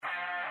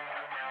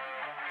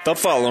The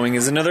following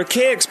is another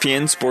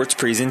KXPN Sports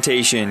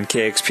presentation.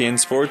 KXPN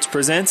Sports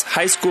presents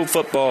high school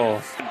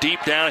football. Deep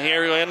down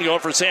here, going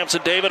for Samson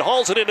David.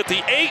 Hauls it in at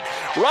the 8,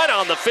 right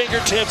on the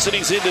fingertips, and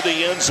he's into the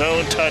end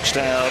zone.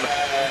 Touchdown.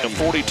 A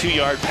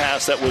 42-yard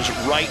pass that was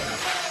right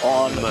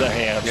on the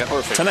hands. Yep.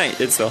 Perfect.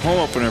 Tonight, it's the home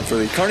opener for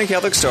the Kearney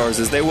Catholic Stars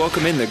as they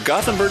welcome in the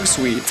Gothenburg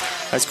Swedes.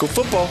 High school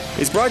football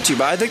is brought to you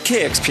by the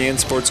KXPN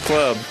Sports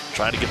Club.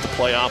 Trying to get the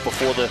play off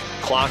before the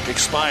clock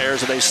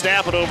expires, and they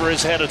snap it over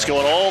his head. It's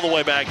going all the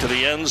way back to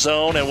the end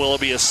zone, and will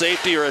it be a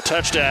safety or a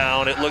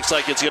touchdown? It looks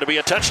like it's going to be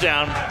a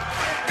touchdown.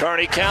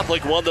 Kearney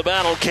Catholic won the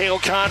battle. Cale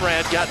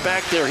Conrad got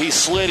back there. He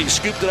slid. He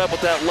scooped it up with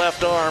that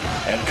left arm,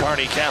 and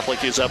Kearney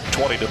Catholic is up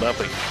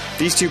 20-0.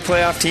 These two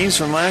playoff teams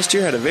from last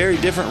year had a very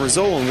different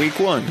result in Week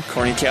 1.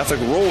 Kearney Catholic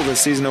rolled a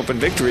season-open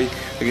victory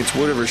against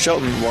Wood River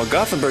Shelton, while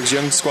Gothenburg's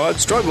young squad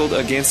struggled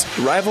against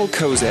rival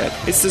Kozad.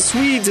 It's the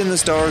Swedes and the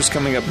Stars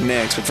coming up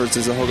next, but first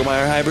is the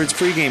Hogemeyer Hybrids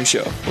pregame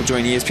show. We'll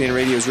join ESPN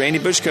Radio's Randy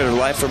Bushcutter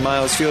live from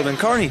Miles Field in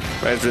Kearney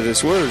right after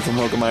this word from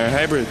Hogemeyer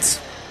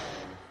Hybrids.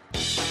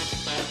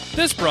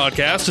 This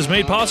broadcast is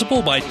made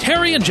possible by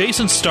Terry and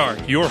Jason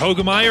Stark, your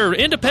Hogemeyer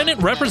independent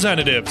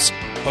representatives.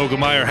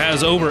 Hogemeyer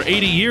has over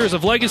 80 years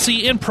of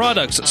legacy in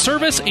products,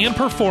 service, and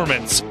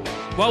performance.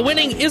 While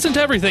winning isn't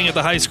everything at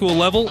the high school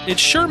level, it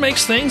sure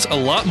makes things a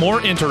lot more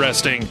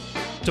interesting.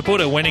 To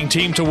put a winning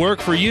team to work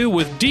for you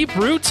with deep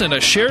roots and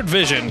a shared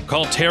vision,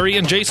 call Terry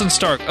and Jason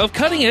Stark of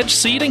Cutting Edge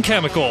Seed and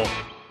Chemical.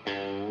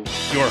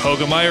 Your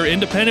Hogemeyer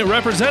independent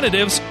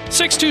representatives,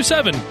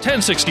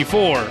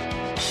 627-1064.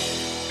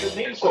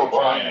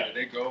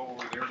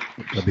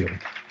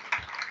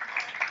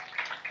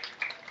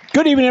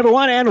 Good evening,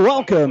 everyone, and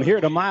welcome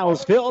here to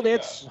Miles Field.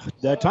 It's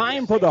the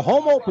time for the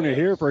home opener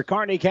here for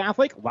Kearney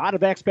Catholic. A lot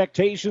of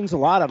expectations, a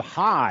lot of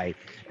high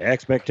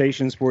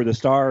expectations for the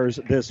Stars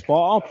this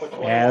fall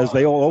as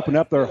they will open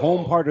up their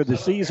home part of the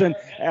season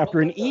after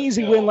an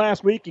easy win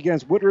last week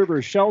against Wood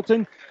River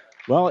Shelton.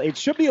 Well, it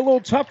should be a little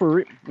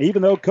tougher,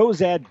 even though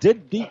Kozad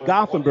did beat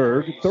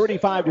Gothenburg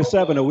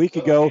 35-7 a week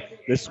ago.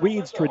 The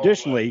Swedes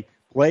traditionally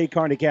play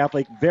Kearney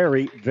Catholic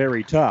very,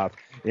 very tough.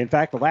 In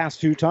fact, the last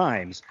two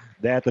times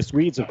that the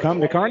Swedes have come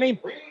to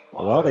Kearney,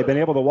 well, they've been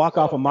able to walk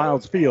off of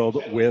Miles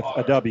Field with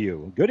a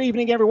W. Good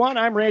evening, everyone.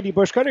 I'm Randy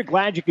Bushcutter.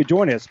 Glad you could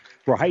join us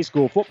for high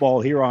school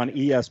football here on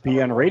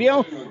ESPN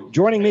Radio.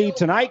 Joining me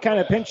tonight, kind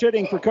of pinch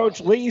hitting for Coach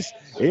Lease,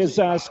 is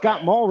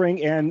Scott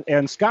Mulring.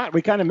 And Scott,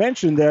 we kind of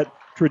mentioned that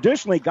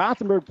traditionally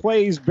Gothenburg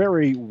plays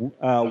very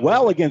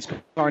well against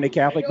Kearney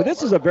Catholic, but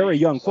this is a very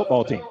young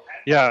football team.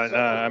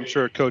 Yeah, I'm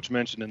sure Coach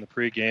mentioned in the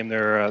pregame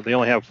they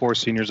only have 4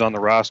 seniors on the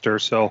roster,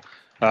 so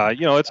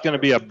it's going to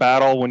be a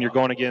battle when you're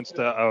going against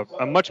a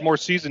much more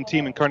seasoned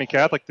team in Kearney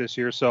Catholic this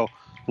year. So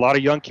a lot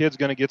of young kids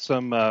going to get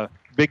some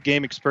big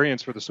game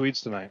experience for the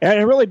Swedes tonight. And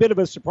a really bit of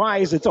a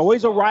surprise. It's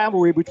always a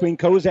rivalry between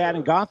Kozad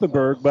and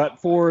Gothenburg, but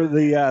for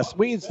the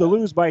Swedes to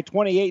lose by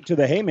 28 to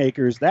the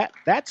Haymakers,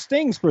 that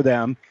stings for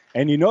them.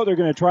 And they're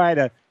going to try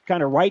to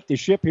kind of right the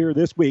ship here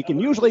this week. And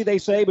usually they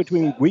say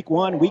between week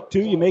 1, week 2,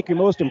 you make your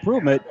most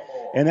improvement.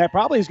 And that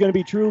probably is going to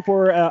be true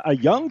for a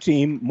young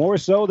team more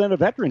so than a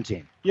veteran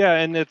team. Yeah,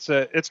 and it's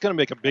going to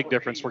make a big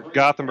difference for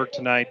Gothenburg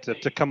tonight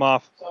to come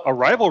off a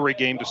rivalry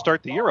game to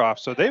start the year off.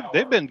 So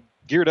they've been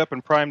geared up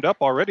and primed up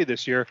already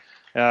this year,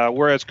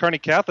 whereas Kearney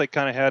Catholic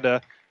kind of had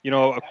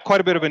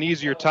quite a bit of an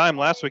easier time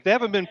last week. They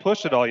haven't been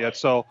pushed at all yet.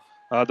 So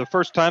the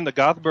first time that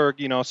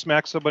Gothenburg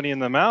smacks somebody in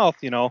the mouth,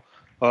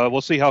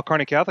 we'll see how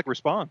Kearney Catholic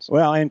responds.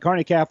 Well, and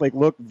Kearney Catholic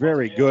looked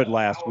very good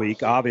last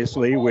week,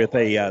 obviously, with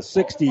a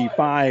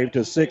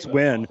 65-6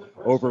 win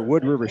over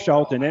Wood River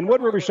Shelton. And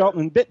Wood River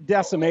Shelton a bit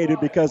decimated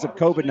because of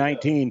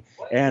COVID-19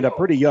 and a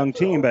pretty young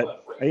team, but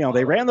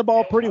they ran the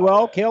ball pretty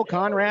well. Cale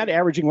Conrad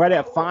averaging right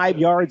at 5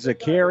 yards a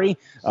carry,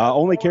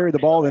 only carried the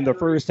ball in the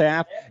first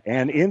half,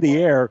 and in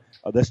the air,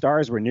 the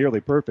Stars were nearly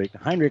perfect.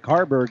 Heinrich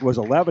Harburg was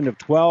 11 of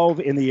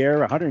 12 in the air,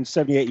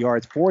 178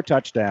 yards, 4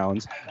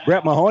 touchdowns.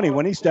 Brett Mahoney,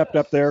 when he stepped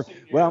up there,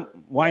 well,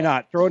 why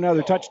not? Throw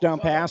another touchdown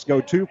pass, go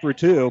 2 for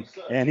 2,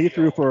 and he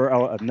threw for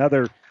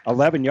another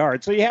 11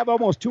 yards. So you have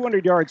almost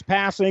 200 yards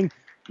passing.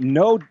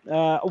 No,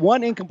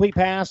 one incomplete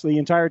pass the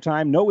entire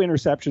time, no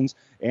interceptions.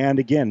 And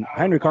again,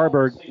 Heinrich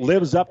Harburg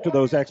lives up to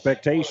those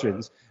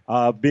expectations,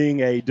 being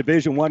a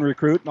Division I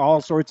recruit and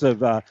all sorts of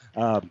the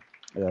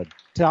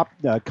top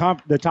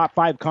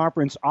 5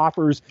 conference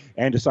offers,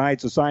 and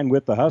decides to sign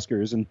with the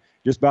Huskers. And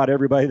just about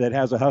everybody that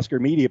has a Husker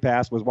media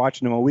pass was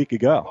watching him a week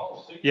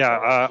ago.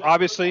 Yeah,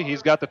 obviously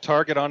he's got the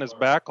target on his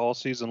back all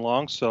season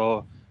long.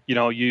 So,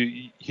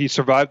 he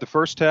survived the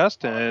first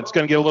test, and it's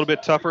going to get a little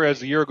bit tougher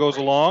as the year goes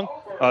along.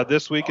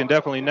 This week and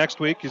definitely next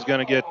week, he's going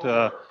to get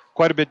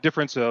quite a bit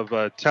difference of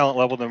talent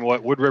level than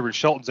what Wood River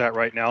Shelton's at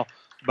right now.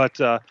 But,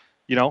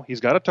 he's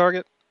got a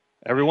target.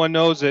 Everyone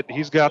knows that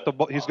he's got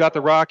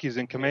the rock. He's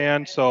in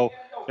command. So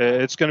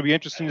it's going to be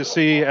interesting to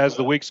see as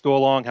the weeks go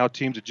along how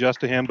teams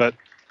adjust to him. But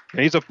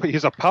he's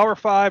a Power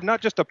 5,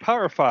 not just a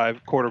Power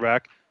 5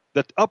 quarterback,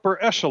 the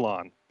upper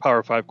echelon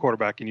Power 5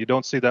 quarterback, and you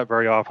don't see that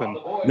very often.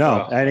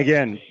 No, and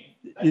again,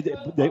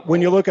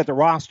 when you look at the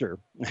roster,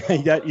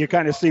 you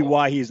kind of see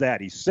why he's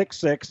that. He's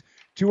 6'6",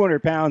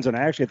 200 pounds, and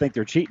I actually think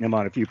they're cheating him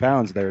on a few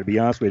pounds there, to be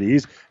honest with you.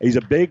 He's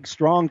a big,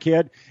 strong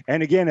kid.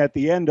 And again, at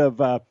the end of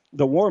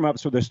the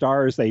warm-ups for the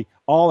Stars, they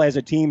all as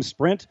a team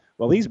sprint.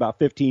 Well, he's about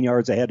 15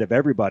 yards ahead of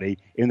everybody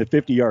in the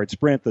 50-yard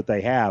sprint that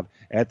they have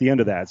at the end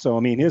of that. So, I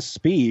mean, his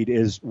speed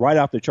is right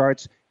off the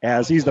charts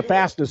as he's the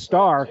fastest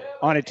star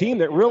on a team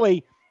that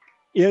really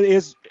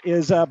is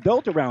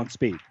built around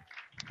speed.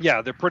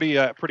 Yeah, they're pretty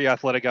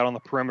athletic out on the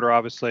perimeter,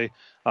 obviously.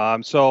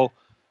 So,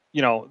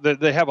 you know,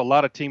 they have a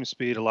lot of team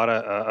speed, a lot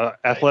of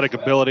athletic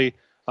ability.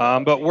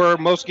 But where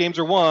most games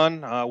are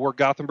won, where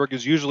Gothenburg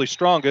is usually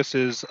strongest,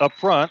 is up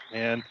front.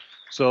 And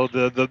so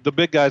the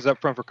big guys up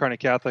front for Kearney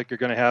Catholic are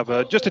going to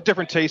have just a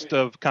different taste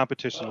of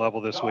competition level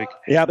this week.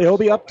 Yeah, they'll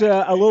be up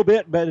to a little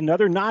bit, but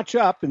another notch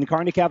up. And the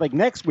Kearney Catholic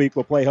next week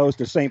will play host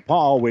to St.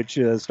 Paul, which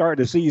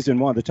started the season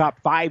one of the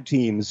top 5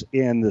 teams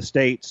in the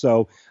state.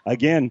 So,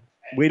 again,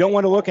 we don't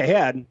want to look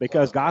ahead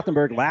because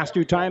Gothenburg, last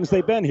 2 times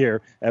they've been here,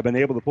 have been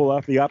able to pull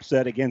off the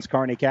upset against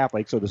Kearney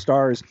Catholic. So the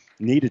Stars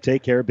need to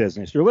take care of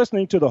business. You're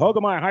listening to the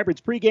Hoegemeyer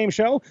Hybrids pregame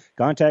show.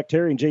 Contact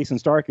Terry and Jason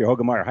Stark, your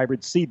Hoegemeyer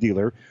Hybrids seed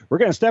dealer. We're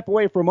going to step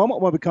away for a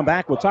moment. When we come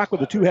back, we'll talk with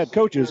the 2 head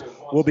coaches.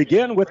 We'll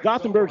begin with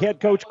Gothenburg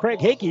head coach Craig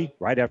Hakey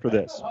right after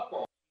this.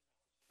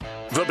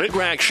 The Big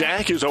Rack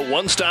Shack is a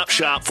one-stop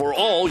shop for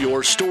all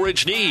your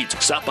storage needs.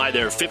 Stop by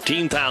their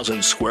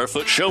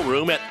 15,000-square-foot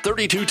showroom at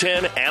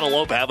 3210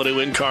 Antelope Avenue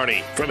in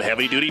Kearney. From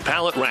heavy-duty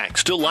pallet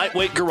racks to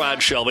lightweight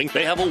garage shelving,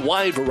 they have a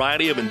wide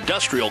variety of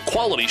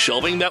industrial-quality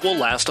shelving that will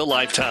last a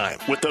lifetime.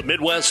 With the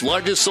Midwest's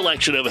largest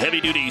selection of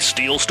heavy-duty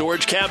steel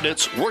storage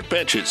cabinets,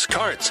 workbenches,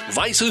 carts,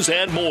 vices,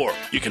 and more.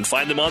 You can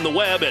find them on the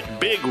web at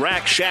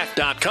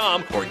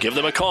BigRackShack.com or give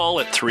them a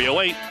call at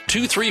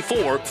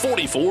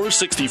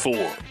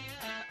 308-234-4464.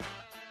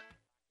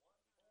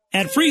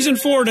 At Friesen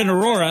Ford in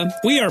Aurora,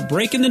 we are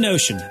breaking the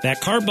notion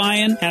that car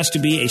buying has to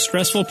be a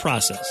stressful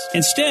process.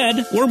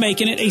 Instead, we're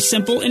making it a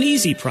simple and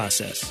easy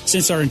process.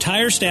 Since our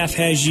entire staff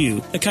has you,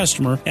 the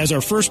customer, as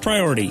our first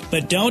priority.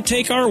 But don't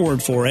take our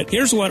word for it.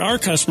 Here's what our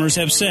customers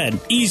have said.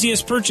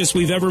 Easiest purchase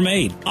we've ever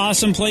made.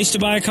 Awesome place to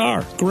buy a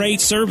car. Great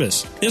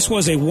service. This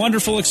was a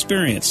wonderful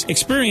experience.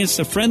 Experience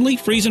the friendly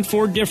Friesen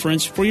Ford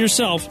difference for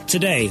yourself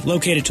today.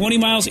 Located 20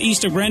 miles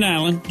east of Grand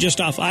Island, just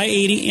off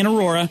I-80 in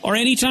Aurora, or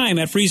anytime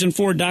at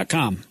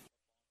FriesenFord.com.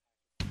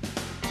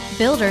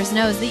 Builders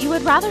knows that you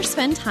would rather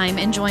spend time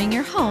enjoying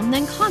your home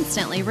than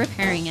constantly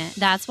repairing it.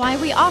 That's why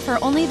we offer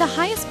only the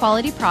highest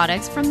quality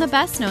products from the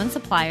best known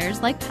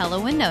suppliers like Pella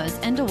Windows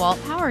and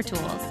DeWalt Power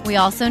Tools. We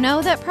also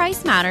know that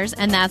price matters,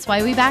 and that's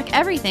why we back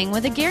everything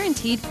with a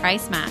guaranteed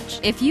price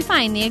match. If you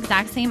find the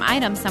exact same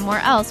item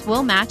somewhere else,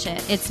 we'll match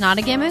it. It's not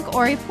a gimmick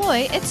or a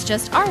ploy, it's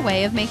just our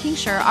way of making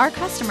sure our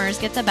customers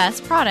get the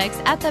best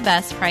products at the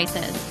best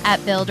prices.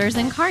 At Builders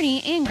in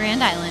Kearney and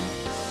Grand Island.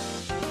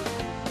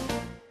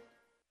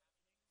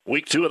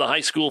 Week 2 of the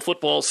high school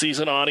football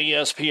season on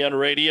ESPN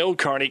Radio.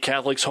 Kearney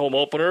Catholic's home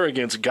opener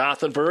against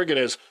Gothenburg. And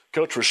as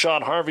Coach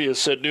Rashawn Harvey has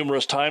said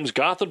numerous times,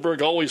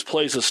 Gothenburg always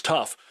plays us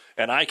tough.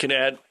 And I can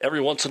add,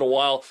 every once in a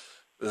while,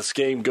 this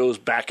game goes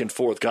back and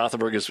forth.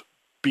 Gothenburg has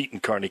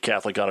beaten Kearney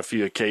Catholic on a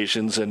few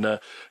occasions. And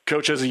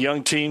Coach has a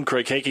young team.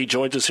 Craig Hakey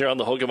joins us here on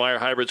the Hoegemeyer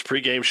Hybrids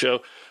pregame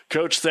show.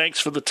 Coach, thanks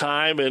for the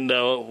time. And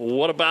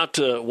what about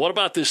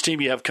this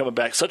team you have coming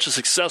back? Such a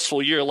successful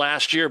year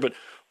last year, but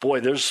boy,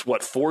 there's,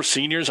 4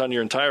 seniors on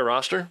your entire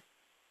roster?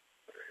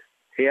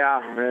 Yeah,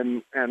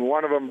 and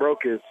one of them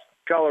broke his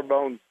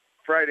collarbone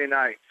Friday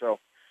night, so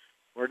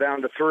we're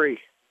down to 3.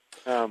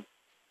 Yeah,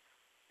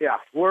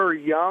 we're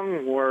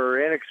young,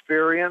 we're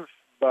inexperienced,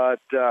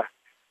 but we're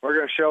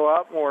going to show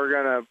up and we're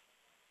going to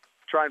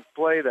try and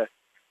play the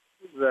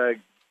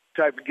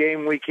type of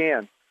game we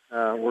can.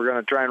 We're going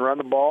to try and run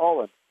the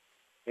ball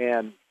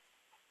and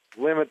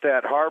limit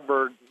that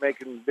Harburg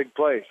making big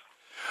plays.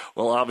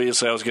 Well,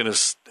 obviously, I was going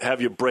to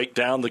have you break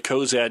down the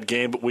Cozad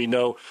game, but we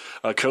know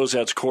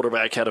Cozad's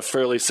quarterback had a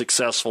fairly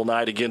successful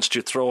night against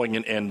you throwing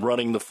and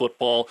running the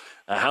football.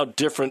 How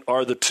different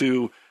are the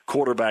 2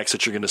 quarterbacks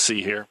that you're going to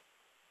see here?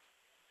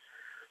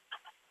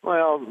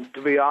 Well,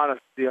 to be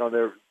honest,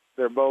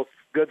 they're both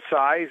good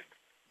sized,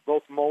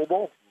 both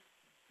mobile,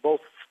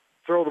 both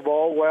throw the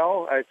ball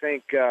well. I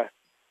think the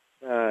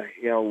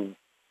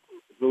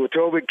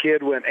Watovic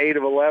kid went 8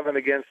 of 11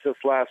 against us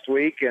last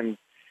week, and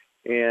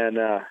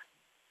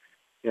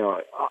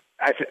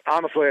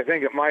honestly, I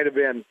think it might have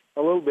been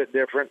a little bit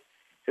different.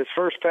 His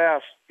first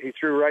pass, he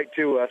threw right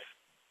to us,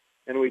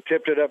 and we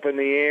tipped it up in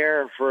the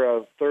air for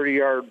a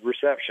 30-yard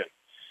reception.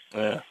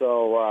 Yeah.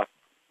 So,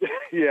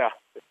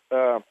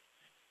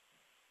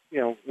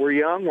 we're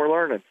young, we're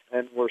learning,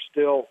 and we're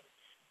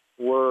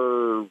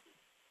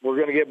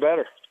going to get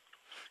better.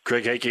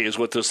 Craig Hakey is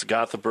with us, the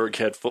Gothenburg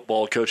head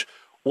football coach.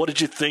 What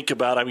did you think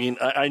about? I mean,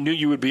 I knew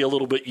you would be a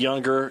little bit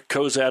younger.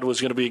 Cozad was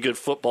going to be a good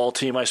football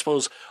team. I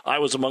suppose I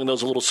was among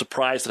those a little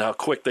surprised at how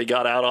quick they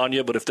got out on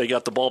you, but if they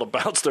got the ball to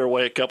bounce their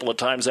way a couple of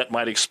times, that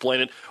might explain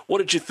it. What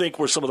did you think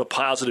were some of the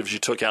positives you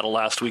took out of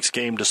last week's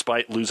game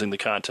despite losing the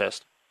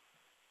contest?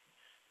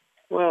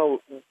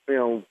 Well,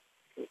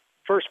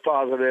 first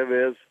positive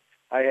is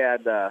I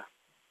had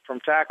from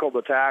tackle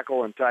to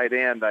tackle and tight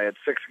end, I had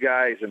 6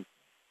 guys,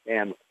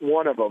 and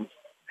one of them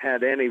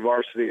had any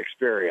varsity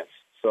experience.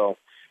 So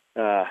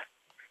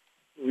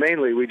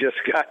mainly we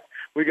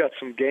got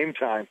some game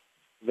time.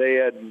 They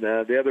had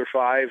the other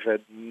 5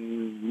 had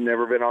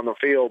never been on the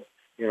field,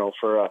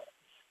 for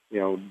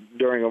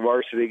during a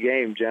varsity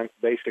game,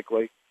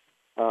 basically.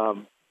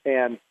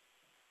 And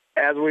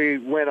as we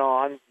went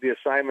on, the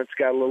assignments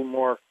got a little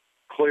more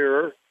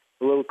clearer,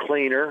 a little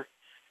cleaner.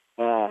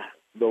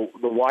 The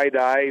wide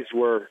eyes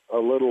were a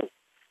little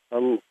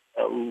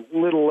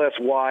less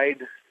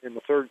wide in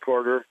the third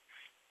quarter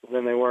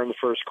than they were in the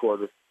first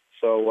quarter.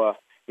 So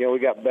we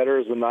got better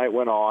as the night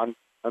went on.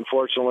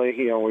 Unfortunately,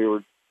 we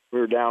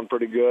were down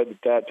pretty good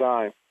at that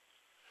time.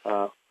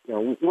 We're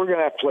going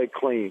to have to play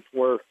clean.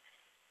 We're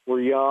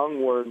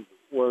young.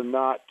 We're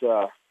not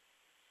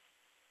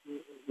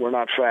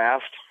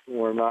fast.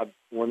 We're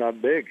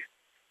not big.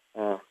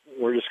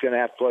 We're just going to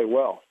have to play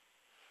well.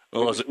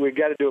 We've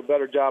got to do a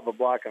better job of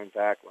blocking and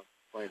tackling,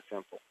 plain and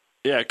simple.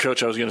 Yeah,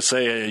 Coach, I was going to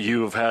say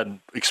you have had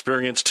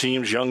experienced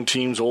teams, young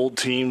teams, old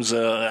teams.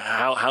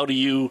 How do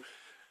you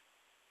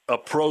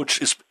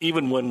approach,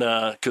 even when,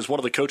 because one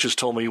of the coaches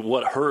told me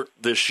what hurt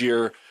this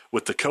year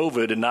with the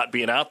COVID and not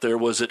being out there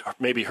was it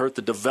maybe hurt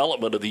the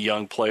development of the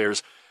young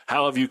players.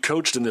 How have you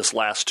coached in this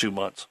last 2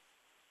 months?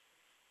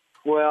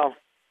 Well,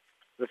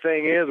 the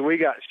thing is, we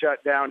got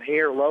shut down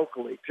here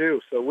locally too,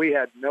 so we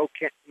had no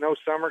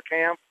summer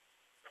camp,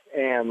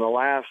 and the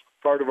last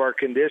part of our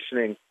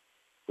conditioning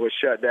was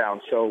shut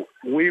down. So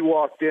we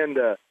walked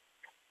into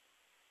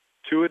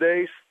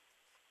 2-a-days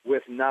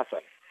with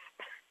nothing.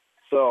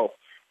 So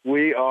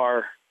we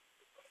are,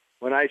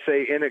 when I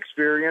say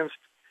inexperienced,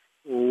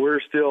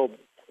 we're still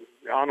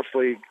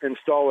honestly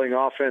installing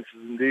offenses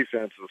and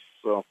defenses.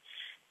 So,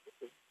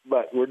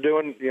 but we're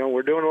doing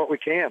what we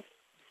can.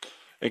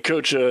 And,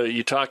 Coach,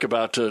 you talk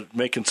about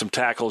making some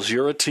tackles.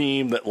 You're a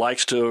team that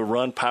likes to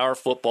run power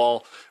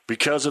football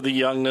because of the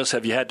youngness.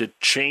 Have you had to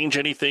change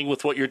anything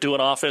with what you're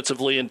doing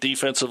offensively and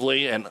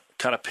defensively? And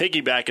kind of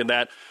piggybacking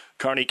that,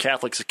 Kearney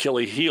Catholic's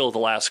Achilles heel the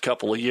last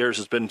couple of years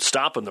has been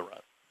stopping the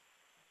run.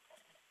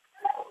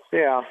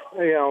 Yeah,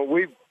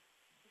 you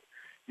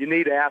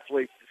need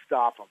athletes to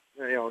stop them.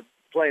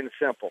 Plain and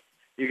simple.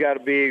 You got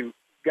to be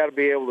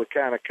able to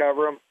kind of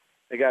cover them.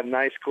 They got a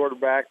nice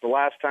quarterback. The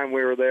last time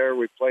we were there,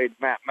 we played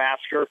Matt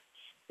Masker,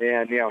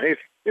 and he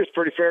was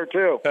pretty fair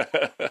too.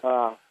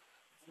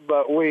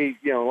 But we,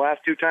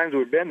 last 2 times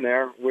we've been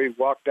there, we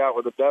walked out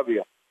with a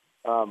W.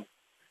 In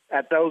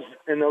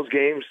those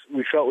games,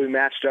 we felt we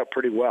matched up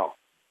pretty well.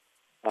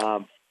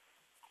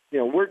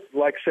 We're,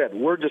 like I said,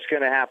 we're just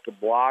going to have to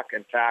block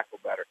and tackle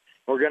better.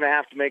 We're going to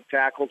have to make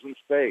tackles in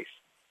space.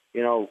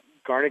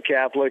 Kearney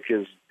Catholic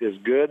is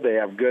good. They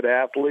have good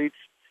athletes.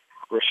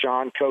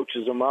 Rashawn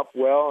coaches them up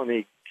well, and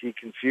he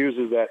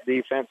confuses that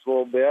defense a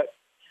little bit.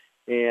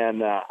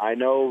 And I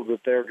know that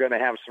they're going to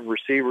have some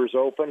receivers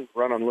open,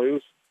 running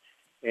loose.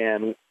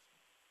 And,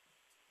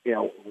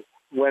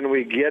 when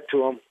we get to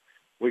them,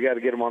 we got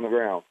to get them on the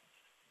ground.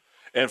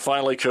 And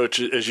finally, Coach,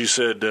 as you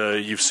said,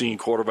 you've seen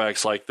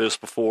quarterbacks like this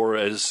before.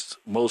 As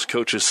most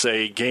coaches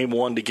say, game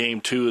 1 to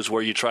game 2 is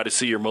where you try to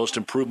see your most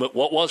improvement.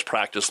 What was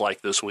practice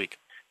like this week?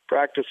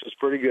 Practice was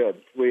pretty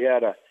good. We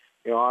had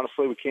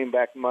honestly, we came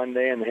back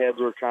Monday and the heads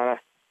were kind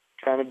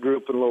of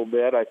drooping a little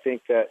bit. I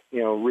think that,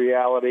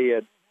 reality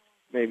had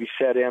maybe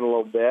set in a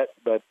little bit,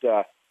 but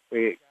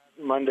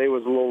Monday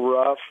was a little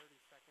rough.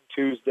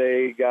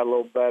 Tuesday got a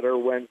little better.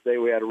 Wednesday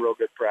we had a real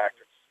good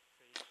practice.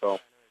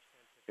 So,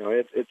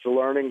 it's a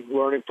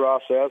learning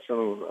process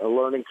and a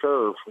learning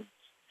curve.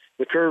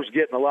 The curve's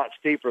getting a lot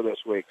steeper this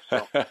week,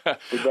 so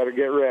we better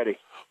get ready.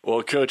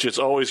 Well, Coach, it's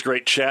always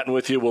great chatting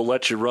with you. We'll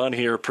let you run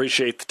here.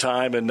 Appreciate the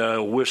time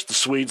and wish the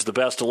Swedes the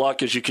best of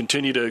luck as you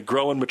continue to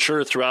grow and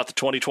mature throughout the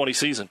 2020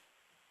 season.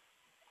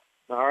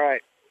 All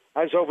right.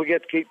 I just hope we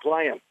get to keep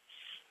playing.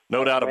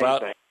 No doubt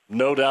about it.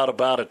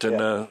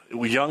 And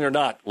young or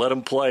not, let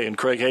them play. And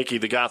Craig Hakey,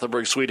 the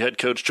Gothenburg Swede head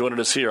coach, joining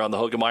us here on the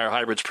Hogemeyer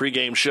Hybrids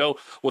pregame show.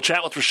 We'll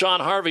chat with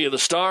Rashawn Harvey of the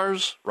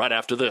Stars right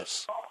after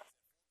this.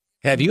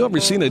 Have you ever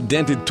seen a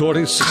dented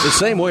tortoise? The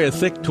same way a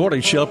thick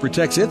tortoise shell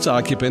protects its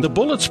occupant, the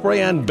bullet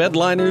spray on bed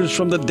liners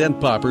from the Dent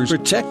Poppers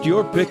protect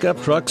your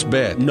pickup truck's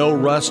bed. No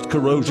rust,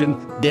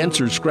 corrosion, dents,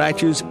 or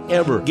scratches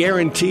ever.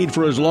 Guaranteed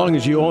for as long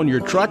as you own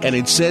your truck, and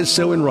it says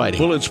so in writing.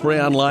 Bullet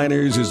spray on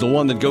liners is the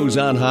one that goes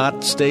on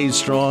hot, stays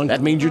strong. That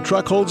means your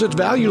truck holds its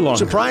value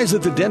longer. Surprised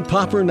that the Dent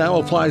Popper now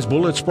applies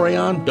bullet spray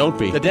on? Don't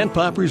be. The Dent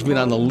Popper's been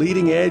on the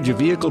leading edge of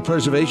vehicle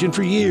preservation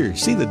for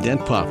years. See the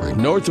Dent Popper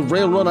north of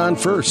Railroad on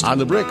First, on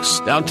the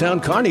Bricks, downtown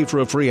Kearney for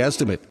a free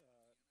estimate.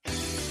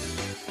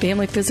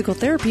 Family Physical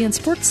Therapy and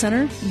Sports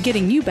Center,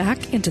 getting you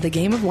back into the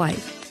game of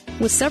life.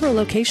 With several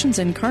locations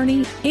in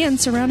Kearney and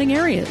surrounding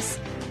areas.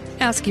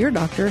 Ask your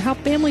doctor how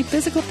Family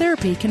Physical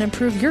Therapy can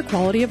improve your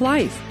quality of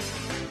life.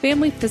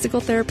 Family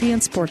Physical Therapy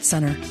and Sports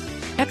Center.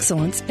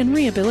 Excellence in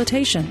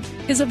Rehabilitation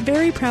is a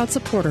very proud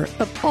supporter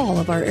of all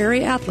of our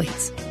area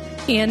athletes,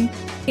 in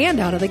and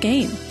out of the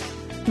game.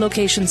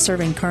 Locations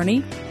serving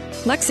Kearney,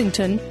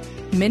 Lexington,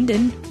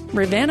 Minden,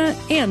 Ravenna,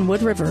 and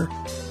Wood River.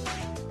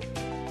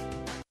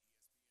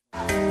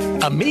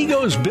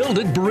 Amigos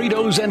Build-It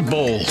Burritos and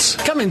Bowls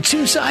come in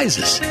 2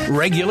 sizes,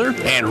 regular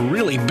and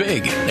really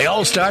big. They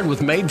all start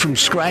with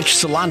made-from-scratch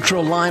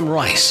cilantro lime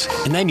rice,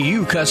 and then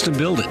you custom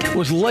build it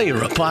with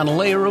layer upon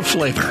layer of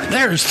flavor.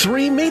 There's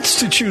 3 meats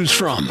to choose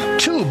from,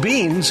 2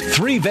 beans,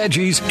 3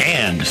 veggies,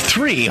 and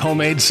 3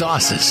 homemade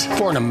sauces.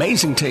 For an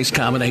amazing taste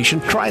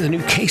combination, try the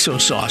new queso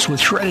sauce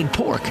with shredded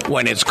pork.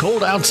 When it's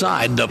cold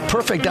outside, the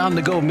perfect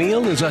on-the-go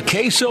meal is a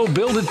queso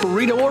Build-It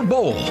Burrito or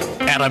bowl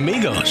at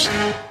Amigos.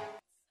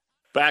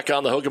 Back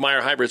on the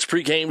Hoegemeyer Hybrids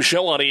pregame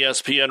show on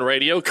ESPN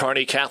Radio.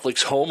 Kearney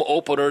Catholic's home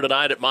opener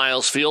tonight at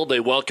Miles Field.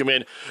 They welcome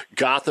in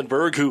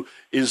Gothenburg, who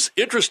is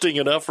interesting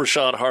enough for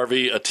Sean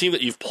Harvey, a team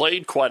that you've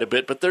played quite a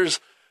bit, but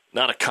there's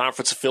not a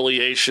conference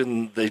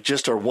affiliation. They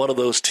just are one of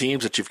those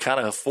teams that you've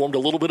kind of formed a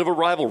little bit of a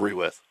rivalry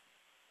with.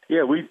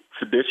 Yeah, we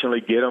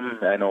traditionally get them,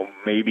 I know,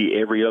 maybe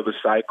every other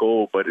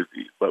cycle, but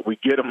we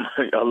get them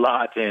a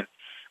lot, and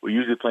we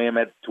usually play them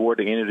toward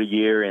the end of the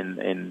year,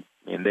 and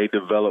they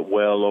develop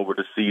well over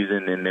the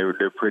season, and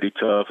they're pretty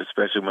tough,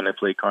 especially when they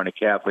play Kearney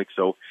Catholic.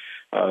 So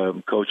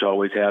Coach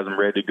always has them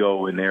ready to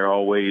go, and they're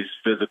always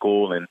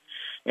physical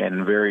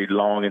and very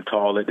long and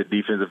tall at the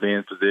defensive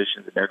end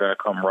positions, and they're going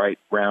to come right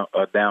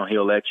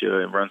downhill at you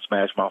and run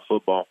smash mouth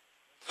football.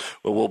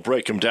 Well, we'll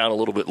break them down a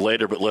little bit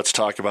later, but let's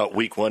talk about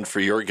week 1 for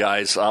your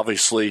guys.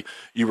 Obviously,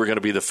 you were going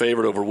to be the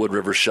favorite over Wood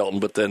River Shelton,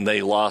 but then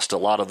they lost a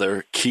lot of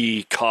their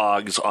key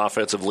cogs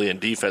offensively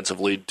and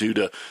defensively due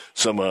to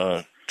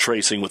some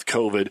tracing with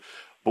COVID.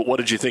 But what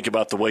did you think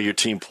about the way your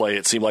team played?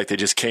 It seemed like they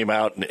just came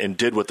out and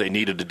did what they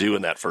needed to do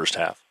in that first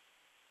half.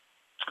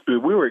 We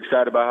were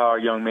excited about how our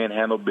young men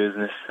handled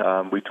business.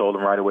 We told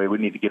them right away we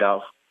need to get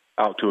out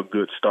to a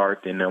good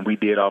start, and we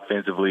did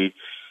offensively.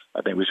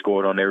 I think we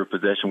scored on every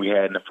possession we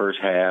had in the first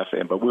half,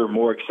 but we were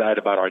more excited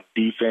about our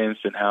defense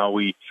and how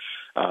we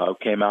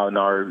came out in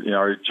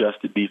our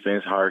adjusted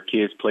defense, how our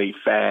kids played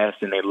fast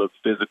and they looked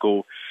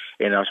physical,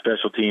 and our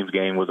special teams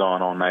game was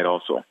on all night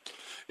also.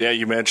 Yeah,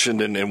 you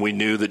mentioned, and we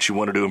knew that you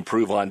wanted to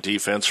improve on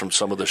defense from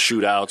some of the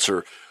shootouts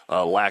or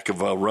lack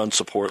of run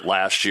support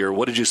last year.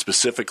 What did you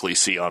specifically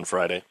see on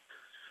Friday?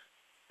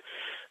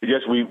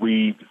 Yes, we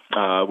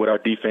with our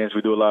defense,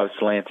 we do a lot of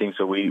slanting,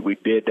 so we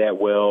did that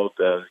well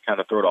to kind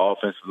of throw the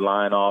offensive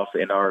line off,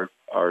 and our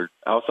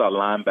outside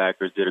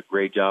linebackers did a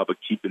great job of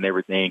keeping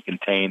everything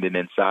contained and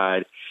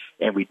inside,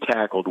 and we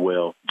tackled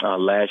well.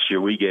 Last year,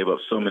 we gave up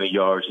so many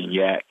yards in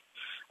yak,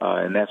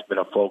 and that's been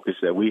a focus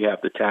that we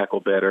have to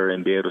tackle better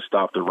and be able to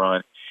stop the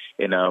run.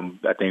 And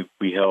I think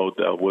we held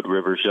Wood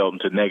River Shelton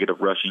to negative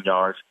rushing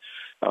yards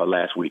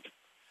last week.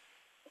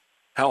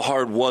 How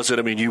hard was it?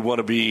 I mean, you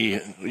want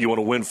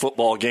to win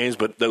football games,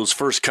 but those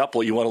first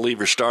couple, you want to leave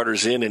your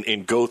starters in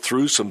and go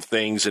through some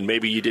things, and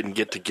maybe you didn't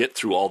get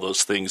through all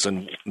those things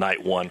in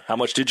night 1. How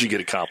much did you get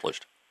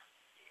accomplished?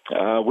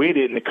 We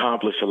didn't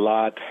accomplish a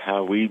lot.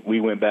 We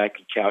went back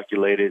and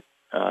calculated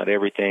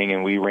everything,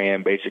 and we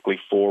ran basically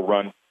 4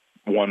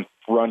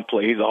 run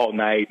plays all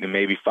night and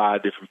maybe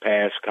 5 different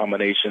pass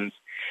combinations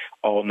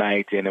all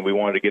night, and then we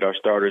wanted to get our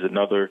starters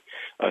another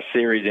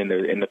series in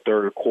the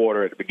third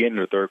quarter, at the beginning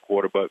of the third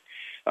quarter, but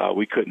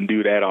we couldn't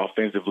do that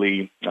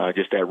offensively,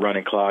 just that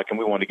running clock, and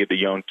we wanted to get the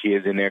young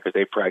kids in there because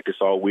they practice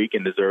all week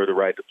and deserve the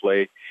right to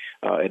play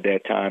at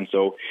that time.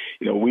 So,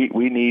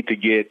 we need to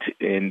get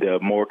into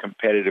more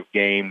competitive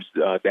games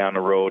down the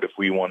road if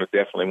we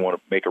definitely want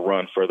to make a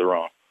run further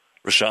on.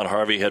 Rashawn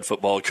Harvey, head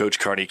football coach,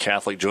 Kearney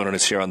Catholic, joining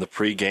us here on the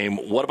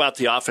pregame. What about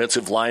the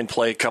offensive line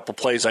play? A couple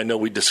plays I know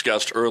we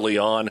discussed early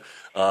on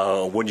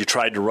when you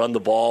tried to run the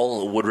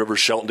ball. Wood River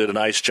Shelton did a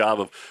nice job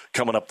of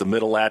coming up the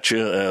middle at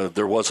you.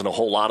 There wasn't a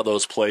whole lot of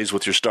those plays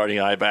with your starting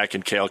I-back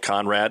and Cale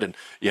Conrad, and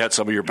you had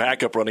some of your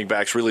backup running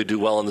backs really do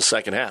well in the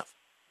second half.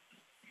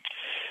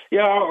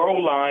 Yeah, our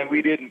O-line,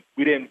 we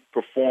didn't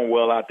perform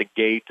well out the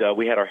gate.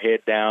 We had our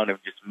head down and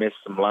just missed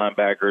some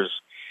linebackers.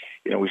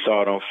 We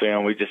saw it on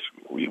film.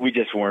 We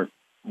just weren't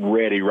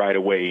ready right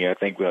away. I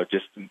think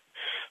just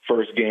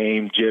first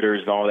game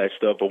jitters and all that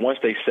stuff. But once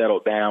they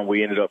settled down,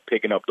 we ended up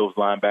picking up those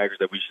linebackers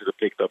that we should have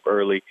picked up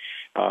early.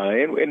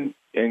 And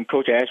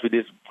Coach Ashby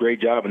did a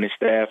great job and his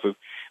staff of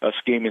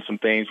scheming some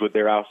things with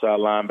their outside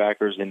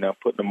linebackers and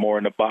putting them more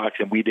in the box.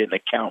 And we didn't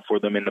account for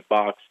them in the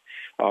box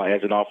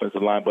as an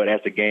offensive line. But as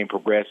the game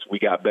progressed, we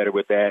got better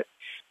with that,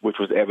 which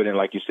was evident,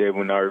 like you said,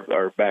 when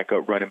our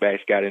backup running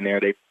backs got in there.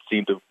 They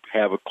seemed to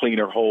have a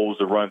cleaner holes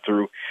to run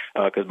through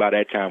because by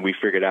that time we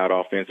figured out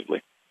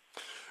offensively.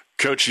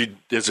 Coach,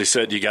 as I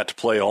said, you got to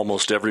play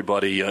almost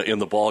everybody in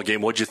the ball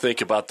game. What did you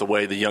think about the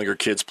way the younger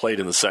kids played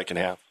in the second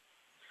half?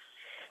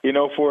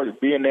 For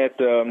being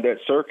that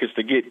circus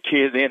to get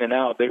kids in and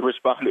out, they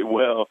responded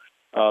well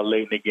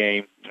late in the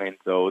game, and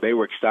so they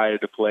were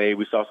excited to play.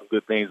 We saw some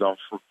good things on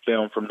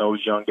film from those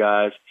young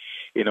guys.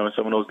 And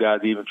some of those guys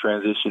even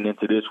transitioned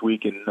into this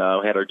week and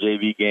had our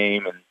JV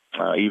game and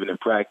even in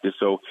practice.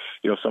 So,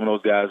 some of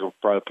those guys will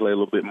probably play a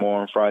little bit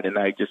more on Friday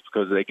night just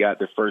because they got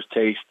their first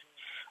taste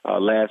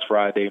last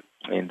Friday,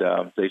 and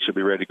they should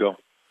be ready to go.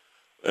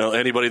 Well,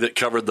 anybody that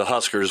covered the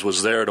Huskers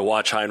was there to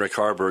watch Heinrich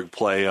Harburg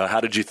play.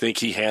 How did you think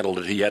he handled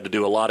it? He had to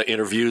do a lot of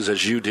interviews,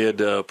 as you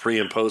did pre-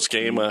 and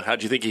post-game. How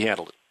did you think he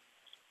handled it?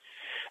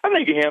 I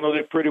think he handled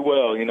it pretty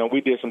well.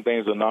 We did some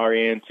things on our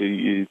end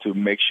to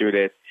make sure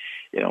that,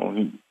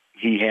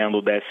 he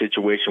handled that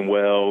situation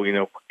well,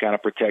 kind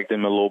of protect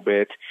him a little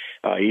bit.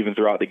 Even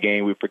throughout the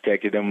game, we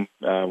protected him.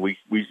 We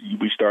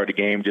started the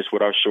game just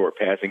with our short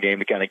passing game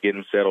to kind of get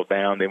him settled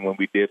down. Then when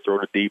we did throw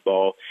the deep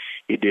ball,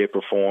 he did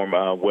perform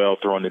well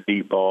throwing the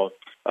deep ball.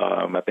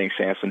 I think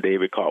Samson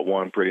David caught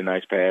one pretty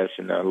nice pass,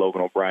 and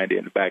Logan O'Brien did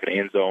in the back of the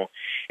end zone.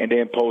 And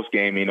then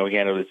post-game, he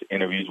handled his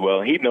interviews well.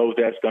 And he knows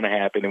that's going to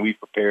happen, and we've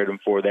prepared him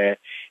for that,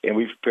 and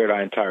we've prepared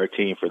our entire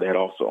team for that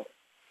also.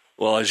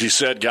 Well, as you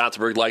said,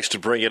 Gothenburg likes to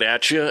bring it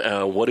at you.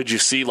 What did you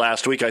see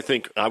last week? I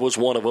think I was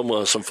one of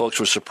them. Some folks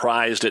were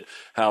surprised at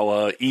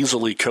how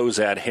easily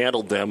Kozad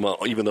handled them,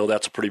 even though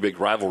that's a pretty big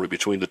rivalry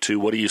between the two.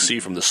 What do you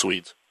see from the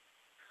Swedes?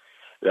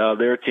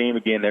 Their team,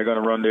 again, they're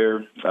going to run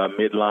their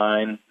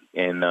midline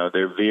and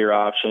their veer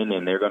option,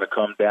 and they're going to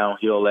come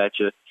downhill at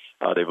you.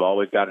 They've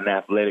always got an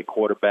athletic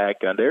quarterback.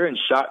 They're in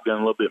shotgun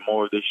a little bit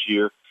more this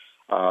year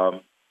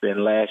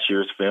than last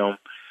year's film.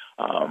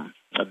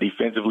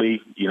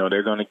 Defensively,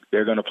 they're going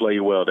to play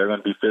well. They're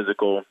going to be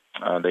physical.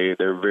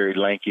 They're very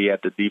lanky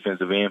at the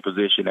defensive end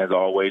position as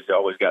always. They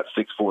always got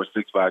 6'4",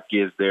 6'5"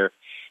 kids there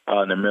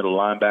in the middle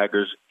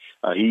linebackers.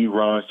 He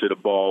runs to the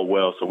ball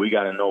well, so we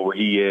got to know where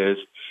he is.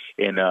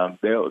 And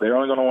they're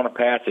only going to want to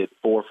pass it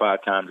 4 or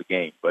 5 times a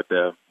game. But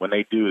when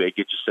they do, they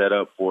get you set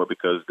up for it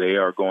because they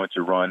are going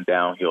to run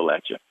downhill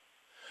at you.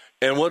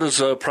 And what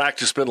has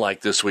practice been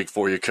like this week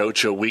for you,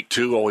 Coach? Week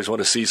 2, always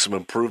want to see some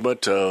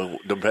improvement.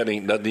 Doesn't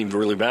even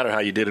really matter how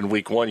you did in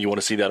week 1. You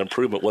want to see that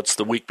improvement. What's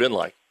the week been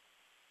like?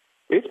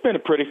 It's been a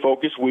pretty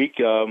focused week.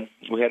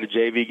 We had a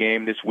JV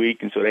game this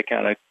week, and so they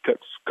kind of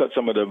cut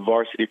some of the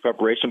varsity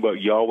preparation. But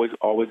you always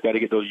got to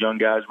get those young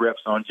guys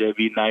reps on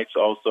JV nights.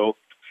 Also,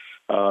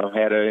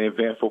 had an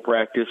eventful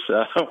practice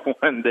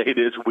one day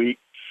this week,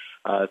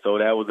 so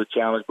that was a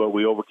challenge. But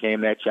we overcame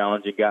that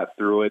challenge and got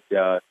through it.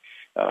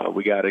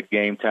 We got a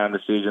game time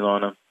decision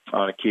on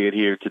a kid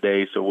here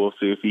today, so we'll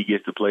see if he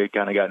gets to play.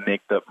 Kind of got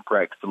nicked up in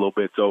practice a little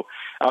bit. So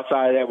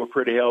outside of that, we're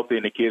pretty healthy,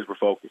 and the kids were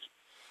focused.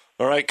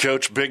 All right,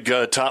 Coach, big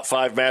top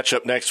 5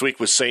 matchup next week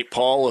with St.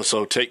 Paul,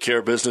 so take care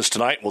of business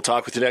tonight. We'll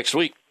talk with you next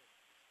week.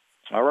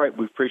 All right,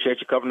 we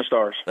appreciate you covering the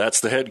Stars. That's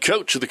the head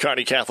coach of the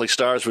Kearney Catholic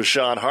Stars with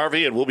Sean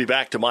Harvey, and we'll be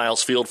back to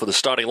Miles Field for the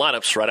starting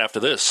lineups right after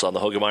this on the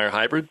Hoegemeyer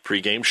Hybrid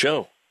pregame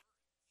show.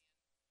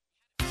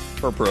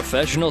 For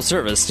professional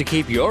service to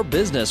keep your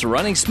business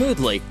running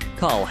smoothly,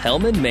 call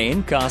Hellman,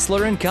 Maine,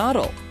 Kostler &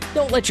 Cottle.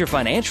 Don't let your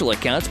financial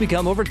accounts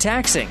become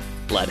overtaxing.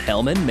 Let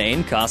Hellman,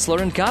 Maine,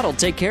 Kostler & Cottle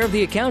take care of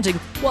the accounting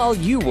while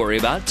you worry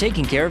about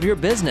taking care of your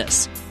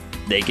business.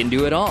 They can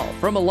do it all,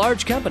 from a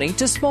large company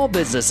to small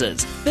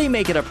businesses. They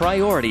make it a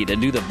priority to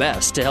do the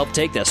best to help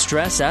take the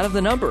stress out of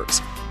the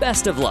numbers.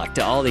 Best of luck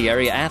to all the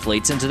area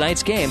athletes in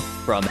tonight's game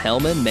from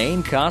Hellman,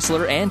 Maine,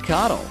 Kostler &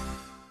 Cottle.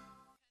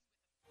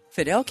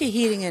 Fidelki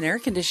Heating and Air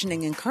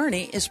Conditioning in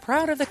Kearney is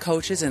proud of the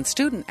coaches and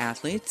student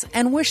athletes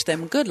and wish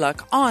them good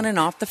luck on and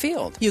off the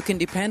field. You can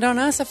depend on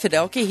us at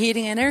Fidelki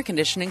Heating and Air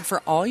Conditioning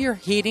for all your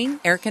heating,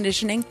 air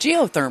conditioning,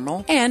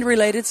 geothermal, and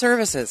related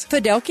services.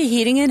 Fidelki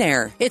Heating and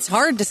Air. It's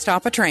hard to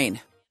stop a train.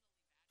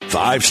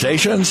 5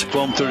 stations.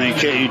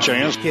 1230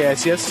 KHIS.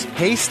 KSS.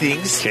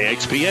 Hastings.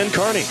 KXPN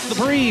Kearney.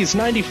 The Breeze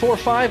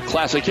 94.5.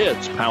 Classic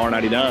Hits. Power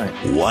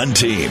 99. 1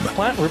 team.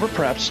 Platte River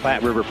Preps.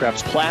 Platte River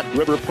Preps.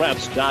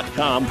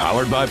 PlatteRiverPreps.com.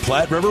 Powered by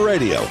Platte River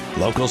Radio.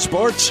 Local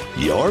sports,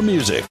 your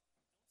music.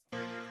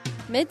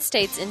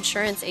 Mid-States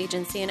Insurance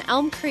Agency in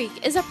Elm Creek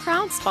is a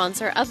proud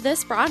sponsor of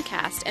this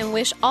broadcast and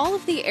wish all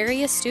of the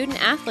area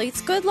student athletes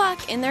good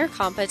luck in their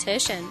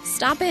competition.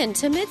 Stop in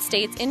to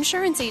Mid-States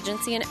Insurance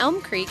Agency in Elm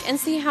Creek and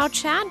see how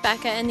Chad,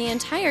 Becca, and the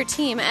entire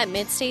team at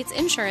Mid-States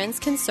Insurance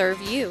can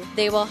serve you.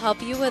 They will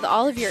help you with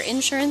all of your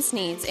insurance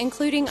needs,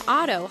 including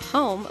auto,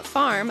 home,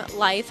 farm,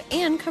 life,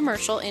 and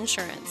commercial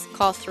insurance.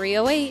 Call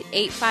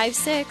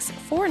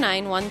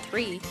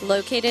 308-856-4913,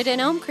 located in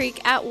Elm Creek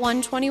at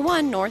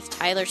 121 North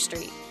Tyler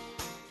Street.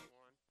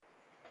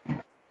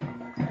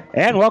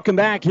 And welcome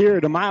back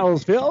here to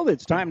Miles Field.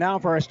 It's time now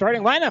for our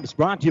starting lineups,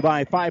 brought to you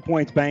by 5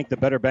 Points Bank, the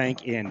better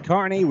bank in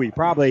Kearney. We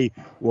probably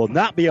will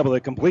not be able to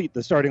complete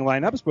the starting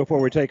lineups before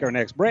we take our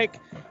next break,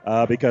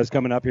 because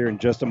coming up here in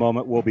just a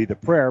moment will be the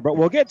prayer. But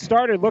we'll get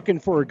started looking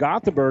for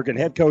Gothenburg and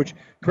head coach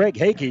Craig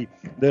Hakey.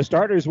 The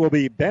starters will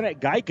be Bennett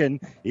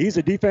Geiken. He's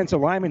a defensive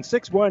lineman,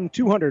 6'1",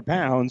 200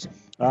 pounds.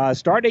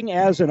 Starting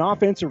as an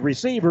offensive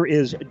receiver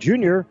is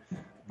junior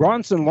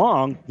Bronson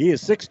Long. He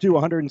is 6'2",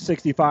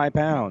 165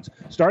 pounds.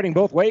 Starting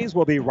both ways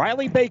will be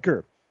Riley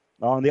Baker.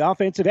 On the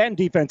offensive and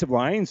defensive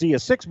lines, he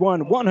is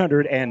 6'1",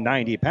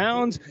 190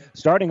 pounds.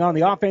 Starting on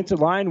the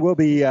offensive line will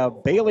be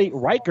Bailey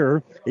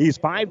Riker. He's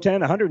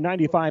 5'10",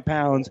 195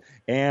 pounds,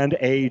 and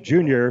a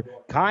junior.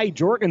 Kai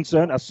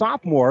Jorgensen, a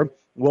sophomore,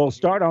 will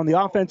start on the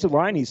offensive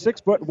line. He's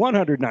 6',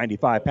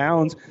 195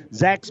 pounds.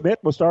 Zach Smith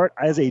will start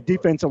as a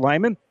defensive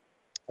lineman.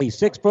 He's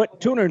 6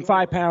 foot,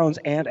 205 pounds,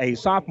 and a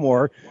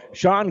sophomore.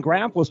 Sean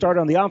Graff will start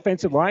on the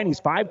offensive line.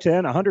 He's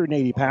 5'10",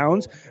 180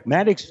 pounds.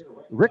 Maddox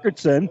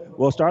Rickardson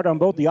will start on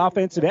both the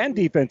offensive and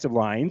defensive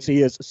lines.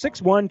 He is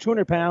 6'1",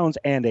 200 pounds,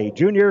 and a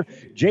junior.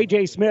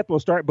 J.J. Smith will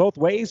start both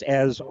ways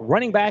as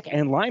running back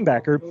and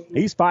linebacker.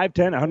 He's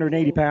 5'10",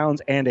 180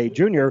 pounds, and a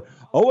junior.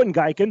 Owen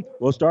Geiken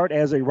will start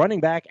as a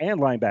running back and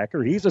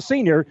linebacker. He's a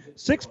senior,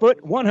 6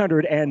 foot,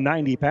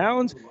 190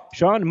 pounds.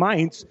 Sean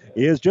Mintz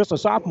is just a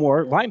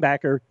sophomore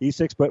linebacker. He's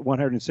 6 foot,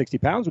 160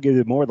 pounds. We'll give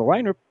you more of the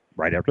lineup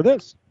right after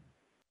this.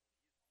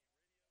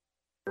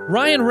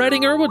 Ryan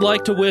Redinger would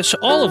like to wish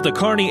all of the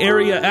Kearney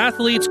area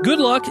athletes good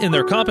luck in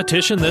their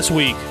competition this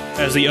week.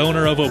 As the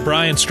owner of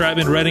O'Brien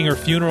Stratman Redinger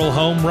Funeral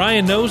Home,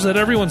 Ryan knows that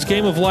everyone's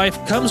game of life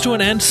comes to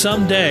an end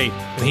someday,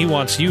 and he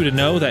wants you to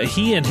know that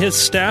he and his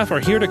staff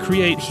are here to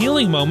create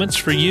healing moments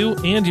for you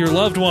and your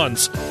loved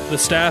ones. The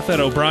staff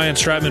at O'Brien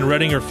Stratman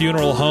Redinger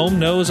Funeral Home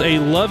knows a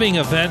loving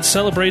event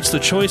celebrates the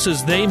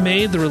choices they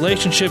made, the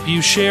relationship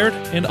you shared,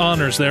 and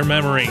honors their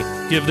memory.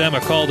 Give them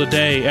a call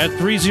today at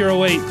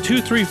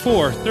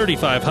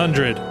 308-234-3500.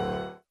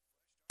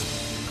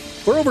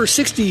 For over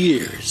 60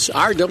 years,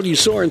 R.W.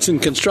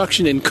 Sorensen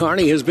Construction in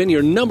Kearney has been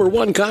your number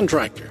one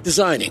contractor,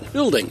 designing,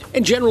 building,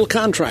 and general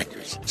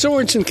contractors.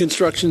 Sorensen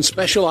Construction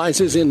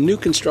specializes in new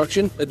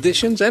construction,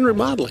 additions, and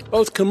remodeling,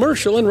 both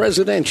commercial and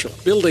residential.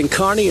 Building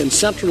Kearney and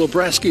Central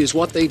Nebraska is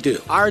what they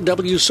do.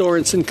 R.W.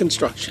 Sorensen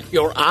Construction,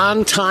 your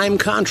on-time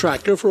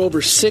contractor for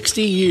over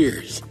 60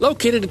 years.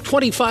 Located at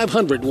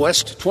 2500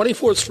 West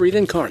 24th Street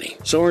in Kearney,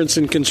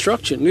 Sorensen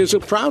Construction is a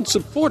proud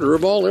supporter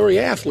of all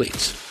area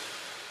athletes.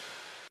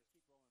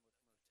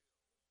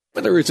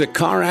 Whether it's a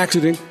car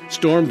accident,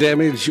 storm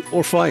damage,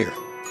 or fire,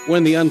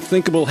 when the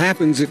unthinkable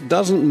happens, it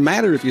doesn't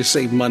matter if you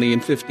save money in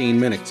 15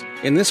 minutes.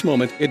 In this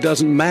moment, it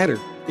doesn't matter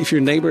if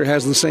your neighbor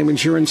has the same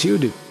insurance you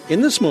do.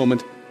 In this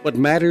moment, what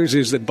matters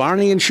is that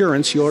Barney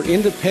Insurance, your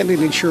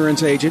independent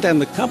insurance agent, and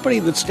the company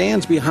that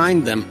stands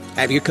behind them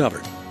have you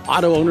covered.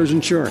 Auto Owners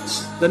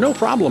Insurance, the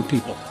no-problem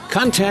people.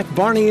 Contact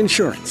Barney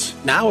Insurance,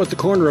 now at the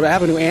corner of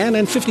Avenue Ann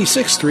and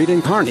 56th Street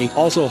in Kearney,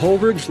 also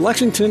Holdridge,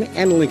 Lexington,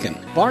 and Lincoln.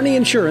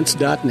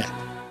 BarneyInsurance.net.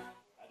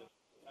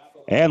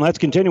 And let's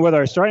continue with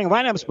our starting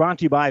lineups, brought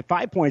to you by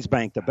 5 Points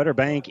Bank, the better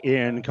bank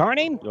in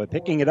Kearney. We're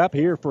picking it up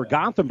here for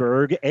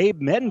Gothenburg. Abe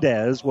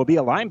Mendez will be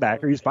a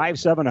linebacker. He's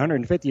 5'7",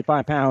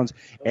 155 pounds,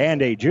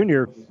 and a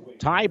junior.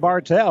 Ty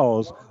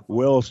Bartels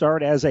will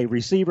start as a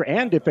receiver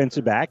and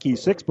defensive back.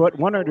 He's 6 foot,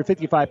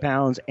 155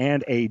 pounds,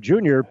 and a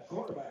junior.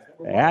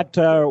 At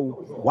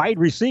wide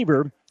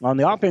receiver on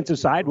the offensive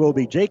side will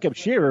be Jacob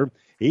Shearer.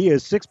 He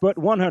is 6 foot,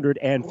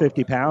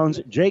 150 pounds.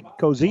 Jake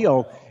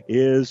Koziel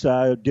is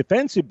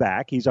defensive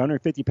back. He's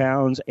 150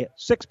 pounds,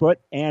 6 foot,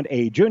 and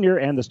a junior.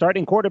 And the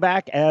starting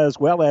quarterback as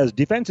well as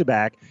defensive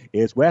back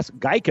is Wes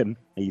Geiken.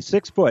 He's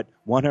 6 foot,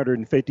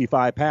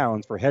 155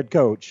 pounds for head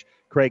coach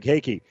Craig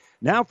Hakey.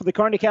 Now for the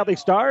Kearney Catholic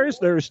Stars,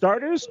 their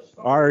starters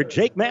are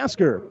Jake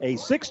Masker, a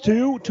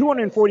 6'2",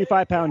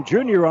 245-pound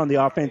junior on the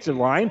offensive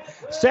line.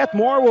 Seth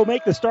Moore will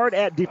make the start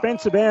at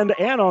defensive end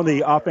and on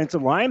the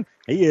offensive line.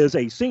 He is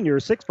a senior,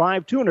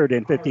 6'5",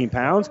 215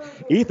 pounds.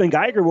 Ethan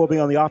Geiger will be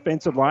on the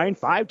offensive line,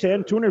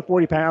 5'10",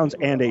 240 pounds,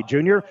 and a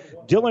junior.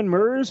 Dylan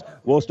Mers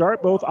will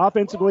start both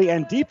offensively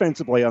and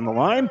defensively on the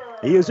line.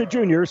 He is a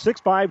junior,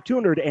 6'5",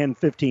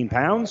 215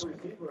 pounds.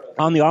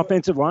 On the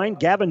offensive line,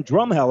 Gavin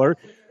Drumheller,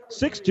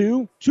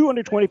 6'2",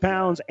 220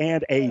 pounds,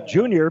 and a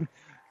junior.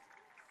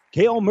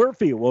 Cale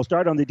Murphy will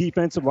start on the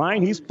defensive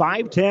line. He's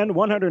 5'10",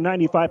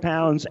 195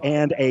 pounds,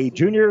 and a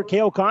junior.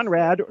 Cale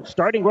Conrad,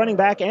 starting running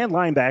back and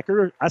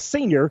linebacker, a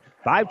senior,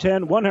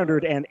 5'10",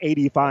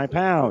 185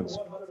 pounds.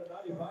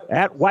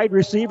 At wide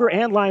receiver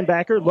and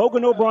linebacker,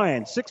 Logan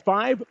O'Brien,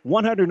 6'5",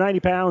 190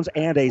 pounds,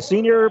 and a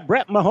senior.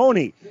 Brett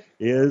Mahoney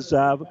is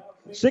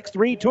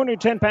 6'3",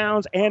 210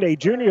 pounds, and a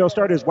junior. He'll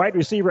start as wide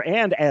receiver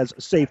and as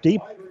safety.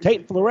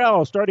 Tate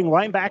Florell, starting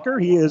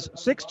linebacker. He is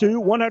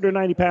 6'2",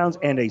 190 pounds,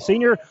 and a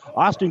senior.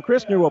 Austin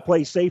Christner will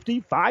play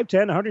safety,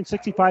 5'10",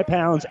 165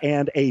 pounds,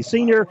 and a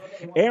senior.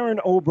 Aaron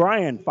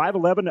O'Brien,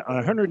 5'11",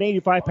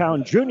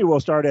 185-pound junior,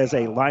 will start as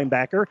a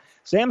linebacker.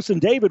 Samson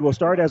David will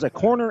start as a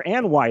corner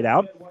and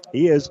wideout.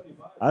 He is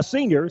a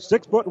senior,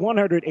 6 foot,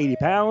 180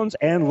 pounds,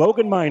 and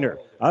Logan Miner,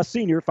 a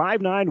senior,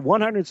 5'9",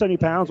 170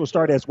 pounds, will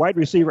start as wide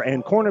receiver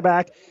and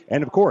cornerback.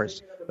 And, of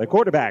course, the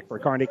quarterback for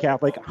Kearney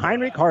Catholic,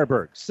 Heinrich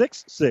Harburg,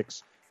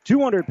 6'6",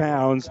 200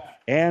 pounds,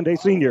 and a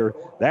senior.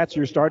 That's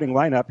your starting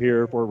lineup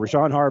here for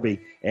Rashawn Harvey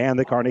and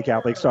the Kearney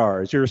Catholic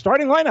Stars. Your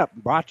starting lineup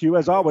brought to you,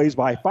 as always,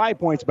 by 5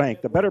 Points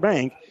Bank, the better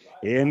bank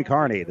in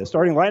Kearney. The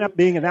starting lineup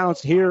being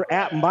announced here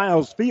at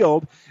Miles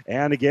Field.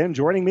 And, again,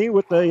 joining me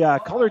with the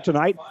color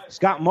tonight,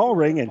 Scott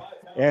Mulring.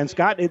 And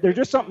Scott, there's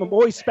just something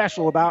always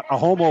special about a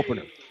home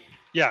opener.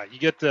 Yeah, you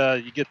get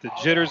the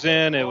jitters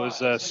in. It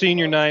was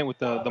senior night with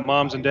the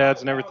moms and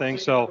dads and everything.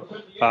 So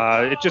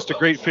it's just a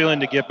great feeling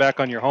to get back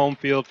on your home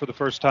field for the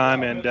first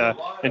time and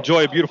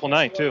enjoy a beautiful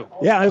night, too.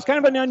 Yeah, it's kind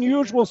of an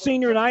unusual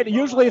senior night.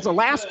 Usually it's the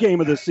last game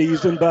of the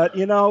season, but,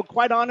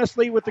 quite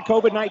honestly, with the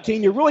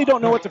COVID-19, you really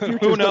don't know what the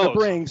future is going to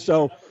bring.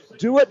 So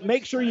do it.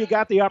 Make sure you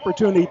got the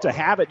opportunity to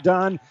have it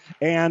done.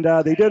 And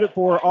they did it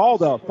for all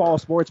the fall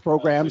sports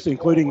programs,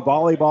 including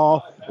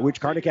volleyball, which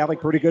Kearney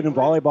Catholic pretty good in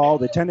volleyball,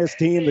 the tennis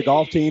team, the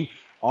golf team.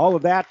 All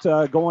of that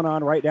going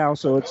on right now,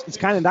 so it's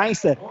kind of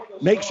nice to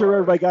make sure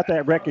everybody got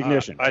that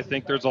recognition. I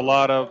think there's a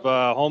lot of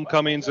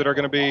homecomings that are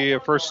going to be the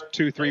first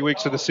 2-3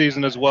 weeks of the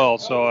season as well.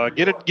 So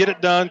get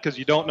it done, because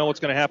you don't know what's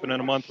going to happen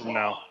in a month from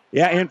now.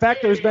 Yeah, in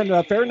fact, there's been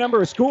a fair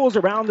number of schools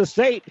around the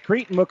state.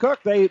 Crete and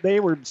McCook, they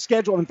were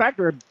scheduled. In fact,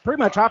 they're pretty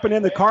much hopping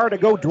in the car to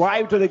go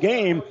drive to the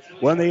game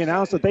when they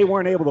announced that they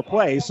weren't able to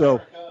play. So,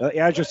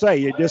 as you say,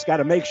 you just got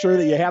to make sure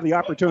that you have the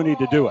opportunity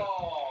to do it.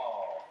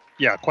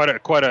 Yeah, quite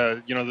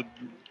a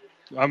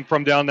I'm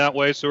from down that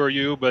way, so are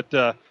you. But,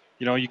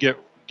 you get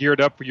geared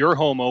up for your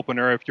home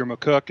opener if you're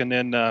McCook, and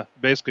then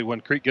basically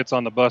when Crete gets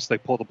on the bus, they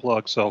pull the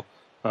plug. So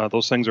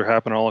those things are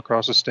happening all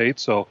across the state.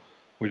 So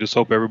we just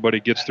hope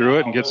everybody gets through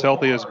it and gets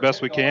healthy as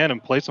best we can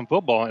and play some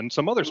football and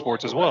some other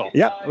sports as well.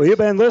 Yep, we've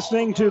been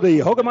listening to the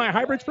Hoegemeyer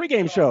Hybrids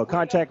pregame show.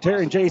 Contact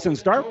Terry and Jason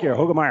Stark, your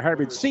Hoegemeyer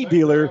Hybrids seed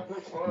dealer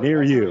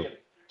near you.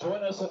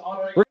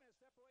 We're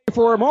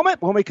for a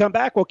moment. When we come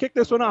back, we'll kick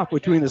this one off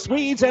between the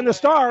Swedes and the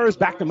Stars.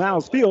 Back to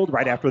Miles Field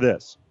right after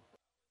this.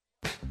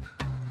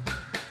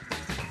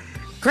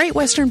 Great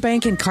Western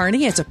Bank in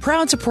Kearney is a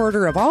proud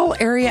supporter of all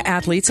area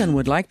athletes and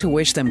would like to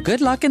wish them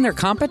good luck in their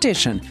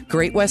competition.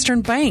 Great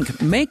Western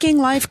Bank, making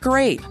life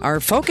great. Our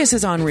focus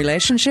is on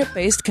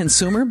relationship-based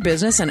consumer,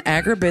 business, and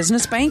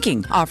agribusiness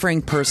banking,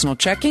 offering personal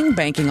checking,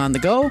 banking on the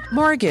go,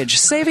 mortgage,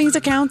 savings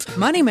accounts,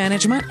 money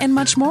management, and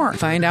much more.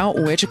 Find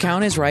out which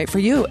account is right for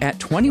you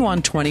at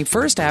 2120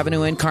 First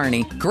Avenue in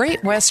Kearney.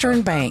 Great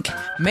Western Bank,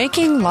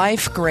 making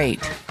life great.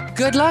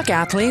 Good luck,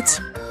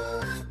 athletes.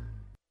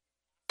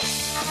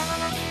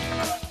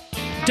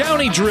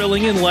 Downey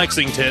Drilling in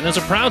Lexington is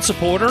a proud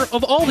supporter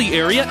of all the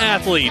area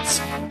athletes.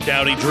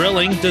 Downey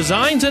Drilling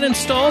designs and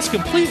installs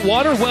complete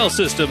water well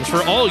systems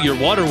for all your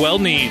water well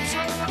needs.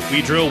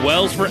 We drill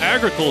wells for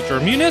agriculture,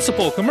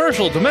 municipal,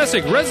 commercial,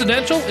 domestic,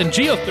 residential, and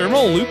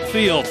geothermal loop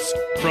fields.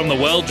 From the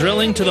well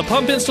drilling to the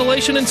pump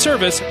installation and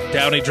service,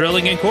 Downey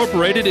Drilling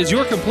Incorporated is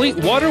your complete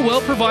water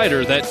well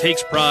provider that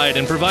takes pride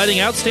in providing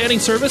outstanding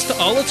service to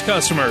all its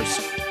customers.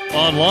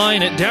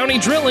 Online at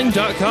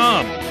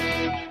downeydrilling.com.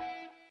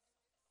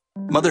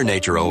 Mother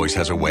Nature always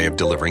has a way of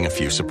delivering a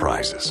few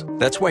surprises.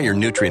 That's why your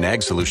Nutrient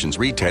Ag Solutions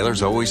retailer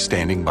is always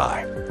standing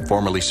by.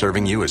 Formerly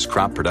serving you as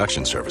Crop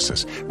Production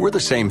Services, we're the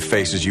same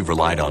faces you've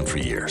relied on for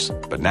years,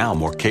 but now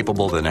more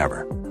capable than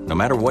ever, no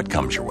matter what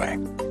comes your way.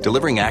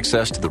 Delivering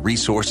access to the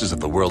resources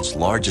of the world's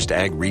largest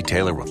ag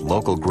retailer with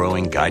local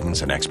growing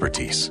guidance and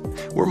expertise.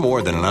 We're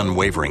more than an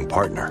unwavering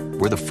partner.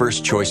 We're the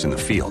first choice in the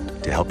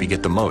field to help you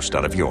get the most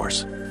out of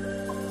yours.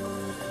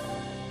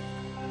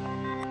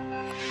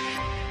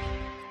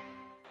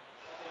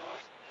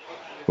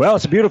 Well,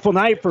 it's a beautiful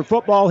night for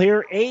football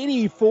here.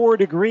 84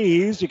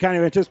 degrees. You kind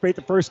of anticipate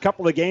the first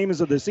couple of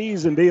games of the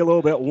season be a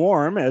little bit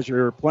warm as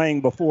you're playing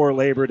before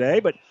Labor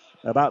Day, but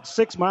about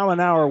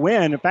 6-mile-an-hour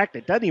wind. In fact,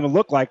 it doesn't even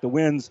look like the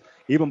wind's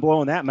even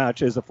blowing that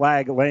much as the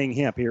flag laying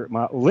limp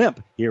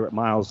here at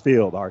Miles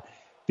Field. Our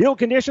field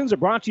conditions are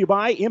brought to you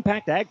by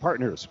Impact Ag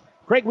Partners.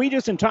 Craig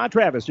Weegis and Todd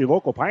Travis, your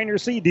local Pioneer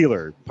seed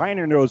dealer.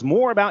 Pioneer knows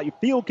more about your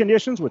field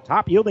conditions with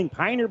top-yielding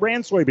Pioneer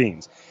brand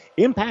soybeans.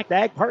 Impact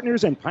Ag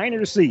Partners and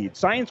Pioneer Seed.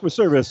 Science with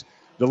service,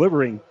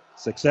 delivering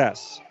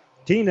success.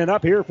 Teaming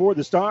up here for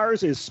the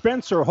Stars is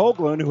Spencer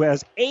Hoagland, who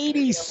has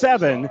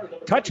 87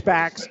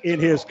 touchbacks in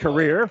his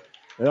career.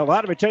 A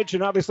lot of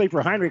attention, obviously,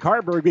 for Heinrich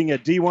Harburg being a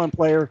D1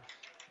 player.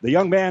 The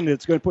young man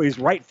that's going to put his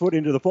right foot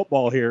into the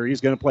football here,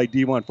 he's going to play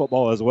D1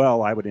 football as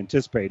well, I would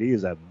anticipate. He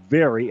is a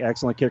very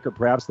excellent kicker,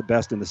 perhaps the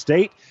best in the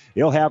state.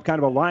 He'll have kind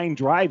of a line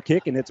drive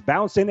kick, and it's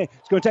bouncing.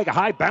 It's going to take a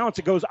high bounce.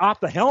 It goes off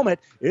the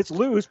helmet. It's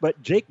loose,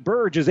 but Jake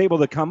Burge is able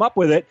to come up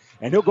with it,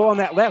 and he'll go on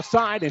that left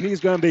side, and he's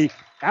going to be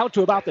out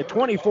to about the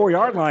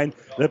 24-yard line.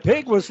 The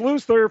pig was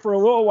loose there for a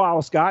little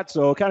while, Scott,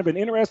 so kind of an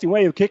interesting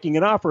way of kicking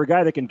it off for a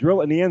guy that can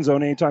drill it in the end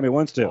zone anytime he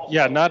wants to.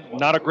 Yeah,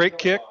 not a great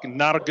kick,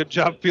 not a good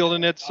job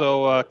fielding it,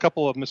 so a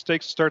couple of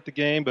mistakes to start the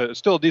game, but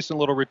still a decent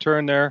little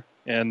return there,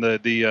 and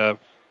the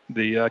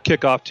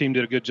kickoff team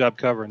did a good job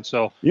covering.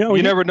 So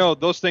you never know.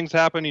 Those things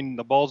happen,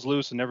 the ball's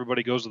loose, and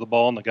everybody goes to the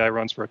ball, and the guy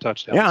runs for a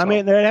touchdown. Yeah, so. I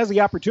mean, it has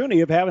the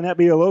opportunity of having that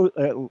be a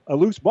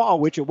loose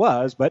ball, which it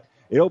was, but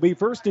it'll be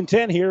 1st and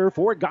 10 here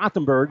for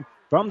Gothenburg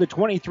from the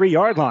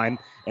 23-yard line.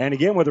 And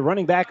again, with a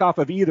running back off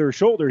of either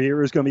shoulder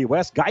here is going to be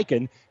Wes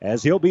Geiken,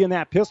 as he'll be in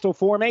that pistol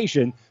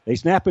formation. They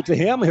snap it to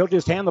him. He'll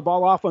just hand the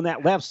ball off on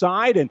that left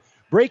side, and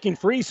breaking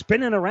free,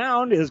 spinning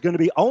around is going to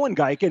be Owen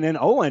Geiken, and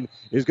Owen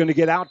is going to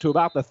get out to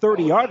about the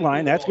 30-yard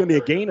line. That's going to be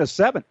a gain of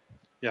 7.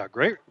 Yeah,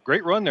 great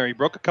run there. He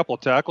broke a couple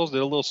of tackles,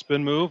 did a little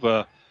spin move.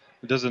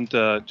 Doesn't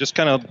just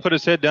kind of put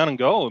his head down and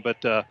go,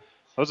 but that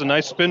was a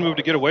nice spin move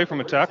to get away from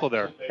a tackle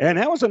there. And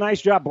that was a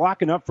nice job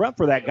blocking up front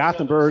for that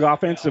Gothenburg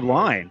offensive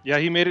line. Yeah,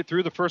 he made it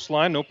through the first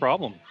line, no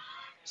problem.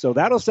 So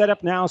that'll set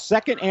up now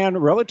 2nd and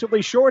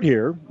relatively short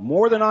here.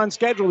 More than on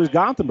schedule is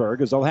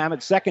Gothenburg, as they'll have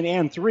it 2nd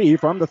and 3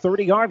 from the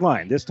 30-yard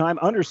line. This time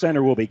under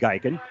center will be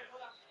Geiken.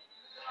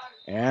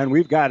 And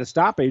we've got a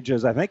stoppage,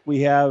 as I think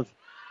we have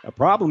a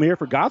problem here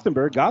for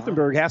Gothenburg.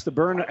 Gothenburg has to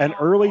burn an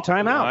early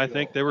timeout. I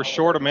think they were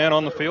short a man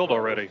on the field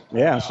already.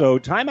 Yeah, so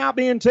timeout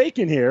being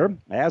taken here.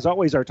 As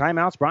always, our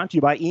timeouts brought to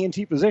you by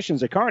ENT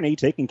Physicians at Kearney,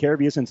 taking care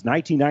of you since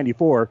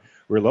 1994.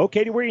 We're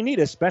located where you need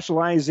us,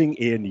 specializing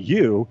in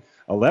you.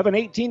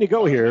 11:18 to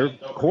go here,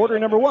 quarter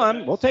number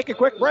one. We'll take a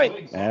quick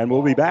break, and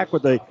we'll be back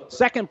with the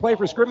second play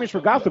for scrimmage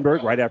for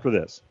Gothenburg right after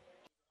this.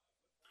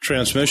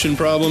 Transmission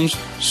problems,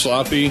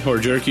 sloppy or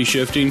jerky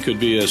shifting could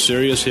be a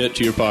serious hit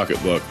to your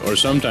pocketbook, or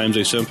sometimes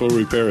a simple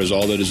repair is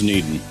all that is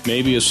needed.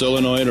 Maybe a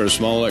solenoid or a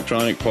small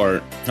electronic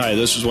part. Hi,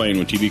 this is Wayne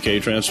with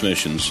TBK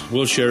Transmissions.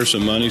 We'll share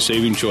some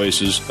money-saving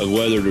choices of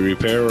whether to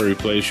repair or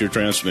replace your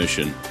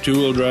transmission.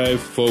 Two-wheel drive,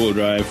 four-wheel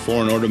drive,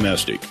 foreign or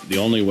domestic. The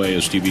only way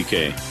is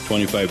TBK.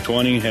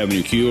 2520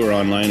 Avenue Q or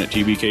online at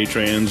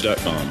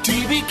tbktrans.com.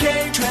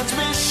 TBK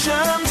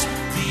Transmissions,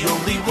 the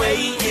only way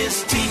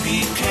is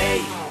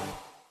TBK.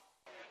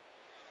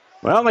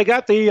 Well, they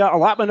got the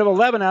allotment of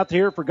 11 out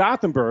here for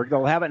Gothenburg.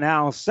 They'll have it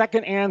now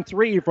 2nd and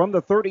 3 from the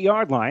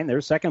 30-yard line.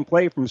 Their second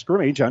play from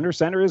scrimmage. Under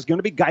center is going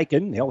to be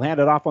Geiken. He'll hand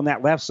it off on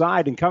that left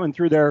side, and coming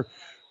through there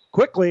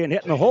quickly and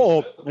hitting the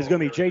hole is going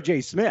to be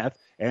J.J. Smith.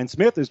 And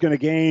Smith is going to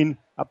gain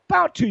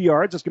about 2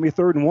 yards. It's going to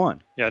be 3rd and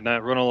 1. Yeah,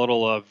 not run a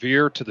little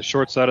veer to the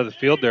short side of the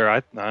field there. I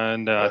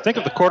think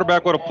if the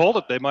quarterback would have pulled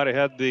it, they might have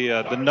had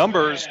the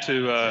numbers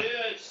to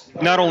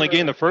not only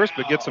gain the first,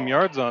 but get some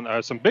yards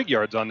on some big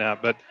yards on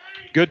that. But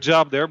good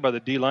job there by the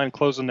D-line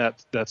closing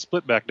that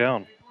split back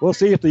down. We'll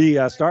see if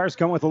the Stars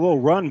come with a little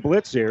run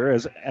blitz here,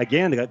 as,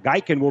 again,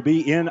 Geiken will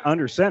be in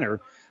under center.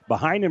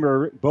 Behind him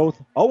are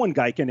both Owen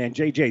Geiken and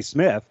J.J.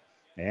 Smith.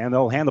 And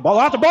they'll hand the ball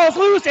out. The ball's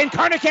loose, and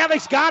Kearney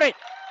Catholic's got it.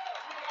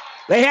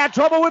 They had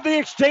trouble with the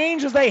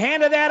exchange as they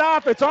handed that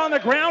off. It's on the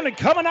ground, and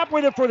coming up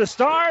with it for the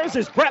Stars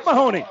is Brett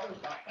Mahoney.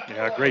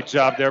 Yeah, great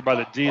job there by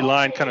the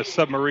D-line, kind of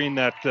submarine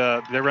that.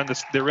 They ran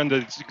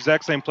the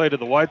exact same play to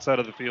the wide side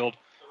of the field,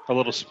 a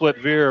little split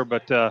veer,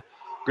 but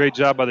great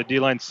job by the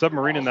D-line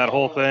submarining that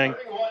whole thing.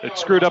 It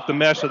screwed up the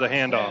mesh of the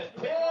handoff.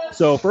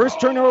 So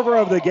first turnover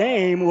of the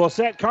game will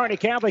set Kearney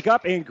Catholic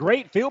up in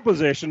great field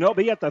position. They'll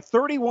be at the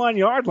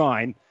 31-yard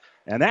line,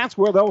 and that's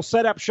where they'll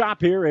set up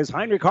shop here is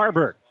Heinrich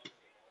Harburg.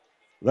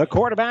 The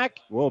quarterback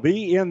will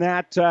be in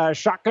that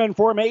shotgun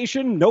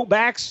formation. No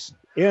backs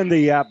in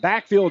the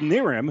backfield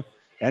near him.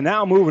 And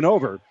now moving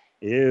over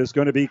is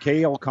going to be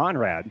Cale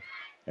Conrad.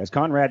 As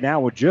Conrad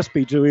now will just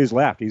be to his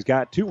left. He's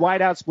got 2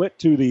 wideouts split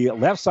to the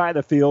left side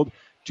of the field,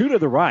 2 to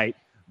the right.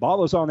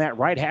 Ball is on that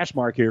right hash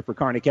mark here for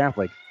Kearney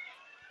Catholic.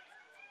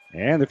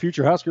 And the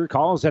future Husker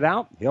calls it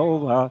out.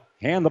 He'll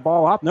hand the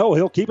ball off. No,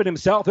 he'll keep it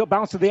himself. He'll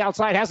bounce to the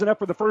outside. Has enough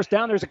for the first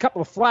down. There's a couple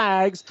of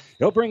flags.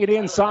 He'll bring it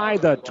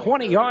inside the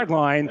 20-yard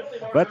line.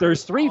 But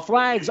there's 3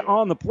 flags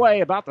on the play,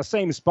 about the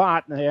same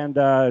spot. And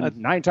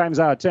 9 times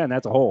out of 10,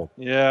 that's a hold.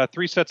 Yeah,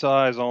 3 sets of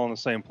eyes all on the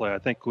same play. I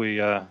think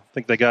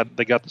they got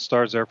the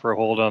Stars there for a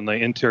hold on the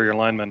interior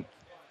lineman.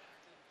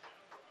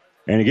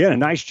 And again, a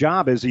nice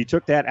job as he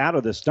took that out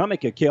of the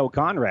stomach of Cale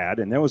Conrad.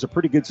 And there was a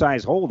pretty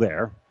good-sized hold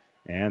there.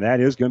 And that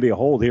is going to be a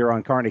hold here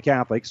on Kearney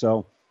Catholic.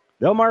 So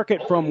they'll mark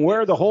it from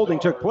where the holding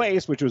took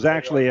place, which was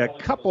actually a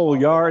couple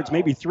yards,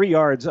 maybe 3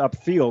 yards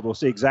upfield. We'll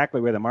see exactly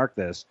where they mark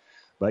this.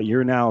 But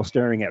you're now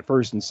staring at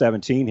 1st and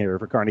 17 here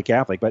for Kearney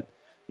Catholic. But,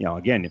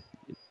 again,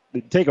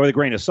 take it with a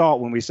grain of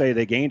salt when we say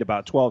they gained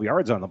about 12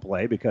 yards on the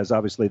play, because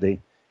obviously they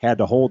had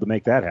to hold to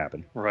make that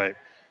happen. Right.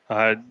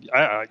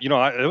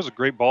 It was a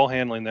great ball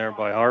handling there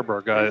by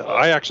Harburg.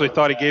 I actually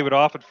thought he gave it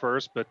off at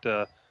first,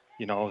 but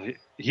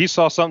he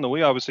saw something that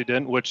we obviously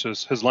didn't, which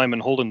is his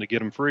lineman holding to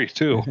get him free,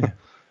 too.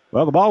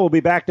 Well, the ball will be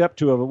backed up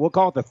to we'll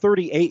call it the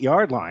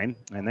 38-yard line,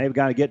 and they've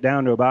got to get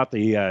down to about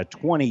the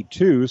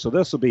 22. So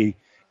this will be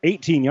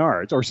 18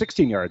 yards, or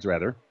 16 yards,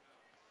 rather.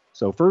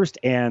 So 1st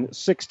and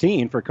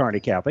 16 for Kearney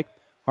Catholic.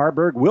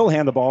 Harburg will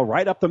hand the ball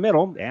right up the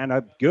middle, and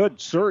a good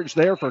surge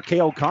there for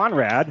Cale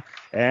Conrad,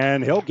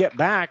 and he'll get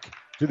back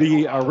to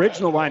the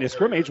original line of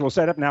scrimmage. We'll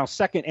set up now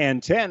 2nd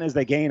and 10 as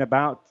they gain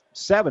about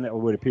 7, it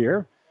would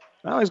appear.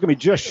 Well, he's going to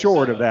be just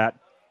short of that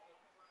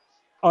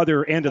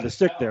other end of the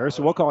stick there,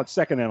 so we'll call it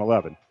 2nd and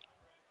 11.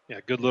 Yeah,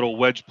 good little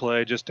wedge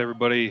play. Just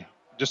everybody,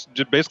 just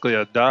basically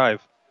a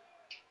dive.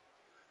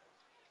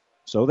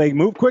 So they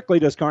move quickly,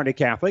 does Kearney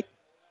Catholic.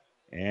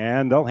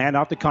 And they'll hand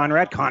off to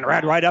Conrad.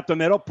 Conrad right up the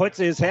middle, puts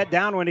his head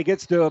down when he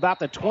gets to about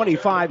the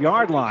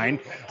 25-yard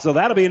line. So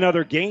that'll be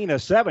another gain of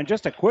 7.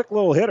 Just a quick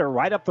little hitter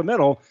right up the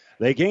middle.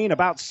 They gain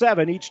about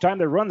 7 each time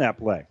they run that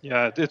play.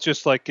 Yeah, it's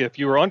just like if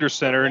you were under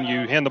center and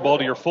you hand the ball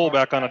to your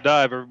fullback on a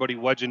dive, everybody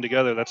wedging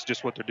together. That's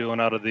just what they're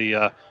doing out of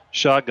the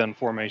shotgun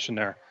formation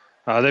there.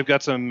 They've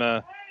got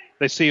some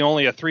they see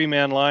only a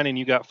 3-man line, and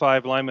you got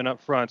 5 linemen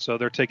up front, so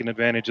they're taking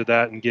advantage of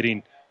that and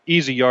getting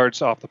easy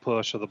yards off the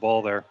push of the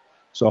ball there.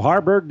 So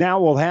Harburg now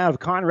will have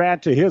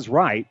Conrad to his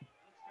right.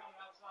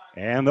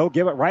 And they'll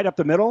give it right up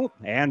the middle.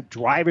 And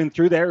driving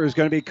through there is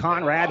going to be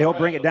Conrad. He'll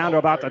bring it down to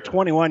about the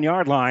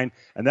 21-yard line.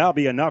 And that'll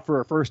be enough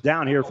for a first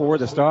down here for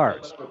the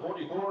Stars.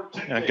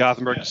 And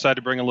Gothenburg decided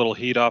to bring a little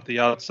heat off the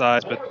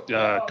outside, but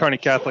Kearney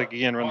Catholic,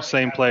 again, run the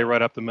same play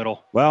right up the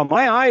middle. Well,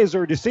 my eyes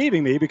are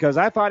deceiving me because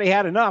I thought he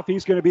had enough.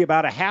 He's going to be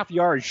about a half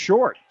yard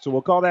short. So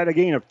we'll call that a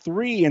gain of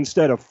 3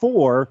 instead of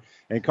 4.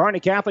 And Kearney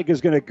Catholic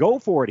is going to go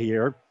for it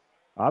here.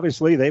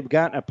 Obviously, they've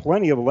got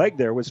plenty of leg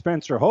there with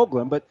Spencer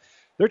Hoagland, but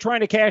they're trying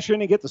to cash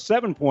in and get the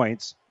 7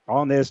 points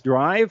on this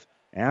drive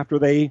after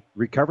they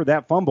recovered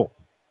that fumble.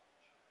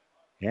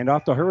 Hand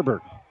off to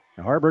Herberg.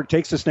 Now Herberg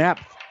takes the snap,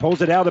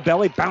 pulls it out of the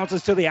belly,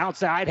 bounces to the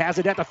outside, has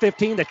it at the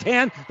 15, the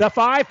 10, the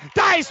 5,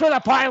 dives for the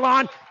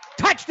pylon,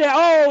 touchdown.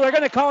 Oh, they're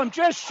going to call him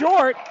just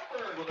short.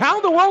 How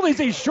in the world is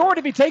he short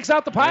if he takes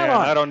out the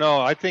pylon? Man, I don't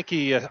know. I think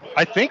I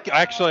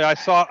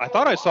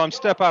thought I saw him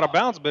step out of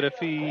bounds, but if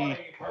he,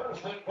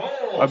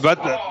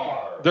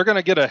 they're going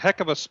to get a heck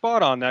of a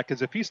spot on that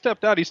because if he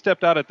stepped out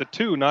at the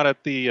 2, not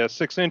at the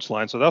 6-inch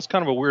line. So that's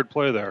kind of a weird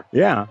play there.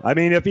 Yeah, I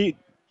mean, if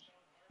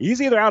he's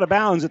either out of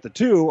bounds at the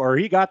 2 or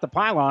he got the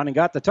pylon and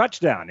got the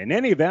touchdown. In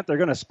any event, they're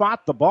going to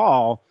spot the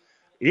ball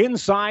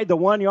inside the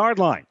 1-yard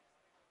line.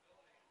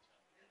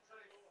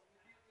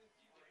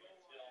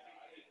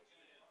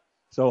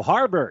 So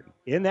Harburg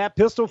in that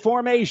pistol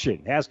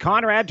formation has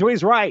Conrad to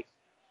his right.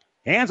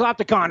 Hands off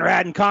to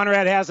Conrad, and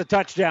Conrad has a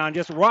touchdown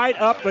just right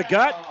up the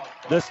gut.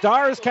 The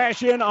Stars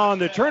cash in on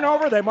the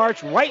turnover. They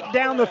march right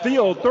down the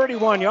field,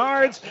 31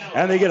 yards,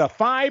 and they get a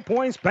 5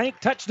 points bank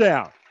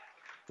touchdown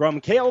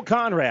from Cale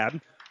Conrad.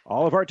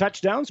 All of our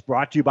touchdowns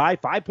brought to you by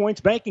 5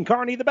 Points Bank and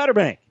Kearney, the Better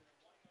Bank.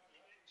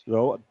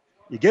 So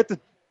you get the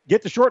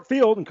short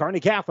field, and Kearney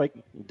Catholic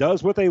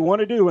does what they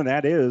want to do, and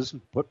that is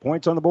put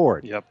points on the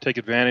board. Yep, take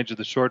advantage of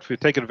the short field,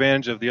 take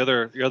advantage of the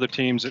other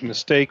team's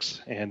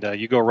mistakes, and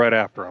you go right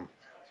after them.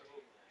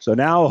 So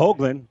now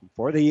Hoagland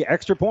for the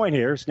extra point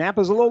here. Snap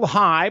is a little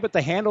high, but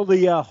they handle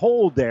the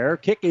hold there.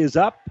 Kick is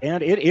up,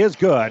 and it is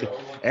good.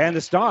 And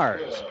the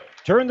Stars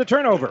turn the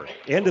turnover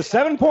into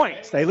 7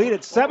 points. They lead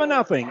at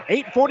 7-0.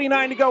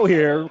 8:49 to go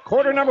here.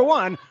 Quarter number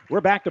 1.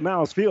 We're back to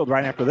Miles Field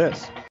right after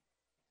this.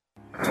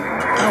 Oh,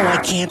 I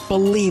can't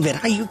believe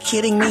it. Are you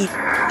kidding me?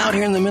 Out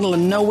here in the middle of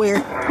nowhere,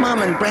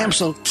 Mom and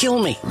Bramps will kill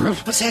me.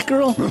 What's that,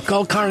 girl?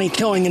 Call Kearney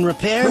Towing and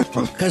Repair?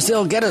 Because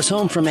they'll get us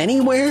home from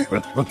anywhere?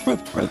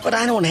 But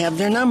I don't have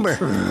their number.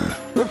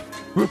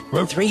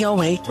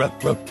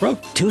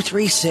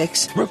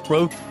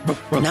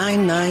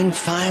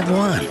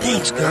 308-236-9951.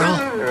 Thanks, girl.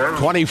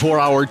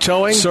 24-hour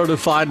towing,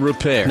 certified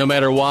repair. No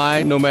matter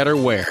why, no matter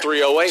where.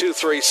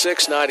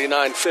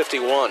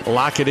 308-236-9951.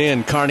 Lock it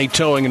in, Kearney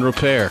Towing and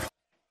Repair.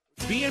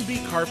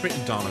 B&B Carpet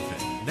in Donovan.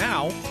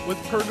 Now with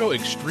Pergo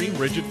Extreme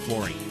Rigid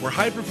Flooring, where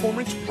high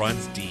performance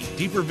runs deep.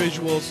 Deeper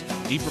visuals,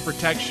 deeper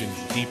protection,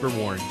 deeper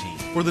warranty.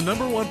 For the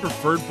 #1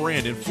 preferred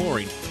brand in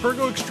flooring,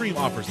 Pergo Extreme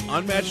offers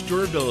unmatched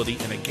durability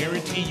and a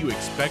guarantee you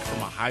expect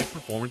from a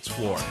high-performance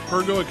floor.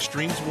 Pergo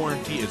Extreme's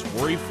warranty is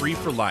worry-free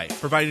for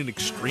life, providing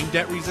extreme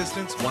debt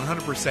resistance,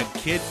 100%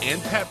 kid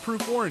and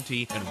pet-proof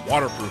warranty, and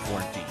waterproof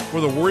warranty. For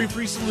the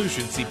worry-free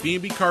solution, see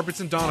B&B Carpets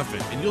in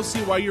Donovan, and you'll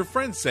see why your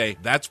friends say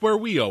that's where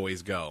we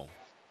always go.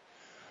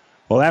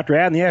 Well, after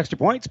adding the extra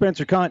point,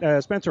 Spencer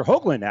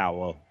Hoagland now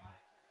will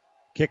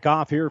kick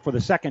off here for the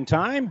second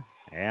time.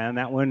 And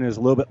that one is a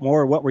little bit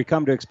more what we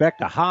come to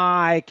expect. A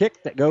high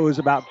kick that goes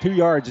about 2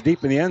 yards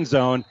deep in the end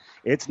zone.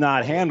 It's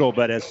not handled,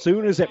 but as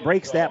soon as it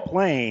breaks that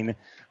plane,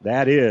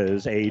 that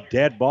is a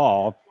dead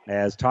ball,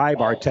 as Ty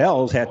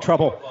Bartels had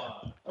trouble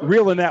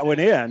reeling that one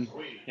in.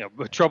 Yeah,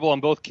 trouble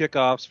on both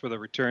kickoffs for the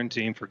return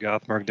team for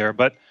Gothenburg there.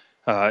 But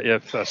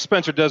if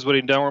Spencer does what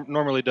he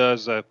normally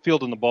does,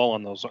 fielding the ball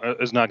on those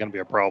is not going to be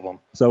a problem.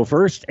 So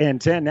 1st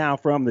and 10 now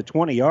from the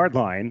 20-yard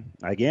line.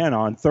 Again,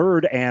 on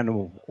 3rd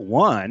and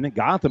 1,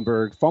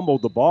 Gothenburg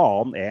fumbled the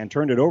ball and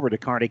turned it over to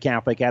Kearney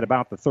Catholic at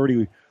about the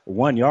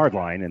 31-yard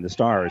line, and the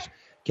Stars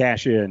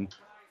cash in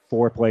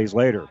 4 plays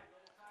later.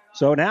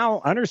 So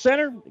now under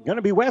center, going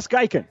to be Wes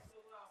Geiken.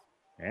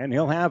 And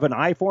he'll have an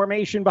I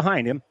formation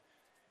behind him.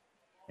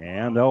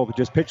 And they'll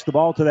just pitch the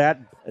ball to that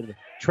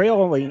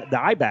trailing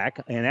the I back,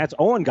 and that's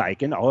Owen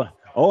Geiken.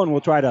 Owen will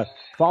try to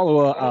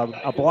follow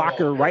a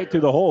blocker right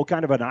through the hole,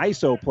 kind of an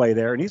ISO play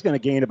there, and he's going to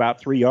gain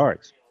about 3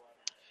 yards.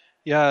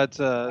 Yeah, it's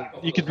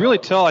you could really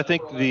tell, I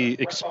think, the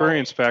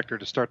experience factor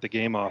to start the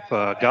game off.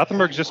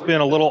 Gothenburg's just been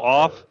a little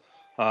off.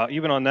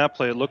 Even on that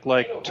play, it looked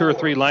like 2 or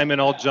 3 linemen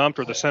all jumped,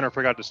 or the center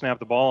forgot to snap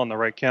the ball on the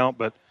right count,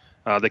 but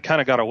they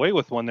kind of got away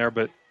with one there,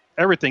 but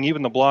everything,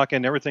 even the block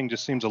and everything,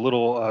 just seems a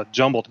little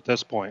jumbled at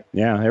this point.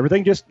 Yeah,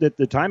 everything just,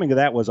 the timing of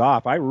that was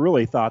off. I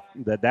really thought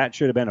that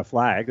should have been a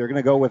flag. They're going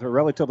to go with a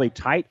relatively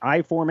tight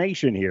I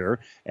formation here,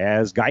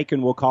 as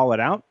Geiken will call it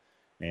out,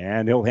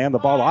 and he'll hand the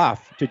ball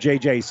off to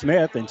J.J.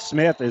 Smith, and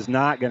Smith is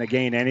not going to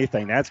gain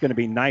anything. That's going to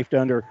be knifed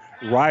under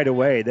right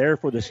away. There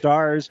for the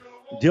Stars,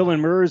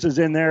 Dylan Mers is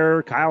in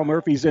there, Kyle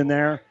Murphy's in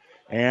there,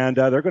 and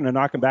they're going to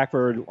knock him back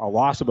for a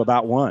loss of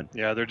about 1.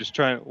 Yeah, they're just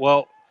trying,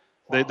 well,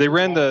 They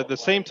ran the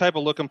same type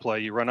of look and play.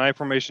 You run I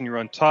formation, you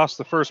run toss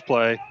the first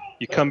play,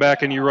 you come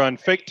back and you run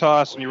fake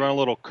toss and you run a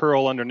little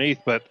curl underneath.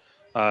 But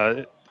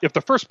if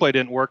the first play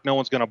didn't work, no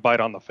one's going to bite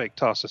on the fake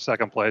toss the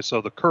second play.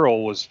 So the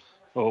curl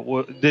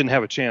didn't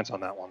have a chance on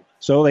that one.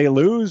 So they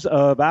lose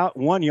about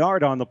 1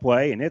 yard on the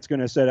play, and it's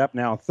going to set up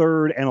now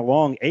 3rd and a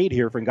long 8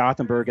 here from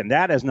Gothenburg, and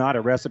that is not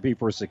a recipe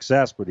for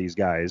success for these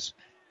guys.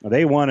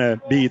 They want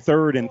to be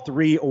 3rd and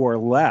 3 or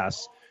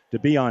less to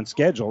be on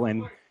schedule,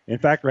 and in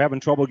fact, we're having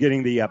trouble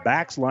getting the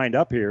backs lined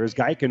up here as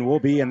Geiken will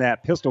be in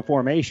that pistol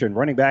formation,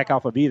 running back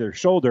off of either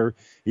shoulder.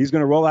 He's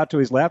going to roll out to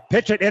his left,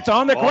 pitch it. It's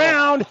on the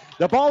ground.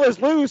 The ball is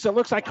loose. It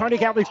looks like Kearney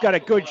Catholic's got a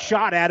good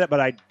shot at it, but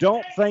I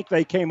don't think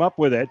they came up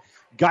with it.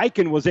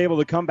 Geiken was able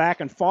to come back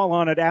and fall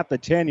on it at the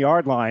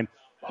 10-yard line.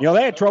 You know,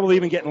 they had trouble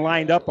even getting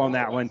lined up on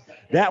that one.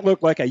 That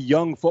looked like a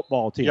young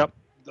football team. Yep.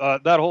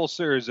 That whole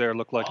series there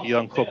looked like a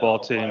young football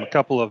team. A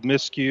couple of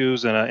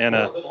miscues and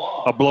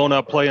a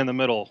blown-up play in the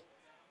middle.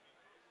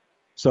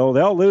 So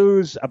they'll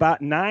lose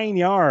about 9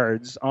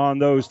 yards on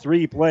those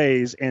 3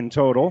 plays in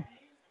total.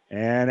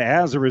 And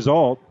as a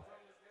result,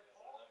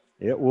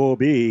 it will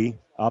be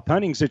a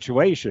punting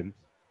situation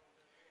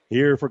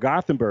here for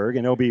Gothenburg.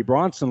 And it'll be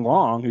Bronson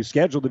Long, who's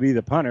scheduled to be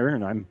the punter.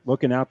 And I'm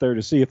looking out there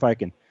to see if I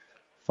can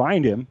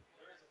find him.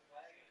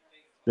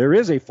 There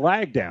is a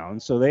flag down,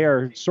 so they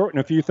are sorting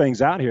a few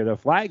things out here. The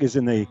flag is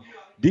in the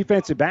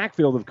defensive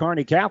backfield of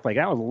Kearney Catholic.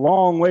 That was a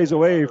long ways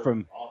away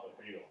from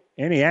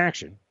any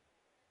action.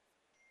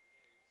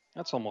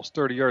 That's almost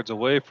 30 yards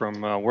away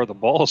from where the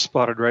ball is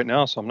spotted right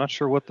now, so I'm not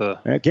sure what the...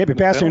 It can't be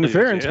pass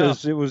interference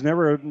because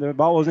the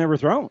ball was never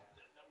thrown.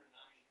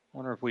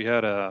 Wonder if we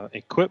had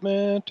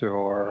equipment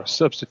or a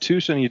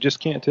substitution. You just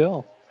can't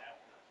tell.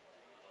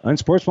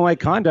 Unsportsmanlike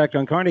conduct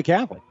on Kearney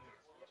Catholic.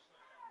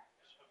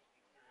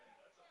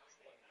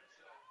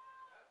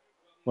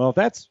 Well, if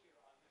that's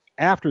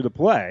after the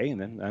play,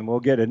 and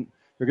we'll get it.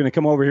 They're going to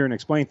come over here and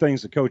explain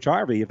things to Coach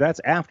Harvey. If that's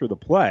after the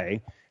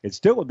play, it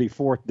still would be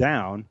 4th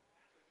down.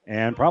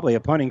 And probably a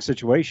punting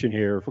situation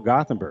here for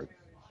Gothenburg.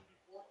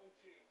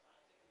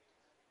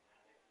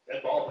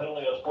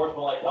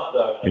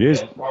 It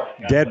is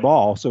dead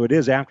ball, so it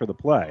is after the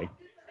play.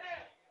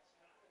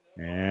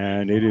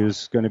 And it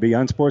is going to be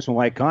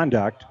unsportsmanlike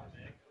conduct.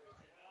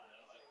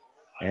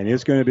 And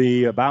it's going to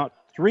be about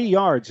 3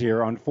 yards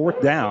here on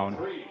 4th down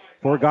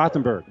for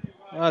Gothenburg.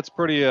 Well, it's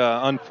pretty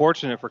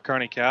unfortunate for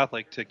Kearney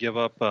Catholic to give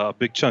up a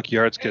big chunk of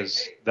yards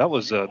because that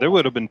was they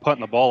would have been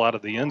punting the ball out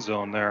of the end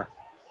zone there.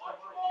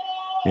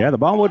 Yeah, the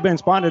ball would have been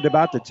spotted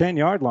about the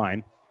 10-yard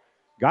line.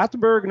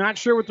 Gothenburg not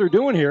sure what they're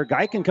doing here.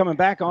 Geiken coming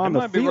back on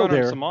the field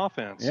there. Some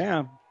offense.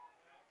 Yeah.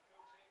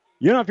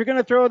 You know, if you're going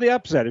to throw the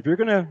upset, if you're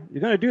going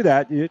to do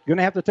that, you're going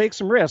to have to take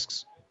some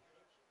risks.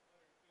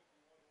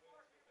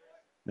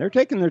 They're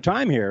taking their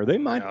time here. They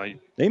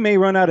may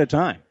run out of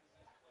time.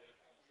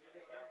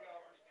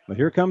 But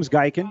here comes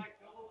Geiken.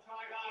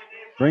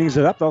 Brings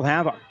it up. They'll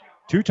have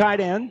 2 tight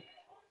end.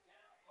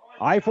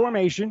 I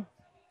formation.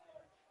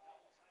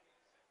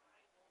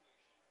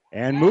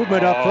 And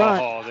movement up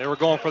front. Oh, they were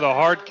going for the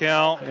hard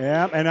count.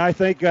 Yeah, and I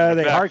think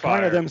they hard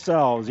counted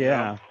themselves,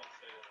 yeah.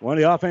 One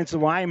of the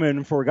offensive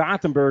linemen for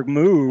Gothenburg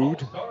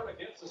moved,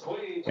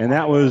 and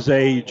that was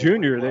a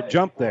junior that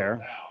jumped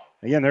there.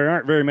 Again, there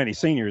aren't very many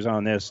seniors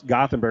on this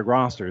Gothenburg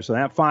roster, so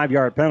that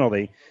 5-yard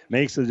penalty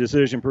makes the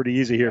decision pretty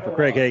easy here for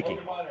Craig Hakey.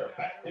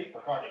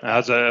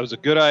 It was a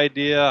good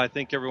idea. I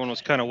think everyone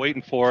was kind of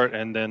waiting for it,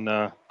 and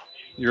then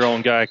your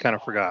own guy kind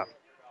of forgot.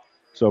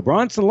 So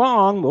Bronson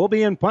Long will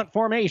be in punt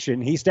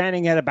formation. He's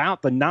standing at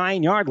about the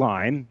 9-yard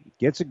line.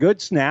 Gets a good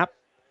snap.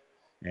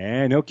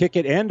 And he'll kick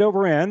it end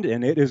over end.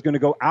 And it is going to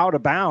go out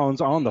of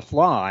bounds on the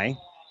fly.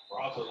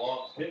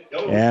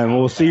 And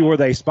we'll see where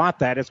they spot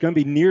that. It's going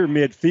to be near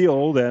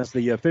midfield as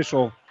the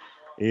official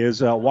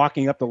is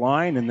walking up the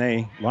line. And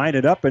they line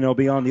it up. And it'll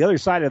be on the other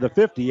side of the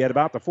 50 at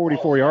about the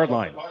 44-yard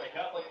line.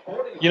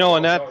 You know,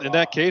 in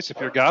that case, if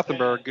you're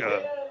Gothenburg...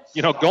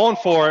 going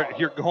for it,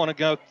 you're going to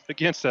go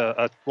against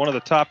one of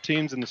the top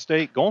teams in the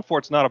state. Going for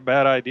it's not a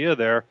bad idea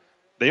there.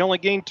 They only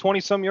gained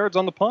 20-some yards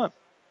on the punt.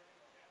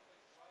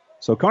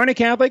 So Kearney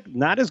Catholic,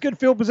 not as good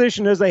field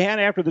position as they had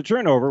after the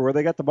turnover where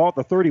they got the ball at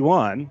the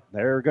 31.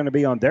 They're going to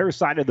be on their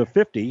side of the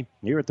 50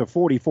 here at the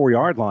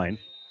 44-yard line.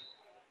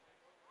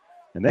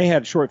 And they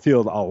had short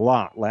field a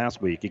lot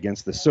last week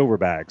against the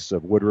Silverbacks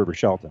of Wood River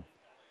Shelton.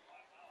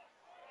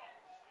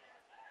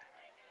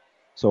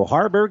 So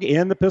Harburg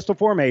in the pistol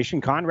formation.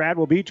 Conrad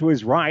will be to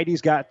his right. He's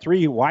got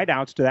 3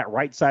 wideouts to that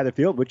right side of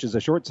the field, which is the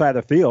short side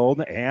of the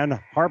field. And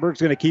Harburg's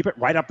going to keep it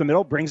right up the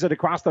middle, brings it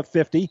across the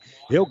 50.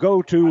 He'll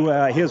go to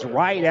his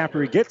right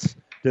after he gets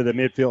to the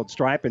midfield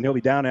stripe, and he'll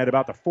be down at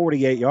about the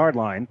 48-yard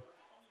line.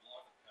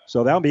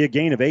 So that'll be a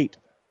gain of 8.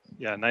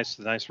 Yeah,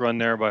 nice run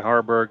there by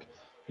Harburg.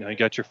 You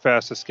got your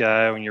fastest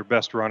guy and your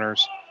best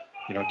runners.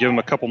 Give him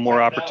a couple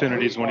more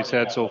opportunities than what he's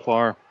had so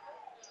far.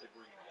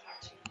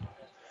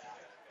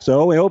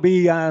 So it'll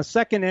be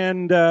second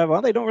and,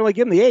 they don't really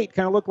give him the 8.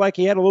 Kind of looked like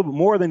he had a little bit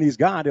more than he's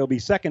got. It'll be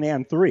 2nd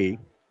and 3.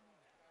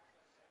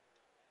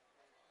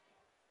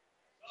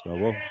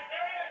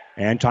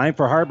 And time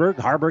for Harburg.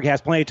 Harburg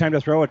has plenty of time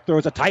to throw it.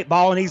 Throws a tight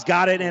ball, and he's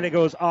got it, and it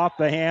goes off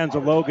the hands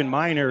of Logan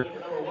Miner.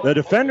 The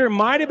defender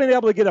might have been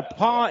able to get a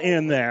paw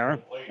in there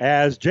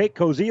as Jake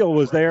Koziel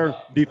was there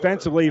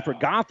defensively for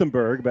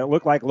Gothenburg, but it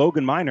looked like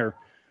Logan Miner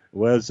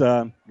was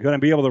going to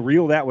be able to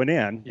reel that one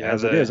in. Yeah,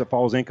 as it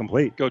falls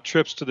incomplete. Go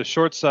trips to the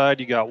short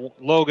side. You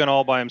got Logan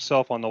all by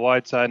himself on the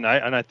wide side, and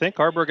I think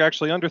Harburg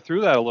actually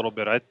underthrew that a little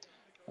bit.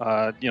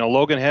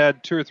 Logan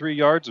had 2 or 3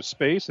 yards of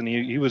space, and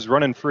he was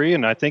running free,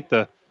 and I think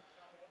the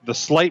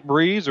slight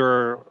breeze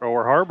or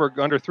Harburg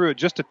underthrew it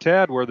just a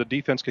tad where the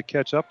defense could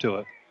catch up to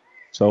it.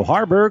 So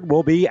Harburg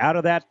will be out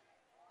of that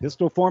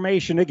pistol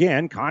formation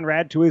again.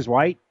 Conrad to his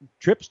right,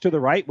 trips to the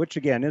right, which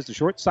again is the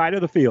short side of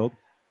the field.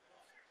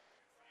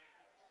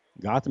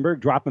 Gothenburg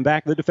dropping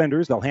back the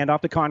defenders. They'll hand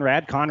off to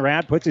Conrad.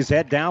 Conrad puts his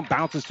head down,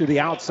 bounces to the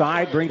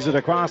outside, brings it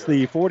across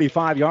the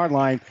 45-yard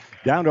line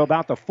down to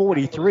about the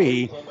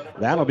 43.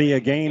 That'll be a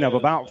gain of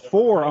about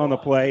 4 on the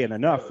play and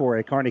enough for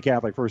a Kearney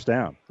Catholic first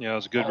down. Yeah, it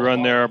was a good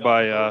run there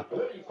by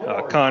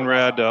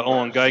Conrad.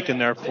 Owen Geiken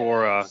there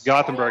for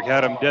Gothenburg.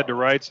 Had him dead to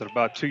rights at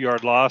about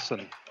 2-yard loss,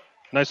 and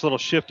nice little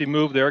shifty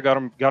move there. Got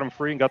him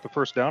free and got the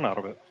first down out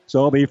of it. So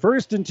it'll be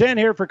 1st and 10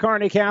 here for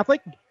Kearney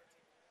Catholic.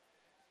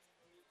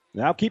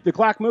 Now keep the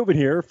clock moving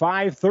here.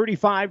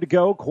 5:35 to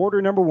go,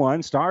 quarter number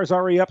 1. Stars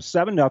already up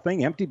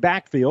 7-0. Empty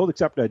backfield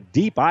except a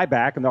deep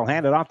I-back, and they'll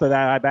hand it off to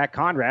that I-back,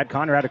 Conrad.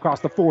 Conrad across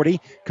the 40,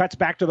 cuts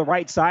back to the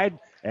right side,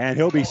 and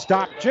he'll be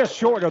stopped just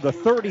short of the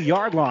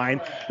 30-yard line.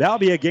 That'll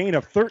be a gain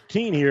of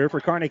 13 here for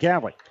Kearney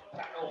Catholic.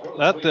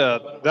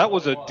 That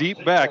was a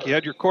deep back. You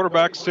had your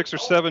quarterback 6 or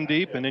 7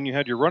 deep, and then you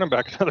had your running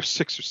back another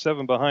 6 or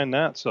 7 behind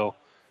that. So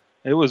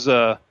it was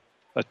a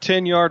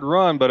 10-yard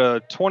run, but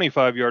a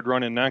 25-yard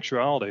run in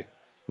actuality.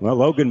 Well,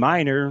 Logan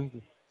Miner,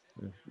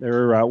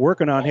 they're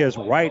working on his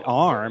right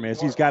arm as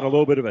he's got a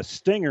little bit of a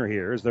stinger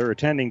here as they're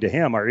attending to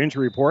him. Our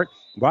injury report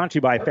brought to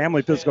you by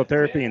Family Physical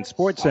Therapy and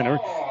Sports Center,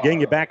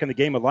 getting you back in the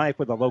game of life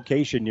with a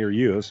location near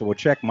you. So we'll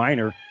check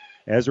Miner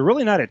as they're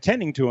really not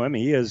attending to him.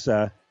 He is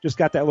just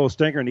got that little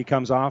stinger and he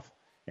comes off,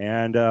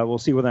 and we'll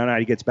see whether or not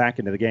he gets back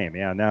into the game.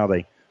 Yeah, now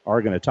they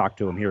are going to talk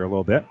to him here a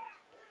little bit.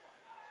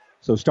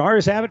 So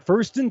Stars have it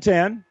 1st and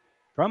 10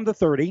 from the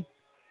 30.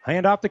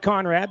 Hand off to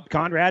Conrad.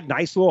 Conrad,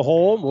 nice little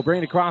hole. We'll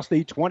bring it across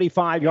the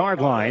 25-yard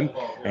line.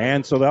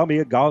 And so that'll be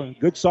a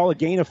good, solid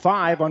gain of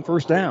 5 on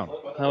first down.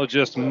 That was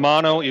just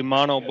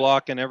Imano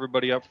blocking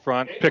everybody up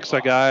front. Picks a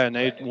guy, and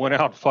they went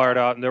out and fired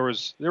out. And there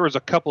was a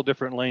couple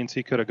different lanes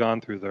he could have gone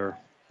through there.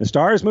 The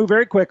Stars move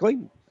very quickly.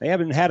 They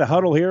haven't had a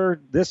huddle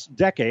here this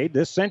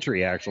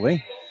century,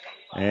 actually.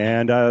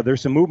 And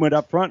there's some movement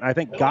up front. I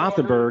think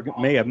Gothenburg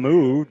may have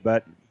moved,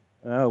 but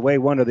the way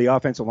one of the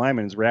offensive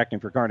linemen is reacting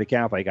for Kearney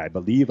Catholic, I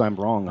believe I'm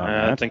wrong on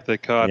that. I think they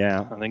caught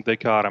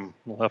him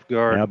left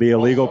guard. That'll be a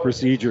legal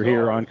procedure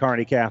here on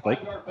Kearney Catholic.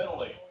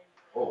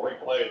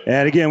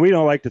 And again, we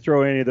don't like to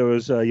throw any of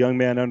those young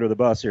men under the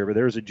bus here, but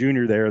there's a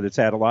junior there that's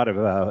had a lot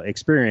of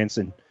experience,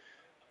 and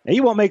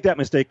he won't make that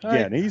mistake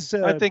again.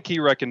 I think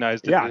he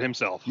recognized it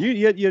himself.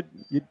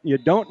 You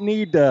don't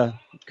need to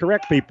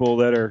correct people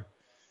that are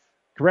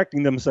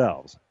correcting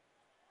themselves.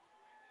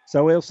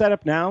 So we'll set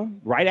up now,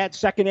 right at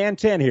 2nd and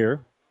 10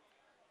 here.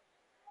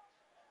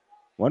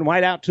 One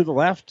wide out to the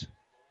left.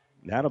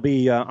 That'll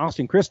be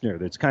Austin Christner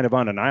that's kind of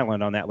on an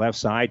island on that left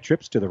side.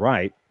 Trips to the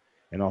right.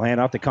 And they'll hand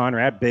off to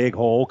Conrad. Big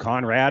hole.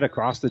 Conrad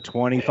across the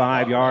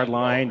 25-yard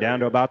line down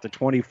to about the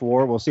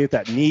 24. We'll see if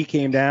that knee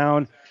came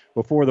down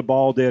before the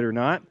ball did or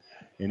not.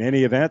 In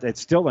any event,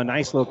 it's still a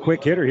nice little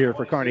quick hitter here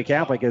for Kearney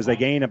Catholic as they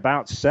gain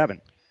about 7.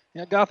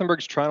 Yeah,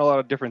 Gothenburg's trying a lot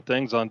of different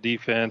things on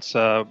defense.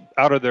 Out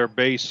of their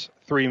base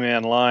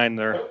 3-man line,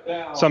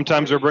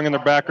 sometimes they're bringing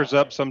their backers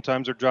up,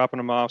 sometimes they're dropping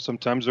them off,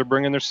 sometimes they're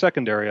bringing their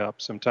secondary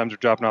up, sometimes they're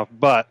dropping off.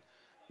 But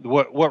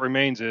what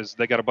remains is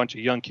they got a bunch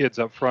of young kids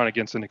up front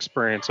against an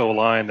experienced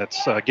O-line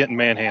that's getting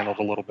manhandled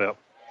a little bit.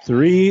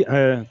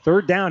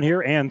 3rd down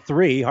here and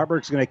 3.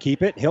 Harburg's going to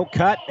keep it. He'll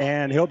cut,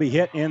 and he'll be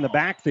hit in the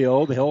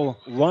backfield. He'll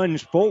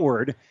lunge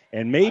forward,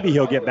 and maybe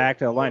he'll get back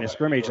to the line of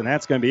scrimmage, and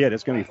that's going to be it.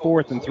 It's going to be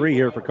 4th and 3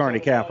 here for Kearney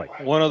Catholic.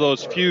 One of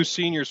those few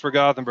seniors for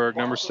Gothenburg,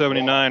 number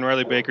 79,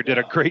 Riley Baker, did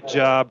a great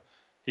job.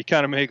 He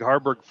kind of made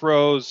Harburg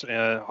froze.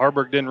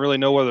 Harburg didn't really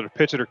know whether to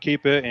pitch it or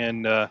keep it,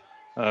 and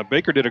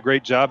Baker did a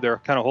great job there,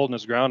 kind of holding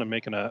his ground and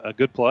making a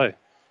good play.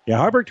 Yeah,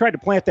 Harburg tried to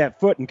plant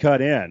that foot and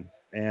cut in,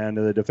 and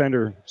the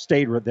defender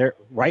stayed there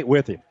right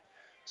with him.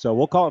 So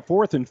we'll call it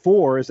 4th and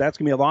 4, as that's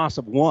going to be a loss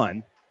of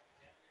 1.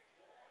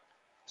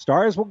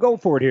 Stars will go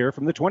for it here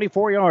from the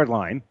 24-yard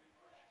line.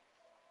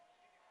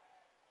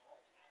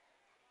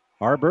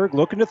 Harburg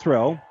looking to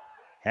throw.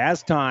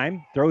 Has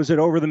time. Throws it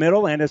over the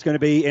middle, and it's going to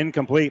be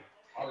incomplete.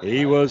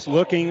 He was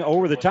looking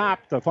over the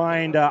top to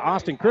find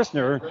Austin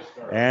Christner,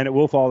 and it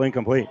will fall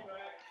incomplete.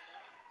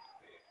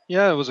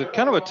 Yeah, it was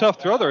kind of a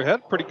tough throw there. It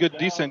had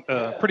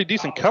pretty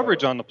decent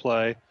coverage on the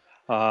play.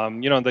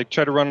 They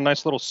tried to run a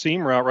nice little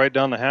seam route right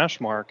down the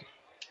hash mark.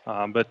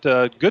 But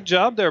good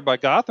job there by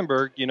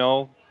Gothenburg.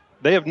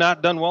 They have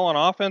not done well on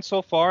offense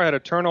so far. Had a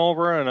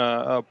turnover and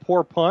a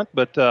poor punt,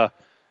 but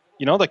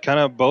they kind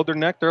of bowed their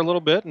neck there a little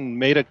bit and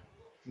made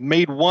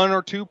made one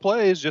or two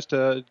plays just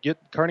to get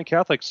Kearney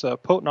Catholic's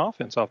potent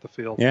offense off the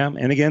field. Yeah,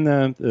 and again,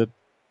 the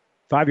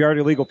 5-yard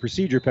illegal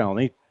procedure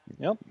penalty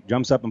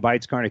jumps up and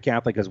bites Kearney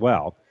Catholic as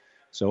well.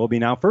 So it'll be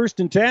now 1st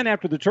and 10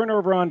 after the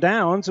turnover on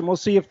downs, and we'll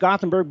see if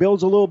Gothenburg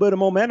builds a little bit of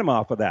momentum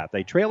off of that.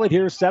 They trail it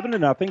here 7-0,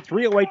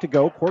 3:08 to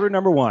go, quarter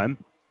number 1.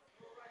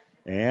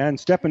 And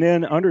stepping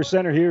in under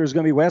center here is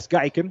going to be Wes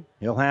Geiken.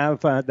 He'll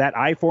have that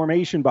I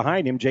formation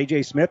behind him,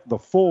 J.J. Smith, the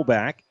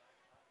fullback.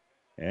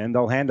 And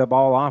they'll hand the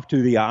ball off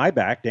to the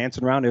I-back.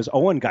 Dancing around is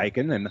Owen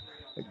Geiken, and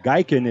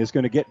Geiken is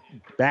going to get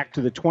back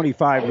to the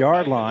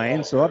 25-yard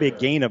line, so that'll be a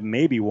gain of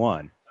maybe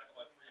 1.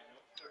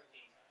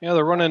 Yeah,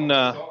 they're running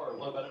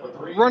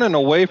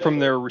away from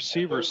their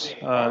receivers,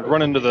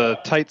 running to the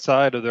tight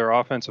side of their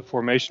offensive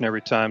formation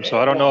every time. So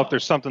I don't know if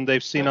there's something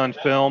they've seen on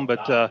film,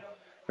 but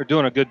they're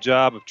doing a good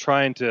job of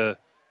trying to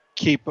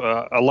keep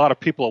a lot of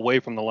people away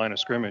from the line of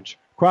scrimmage.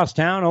 Across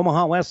town,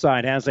 Omaha West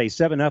Side has a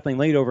 7-0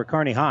 lead over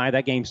Kearney High.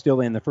 That game's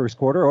still in the first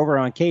quarter. Over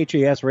on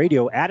KHAS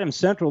Radio, Adams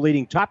Central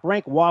leading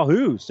top-ranked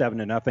Wahoo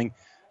 7-0.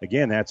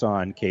 Again, that's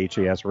on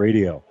KHAS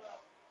Radio.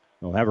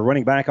 We'll have a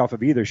running back off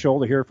of either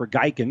shoulder here for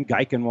Geiken.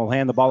 Geiken will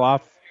hand the ball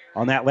off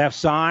on that left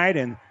side,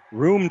 and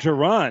room to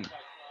run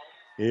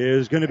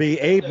is going to be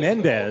Abe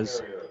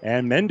Mendez.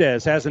 And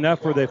Mendez has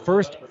enough for the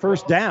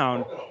first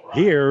down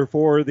here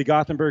for the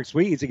Gothenburg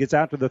Swedes. He gets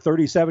out to the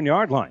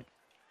 37-yard line.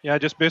 Yeah,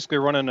 just basically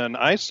running an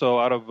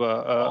ISO out of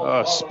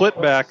a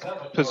split back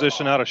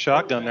position out of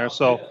shotgun there.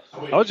 So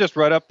I was just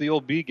right up the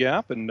old B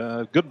gap and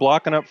good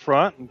blocking up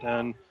front.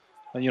 And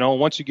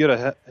once you get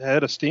a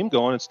head of steam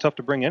going, it's tough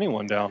to bring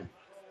anyone down.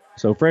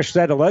 So fresh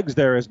set of legs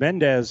there as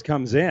Mendez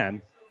comes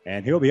in.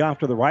 And he'll be off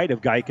to the right of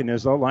Geiken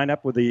as they'll line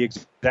up with the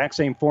exact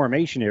same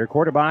formation here.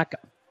 Quarterback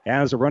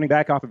has a running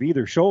back off of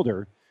either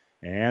shoulder.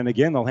 And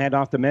again, they'll hand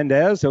off to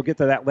Mendez. He'll get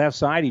to that left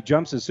side. He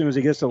jumps as soon as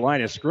he gets to the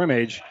line of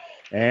scrimmage.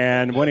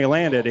 And when he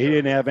landed, he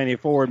didn't have any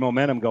forward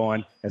momentum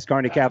going as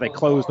Kearney Catholic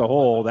closed the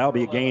hole. That'll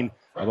be a gain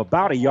of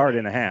about 1.5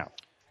 yards.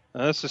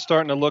 This is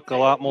starting to look a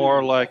lot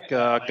more like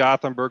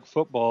Gothenburg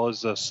football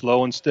is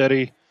slow and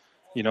steady.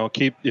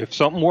 If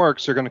something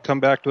works, they're going to come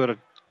back to it a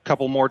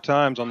couple more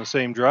times on the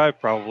same drive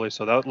probably.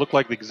 So that looked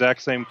like the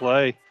exact same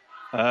play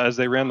as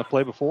they ran the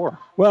play before.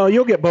 Well,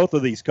 you'll get both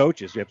of these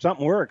coaches. If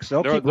something works,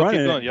 they'll keep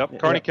running. Keep going. Yep.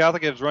 Kearney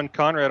Catholic has run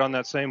Conrad on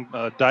that same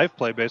dive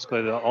play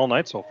basically all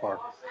night so far.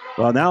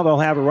 Well, now they'll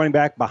have a running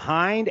back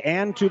behind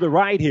and to the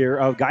right here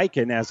of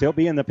Geiken as he'll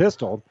be in the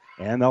pistol.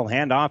 And they'll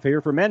hand off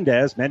here for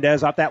Mendez.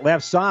 Mendez off that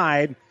left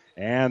side.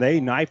 And they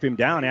knife him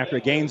down after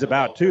he gains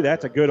about 2.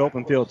 That's a good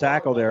open field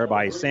tackle there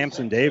by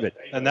Samson David.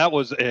 And that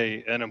was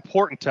an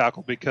important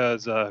tackle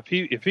because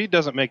if he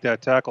doesn't make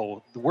that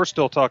tackle, we're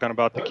still talking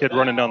about the kid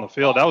running down the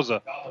field. That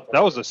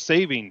was a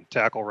saving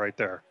tackle right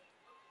there.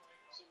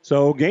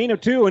 So gain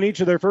of 2 in each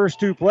of their first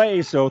 2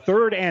 plays. So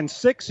 3rd and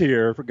 6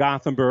 here for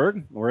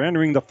Gothenburg. We're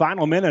entering the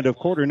final minute of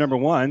quarter number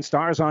 1.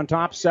 Stars on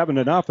top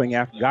 7-0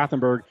 after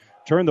Gothenburg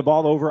turned the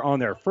ball over on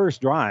their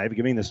first drive,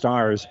 giving the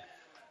Stars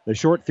the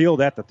short field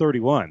at the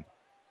 31.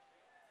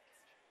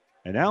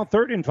 And now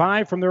 3rd and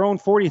 5 from their own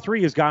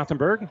 43 is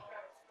Gothenburg.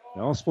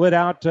 They'll split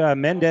out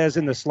Mendez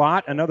in the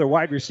slot, another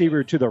wide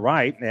receiver to the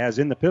right, as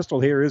in the pistol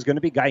here is going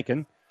to be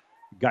Geiken.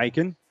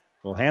 Geiken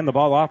will hand the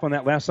ball off on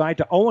that left side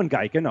to Owen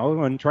Geiken.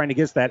 Owen trying to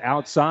get that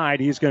outside.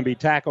 He's going to be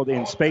tackled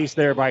in space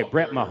there by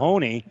Brett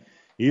Mahoney.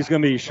 He's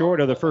going to be short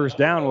of the first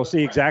down. We'll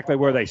see exactly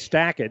where they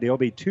stack it. He'll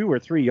be 2 or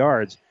 3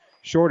 yards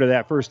short of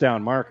that first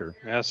down marker.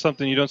 Yeah,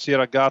 something you don't see out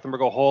of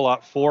Gothenburg a whole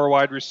lot. 4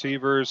 wide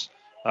receivers.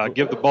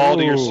 Give the ball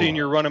to your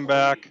senior running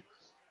back.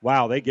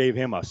 Wow, they gave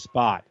him a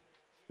spot.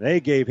 They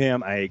gave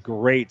him a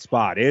great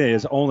spot. It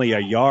is only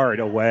 1 yard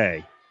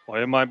away.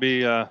 Well, it might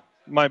be a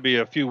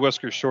few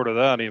whiskers short of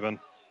that even.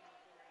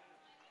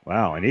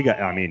 Wow, and we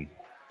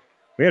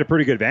had a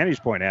pretty good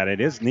vantage point at it.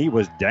 His knee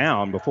was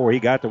down before he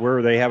got to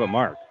where they have it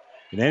marked.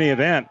 In any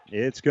event,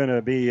 it's going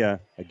to be a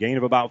gain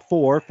of about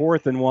 4,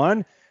 4th and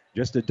 1.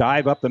 Just to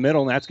dive up the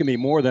middle, and that's going to be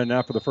more than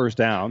enough for the first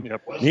down.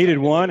 Yep. Needed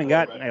 1 and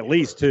got at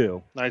least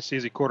 2. Nice,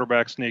 easy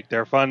quarterback sneak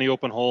there. Find the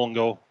open hole and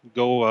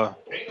go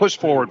push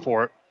forward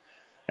for it.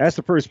 That's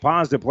the first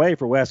positive play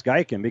for Wes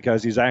Geiken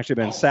because he's actually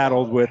been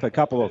saddled with a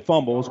couple of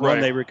fumbles. Right.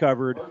 One they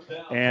recovered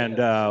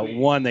and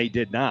one they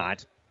did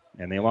not,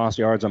 and they lost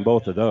yards on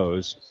both of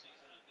those.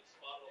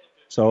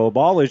 So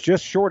ball is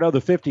just short of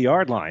the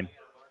 50-yard line.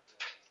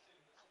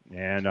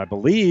 And I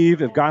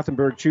believe if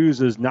Gothenburg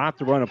chooses not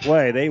to run a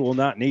play, they will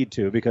not need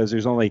to because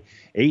there's only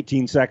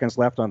 18 seconds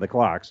left on the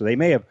clock. So they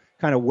may have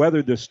kind of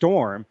weathered the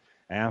storm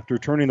after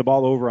turning the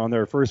ball over on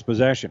their first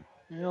possession.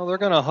 They're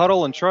going to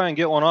huddle and try and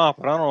get one off,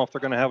 but I don't know if they're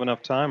going to have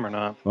enough time or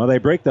not. Well, they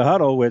break the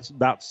huddle with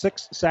about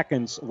 6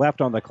 seconds left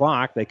on the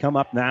clock. They come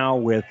up now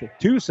with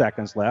 2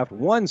 seconds left,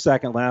 1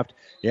 second left.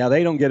 Yeah,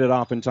 they don't get it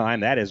off in time.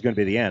 That is going to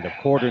be the end of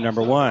quarter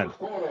number 1.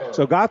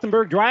 So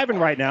Gothenburg driving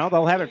right now.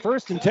 They'll have it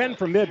 1st and 10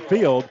 from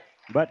midfield.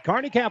 But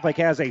Kearney Catholic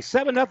has a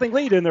 7-0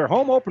 lead in their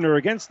home opener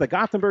against the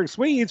Gothenburg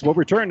Swedes. We'll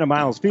return to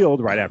Miles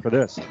Field right after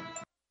this.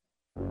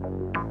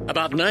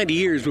 About 90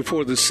 years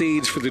before the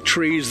seeds for the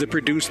trees that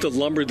produce the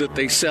lumber that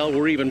they sell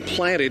were even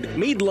planted,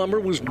 Mead Lumber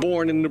was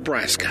born in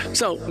Nebraska.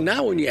 So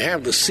now when you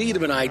have the seed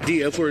of an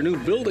idea for a new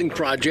building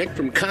project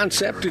from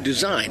concept to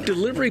design,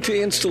 delivery to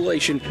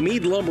installation,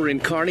 Mead Lumber in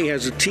Kearney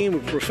has a team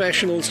of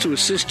professionals to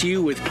assist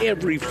you with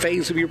every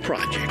phase of your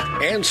project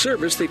and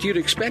service that you'd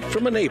expect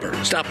from a neighbor.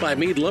 Stop by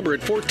Mead Lumber at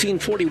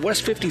 1440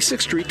 West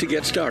 56th Street to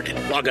get started.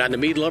 Log on to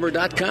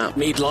meadlumber.com.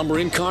 Mead Lumber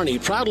in Kearney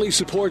proudly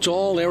supports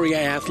all area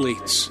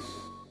athletes.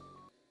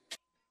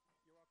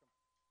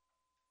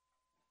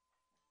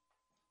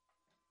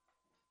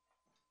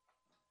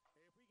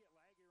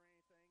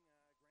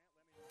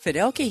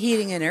 Fidelki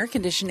Heating and Air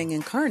Conditioning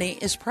in Kearney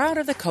is proud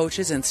of the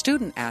coaches and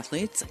student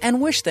athletes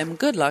and wish them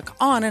good luck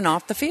on and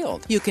off the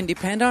field. You can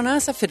depend on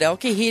us at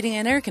Fidelki Heating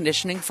and Air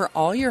Conditioning for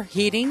all your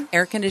heating,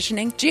 air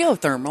conditioning,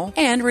 geothermal,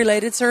 and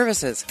related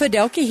services.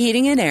 Fidelki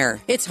Heating and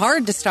Air. It's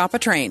hard to stop a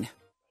train.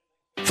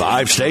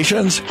 5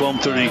 stations.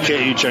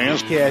 1230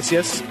 KHIS.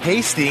 KSS,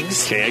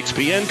 Hastings,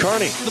 KXPN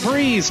Kearney. The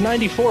Breeze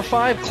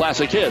 94.5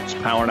 Classic Hits.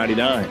 Power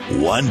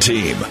 99. 1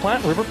 team.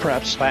 Platte River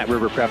Preps. Platte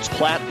River Preps.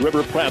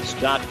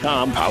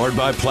 PlatteRiverPreps.com. Powered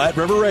by Platte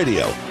River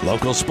Radio.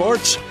 Local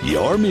sports,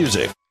 your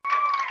music.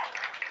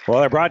 Well,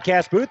 our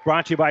broadcast booth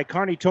brought to you by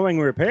Kearney Towing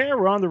and Repair.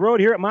 We're on the road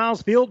here at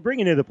Miles Field,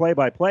 bringing you the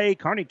play-by-play.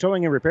 Kearney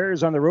Towing and Repair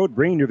is on the road,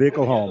 bringing your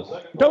vehicle home.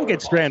 Don't get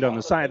stranded on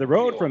the side of the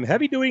road. From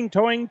heavy-duty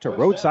towing to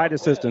roadside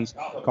assistance,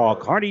 call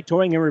Kearney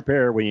Towing and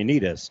Repair when you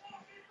need us.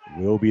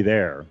 We'll be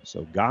there.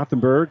 So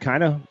Gothenburg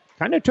kind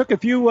of took a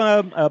few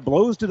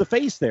blows to the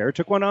face there,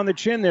 took one on the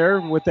chin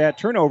there with that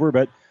turnover,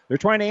 but they're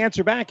trying to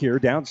answer back here,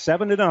 down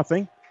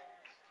 7-0.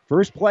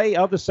 First play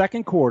of the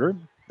second quarter.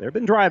 They've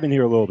been driving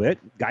here a little bit.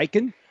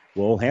 Geiken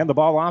will hand the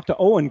ball off to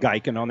Owen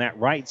Geiken on that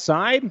right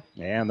side,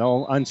 and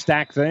they'll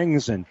unstack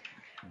things and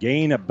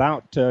gain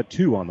about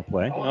 2 on the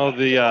play. Well,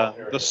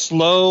 the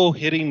slow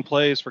hitting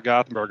plays for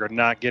Gothenburg are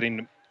not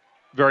getting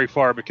very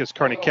far because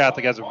Kearney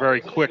Catholic has a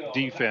very quick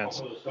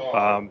defense.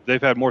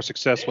 They've had more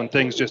success when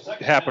things just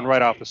happen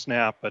right off the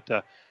snap.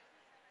 But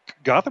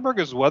Gothenburg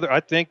is weather.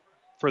 I think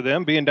for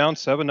them being down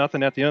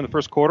 7-0 at the end of the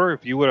first quarter,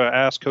 if you would have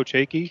asked Coach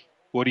Hakey,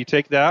 would he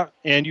take that?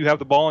 And you have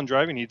the ball and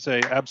driving, he'd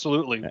say,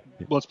 absolutely,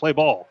 let's play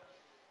ball.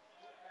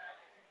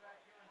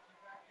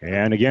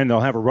 And again,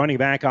 they'll have a running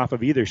back off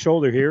of either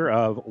shoulder here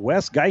of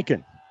Wes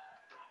Geiken.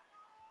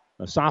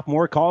 The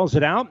sophomore calls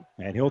it out,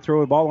 and he'll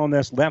throw the ball on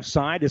this left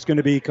side. It's going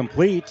to be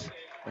complete,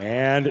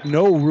 and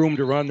no room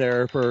to run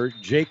there for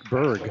Jake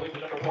Berg.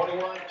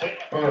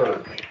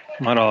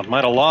 Might have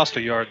lost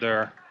a yard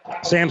there.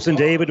 Samson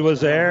David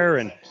was there,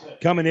 and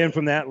coming in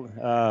from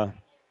that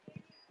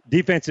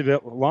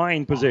defensive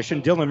line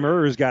position, Dylan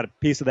Murr's got a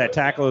piece of that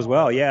tackle as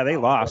well. Yeah, they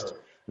lost.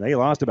 They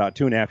lost about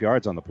 2.5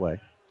 yards on the play.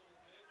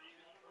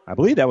 I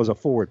believe that was a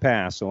forward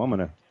pass, so I'm going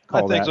to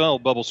call that. I think so.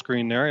 Bubble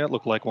screen there. That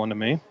looked like one to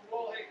me.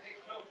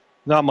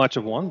 Not much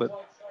of one,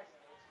 but.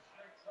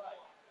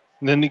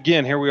 And then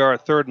again, here we are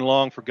at 3rd and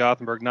long for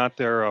Gothenburg, not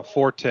their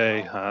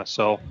forte.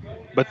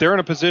 But they're in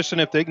a position,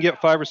 if they can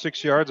get 5 or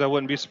 6 yards, I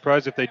wouldn't be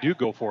surprised if they do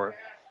go for it.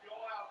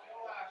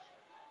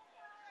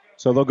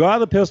 So they'll go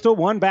out of the pistol.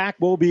 One back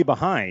will be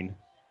behind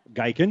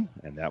Geiken,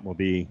 and that will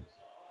be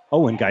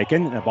Owen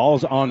Geiken. The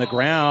ball's on the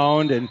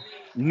ground, and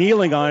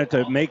kneeling on it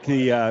to make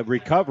the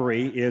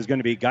recovery is going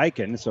to be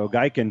Geiken. So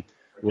Geiken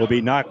will be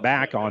knocked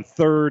back on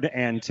 3rd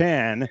and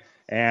 10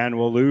 and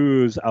will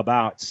lose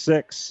about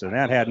 6. And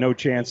that had no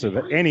chance of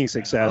any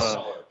success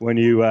when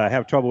you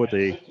have trouble with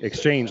the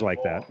exchange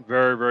like that.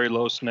 Very, very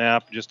low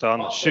snap, just on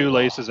the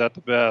shoelaces at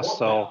the best.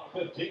 So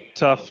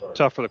tough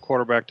for the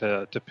quarterback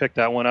to pick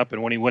that one up.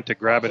 And when he went to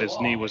grab it, his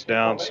knee was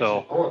down.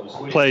 So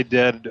play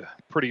dead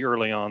pretty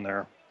early on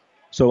there.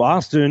 So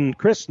Austin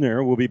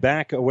Christner will be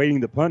back awaiting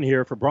the punt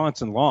here for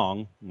Bronson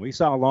Long. We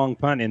saw a long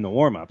punt in the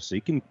warm-up, so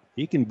he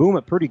can boom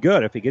it pretty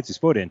good if he gets his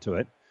foot into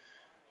it.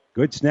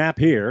 Good snap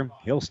here.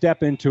 He'll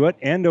step into it,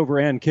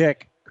 end-over-end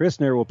kick.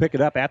 Christner will pick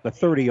it up at the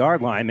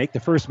 30-yard line, make the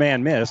first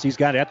man miss. He's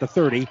got it at the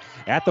 30,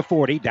 at the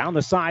 40, down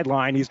the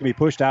sideline. He's going to be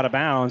pushed out of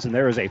bounds, and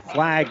there is a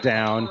flag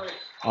down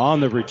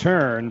on the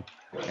return,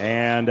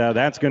 and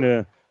that's going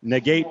to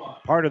negate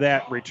part of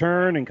that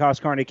return and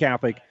cost Kearney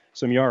Catholic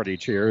some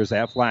yardage here as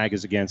that flag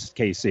is against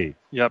KC.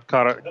 Yep,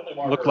 caught it.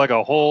 Looked like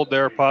a hold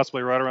there,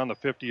 possibly right around the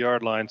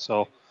 50-yard line.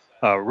 So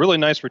really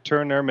nice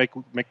return there, make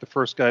the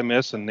first guy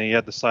miss, and he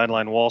had the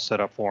sideline wall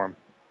set up for him.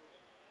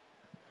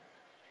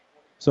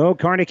 So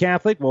Kearney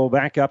Catholic will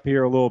back up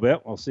here a little bit.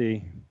 We'll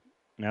see.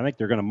 I think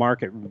they're going to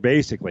mark it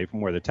basically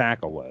from where the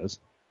tackle was.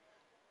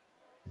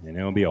 And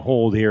it'll be a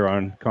hold here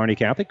on Kearney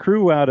Catholic.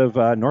 Crew out of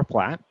North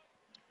Platte.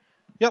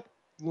 Yep,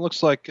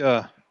 looks like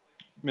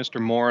Mr.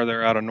 Moore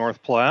there out of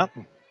North Platte.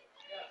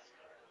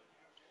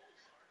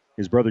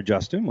 His brother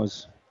Justin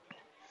was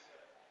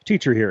a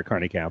teacher here at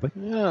Kearney Catholic.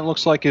 Yeah, it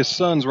looks like his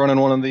son's running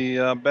one of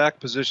the back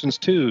positions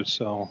too.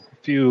 So a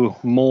few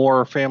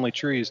more family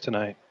trees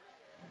tonight.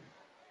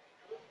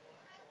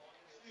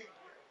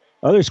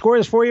 Other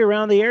scores for you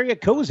around the area.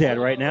 Cozad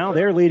right now,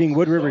 they're leading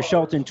Wood River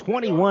Shelton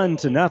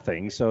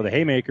 21-0. So the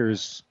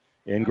Haymakers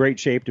in great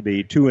shape to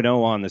be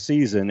 2-0 on the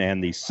season,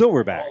 and the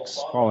Silverbacks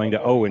falling to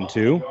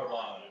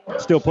 0-2.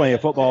 Still plenty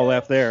of football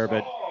left there,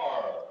 but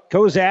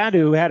Cozad,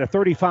 who had a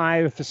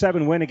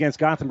 35-7 win against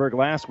Gothenburg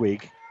last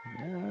week,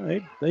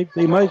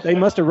 they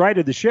must have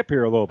righted the ship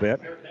here a little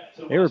bit.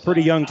 They were a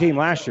pretty young team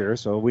last year,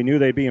 so we knew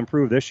they'd be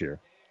improved this year.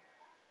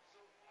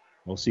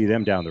 We'll see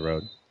them down the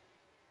road.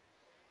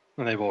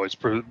 And they've always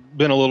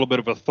been a little bit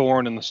of a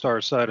thorn in the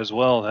Stars' side as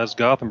well, as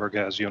Gothenburg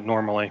has,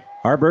 normally.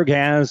 Harburg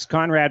has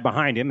Conrad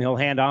behind him. He'll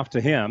hand off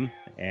to him,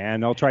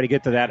 and they'll try to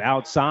get to that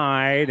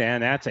outside,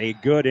 and that's a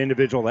good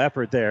individual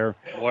effort there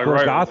for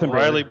Gothenburg.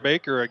 Riley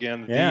Baker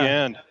again, the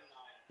D-end.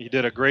 He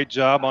did a great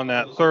job on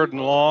that 3rd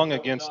and long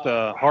against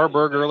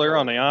Harburg earlier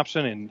on the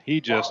option, and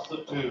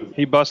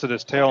he busted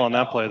his tail on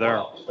that play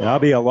there. That'll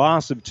be a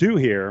loss of 2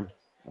 here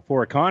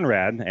for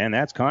Conrad, and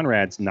that's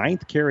Conrad's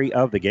 9th carry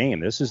of the game.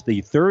 This is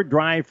the 3rd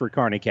drive for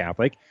Kearney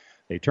Catholic.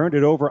 They turned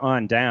it over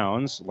on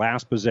downs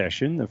last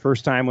possession. The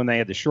first time when they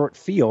had the short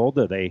field,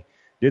 they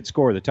did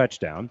score the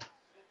touchdown.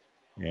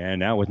 And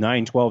now with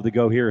 9:12 to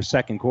go here,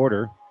 second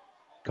quarter,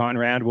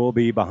 Conrad will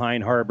be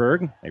behind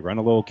Harburg. They run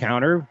a little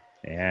counter,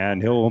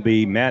 and he'll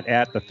be met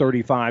at the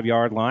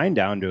 35-yard line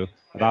down to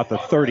about the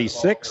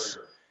 36.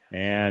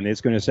 And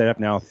it's going to set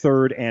up now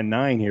 3rd and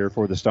 9 here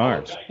for the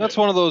Stars. That's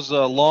one of those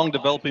long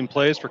developing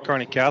plays for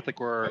Kearney Catholic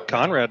where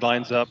Conrad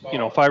lines up,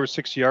 5 or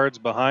 6 yards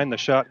behind the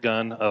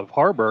shotgun of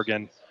Harburg.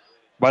 And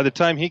by the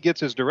time he gets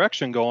his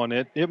direction going,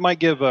 it might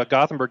give a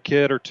Gothenburg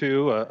kid or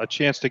two a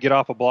chance to get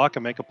off a block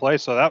and make a play.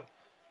 So that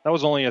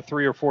was only a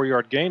 3 or 4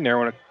 yard gain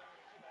there.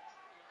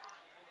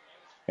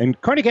 And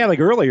Kearney Catholic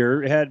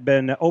earlier had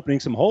been opening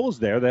some holes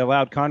there. They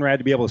allowed Conrad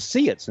to be able to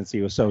see it since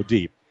he was so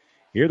deep.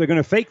 Here they're going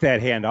to fake that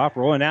handoff.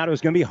 Rolling out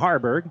is going to be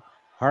Harburg.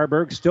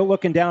 Harburg still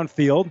looking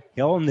downfield.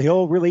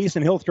 He'll release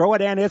and he'll throw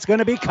it, and it's going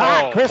to be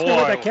caught. Christner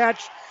with a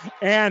catch,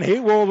 and he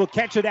will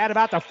catch it at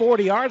about the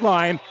 40-yard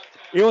line.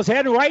 It was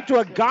heading right to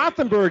a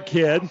Gothenburg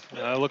kid.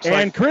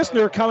 And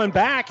Christner coming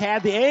back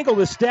had the angle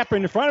to step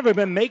in front of him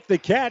and make the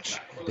catch.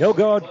 He'll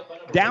go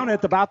down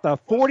at about the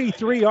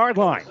 43-yard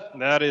line.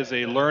 That is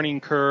a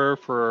learning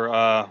curve for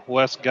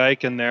Wes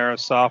Geiken there, a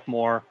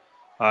sophomore.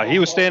 He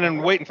was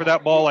standing waiting for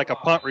that ball like a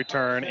punt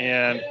return,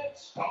 and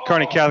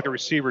Kearney Catholic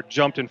receiver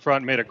jumped in front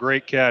and made a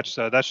great catch.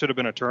 So that should have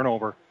been a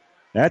turnover.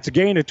 That's a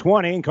gain of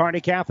 20, and Kearney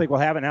Catholic will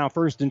have it now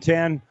 1st and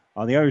 10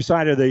 on the other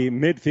side of the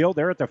midfield.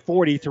 They're at the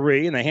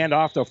 43, and they hand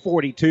off to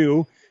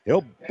 42.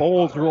 He'll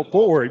bowl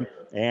forward,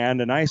 and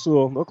a nice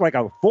little, look like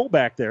a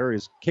fullback there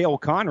is Cale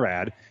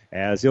Conrad,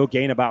 as he'll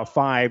gain about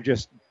 5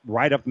 just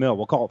right up the middle.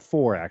 We'll call it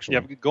 4, actually.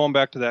 Yeah, going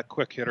back to that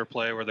quick hitter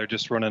play where they're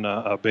just running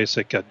a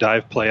basic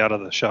dive play out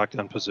of the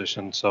shotgun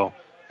position. So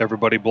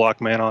everybody block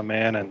man on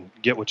man and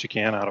get what you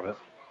can out of it.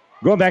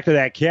 Going back to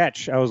that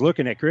catch, I was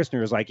looking at Christner.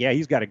 I was like, yeah,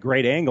 he's got a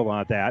great angle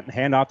on that.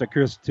 Hand off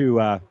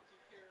to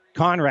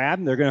Conrad,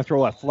 and they're going to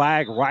throw a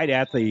flag right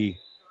at the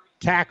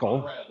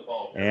tackle.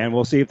 And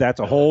we'll see if that's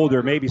a hold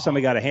or maybe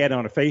somebody got a hand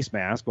on a face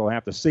mask. We'll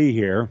have to see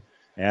here,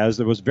 as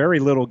there was very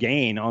little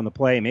gain on the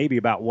play, maybe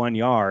about 1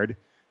 yard.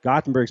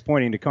 Gothenburg's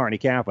pointing to Kearney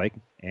Catholic,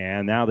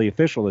 and now the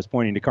official is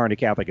pointing to Kearney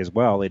Catholic as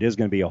well. It is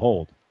going to be a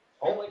hold.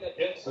 Holding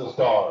against the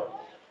Stars.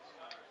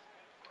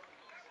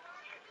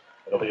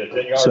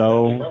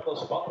 So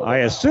I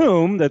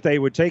assume that they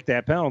would take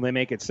that penalty. They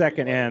make it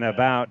 2nd and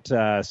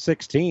about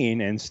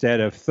 16 instead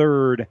of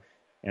 3rd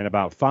and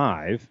about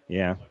 5.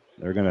 Yeah,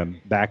 they're going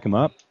to back him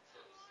up.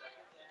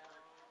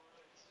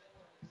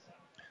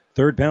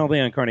 3rd penalty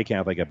on Kearney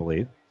Catholic, I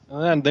believe.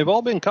 And they've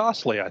all been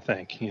costly, I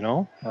think,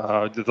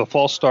 The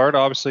false start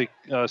obviously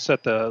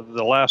set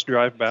the last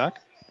drive back.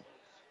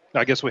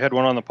 I guess we had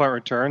one on the punt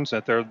returns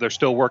that they're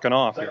still working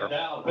off here.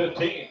 Down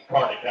 15,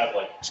 Kearney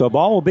Catholic. So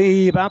ball will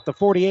be about the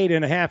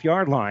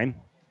 48.5-yard line.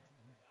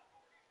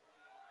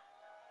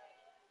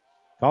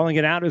 Calling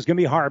it out is going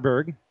to be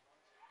Harburg.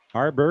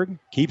 Harburg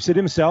keeps it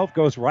himself,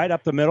 goes right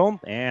up the middle,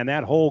 and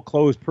that hole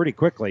closed pretty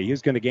quickly.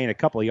 He's going to gain a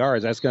couple of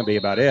yards. That's going to be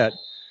about it.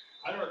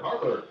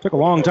 Took a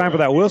long time for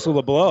that whistle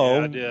to blow.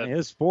 Yeah, it did.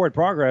 His forward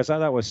progress, I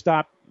thought, was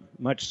stopped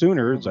much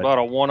sooner. It's about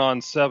a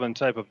 1-on-7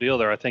 type of deal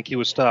there. I think he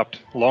was stopped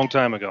a long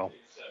time ago.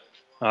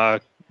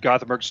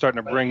 Gothenburg's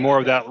starting to bring more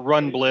of that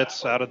run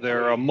blitz out of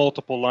their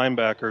multiple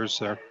linebackers.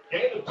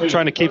 They're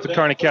trying to keep the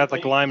Kearney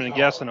Catholic linemen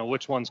guessing on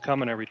which one's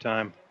coming every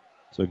time.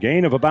 So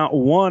gain of about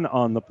 1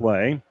 on the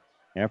play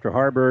after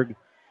Harburg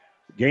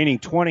gaining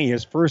 20,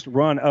 his first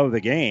run of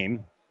the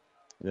game.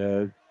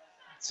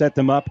 Set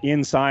them up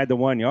inside the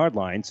 1-yard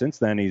line. Since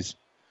then, the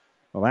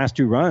last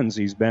 2 runs,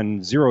 he's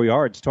been 0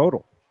 yards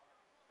total.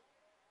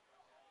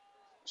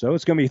 So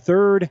it's going to be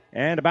 3rd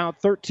and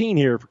about 13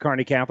 here for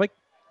Kearney Catholic.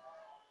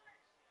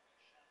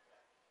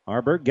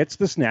 Harburg gets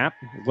the snap,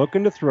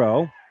 looking to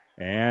throw,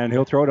 and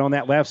he'll throw it on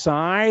that left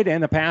side,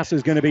 and the pass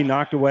is going to be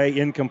knocked away,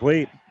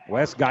 incomplete.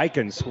 Wes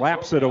Geiken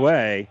slaps it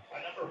away,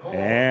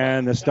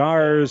 and the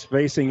Stars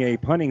facing a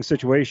punting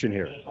situation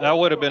here. That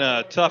would have been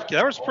a tough.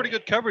 There was pretty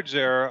good coverage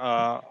there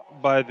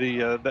by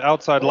the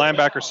outside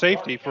linebacker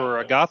safety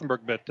for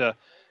Gothenburg, but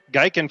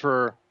Geiken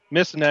for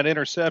missing that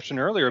interception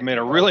earlier, made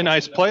a really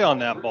nice play on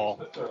that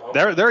ball.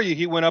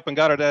 He went up and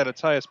got it at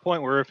its highest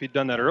point, where if he'd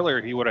done that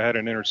earlier, he would have had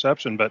an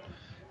interception. But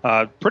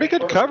pretty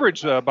good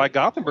coverage by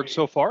Gothenburg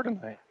so far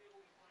tonight.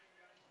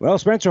 Well,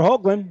 Spencer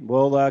Hoagland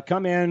will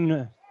come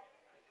in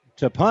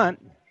to punt.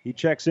 He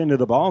checks into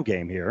the ball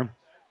game here.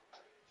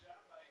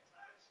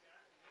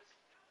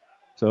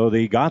 So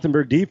the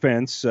Gothenburg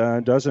defense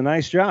does a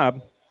nice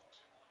job.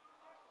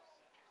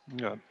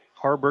 Yeah,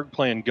 Harburg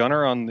playing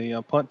gunner on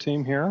the punt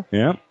team here.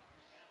 Yeah.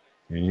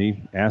 And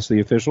he asked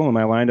the official, am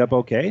I lined up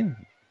okay?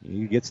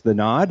 He gets the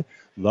nod.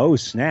 Low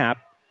snap.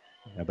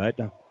 But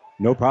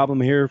no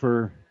problem here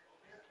for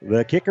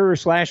the kicker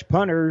 /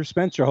 punter,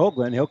 Spencer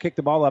Hoagland. He'll kick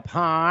the ball up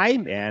high,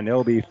 and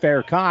it'll be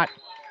fair caught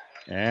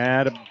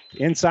at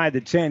inside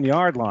the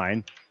 10-yard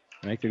line.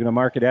 I think they're going to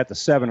mark it at the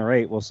 7 or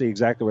 8. We'll see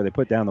exactly where they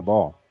put down the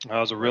ball. That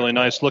was a really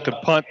nice looking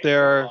punt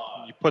there.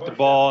 You put the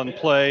ball in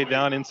play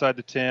down inside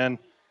the 10.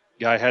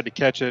 Guy had to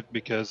catch it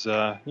because,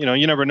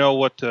 you never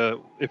know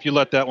if you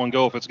let that one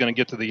go, if it's going to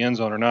get to the end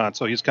zone or not.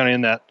 So he's kind of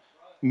in that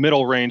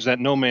middle range, that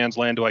no man's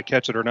land, do I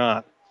catch it or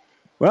not?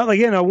 Well,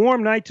 again, a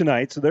warm night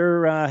tonight, so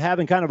they're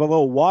having kind of a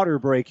little water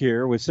break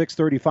here with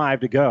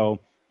 6:35 to go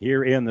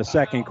here in the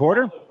second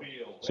quarter.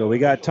 So we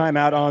got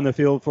timeout on the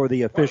field for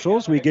the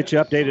officials. We get you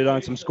updated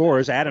on some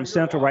scores. Adams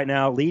Central right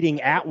now leading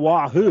at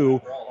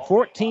Wahoo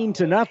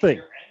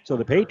 14-0. So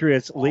the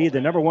Patriots lead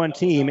the number 1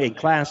 team in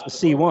Class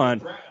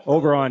C1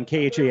 over on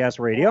KHAS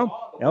Radio.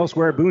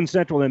 Elsewhere, Boone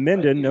Central and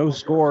Minden, no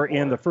score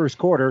in the first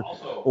quarter.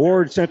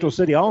 Ord Central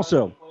City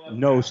also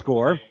no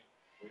score.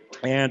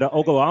 And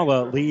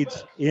Ogallala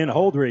leads in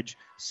Holdridge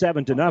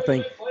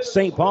 7-0.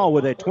 St. Paul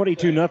with a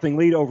 22-0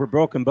 lead over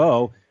Broken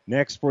Bow.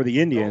 Next for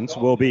the Indians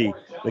will be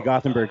the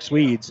Gothenburg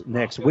Swedes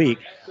next week.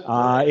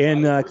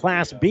 In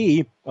Class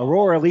B,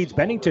 Aurora leads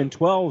Bennington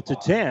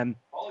 12-10.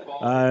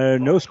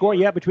 No score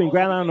yet between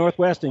Grand Island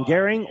Northwest and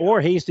Gering or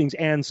Hastings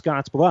and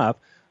Scotts Bluff.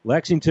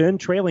 Lexington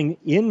trailing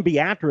in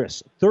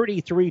Beatrice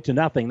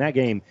 33-0. That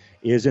game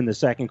is in the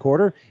second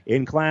quarter.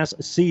 In Class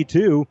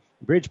C2,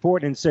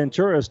 Bridgeport and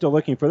Centura still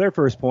looking for their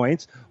first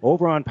points.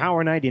 Over on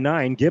Power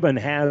 99, Gibbon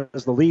has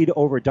the lead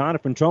over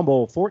Doniphan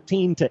Trumbull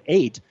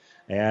 14-8.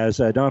 As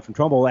Doniphan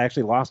Trumbull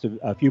actually lost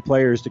a few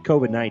players to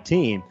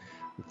COVID-19.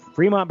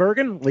 Fremont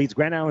Bergen leads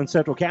Grand Island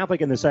Central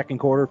Catholic in the second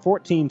quarter,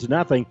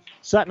 14-0.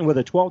 Sutton with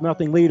a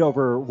 12-0 lead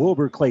over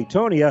Wilbur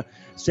Claytonia.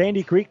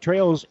 Sandy Creek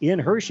trails in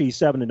Hershey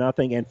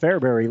 7-0, and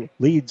Fairbury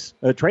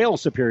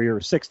trails Superior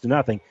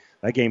 6-0.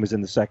 That game is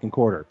in the second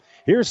quarter.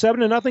 Here's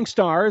 7-0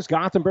 Stars.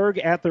 Gothenburg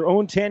at their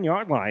own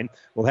 10-yard line.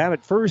 We'll have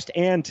it 1st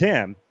and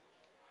 10.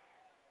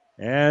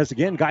 As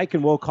again,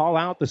 Geiken will call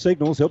out the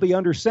signals. He'll be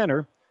under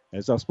center.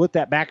 As they'll split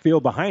that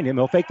backfield behind him.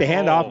 He'll fake the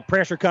handoff.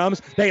 Pressure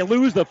comes. They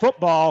lose the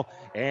football,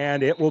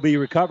 and it will be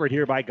recovered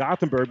here by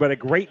Gothenburg. But a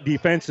great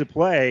defensive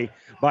play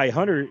by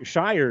Hunter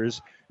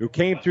Shires, who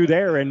came through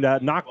there and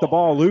knocked the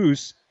ball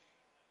loose.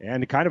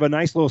 And kind of a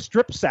nice little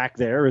strip sack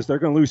there as they're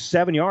going to lose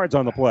 7 yards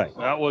on the play.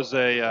 That was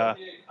a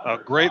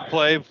great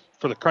play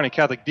for the Kearney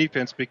Catholic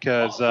defense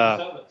because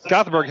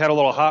Gothenburg had a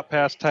little hot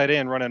pass tight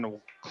end running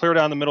clear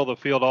down the middle of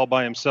the field all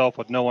by himself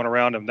with no one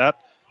around him.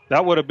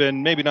 That would have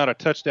been maybe not a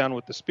touchdown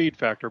with the speed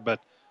factor, but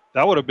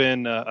that would have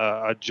been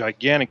a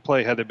gigantic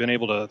play had they been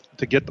able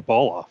to get the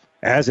ball off.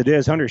 As it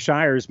is, Hunter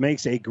Shires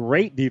makes a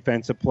great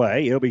defensive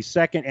play. It'll be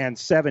 2nd and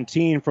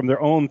 17 from their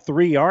own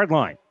 3-yard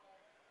line.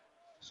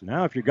 So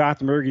now if you're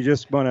Gothenburg, you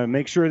just want to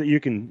make sure that you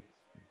can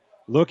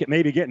look at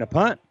maybe getting a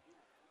punt.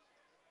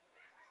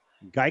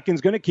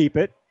 Geiken's going to keep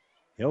it.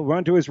 He'll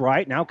run to his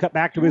right, now cut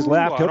back to his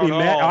left. He'll be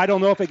met. I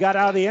don't know if he got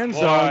out of the end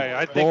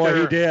zone.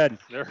 Boy, he did.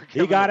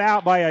 He got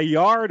out by a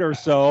yard or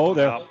so.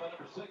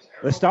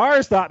 The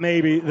Stars thought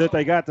maybe that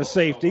they got the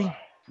safety.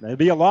 It'd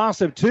be a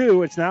loss of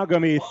 2. It's now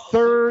going to be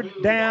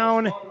 3rd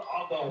down.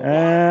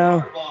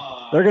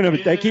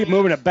 They keep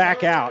moving it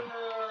back out.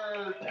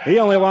 He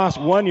only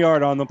lost 1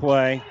 yard on the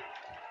play.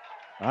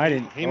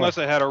 He must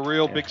have had a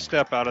real big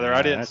step out of there.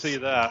 I didn't see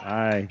that.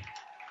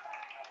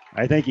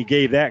 I think he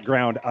gave that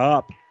ground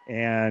up,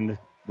 and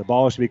the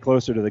ball should be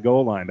closer to the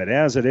goal line. But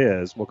as it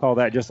is, we'll call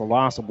that just a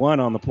loss of 1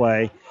 on the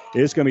play.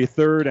 It's going to be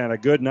 3rd and a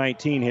good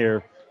 19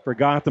 here for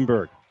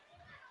Gothenburg.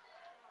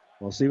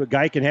 We'll see what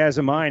Geiken has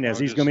in mind as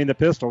he's going to be in the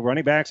pistol.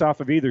 Running backs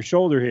off of either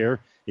shoulder here.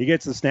 He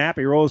gets the snap.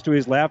 He rolls to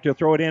his left. He'll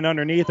throw it in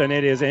underneath, and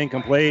it is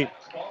incomplete.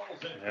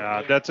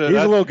 Yeah, he's a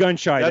little gun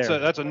shy there.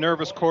 That's a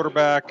nervous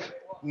quarterback,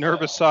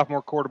 nervous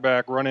sophomore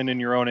quarterback running in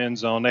your own end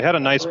zone. They had a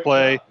nice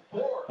play.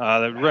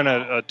 They run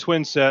a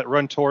twin set,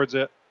 run towards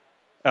it.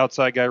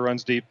 Outside guy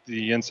runs deep.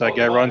 The inside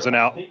guy runs and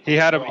out. He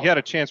had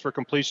a chance for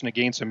completion to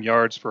gain some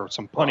yards for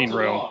some punting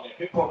room.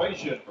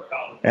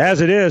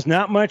 As it is,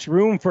 not much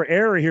room for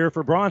error here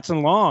for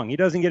Bronson Long. He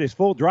doesn't get his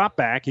full drop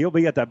back. He'll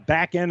be at the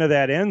back end of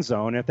that end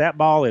zone. If that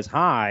ball is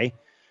high,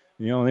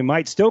 they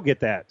might still get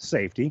that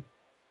safety.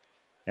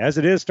 As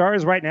it is,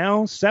 Stars right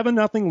now,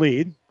 7-0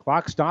 lead.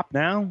 Clock stopped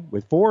now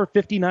with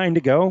 4:59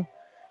 to go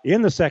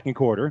in the second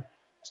quarter.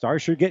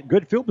 Stars should get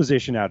good field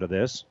position out of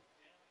this.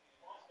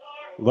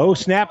 Low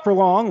snap for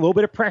Long. A little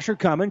bit of pressure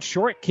coming.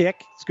 Short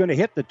kick. It's going to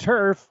hit the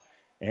turf.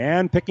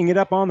 And picking it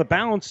up on the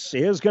bounce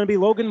is going to be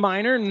Logan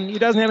Miner, and he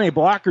doesn't have any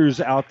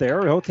blockers out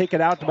there. He'll take it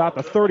out to about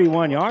the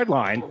 31-yard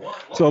line.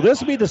 So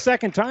this will be the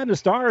second time the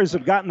Stars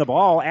have gotten the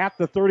ball at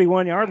the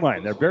 31-yard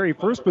line. Their very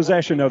first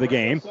possession of the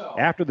game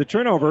after the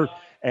turnover,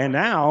 and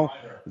now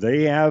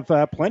they have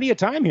plenty of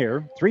time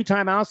here. 3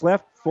 timeouts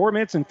left, 4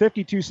 minutes and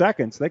 52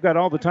 seconds. They've got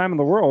all the time in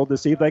the world to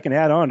see if they can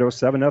add on to a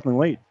 7-0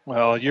 lead.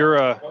 Well, you're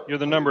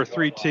the number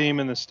 3 team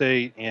in the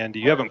state, and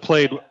you haven't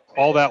played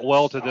all that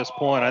well to this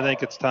point. I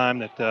think it's time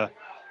that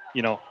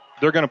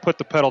they're going to put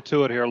the pedal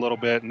to it here a little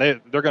bit, and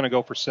they're going to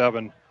go for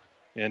 7.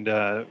 And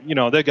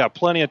they've got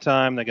plenty of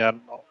time. They got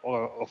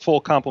a full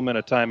complement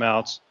of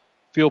timeouts,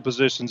 field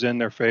positions in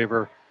their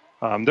favor.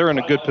 They're in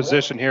a good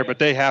position here, but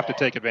they have to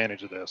take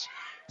advantage of this.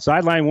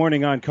 Sideline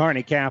warning on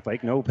Kearney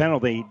Catholic. No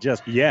penalty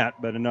just yet,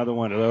 but another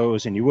one of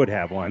those, and you would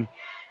have one.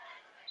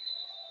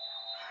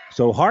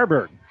 So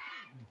Harburg,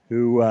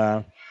 who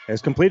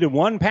has completed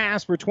 1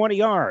 pass for 20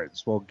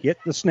 yards, will get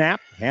the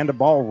snap, hand the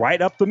ball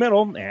right up the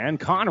middle, and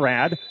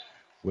Conrad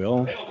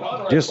will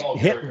just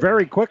hit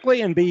very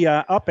quickly and be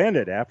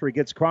upended after he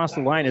gets across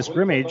the line of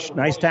scrimmage.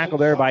 Nice tackle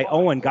there by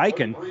Owen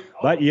Geiken,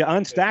 but you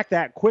unstack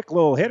that quick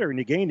little hitter, and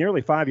you gain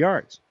nearly 5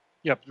 yards.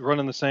 Yep,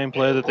 running the same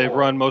play that they've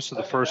run most of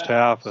the first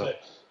half.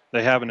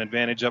 They have an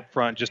advantage up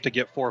front just to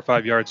get 4 or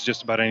 5 yards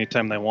just about any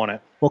time they want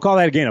it. We'll call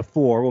that a gain of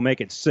 4. We'll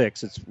make it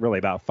 6. It's really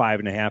about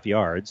 5.5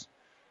 yards.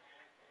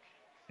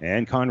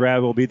 And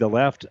Conrad will be the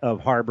left of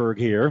Harburg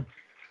here.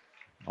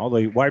 All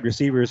the wide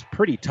receivers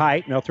pretty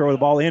tight, and they'll throw the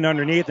ball in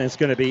underneath, and it's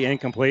going to be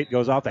incomplete.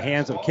 Goes off the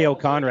hands of Cale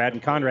Conrad,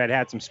 and Conrad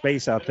had some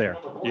space out there.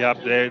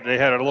 Yep, they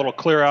had a little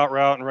clear-out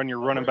route and run your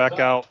running back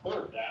out.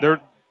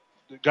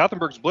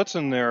 Gothenburg's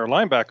blitzing their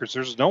linebackers.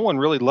 There's no one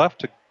really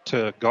left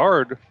to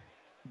guard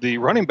the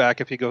running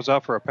back if he goes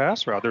out for a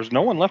pass route. There's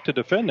no one left to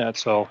defend that.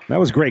 So that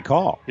was a great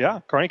call.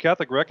 Yeah, Kearney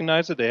Catholic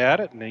recognized it. They had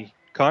it, and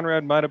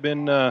Conrad might have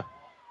been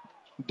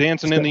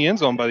dancing in the end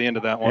zone by the end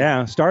of that one.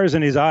 Yeah, stars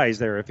in his eyes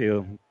there, if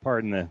you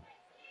pardon the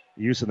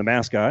use of the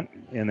mascot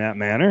in that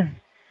manner.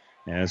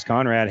 As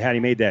Conrad, had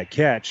he made that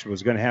catch,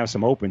 was going to have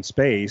some open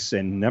space,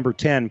 and number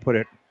 10 put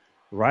it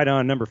right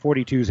on number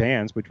 42's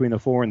hands between the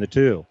 4 and the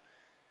 2.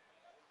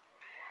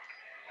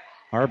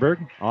 Harburg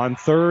on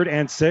 3rd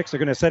and 6. They're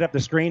going to set up the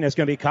screen. It's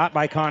going to be caught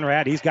by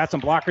Conrad. He's got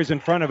some blockers in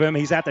front of him.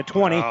 He's at the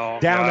 20,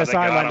 down the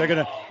sideline.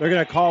 They're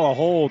going to call a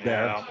hold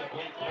there. Yeah.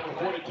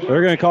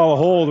 They're going to call a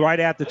hold right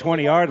at the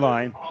 20-yard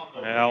line.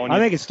 Yeah, I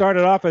think it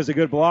started off as a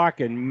good block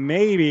and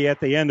maybe at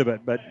the end of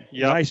it, but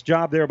nice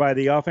job there by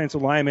the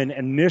offensive lineman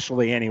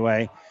initially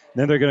anyway.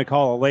 Then they're going to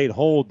call a late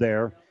hold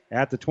there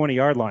at the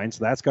 20-yard line,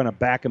 so that's going to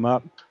back him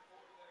up.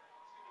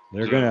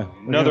 They're going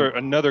to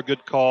another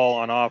good call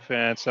on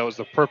offense. That was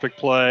the perfect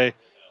play,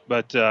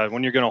 but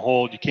when you're going to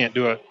hold, you can't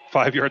do it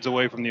 5 yards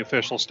away from the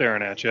official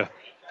staring at you.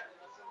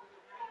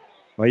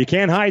 Well, you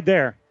can't hide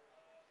there.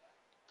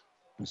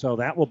 So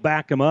that will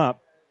back him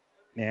up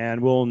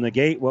and will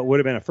negate what would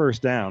have been a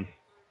first down.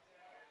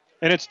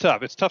 And it's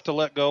tough. It's tough to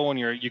let go when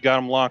you got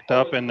them locked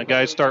up and the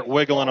guys start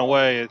wiggling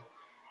away.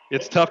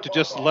 It's tough to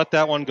just let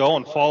that one go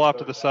and fall off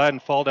to the side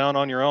and fall down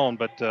on your own.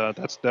 But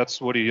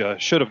that's what he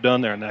should have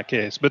done there in that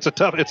case. But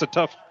it's a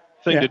tough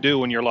thing to do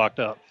when you're locked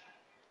up.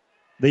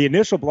 The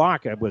initial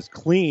block was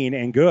clean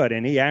and good,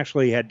 and he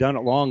actually had done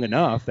it long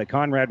enough that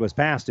Conrad was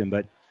past him.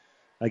 But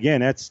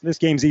again, this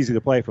game's easy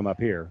to play from up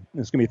here.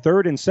 It's going to be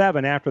 3rd and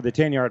 7 after the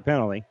 10-yard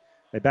penalty.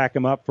 They back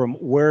him up from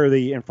where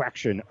the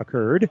infraction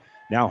occurred.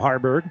 Now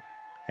Harburg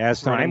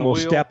has time. Will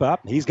step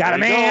up. He's got a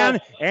man,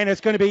 and it's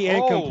going to be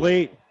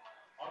incomplete.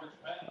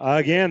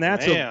 Again,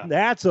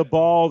 that's a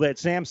ball that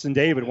Samson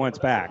David wants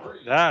back.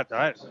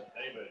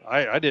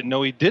 I didn't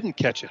know he didn't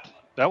catch it.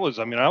 I was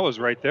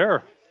right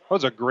there. That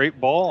was a great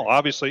ball.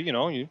 Obviously,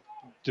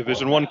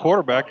 Division I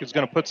quarterback is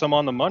going to put some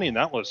on the money, and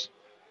that was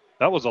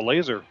a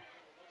laser.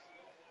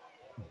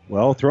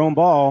 Well thrown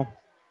ball.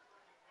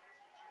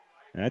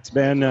 That's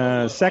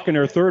been second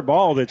or third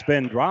ball that's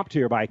been dropped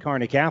here by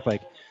Kearney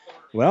Catholic.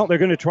 Well, they're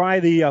going to try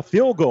the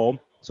field goal.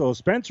 So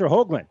Spencer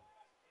Hoagland,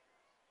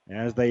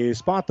 as they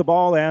spot the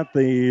ball at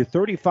the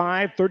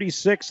 35,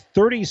 36,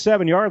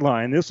 37-yard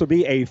line. This will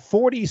be a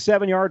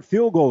 47-yard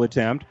field goal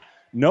attempt.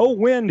 No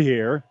wind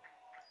here.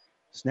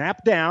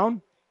 Snap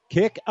down,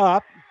 kick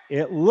up.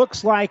 It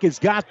looks like it's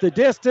got the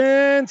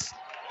distance,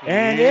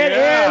 and it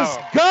is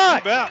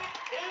good.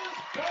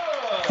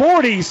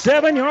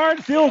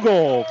 47-yard field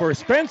goal for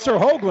Spencer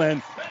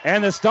Hoagland,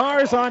 and the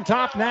Stars on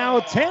top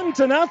now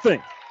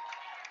 10-0.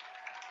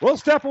 We'll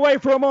step away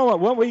for a moment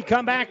when we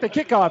come back to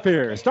kickoff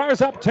here. Stars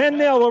up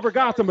 10-0 over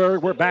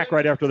Gothenburg. We're back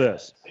right after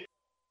this.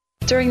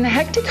 During the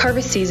hectic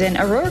harvest season,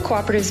 Aurora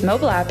Cooperative's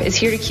mobile app is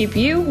here to keep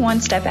you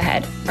one step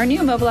ahead. Our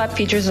new mobile app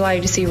features allow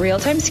you to see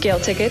real-time scale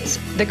tickets,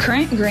 the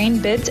current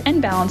grain bids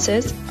and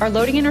balances, our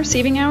loading and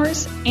receiving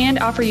hours, and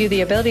offer you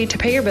the ability to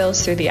pay your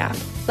bills through the app.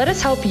 Let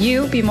us help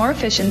you be more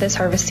efficient this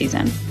harvest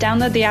season.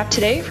 Download the app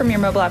today from your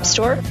mobile app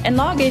store and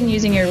log in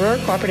using your Aurora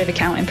Cooperative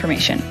account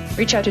information.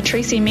 Reach out to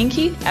Tracy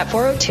Minke at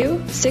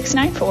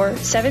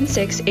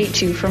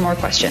 402-694-7682 for more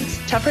questions.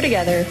 Tougher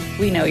together,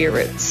 we know your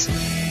roots.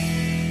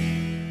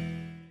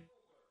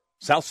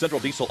 South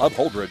Central Diesel of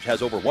Holdridge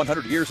has over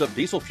 100 years of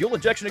diesel fuel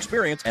injection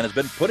experience and has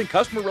been putting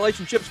customer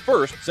relationships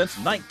first since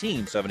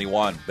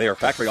 1971. They are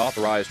factory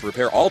authorized to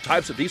repair all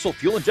types of diesel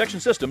fuel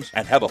injection systems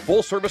and have a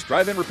full-service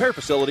drive-in repair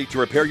facility to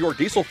repair your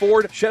diesel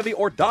Ford, Chevy,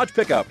 or Dodge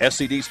pickup.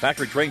 SCD's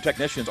factory-trained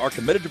technicians are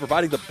committed to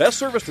providing the best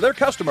service to their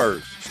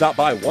customers. Stop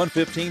by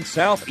 115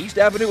 South East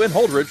Avenue in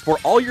Holdridge for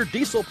all your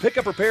diesel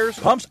pickup repairs,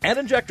 pumps and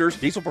injectors,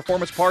 diesel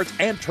performance parts,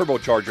 and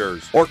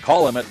turbochargers. Or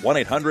call them at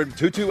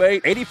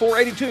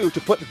 1-800-228-8482 to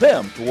put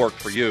them to work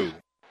for you.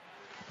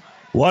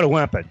 What a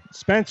weapon.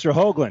 Spencer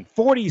Hoagland,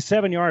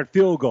 47-yard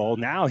field goal.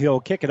 Now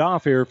he'll kick it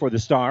off here for the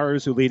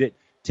Stars, who lead it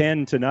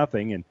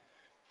 10-0. And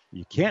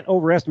you can't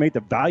overestimate the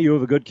value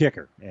of a good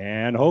kicker.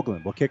 And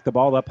Hoagland will kick the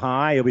ball up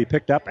high. He'll be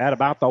picked up at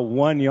about the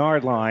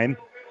 1-yard line.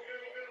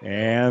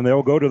 And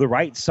they'll go to the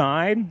right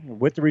side.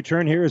 With the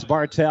return here is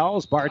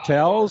Bartels.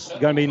 Bartels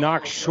going to be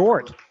knocked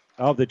short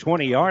of the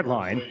 20-yard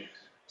line.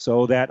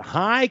 So that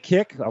high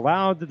kick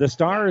allowed the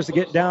Stars to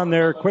get down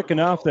there quick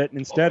enough that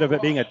instead of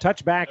it being a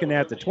touchback and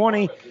at the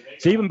 20,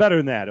 it's even better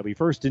than that. It'll be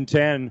 1st and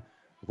 10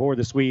 for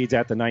the Swedes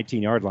at the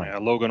 19-yard line. Yeah,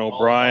 Logan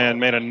O'Brien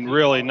made a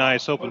really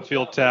nice open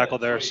field tackle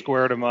there,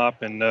 squared him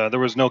up, and there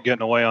was no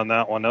getting away on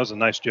that one. That was a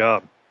nice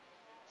job.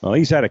 Well,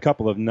 he's had a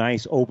couple of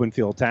nice open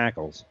field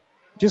tackles.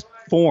 Just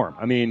form.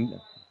 I mean,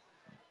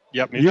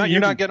 yep, you're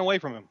not getting away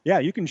from him. Yeah,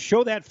 you can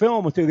show that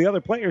film to the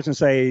other players and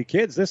say,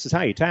 kids, this is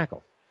how you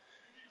tackle.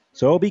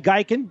 So it'll be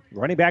Geiken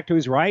running back to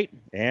his right,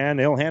 and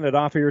he'll hand it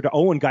off here to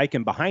Owen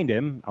Geiken behind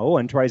him.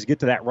 Owen tries to get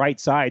to that right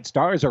side.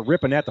 Stars are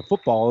ripping at the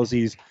football as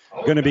he's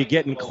going to be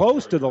getting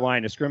close to the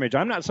line of scrimmage.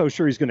 I'm not so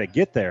sure he's going to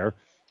get there,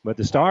 but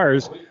the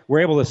Stars were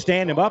able to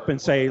stand him up and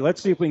say,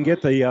 let's see if we can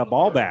get the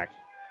ball back.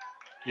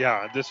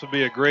 Yeah, this would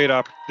be a great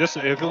if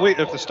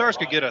the Stars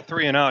could get a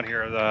 3-and-out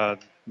here,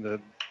 it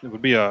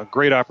would be a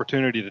great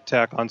opportunity to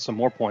tack on some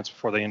more points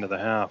before the end of the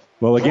half.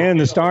 Well, again,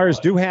 the Stars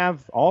do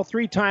have all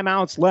 3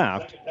 timeouts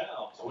left.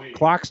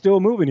 Clock still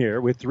moving here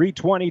with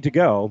 3:20 to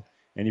go.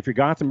 And if you're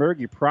Gothenburg,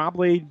 you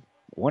probably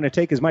want to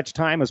take as much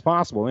time as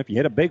possible. And if you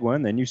hit a big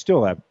one, then you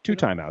still have 2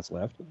 timeouts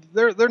left.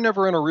 They're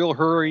never in a real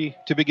hurry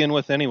to begin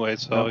with anyway,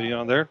 so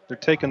they're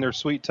taking their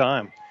sweet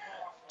time.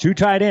 2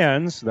 tight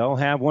ends. They'll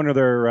have one of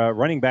their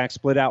running backs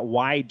split out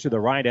wide to the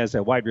right as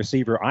a wide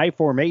receiver I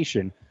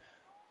formation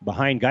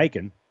behind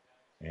Geiken.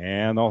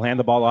 And they'll hand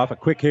the ball off. A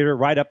quick hitter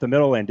right up the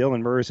middle, and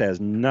Dylan Murs has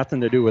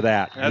nothing to do with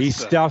that. He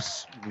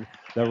stuffs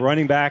the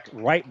running back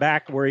right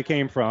back where he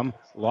came from.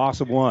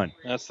 Loss of 1.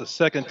 That's the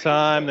second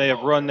time they have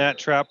run that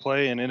trap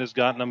play, and it has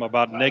gotten them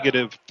about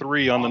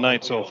 -3 on the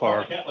night so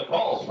far.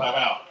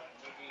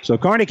 So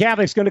Kearney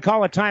Catholic's going to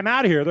call a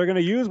timeout here. They're going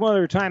to use one of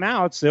their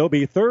timeouts. It'll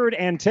be 3rd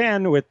and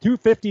 10 with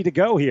 2:50 to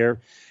go here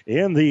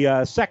in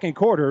the second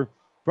quarter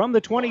from the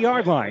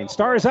 20-yard line.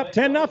 Stars up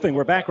 10-0.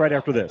 We're back right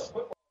after this.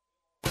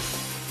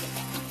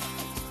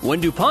 When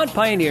DuPont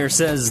Pioneer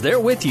says they're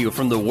with you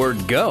from the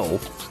word go,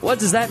 what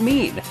does that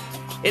mean?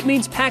 It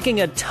means packing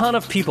a ton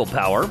of people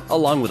power,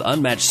 along with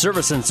unmatched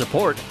service and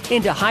support,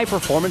 into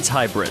high-performance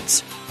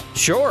hybrids.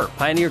 Sure,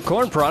 Pioneer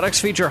corn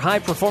products feature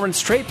high-performance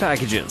trait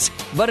packages,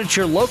 but it's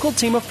your local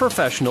team of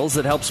professionals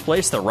that helps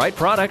place the right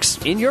products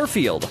in your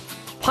field.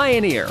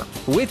 Pioneer,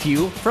 with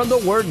you from the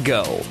word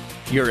go.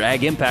 Your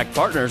Ag Impact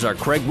partners are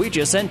Craig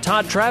Weegis and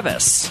Todd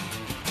Travis.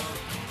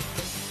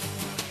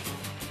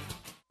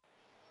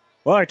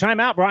 Well, our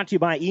timeout brought to you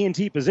by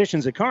E&T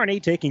Positions at Kearney,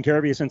 taking care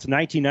of you since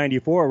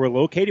 1994. We're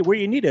located where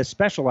you need us,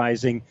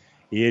 specializing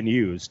in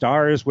you.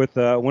 Stars with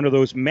one of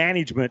those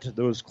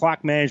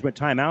clock management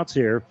timeouts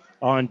here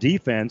on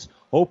defense,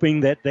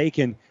 hoping that they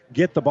can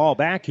get the ball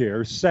back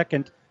here.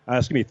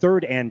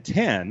 3rd and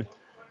 10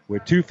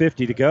 with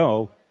 2:50 to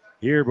go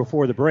here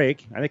before the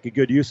break. I think a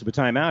good use of a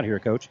timeout here,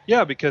 Coach.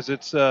 Yeah, because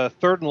it's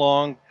 3rd and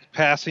long.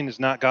 Passing is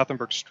not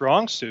Gothenburg's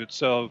strong suit,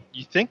 so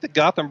you think that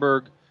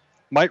Gothenburg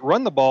might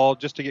run the ball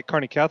just to get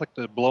Kearney Catholic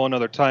to blow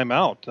another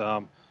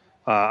timeout.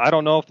 I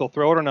don't know if they'll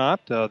throw it or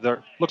not.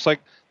 Looks like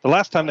the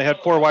last time they had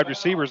 4 wide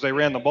receivers, they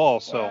ran the ball.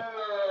 So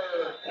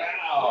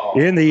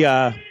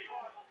there's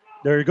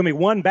going to be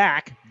one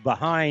back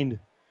behind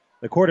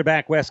the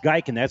quarterback, Wes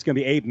Geiken. That's going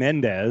to be Abe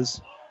Mendez.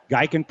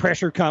 Geiken,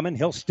 pressure coming.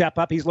 He'll step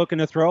up. He's looking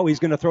to throw. He's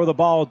going to throw the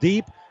ball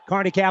deep.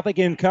 Kearney Catholic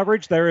in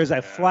coverage. There is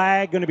a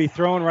flag going to be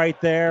thrown right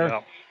there.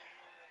 Yeah.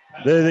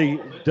 The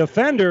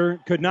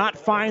defender could not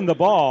find the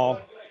ball.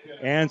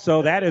 And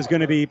so that is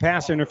going to be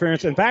pass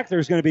interference. In fact,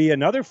 there's going to be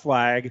another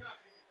flag.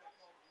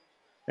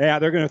 Yeah,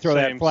 they're going to throw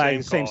that flag in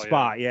the same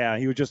spot. Yeah,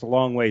 he was just a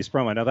long ways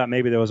from it. I thought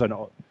maybe there was an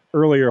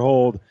earlier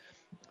hold.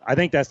 I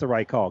think that's the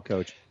right call,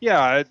 Coach.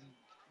 Yeah,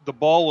 the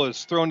ball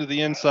was thrown to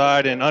the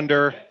inside and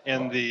under,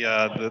 and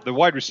the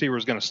wide receiver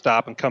was going to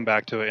stop and come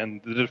back to it,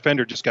 and the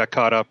defender just got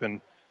caught up, and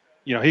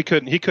he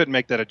couldn't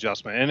make that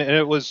adjustment, and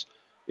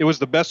it was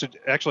the best.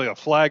 Actually, a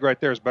flag right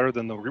there is better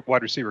than the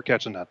wide receiver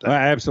catching that thing.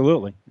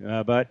 Absolutely.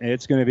 But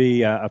it's going to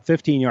be a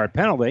 15-yard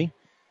penalty.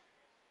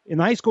 In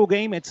the high school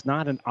game, it's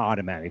not an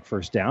automatic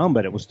first down,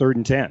 but it was 3rd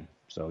and 10.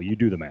 So you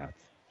do the math.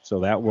 So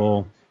that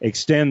will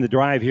extend the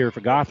drive here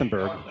for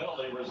Gothenburg.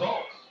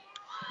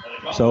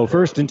 So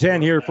 1st and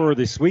 10 here for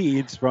the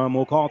Swedes from,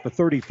 we'll call it the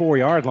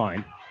 34-yard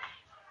line.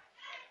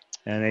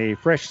 And a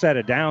fresh set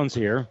of downs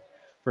here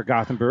for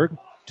Gothenburg.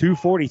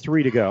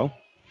 2:43 to go.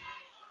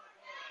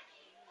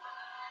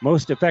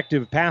 Most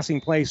effective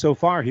passing play so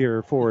far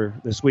here for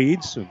the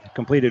Swedes.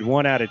 Completed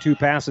 1 out of 2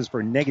 passes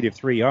for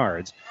 -3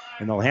 yards.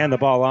 And they'll hand the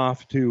ball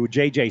off to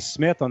J.J.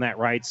 Smith on that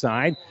right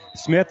side.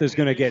 Smith is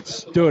going to get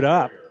stood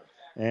up.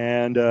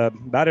 And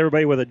about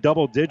everybody with a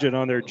double digit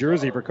on their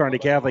jersey for Kearney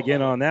Catholic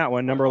in on that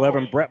one. Number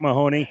 11, Brett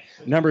Mahoney.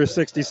 Number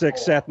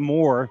 66, Seth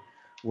Moore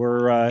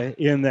were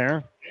in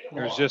there.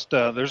 There's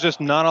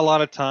just not a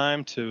lot of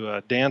time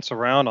to dance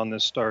around on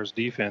this Stars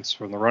defense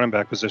from the running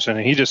back position,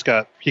 and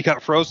he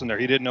got frozen there.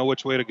 He didn't know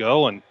which way to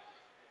go, and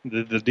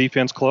the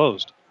defense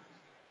closed.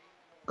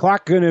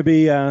 Clock going to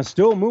be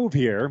still move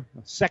here.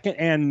 2nd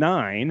and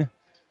 9.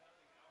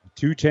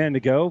 2:10 to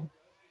go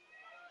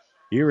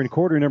here in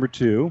quarter number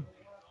 2.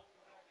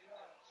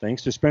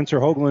 Thanks to Spencer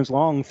Hoagland's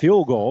long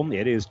field goal,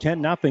 it is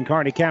 10-0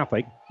 Kearney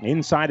Catholic.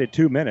 Inside of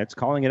 2 minutes.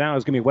 Calling it out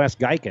is going to be Wes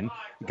Geiken.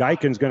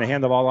 Geiken's going to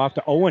hand the ball off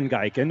to Owen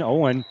Geiken.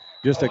 Owen,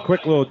 just a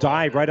quick little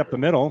dive right up the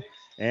middle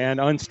and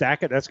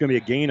unstack it. That's going to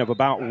be a gain of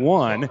about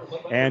 1.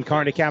 And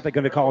Kearney Catholic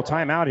going to call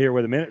timeout here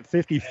with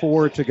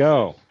 1:54 to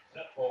go.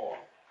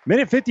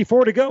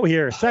 1:54 to go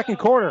here. Second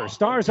quarter.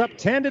 Stars up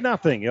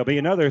 10-0. It'll be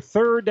another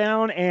 3rd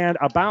down and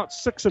about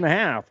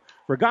 6.5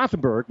 for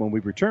Gothenburg when we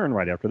return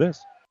right after this.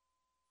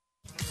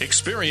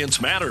 Experience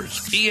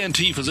matters.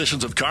 ENT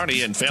Physicians of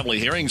Kearney and Family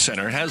Hearing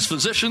Center has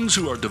physicians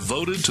who are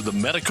devoted to the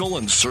medical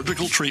and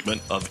surgical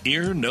treatment of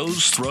ear,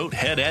 nose, throat,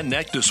 head, and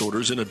neck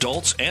disorders in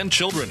adults and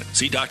children.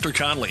 See Dr.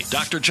 Conley,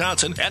 Dr.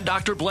 Johnson, and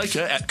Dr.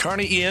 Blakea at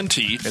Kearney ENT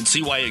and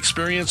see why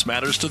experience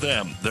matters to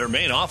them. Their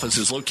main office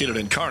is located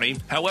in Kearney.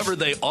 However,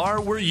 they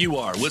are where you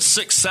are. With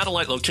 6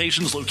 satellite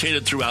locations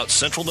located throughout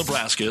central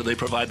Nebraska, they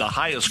provide the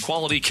highest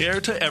quality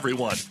care to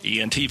everyone.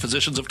 ENT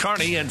Physicians of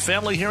Kearney and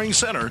Family Hearing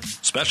Center,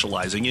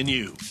 specializing in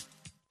you.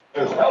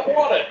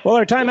 Well,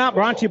 our timeout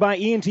brought to you by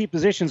ENT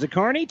Physicians at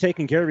Kearney,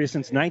 taking care of you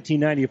since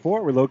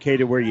 1994. We're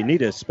located where you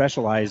need us,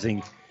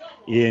 specializing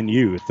in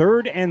you.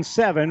 3rd and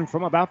 7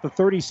 from about the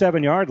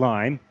 37-yard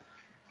line.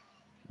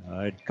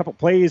 A couple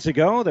plays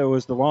ago, there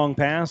was the long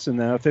pass and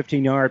the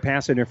 15-yard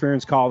pass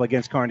interference call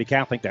against Kearney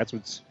Catholic. That's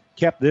what's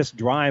kept this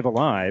drive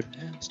alive.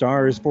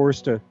 Stars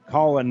forced to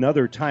call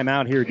another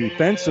timeout here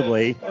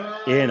defensively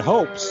in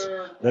hopes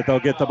that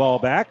they'll get the ball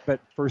back. But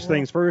first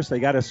things first,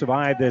 they got to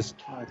survive this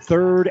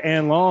 3rd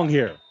and long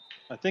here.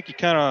 I think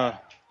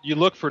you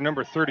look for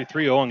number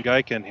 33, Owen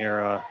Geiken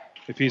here.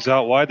 If he's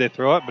out wide, they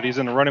throw it, but he's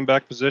in the running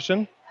back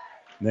position.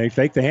 They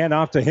fake the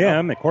handoff to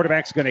him. The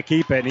quarterback's going to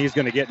keep it, and he's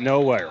going to get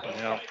nowhere.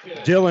 Yeah.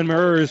 Dylan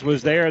Mers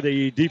was there,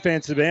 the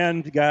defensive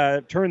end.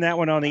 Turned that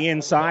one on the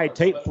inside.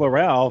 Tate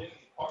Florell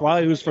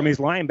flies from his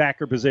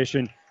linebacker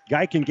position.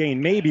 Geiken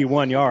gained maybe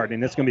 1 yard,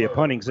 and it's going to be a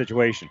punting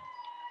situation.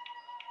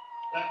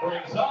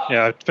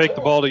 Yeah, fake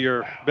the ball to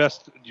your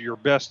best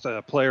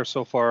player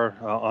so far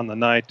on the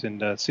night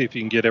and see if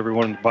you can get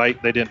everyone to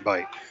bite. They didn't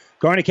bite.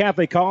 Kearney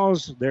Catholic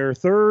calls their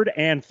 3rd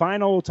and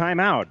final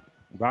timeout.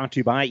 Brought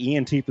to you by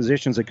ENT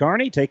Physicians at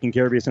Kearney, taking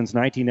care of you since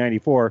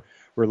 1994.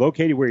 We're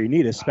located where you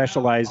need us,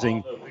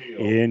 specializing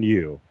in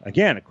you.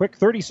 Again, a quick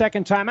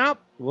 30-second timeout.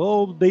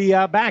 We'll be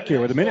back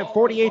here with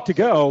 1:48 to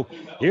go.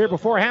 Here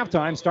before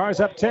halftime, Stars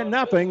up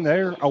 10-0.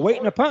 They're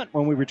awaiting a punt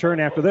when we return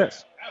after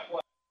this.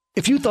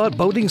 If you thought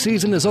boating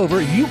season is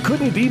over, you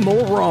couldn't be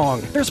more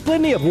wrong. There's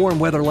plenty of warm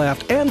weather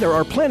left, and there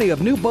are plenty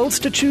of new boats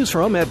to choose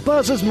from at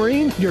Buzz's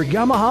Marine, your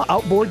Yamaha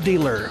outboard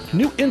dealer.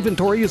 New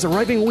inventory is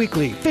arriving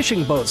weekly.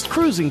 Fishing boats,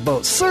 cruising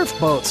boats, surf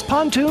boats,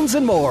 pontoons,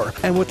 and more.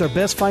 And with their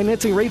best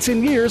financing rates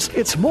in years,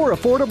 it's more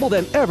affordable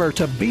than ever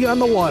to be on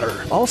the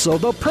water. Also,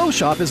 the Pro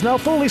Shop is now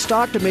fully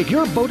stocked to make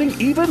your boating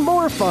even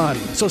more fun.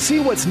 So see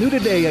what's new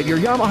today at your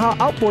Yamaha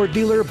outboard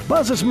dealer,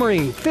 Buzz's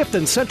Marine, 5th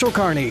and Central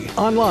Kearney.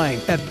 Online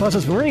at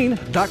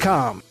buzzesmarine.com.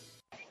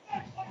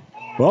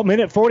 Well,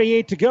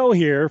 1:48 to go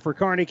here for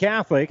Kearney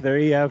Catholic.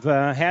 They have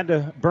had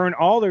to burn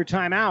all their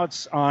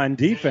timeouts on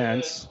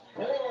defense.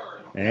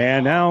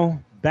 And now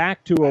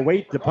back to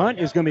await the punt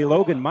is going to be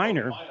Logan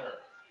Miner.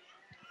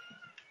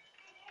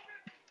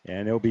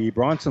 And it'll be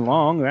Bronson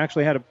Long, who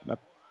actually had a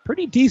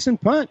pretty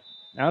decent punt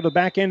out of the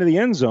back end of the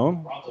end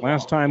zone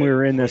last time we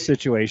were in this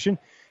situation.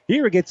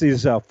 Here he gets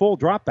his full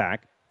drop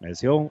back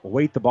as he'll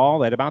await the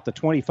ball at about the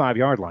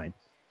 25-yard line.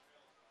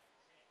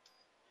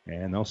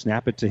 And they'll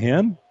snap it to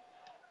him.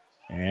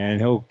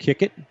 And he'll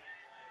kick it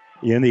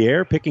in the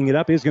air. Picking it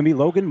up is going to be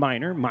Logan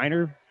Miner.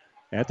 Miner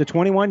at the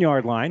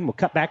 21-yard line. Will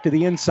cut back to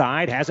the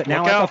inside. Has it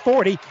now at the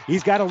 40.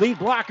 He's got a lead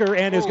blocker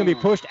and is going to be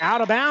pushed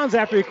out of bounds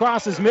after he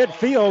crosses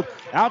midfield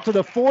out to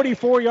the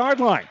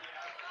 44-yard line.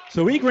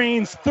 So he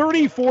gains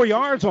 34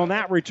 yards on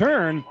that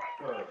return.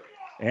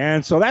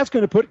 And so that's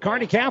going to put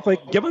Kearney Catholic,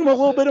 give them a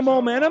little bit of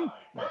momentum,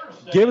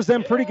 gives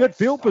them pretty good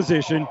field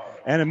position.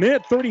 And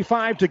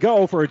 1:35 to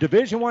go for a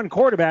Division I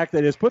quarterback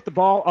that has put the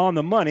ball on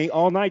the money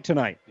all night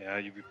tonight. Yeah,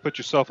 you put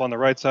yourself on the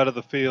right side of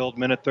the field,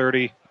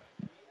 1:30.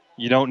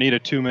 You don't need a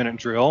 2-minute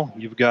drill.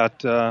 You've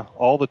got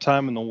all the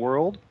time in the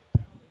world.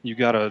 You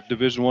got a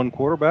Division I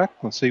quarterback.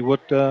 Let's see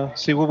what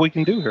we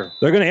can do here.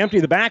 They're going to empty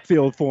the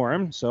backfield for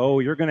him, so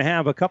you're going to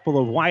have a couple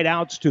of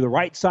wideouts to the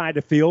right side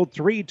of the field,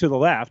 3 to the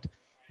left,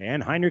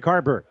 and Heinrich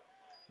Harburg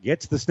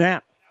gets the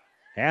snap.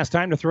 Has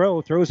time to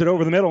throw, throws it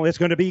over the middle. It's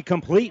going to be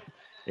complete.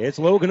 It's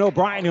Logan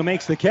O'Brien who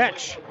makes the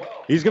catch.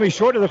 He's going to be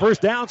short of the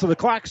first down, so the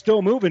clock's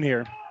still moving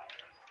here.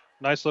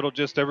 Nice little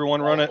just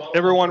everyone ran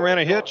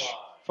a hitch,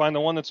 find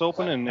the one that's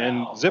open,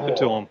 and zip it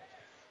to him.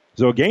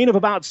 So a gain of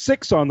about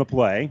 6 on the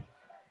play.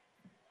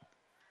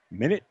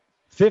 Minute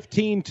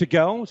 15 to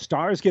go.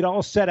 Stars get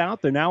all set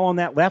out. They're now on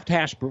that left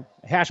hash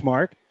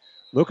mark.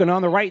 Looking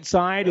on the right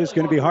side is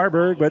going to be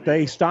Harburg, but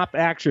they stop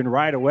action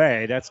right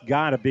away. That's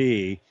got to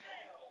be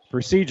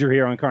procedure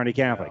here on Kearney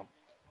Catholic.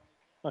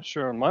 Not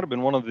sure. It might have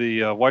been one of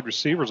the wide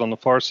receivers on the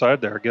far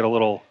side there. Get a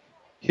little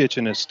hitch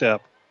in his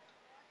step.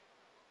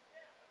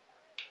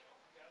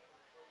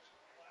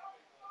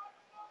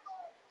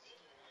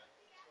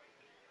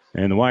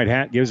 And the white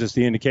hat gives us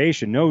the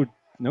indication.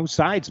 No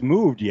sides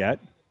moved yet.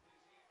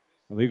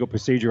 Illegal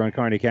procedure on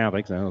Kearney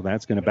Catholic, so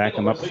that's going to back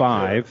them up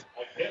 5.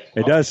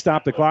 It does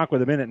stop the clock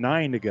with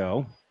 1:09 to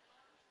go.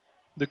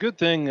 The good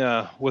thing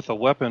with a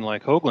weapon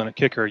like Hoagland, a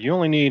kicker, you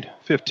only need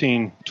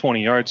 15,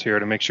 20 yards here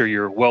to make sure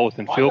you're well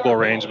within field goal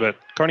range, but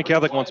Kearney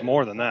Catholic wants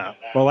more than that.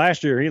 Well,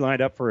 last year he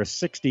lined up for a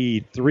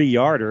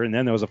 63-yarder, and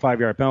then there was a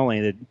 5-yard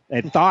penalty.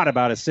 They thought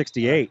about a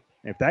 68,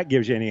 if that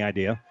gives you any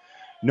idea.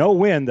 No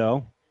win,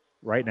 though,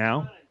 right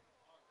now.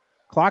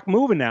 Clock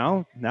moving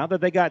now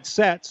that they got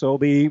set, so it'll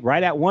be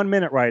right at 1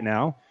 minute right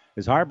now,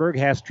 as Harburg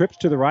has trips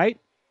to the right,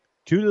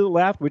 2 to the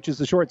left, which is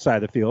the short side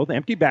of the field,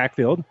 empty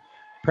backfield.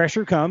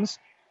 Pressure comes.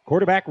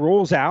 Quarterback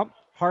rolls out.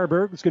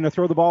 Harburg is going to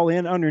throw the ball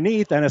in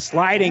underneath, and a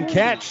sliding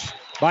catch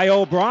by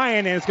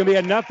O'Brien, and it's going to be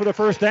enough for the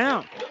first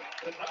down.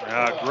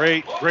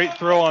 Great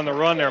throw on the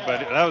run there,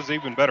 but that was an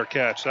even better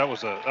catch. That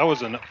was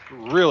a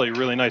really,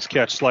 really nice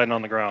catch sliding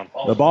on the ground.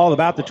 The ball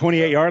about the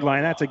 28-yard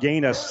line. That's a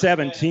gain of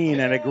 17,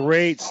 and a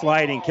great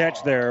sliding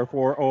catch there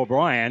for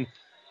O'Brien.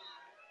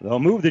 They'll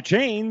move the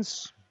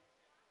chains.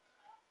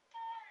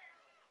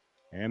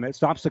 And it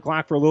stops the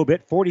clock for a little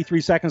bit.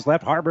 43 seconds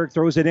left. Harburg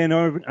throws it in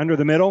under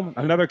the middle.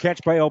 Another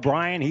catch by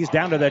O'Brien. He's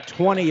down to the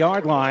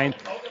 20-yard line.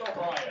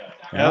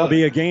 That'll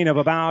be a gain of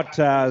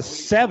about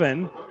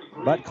 7,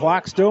 but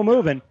clock still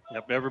moving.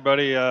 Yep,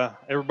 everybody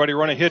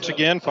run a hitch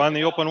again. Find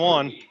the open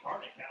one.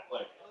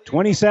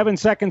 27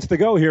 seconds to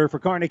go here for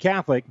Kearney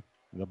Catholic.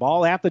 The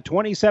ball at the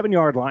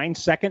 27-yard line.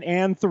 2nd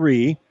and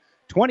 3.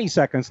 20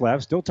 seconds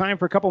left. Still time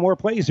for a couple more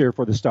plays here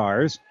for the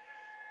Stars.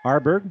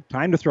 Harburg,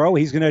 time to throw.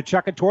 He's going to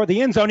chuck it toward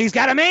the end zone. He's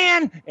got a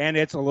man, and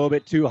it's a little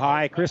bit too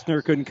high.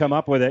 Christner couldn't come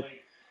up with it,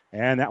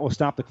 and that will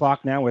stop the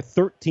clock now with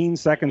 13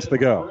 seconds to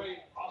go.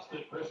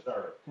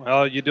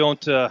 Well, you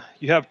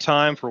have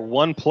time for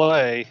one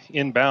play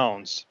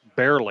inbounds,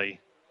 barely,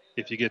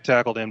 if you get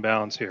tackled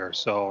inbounds here.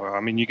 So,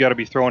 I mean, you got to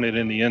be throwing it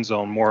in the end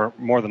zone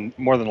more than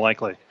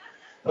likely.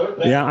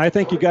 Yeah, I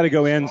think you got to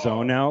go end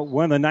zone. Now,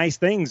 one of the nice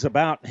things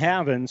about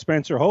having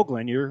Spencer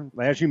Hoagland,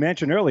 as you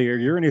mentioned earlier,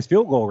 you're in his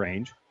field goal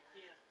range.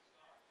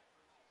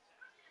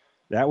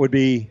 That would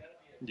be.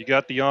 You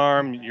got the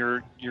arm.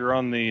 You're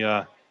on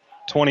the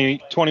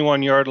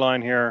 21-yard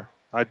line here.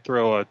 I'd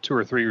throw a 2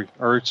 or 3,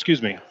 or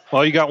excuse me.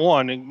 Well, you got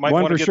one. You might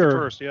want to get the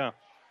first. Yeah.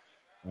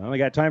 Well, we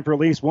got time for at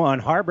least one.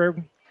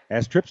 Harburg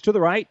has trips to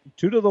the right,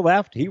 2 to the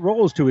left. He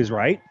rolls to his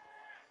right.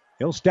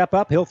 He'll step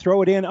up. He'll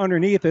throw it in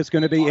underneath. It's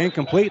going to be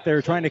incomplete.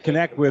 They're trying to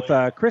connect with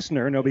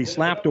Christner, and he'll be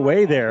slapped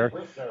away there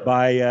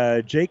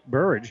by Jake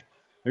Burge.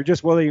 There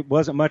just really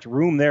wasn't much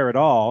room there at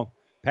all.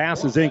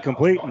 Pass is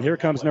incomplete, and here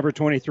comes number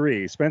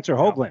 23, Spencer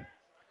Hoagland,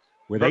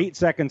 with 8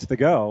 seconds to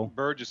go.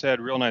 Burge has had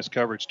real nice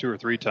coverage 2 or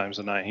 3 times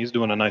tonight. He's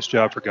doing a nice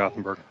job for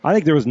Gothenburg. I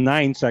think there was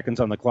 9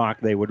 seconds on the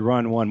clock. They would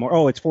run one more.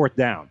 Oh, it's 4th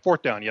down.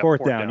 4th down, yeah.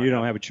 Fourth down. You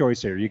don't have a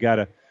choice here. You got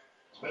to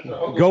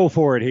go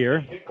for it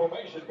here.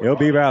 It'll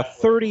be about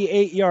a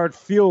 38-yard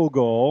field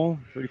goal,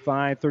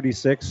 35,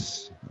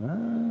 36.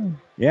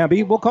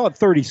 We'll call it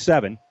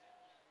 37.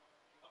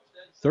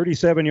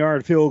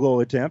 37-yard field goal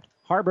attempt.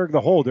 Harburg,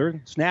 the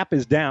holder. Snap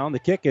is down. The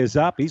kick is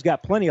up. He's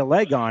got plenty of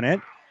leg on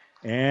it.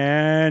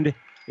 And it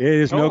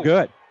is no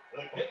good.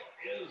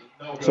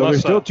 So there's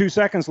still 2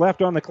 seconds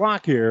left on the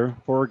clock here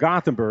for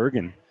Gothenburg.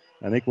 And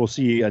I think we'll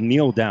see a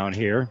kneel down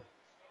here.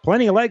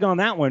 Plenty of leg on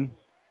that one.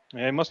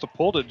 Yeah, he must have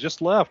pulled it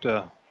just left.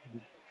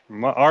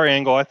 From our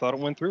angle, I thought it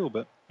went through.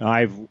 But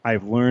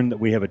I've learned that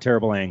we have a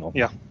terrible angle.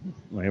 Yeah.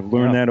 I've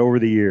learned that over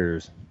the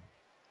years.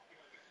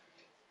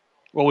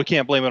 Well, we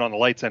can't blame it on the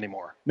lights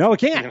anymore. No, we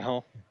can't. You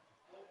know?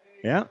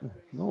 Yeah, a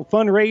little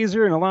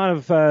fundraiser and a lot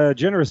of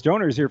generous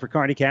donors here for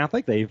Kearney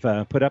Catholic. They've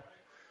put up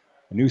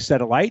a new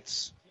set of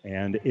lights,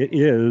 and it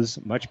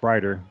is much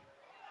brighter.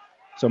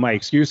 So my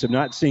excuse of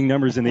not seeing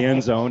numbers in the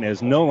end zone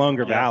is no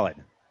longer valid.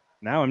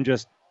 Now I'm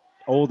just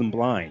old and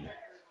blind.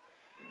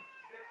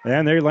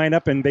 And they line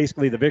up in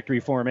basically the victory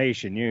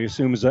formation. You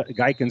assume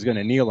Geiken's going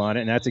to kneel on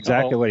it, and that's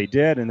exactly what he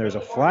did. And there's a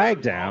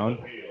flag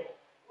down.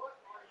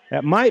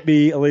 That might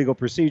be illegal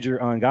procedure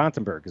on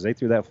Gothenburg because they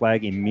threw that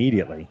flag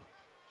immediately.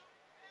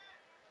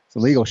 It's a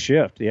legal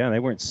shift. Yeah, they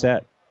weren't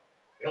set.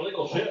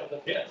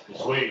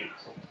 Swedes.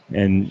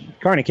 And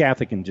Kearney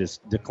Catholic can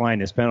just decline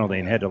this penalty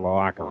and head to the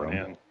locker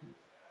room.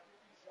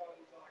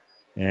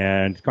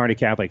 And Kearney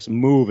Catholic's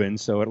moving,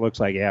 so it looks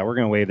like, we're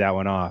going to wave that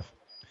one off.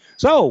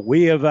 So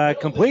we have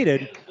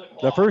completed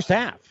the first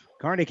half.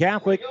 Kearney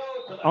Catholic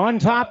on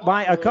top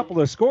by a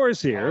couple of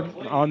scores here.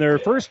 On their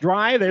first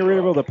drive, they were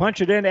able to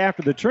punch it in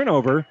after the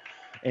turnover.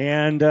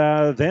 And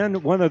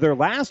then one of their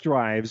last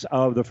drives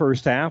of the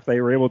first half,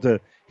 they were able to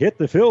hit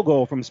the field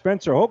goal from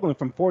Spencer Hoagland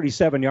from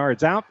 47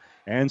 yards out.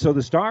 And so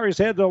the Stars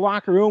head to the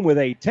locker room with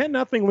a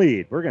 10-0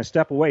 lead. We're going to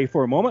step away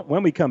for a moment.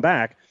 When we come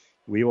back,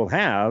 we will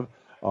have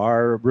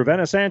our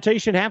Ravenna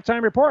Sanitation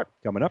halftime report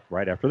coming up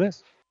right after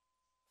this.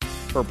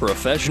 For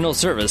professional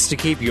service to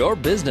keep your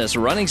business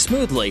running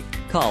smoothly,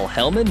 call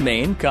Hellman,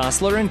 Maine,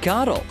 Kostler, and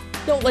Cottle.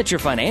 Don't let your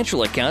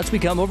financial accounts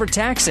become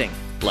overtaxing.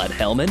 Let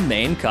Hellman,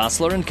 Maine,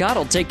 Kostler, and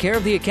Cottle take care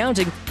of the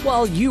accounting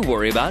while you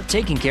worry about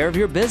taking care of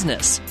your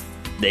business.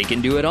 They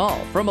can do it all,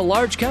 from a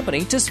large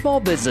company to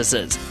small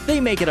businesses. They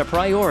make it a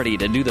priority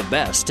to do the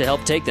best to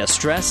help take the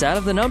stress out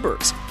of the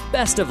numbers.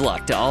 Best of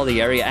luck to all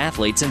the area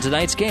athletes in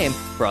tonight's game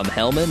from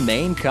Hellman,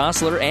 Maine,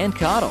 Kostler, and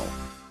Cottle.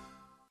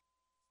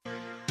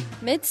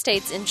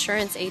 Mid-States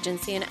Insurance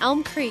Agency in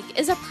Elm Creek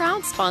is a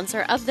proud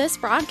sponsor of this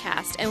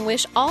broadcast and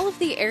wish all of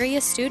the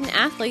area student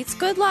athletes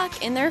good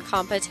luck in their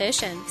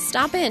competition.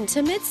 Stop in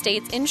to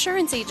Mid-States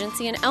Insurance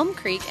Agency in Elm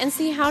Creek and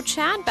see how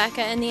Chad,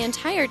 Becca, and the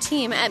entire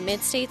team at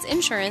Mid-States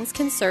Insurance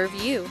can serve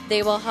you.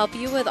 They will help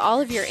you with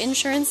all of your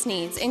insurance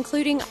needs,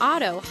 including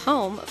auto,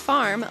 home,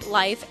 farm,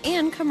 life,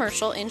 and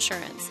commercial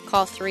insurance.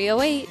 Call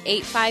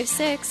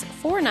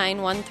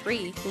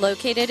 308-856-4913,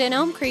 located in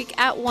Elm Creek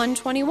at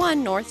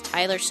 121 North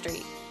Tyler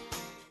Street.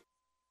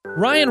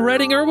 Ryan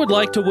Redinger would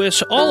like to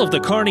wish all of the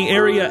Kearney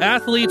area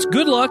athletes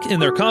good luck in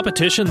their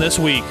competition this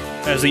week.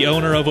 As the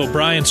owner of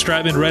O'Brien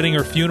Stratman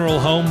Redinger Funeral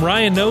Home,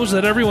 Ryan knows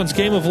that everyone's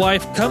game of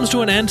life comes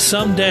to an end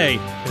someday,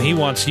 and he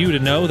wants you to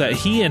know that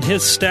he and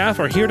his staff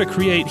are here to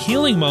create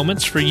healing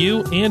moments for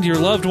you and your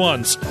loved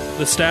ones.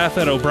 The staff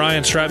at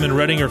O'Brien Stratman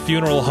Redinger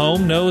Funeral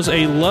Home knows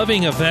a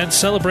loving event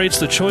celebrates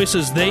the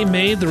choices they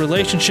made, the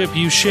relationship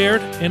you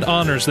shared, and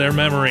honors their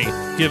memory.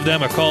 Give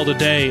them a call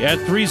today at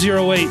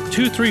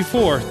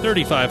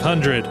 308-234-3500.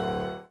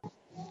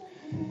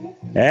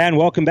 And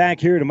welcome back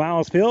here to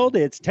Miles Field.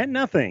 It's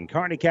 10-0.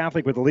 Kearney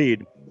Catholic with the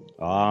lead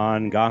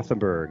on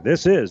Gothenburg.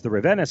 This is the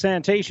Ravenna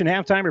Sanitation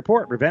halftime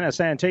report. Ravenna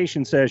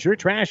Sanitation says your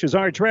trash is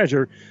our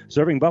treasure,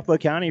 serving Buffalo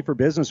County for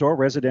business or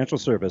residential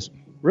service.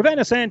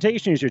 Ravenna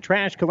Sanitation is your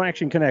trash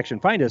collection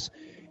connection. Find us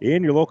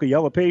in your local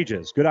Yellow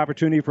Pages. Good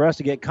opportunity for us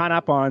to get caught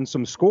up on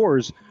some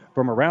scores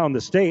from around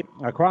the state.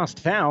 Across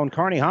town,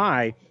 Kearney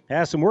High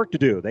has some work to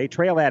do. They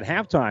trail at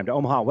halftime to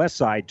Omaha West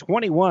Side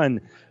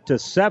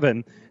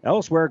 21-7.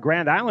 Elsewhere,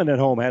 Grand Island at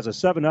home has a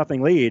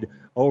 7-0 lead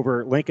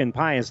over Lincoln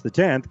Pius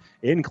X.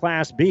 In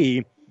Class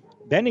B,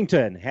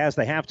 Bennington has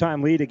the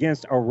halftime lead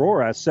against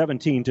Aurora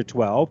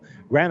 17-12.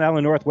 Grand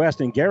Island Northwest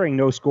and Gering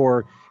no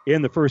score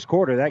in the first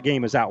quarter. That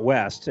game is out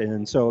west,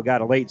 and so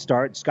got a late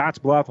start.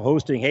 Scottsbluff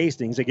hosting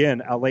Hastings.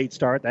 Again, a late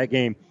start. That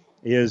game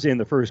is in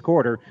the first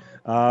quarter.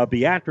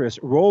 Beatrice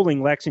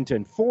rolling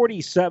Lexington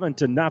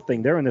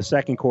 47-0. They're in the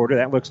second quarter.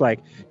 That looks like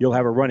you'll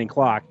have a running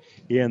clock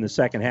in the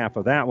second half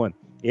of that one.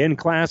 In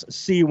Class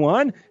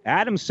C1,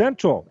 Adams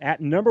Central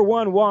at number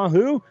 1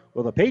 Wahoo.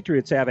 Well, the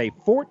Patriots have a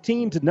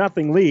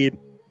 14-0 lead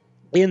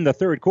in the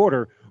third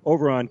quarter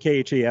over on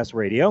KHAS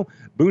radio.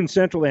 Boone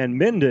Central and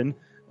Minden,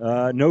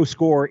 no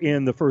score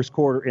in the first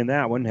quarter in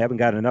that one. Haven't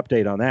got an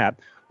update on that.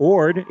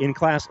 Ord in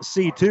Class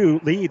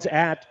C2 leads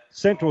at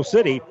Central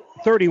City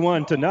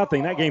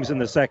 31-0. That game's in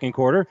the second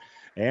quarter.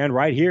 And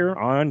right here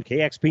on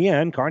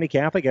KXPN, Kearney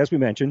Catholic, as we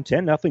mentioned,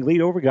 10-0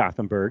 lead over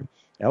Gothenburg.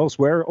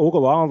 Elsewhere,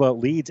 Ogallala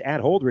leads at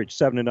Holdridge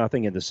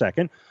 7-0 in the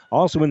second.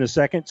 Also in the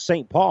second,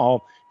 St.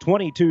 Paul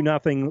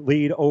 22-0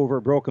 lead over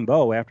Broken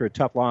Bow after a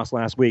tough loss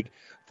last week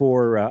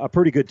for a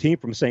pretty good team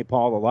from St.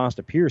 Paul that lost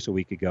to Pierce a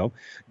week ago.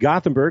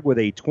 Gothenburg with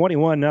a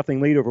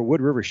 21-0 lead over Wood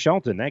River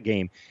Shelton. That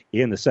game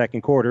in the second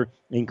quarter.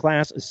 In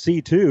Class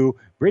C2,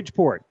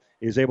 Bridgeport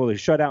is able to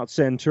shut out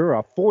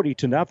Centura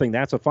 40-0.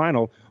 That's a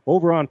final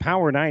over on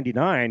Power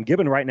 99.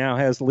 Gibbon right now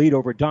has the lead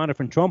over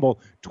Donovan Trumbull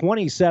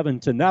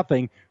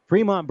 27-0.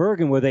 Fremont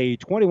Bergen with a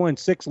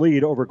 21-6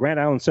 lead over Grand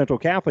Island Central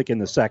Catholic in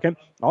the second.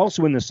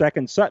 Also in the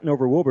second, Sutton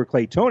over Wilbur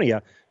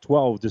Claytonia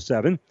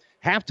 12-7.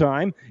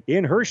 Halftime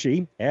in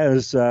Hershey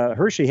as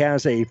Hershey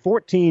has a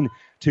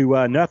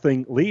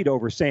 14-0 lead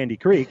over Sandy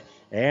Creek.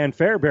 And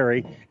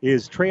Fairbury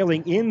is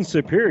trailing in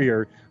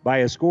Superior by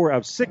a score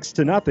of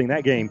 6-0.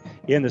 That game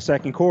in the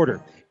second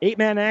quarter.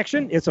 8-man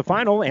action. It's a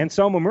final. And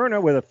Selma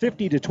Myrna with a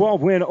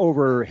 50-12 win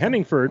over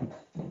Hemingford.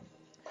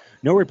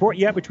 No report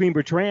yet between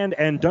Bertrand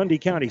and Dundee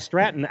County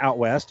Stratton out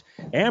west.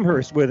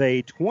 Amherst with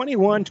a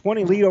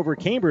 21-20 lead over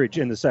Cambridge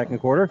in the second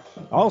quarter.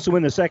 Also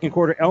in the second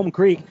quarter, Elm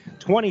Creek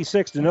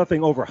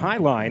 26-0 over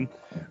Highline.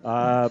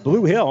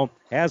 Blue Hill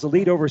has a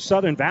lead over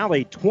Southern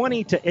Valley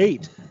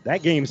 20-8.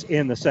 That game's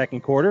in the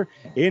second quarter.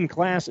 In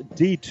Class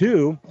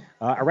D2,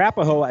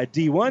 Arapahoe, a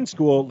D1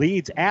 school,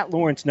 leads at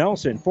Lawrence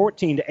Nelson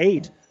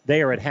 14-8.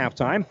 They are at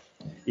halftime.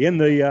 In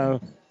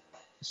the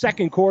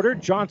Second quarter,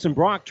 Johnson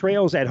Brock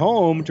trails at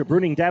home to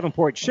Bruning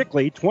Davenport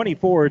Shickley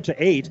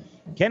 24-8.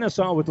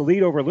 Kennesaw with the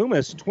lead over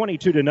Loomis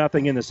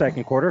 22-0 in the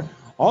second quarter.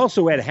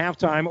 Also at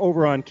halftime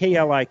over on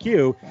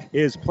KLIQ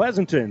is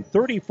Pleasanton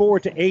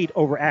 34-8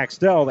 over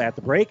Axtell at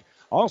the break.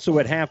 Also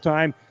at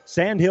halftime,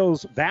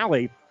 Sandhills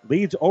Valley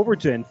leads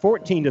Overton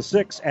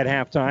 14-6 at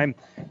halftime.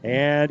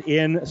 And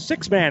in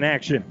six-man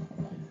action,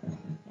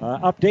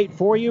 update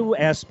for you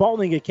as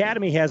Spalding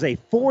Academy has a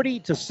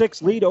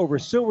 40-6 lead over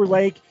Silver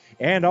Lake.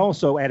 And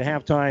also at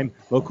halftime,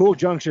 LaCool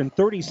Junction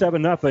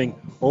 37-0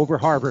 over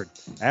Harvard.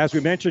 As we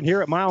mentioned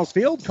here at Miles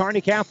Field, Kearney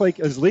Catholic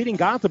is leading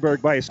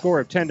Gothenburg by a score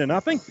of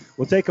 10-0.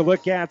 We'll take a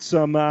look at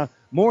some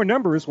more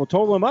numbers. We'll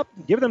total them up,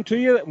 give them to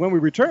you when we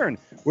return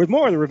with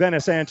more of the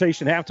Ravenna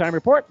Sanitation Halftime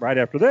Report right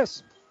after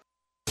this.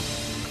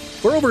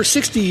 For over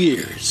 60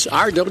 years,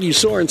 R.W.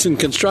 Sorensen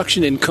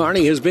Construction in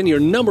Kearney has been your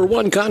number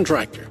one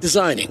contractor,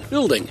 designing,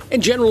 building,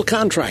 and general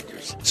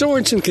contractors.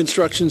 Sorensen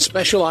Construction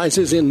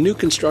specializes in new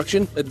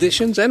construction,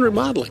 additions, and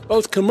remodeling,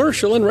 both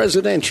commercial and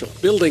residential.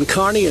 Building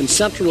Kearney and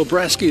Central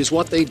Nebraska is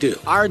what they do.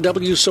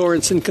 R.W.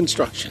 Sorensen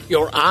Construction,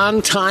 your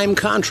on-time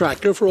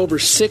contractor for over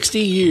 60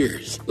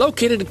 years.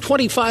 Located at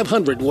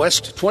 2500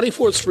 West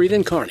 24th Street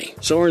in Kearney,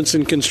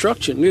 Sorensen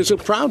Construction is a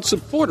proud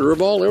supporter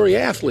of all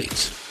area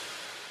athletes.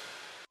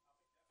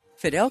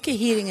 Fidelki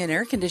Heating and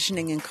Air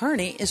Conditioning in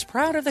Kearney is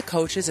proud of the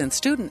coaches and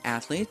student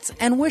athletes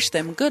and wish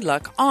them good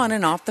luck on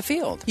and off the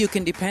field. You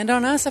can depend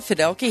on us at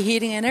Fidelki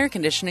Heating and Air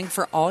Conditioning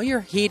for all your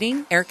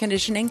heating, air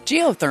conditioning,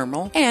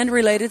 geothermal, and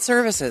related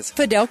services.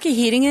 Fidelki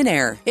Heating and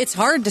Air. It's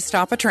hard to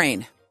stop a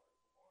train.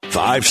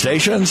 5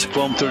 stations.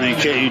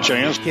 1230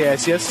 KHIS.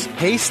 KSS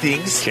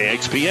Hastings.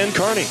 KXPN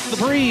Kearney.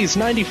 The Breeze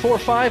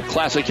 94.5.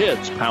 Classic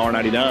Hits. Power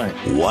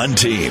 99. One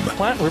team.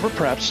 Platte River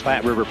Preps.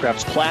 Platte River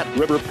Preps.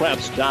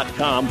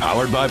 PlatteRiverPreps.com.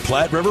 Powered by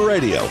Platte River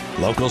Radio.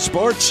 Local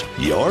sports,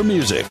 your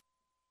music.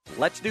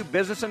 Let's do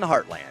business in the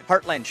Heartland.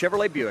 Heartland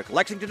Chevrolet Buick,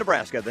 Lexington,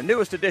 Nebraska, the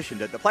newest addition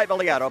to the Platte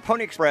Valley Auto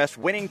Pony Express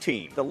winning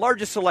team. The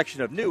largest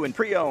selection of new and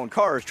pre-owned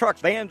cars,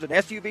 trucks, vans, and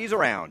SUVs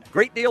around.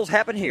 Great deals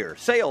happen here.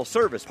 Sales,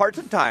 service, parts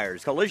and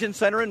tires, collision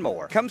center, and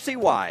more. Come see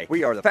why.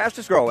 We are the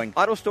fastest growing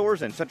auto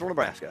stores in Central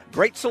Nebraska.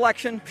 Great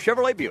selection,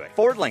 Chevrolet Buick,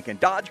 Ford, Lincoln,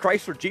 Dodge,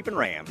 Chrysler, Jeep, and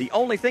Ram. The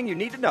only thing you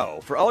need to know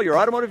for all your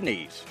automotive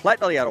needs. Platte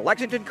Valley Auto,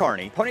 Lexington,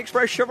 Kearney, Pony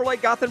Express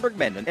Chevrolet, Gothenburg,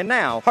 Menden, and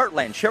now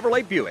Heartland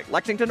Chevrolet Buick,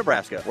 Lexington,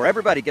 Nebraska, where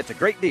everybody gets a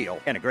great deal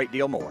and a great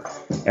deal more.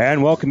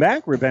 And welcome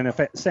back. Ravenna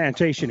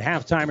Sanitation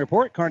Halftime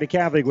Report. Kearney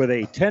Catholic with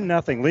a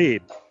 10-0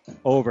 lead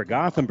over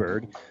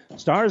Gothenburg.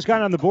 Stars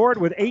got on the board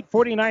with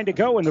 8:49 to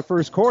go in the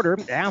first quarter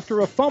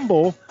after a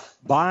fumble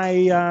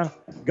by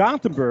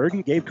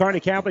Gothenburg. Gave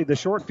Kearney Catholic the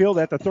short field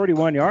at the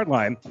 31-yard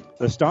line.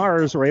 The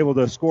Stars were able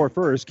to score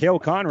first. Cale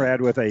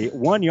Conrad with a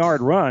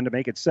 1-yard run to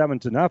make it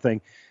 7-0.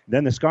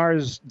 Then the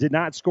Stars did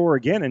not score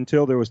again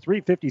until there was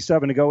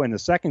 3:57 to go in the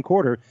second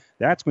quarter.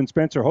 That's when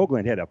Spencer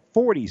Hoagland had a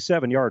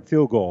 47-yard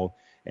field goal.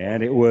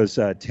 And it was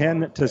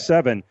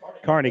 10-7.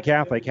 Kearney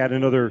Catholic had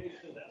another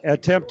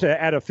attempt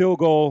at a field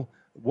goal,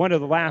 one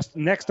of the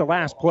next to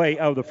last play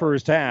of the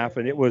first half,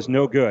 and it was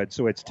no good.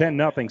 So it's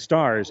 10-0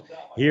 Stars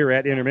here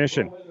at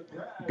intermission.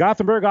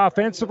 Gothenburg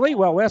offensively,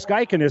 well, Wes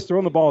Geiken has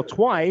thrown the ball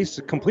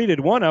twice, completed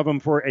one of them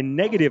for a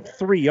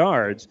 -3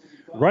 yards.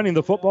 Running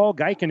the football,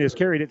 Geiken has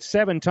carried it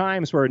 7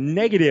 times for a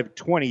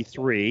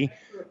 -23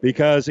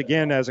 because,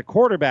 again, as a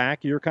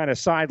quarterback, you're kind of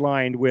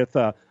sidelined with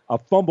a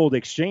fumbled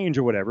exchange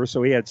or whatever,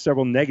 so he had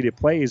several negative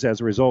plays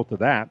as a result of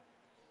that.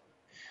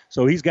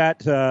 So he's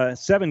got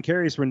 7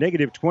 carries for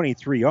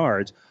 -23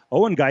 yards.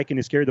 Owen Geiken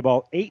has carried the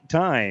ball 8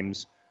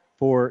 times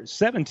for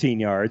 17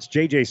 yards.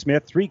 J.J.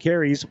 Smith, 3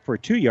 carries for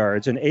 2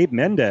 yards, and Abe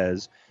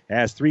Mendez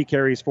has 3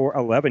 carries for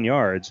 11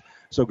 yards.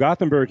 So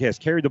Gothenburg has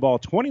carried the ball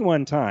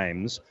 21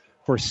 times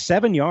for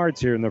 7 yards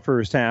here in the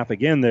first half.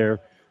 Again, they're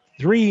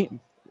 3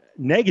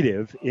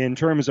 negative in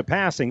terms of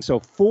passing, so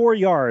 4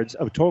 yards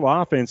of total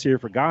offense here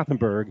for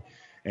Gothenburg,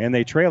 and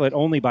they trail it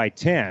only by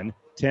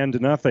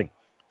 10-0.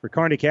 For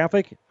Kearney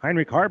Catholic,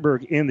 Heinrich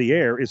Harburg in the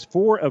air is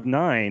 4 of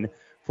 9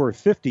 for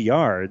 50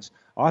 yards.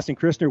 Austin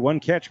Christner, 1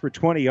 catch for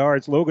 20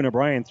 yards. Logan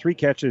O'Brien, 3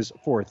 catches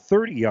for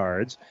 30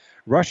 yards.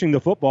 Rushing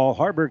the football,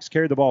 Harburg's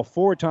carried the ball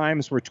 4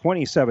 times for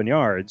 27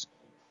 yards.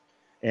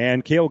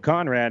 And Cale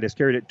Conrad has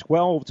carried it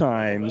 12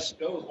 times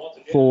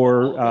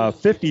for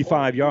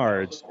 55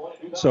 yards.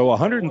 So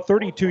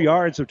 132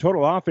 yards of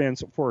total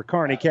offense for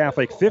Kearney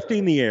Catholic, 50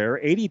 in the air,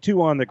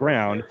 82 on the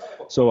ground.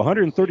 So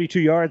 132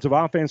 yards of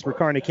offense for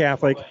Kearney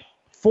Catholic,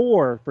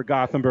 4 for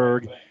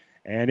Gothenburg,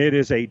 and it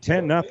is a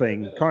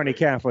 10-0 Kearney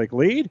Catholic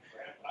lead.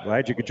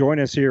 Glad you could join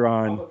us here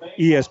on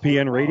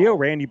ESPN Radio.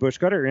 Randy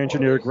Bushcutter,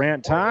 engineer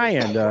Grant Ty,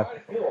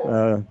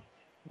 and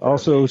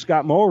also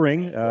Scott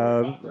Mollring.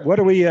 What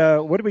do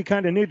we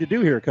kind of need to do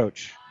here,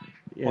 Coach?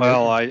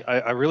 Well,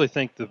 I really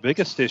think the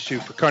biggest issue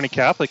for Kearney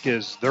Catholic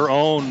is their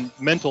own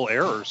mental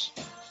errors.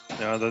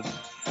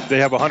 They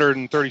have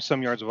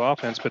 130-some yards of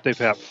offense, but they've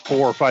had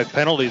 4 or 5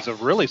 penalties that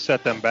have really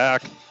set them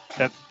back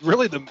at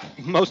really the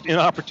most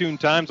inopportune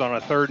times on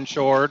a 3rd and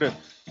short. It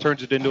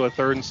turns it into a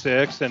 3rd and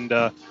 6, and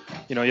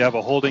you have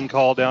a holding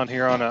call down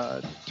here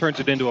turns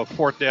it into a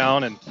 4th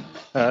down,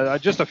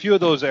 and just a few of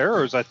those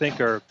errors I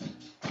think are,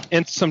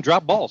 and some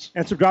drop balls.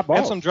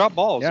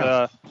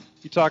 Yeah.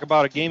 You talk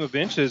about a game of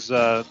inches.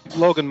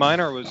 Logan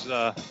Minor was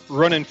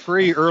running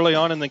free early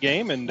on in the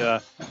game, and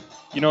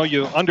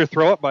you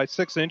underthrow it by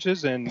 6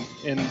 inches, and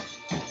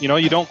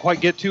you don't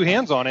quite get 2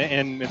 hands on it,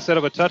 and instead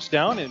of a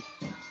touchdown, and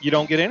you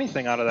don't get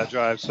anything out of that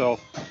drive. So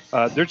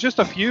there's just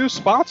a few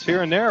spots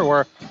here and there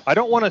where I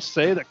don't want to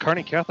say that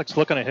Kearney Catholic's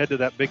looking ahead to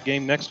that big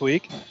game next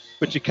week,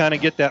 but you kind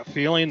of get that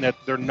feeling that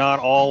they're not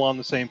all on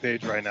the same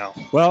page right now.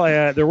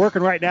 Well, they're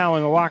working right now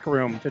in the locker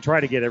room to try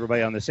to get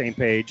everybody on the same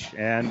page,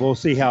 and we'll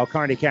see how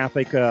Kearney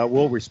Catholic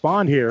will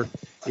respond here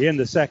in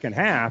the second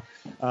half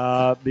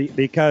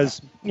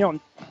because,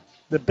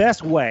 the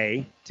best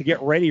way to get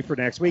ready for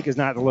next week is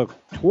not to look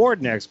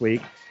toward next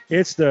week.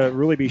 It's to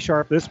really be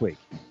sharp this week.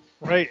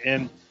 Right,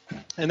 and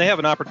they have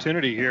an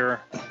opportunity here.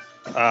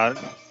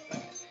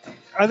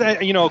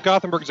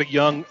 Gothenburg's a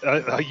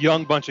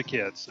young bunch of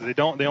kids. They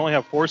only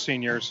have 4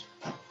 seniors,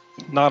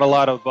 not a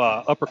lot of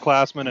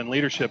upperclassmen and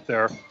leadership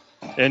there,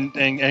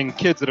 and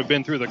kids that have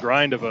been through the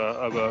grind of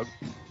a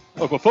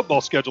football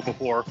schedule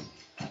before.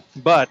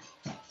 But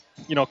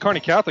Kearney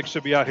Catholic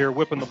should be out here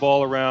whipping the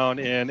ball around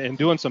and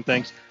doing some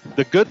things.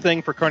 The good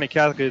thing for Kearney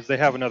Catholic is they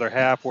have another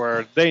half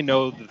where they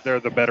know that they're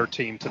the better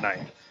team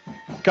tonight.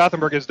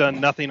 Gothenburg has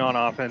done nothing on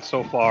offense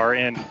so far,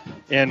 and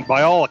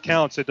by all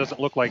accounts, it doesn't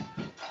look like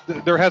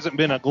there hasn't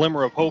been a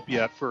glimmer of hope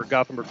yet for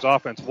Gothenburg's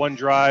offense. One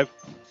drive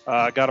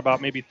got about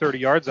maybe 30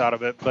 yards out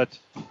of it, but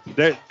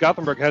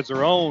Gothenburg has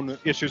their own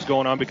issues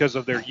going on because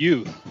of their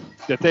youth.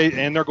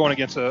 They're going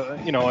against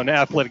an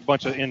athletic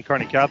bunch in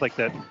Kearney Catholic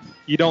that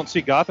you don't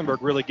see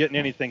Gothenburg really getting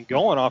anything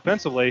going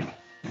offensively.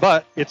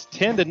 But it's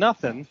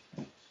 10-0,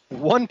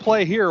 one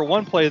play here,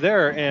 one play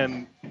there,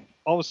 and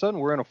all of a sudden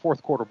we're in a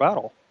fourth quarter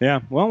battle. Yeah,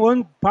 well,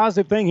 one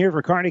positive thing here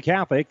for Kearney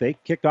Catholic, they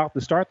kicked off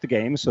to start the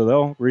game, so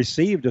they'll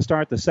receive to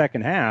start the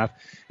second half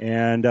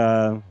and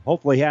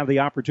hopefully have the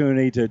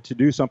opportunity to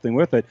do something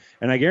with it.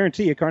 And I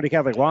guarantee you Kearney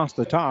Catholic lost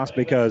the toss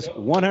because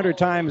 100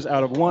 times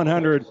out of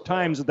 100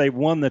 times that they've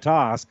won the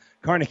toss,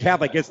 Kearney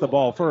Catholic gets the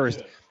ball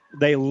first.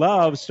 They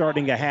love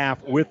starting a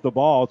half with the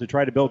ball to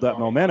try to build up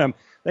momentum.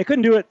 They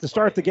couldn't do it to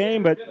start the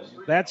game, but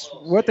that's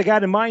what they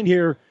got in mind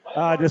here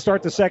to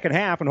start the second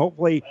half. And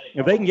hopefully,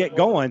 if they can get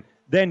going,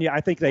 then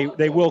I think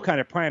they will kind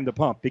of prime the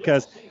pump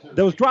because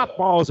those drop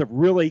balls have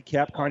really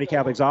kept Kearney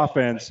Catholic's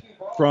offense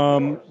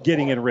from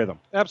getting in rhythm.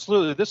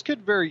 Absolutely. This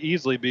could very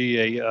easily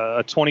be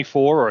a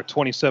 24 or a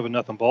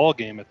 27-0 ball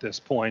game at this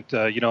point.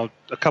 A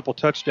couple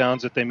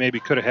touchdowns that they maybe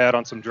could have had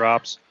on some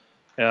drops.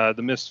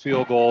 The missed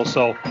field goal.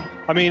 So,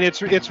 I mean,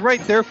 it's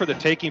right there for the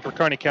taking for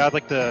Kearney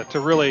Catholic to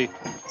really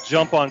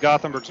jump on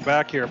Gothenburg's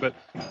back here. But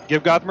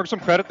give Gothenburg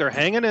some credit. They're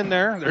hanging in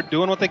there. They're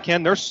doing what they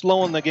can. They're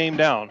slowing the game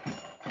down.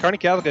 Kearney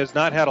Catholic has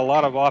not had a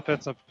lot of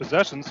offensive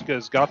possessions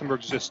because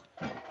Gothenburg's just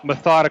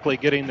methodically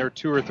getting their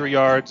 2 or 3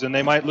 yards, and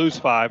they might lose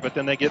 5, but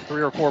then they get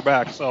 3 or 4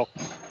 back. So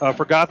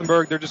for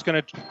Gothenburg, they're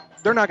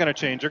not going to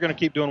change. They're going to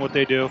keep doing what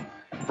they do.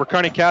 For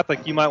Kearney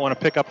Catholic, you might want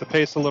to pick up the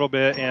pace a little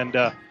bit and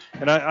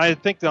I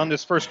think on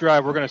this first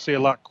drive, we're going to see a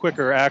lot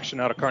quicker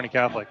action out of Kearney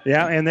Catholic.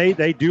 Yeah, and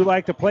they do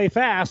like to play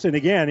fast. And,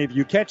 again, if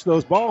you catch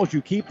those balls,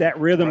 you keep that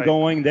rhythm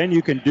going, then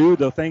you can do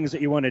the things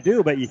that you want to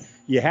do. But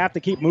you have to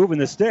keep moving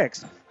the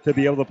sticks to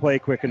be able to play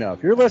quick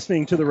enough. You're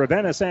listening to the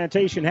Ravenna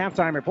Sanitation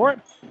Halftime Report.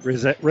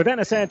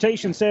 Ravenna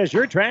Sanitation says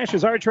your trash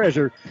is our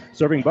treasure,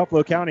 serving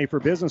Buffalo County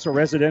for business or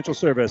residential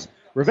service.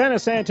 Ravenna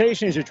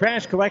Sanitation is your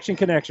trash collection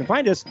connection.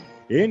 Find us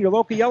in your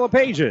local Yellow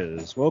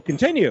Pages. We'll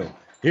continue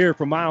here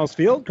from Miles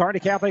Field. Kearney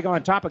Catholic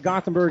on top of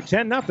Gothenburg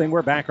 10-0.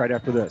 We're back right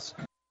after this.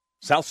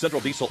 South Central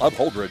Diesel of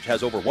Holdridge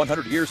has over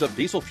 100 years of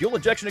diesel fuel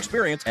injection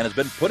experience and has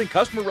been putting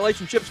customer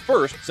relationships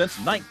first since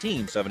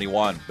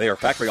 1971. They are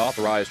factory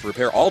authorized to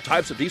repair all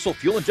types of diesel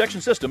fuel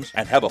injection systems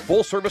and have a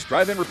full-service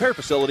drive-in repair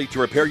facility to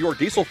repair your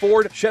diesel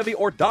Ford, Chevy,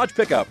 or Dodge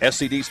pickup.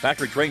 SCD's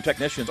factory-trained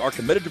technicians are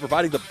committed to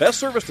providing the best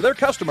service to their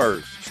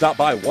customers. Stop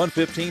by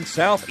 115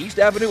 South East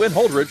Avenue in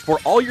Holdridge for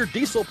all your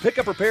diesel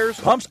pickup repairs,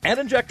 pumps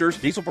and injectors,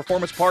 diesel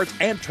performance parts,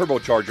 and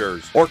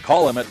turbochargers. Or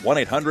call them at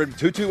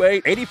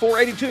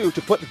 1-800-228-8482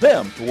 to put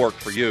them to work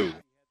for you.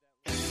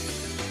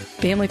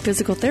 Family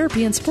Physical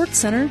Therapy and Sports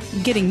Center,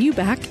 getting you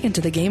back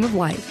into the game of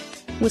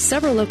life, with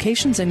several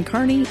locations in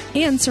Kearney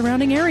and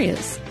surrounding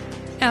areas.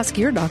 Ask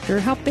your doctor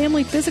how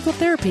Family Physical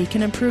Therapy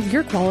can improve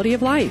your quality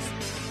of life.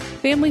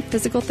 Family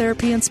Physical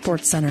Therapy and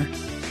Sports Center,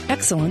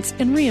 excellence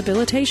in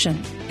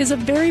rehabilitation, is a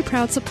very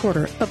proud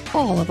supporter of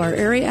all of our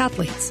area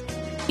athletes,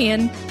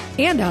 in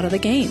and out of the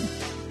game.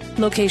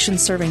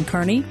 Locations serving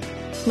Kearney,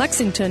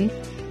 Lexington,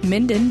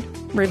 Minden,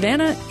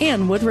 Ravenna,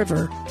 and Wood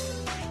River.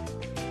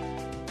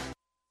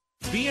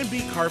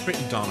 B&B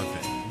Carpet in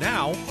Donovan,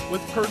 now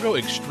with Pergo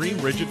Extreme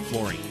Rigid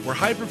Flooring, where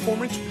high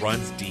performance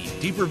runs deep.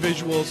 Deeper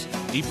visuals,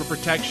 deeper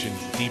protection,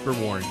 deeper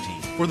warranty.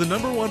 For the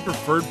 #1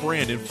 preferred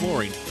brand in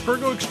flooring,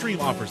 Pergo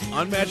Extreme offers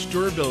unmatched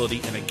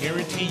durability and a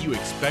guarantee you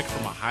expect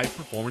from a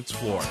high-performance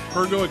floor.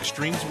 Pergo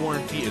Extreme's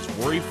warranty is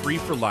worry-free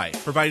for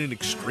life, providing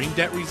extreme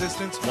debt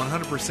resistance,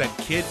 100%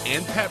 kid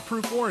and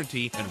pet-proof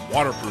warranty, and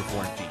waterproof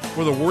warranty.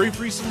 For the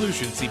worry-free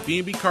solution, see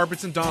B&B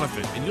Carpets in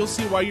Donovan, and you'll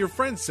see why your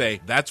friends say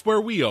that's where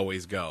we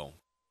always go.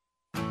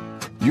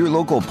 Your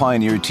local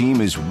Pioneer team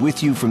is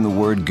with you from the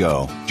word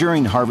go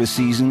during harvest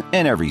season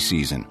and every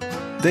season.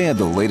 They have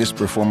the latest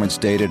performance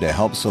data to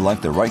help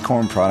select the right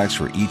corn products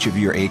for each of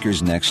your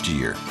acres next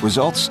year.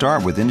 Results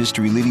start with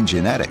industry-leading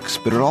genetics,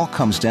 but it all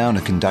comes down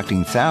to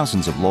conducting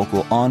thousands of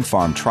local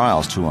on-farm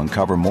trials to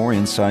uncover more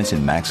insights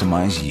and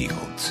maximize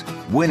yields.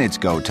 When it's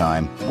go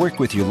time, work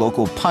with your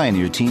local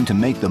Pioneer team to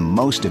make the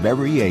most of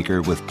every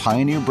acre with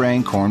Pioneer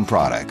brand corn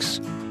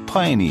products.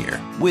 Pioneer,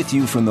 with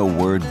you from the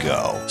word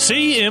go.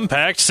 See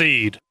Impact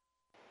Seed.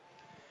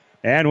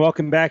 And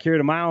welcome back here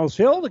to Miles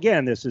Field.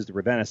 Again, this is the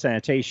Ravenna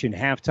Sanitation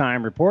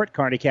halftime report.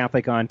 Kearney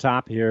Catholic on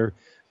top here,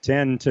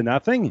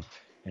 10-0.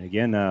 And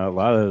again, a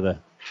lot of the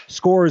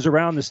scores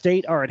around the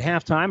state are at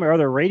halftime. Our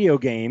other radio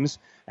games,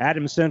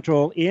 Adams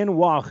Central in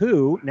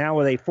Wahoo, now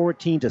with a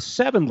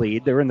 14-7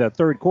 lead. They're in the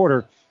third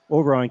quarter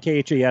over on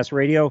KHAS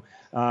radio.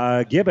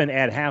 Gibbon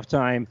at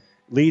halftime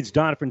leads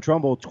Donovan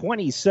Trumbull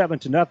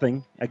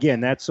 27-0. Again,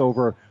 that's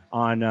over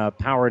on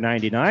Power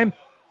 99.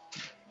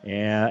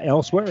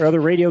 Elsewhere, other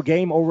radio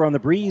game over on the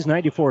Breeze,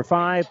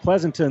 94-5.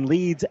 Pleasanton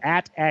leads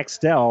at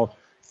Axtell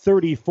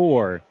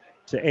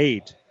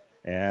 34-8,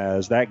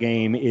 as that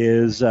game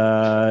is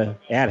at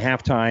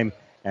halftime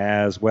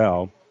as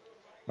well.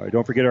 All right,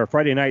 don't forget our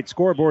Friday night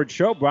scoreboard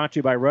show brought to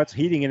you by Ruts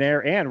Heating and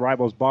Air and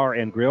Rivals Bar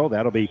and Grill.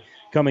 That'll be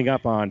coming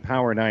up on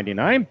Power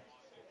 99.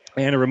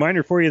 And a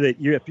reminder for you that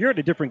if you're at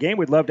a different game,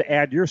 we'd love to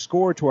add your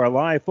score to our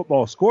live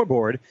football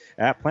scoreboard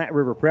at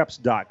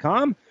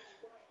PlantRiverPreps.com.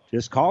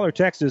 Just call or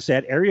text us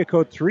at area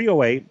code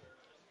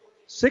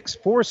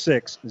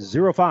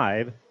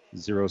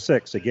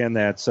 308-646-0506. Again,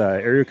 that's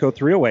area code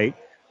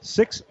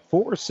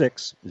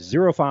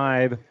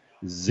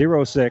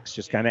 308-646-0506.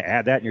 Just kind of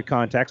add that in your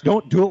contacts.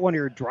 Don't do it when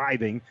you're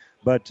driving,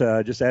 but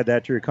just add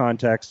that to your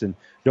context. And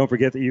don't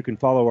forget that you can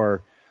follow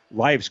our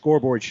live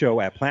scoreboard show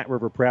at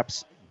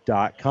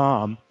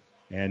PlantRiverPreps.com.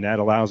 And that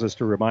allows us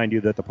to remind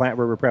you that the Plant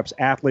River Preps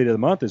Athlete of the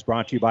Month is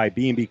brought to you by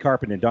B&B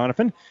Carpet in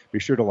Donovan. Be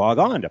sure to log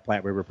on to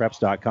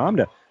PlantRiverPreps.com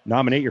to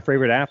nominate your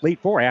favorite athlete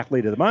for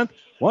Athlete of the Month.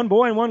 One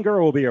boy and one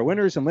girl will be our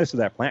winners, and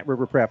listed at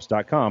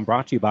PlantRiverPreps.com.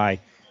 Brought to you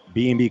by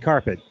B&B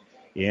Carpet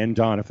in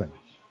Donovan.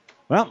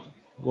 Well,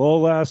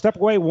 we'll step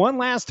away one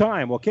last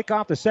time. We'll kick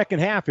off the second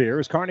half here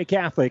as Kearney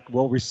Catholic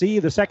will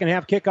receive the second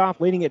half kickoff,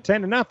 leading at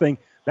 10-0.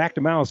 Back to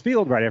Miles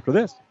Field right after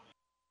this.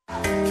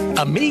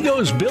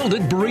 Amigos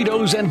Build-It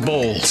Burritos and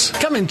Bowls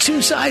come in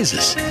two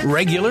sizes,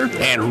 regular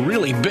and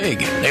really big.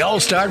 They all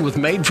start with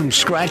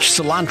made-from-scratch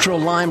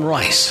cilantro lime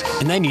rice,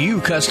 and then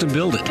you custom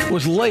build it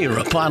with layer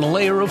upon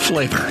layer of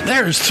flavor.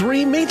 There's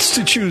 3 meats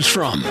to choose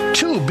from,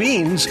 2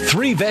 beans,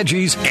 3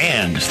 veggies,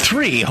 and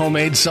 3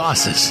 homemade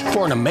sauces.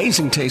 For an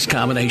amazing taste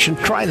combination,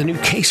 try the new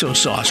queso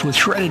sauce with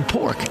shredded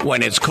pork.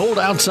 When it's cold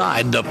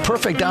outside, the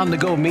perfect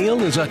on-the-go meal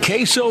is a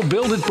queso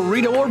Build-It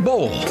Burrito or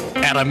bowl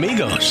at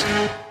Amigos.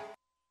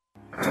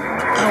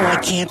 Oh, I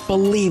can't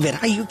believe it.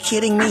 Are you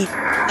kidding me?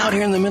 Out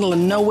here in the middle of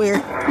nowhere,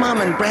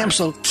 Mom and Bramps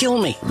will kill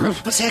me.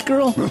 What's that,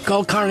 girl?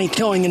 Call Kearney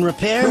Towing and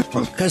Repair?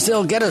 Because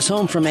they'll get us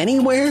home from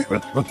anywhere?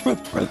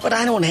 But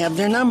I don't have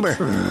their number.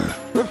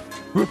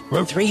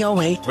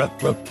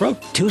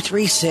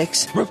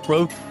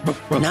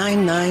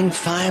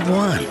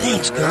 308-236-9951.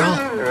 Thanks, girl.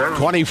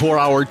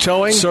 24-hour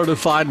towing,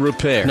 certified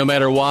repair. No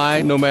matter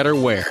why, no matter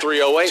where.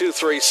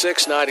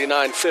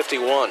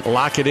 308-236-9951.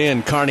 Lock it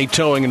in, Kearney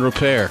Towing and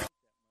Repair.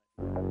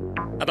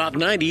 About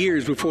 90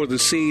 years before the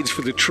seeds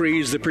for the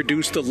trees that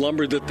produce the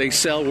lumber that they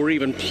sell were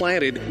even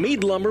planted,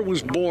 Mead Lumber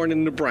was born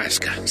in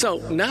Nebraska. So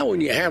now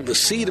when you have the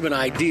seed of an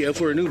idea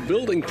for a new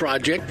building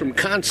project from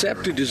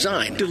concept to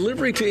design,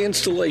 delivery to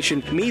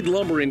installation, Mead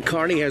Lumber in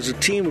Kearney has a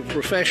team of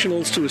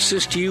professionals to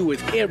assist you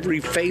with every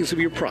phase of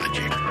your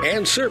project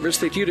and service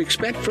that you'd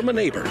expect from a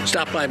neighbor.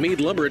 Stop by Mead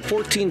Lumber at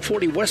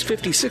 1440 West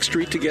 56th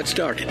Street to get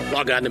started.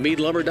 Log on to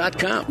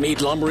meadlumber.com.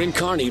 Mead Lumber in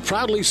Kearney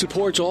proudly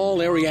supports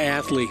all area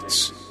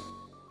athletes.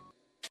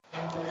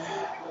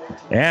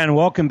 And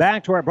welcome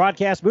back to our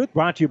broadcast booth,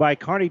 brought to you by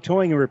Kearney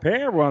Towing and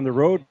Repair. We're on the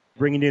road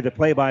bringing you the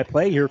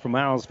play-by-play here from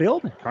Miles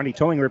Field. Kearney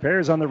Towing and Repair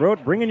is on the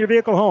road, bringing your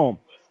vehicle home.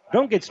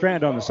 Don't get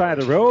stranded on the side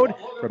of the road.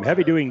 From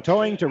heavy-duty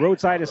towing to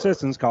roadside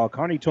assistance, call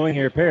Kearney Towing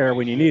and Repair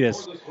when you need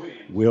us.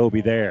 We'll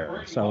be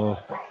there. So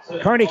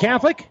Kearney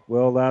Catholic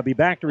will be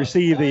back to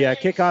receive the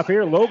kickoff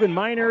here. Logan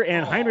Miner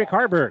and Heinrich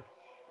Harburg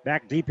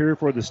back deep here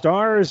for the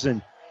Stars.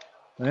 And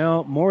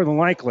well, more than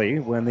likely,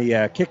 when the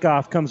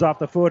kickoff comes off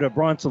the foot of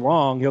Bronson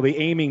Long, he'll be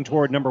aiming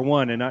toward number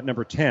 1 and not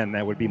number 10.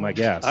 That would be my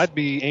guess. I'd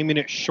be aiming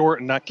it short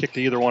and not kick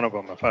to either one of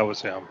them if I was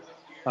him.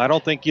 I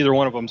don't think either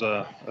one of them's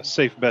a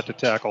safe bet to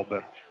tackle,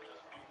 but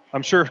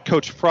I'm sure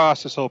Coach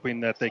Frost is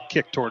hoping that they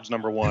kick towards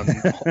number 1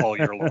 all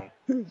year long.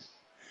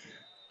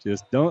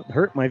 Just don't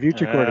hurt my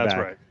future quarterback. That's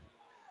right.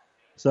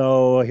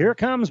 So here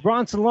comes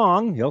Bronson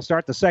Long. He'll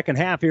start the second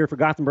half here for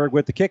Gothenburg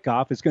with the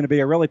kickoff. It's going to be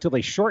a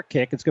relatively short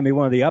kick. It's going to be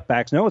one of the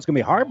upbacks. No, it's going to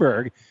be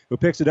Harburg who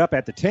picks it up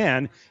at the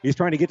 10. He's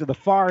trying to get to the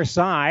far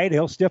side.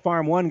 He'll stiff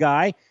arm one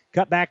guy,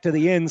 cut back to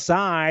the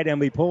inside,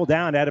 and be pulled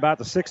down at about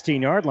the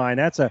 16-yard line.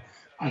 That's a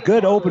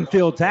good open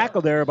field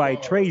tackle there by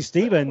Trey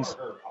Stevens.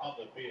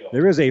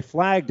 There is a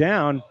flag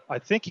down. I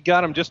think he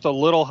got him just a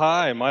little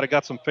high. Might have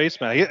got some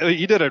face mask.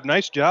 He did a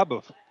nice job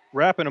of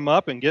wrapping him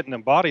up and getting a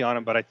body on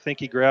him, but I think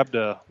he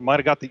might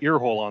have got the ear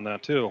hole on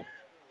that too.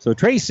 So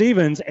Trey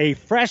Stevens, a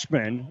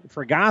freshman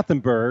for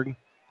Gothenburg,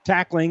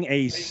 tackling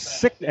a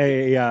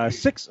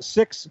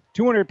 6'6",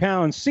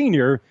 200-pound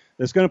senior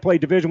that's going to play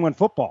Division I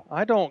football.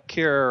 I don't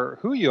care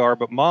who you are,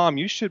 but Mom,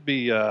 you should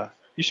be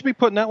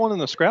putting that one in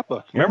the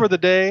scrapbook. Yeah. Remember the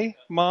day,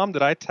 Mom,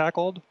 that I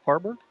tackled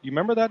Harburg? You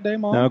remember that day,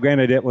 Mom? Now,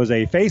 granted, it was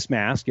a face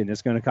mask, and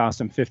it's going to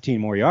cost him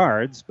 15 more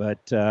yards,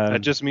 but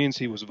that just means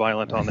he was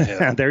violent on the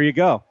head. There you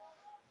go.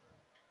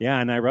 Yeah,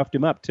 and I roughed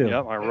him up, too.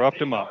 Yep, I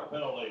roughed him up.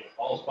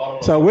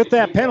 So with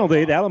that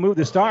penalty, that'll move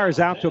the Stars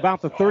out to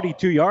about the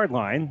 32-yard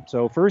line.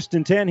 So 1st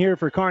and 10 here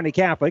for Kearney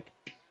Catholic.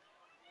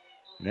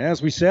 And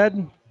as we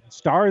said,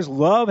 Stars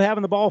love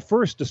having the ball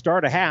first to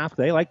start a half.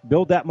 They like to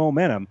build that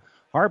momentum.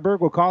 Harburg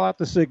will call out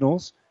the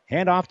signals.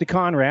 Hand off to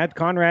Conrad.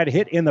 Conrad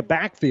hit in the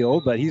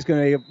backfield, but he's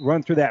going to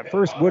run through that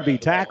first would-be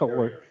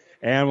tackle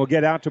and will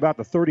get out to about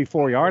the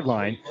 34-yard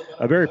line.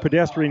 A very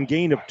pedestrian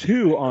gain of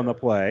 2 on the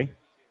play.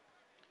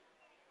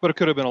 But it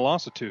could have been a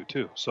loss of 2,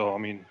 too. So, I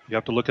mean, you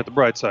have to look at the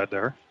bright side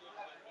there.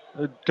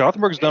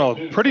 Gothenburg's done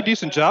a pretty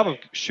decent job of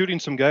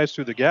shooting some guys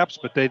through the gaps,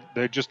 but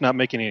they're just not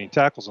making any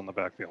tackles on the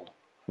backfield.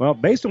 Well,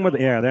 based on what,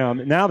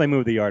 now they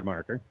move the yard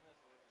marker.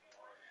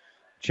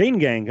 Chain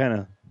gang kind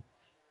of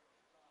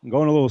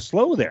going a little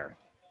slow there.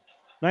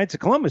 Knights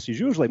of Columbus is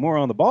usually more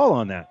on the ball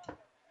on that.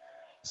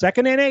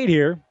 2nd and 8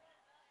 here.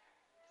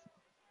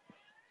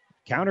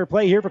 Counter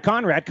play here for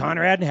Conrad.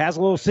 Conrad has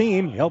a little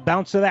seam. He'll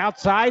bounce to the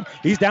outside.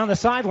 He's down the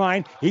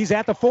sideline. He's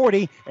at the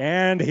 40,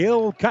 and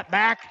he'll cut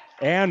back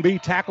and be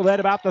tackled at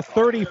about the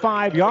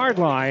 35-yard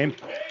line.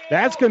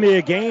 That's going to be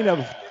a gain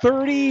of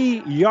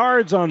 30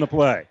 yards on the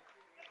play.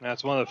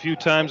 That's one of the few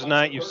times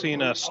tonight you've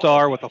seen a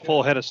Star with a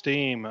full head of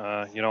steam.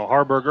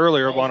 Harburg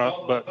earlier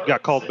but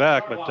got called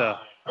back,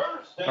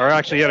 or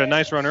actually had a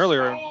nice run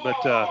earlier, but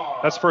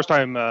that's the first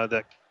time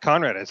that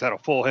Conrad has had a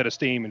full head of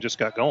steam and just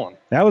got going.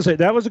 That was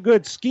a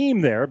good scheme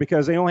there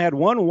because they only had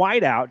one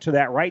wide out to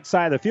that right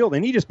side of the field,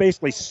 and he just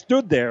basically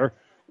stood there,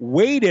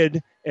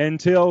 waited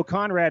until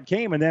Conrad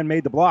came, and then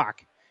made the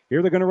block.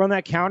 Here they're going to run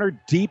that counter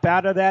deep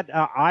out of that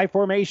I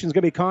formation. Is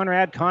going to be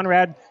Conrad.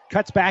 Conrad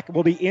cuts back,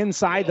 will be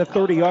inside the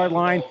 30-yard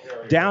line,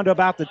 down to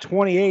about the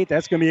 28.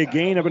 That's going to be a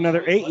gain of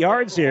another 8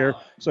 yards here.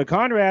 So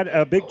Conrad,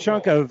 a big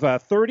chunk of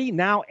 30,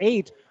 now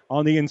 8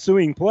 on the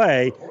ensuing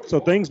play. So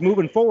things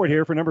moving forward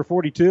here for number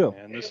 42.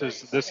 And this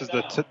is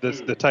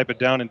the type of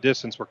down and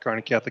distance where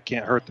Kearney Catholic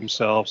can't hurt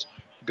themselves.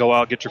 Go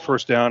out, get your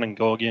first down, and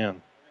go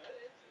again.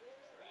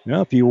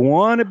 Now, if you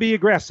want to be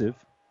aggressive,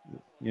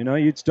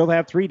 you'd still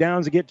have 3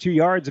 downs to get 2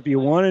 yards if you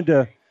wanted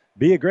to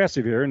be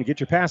aggressive here and get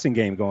your passing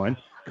game going.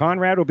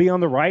 Conrad will be on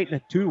the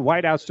right, 2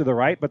 wideouts to the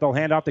right, but they'll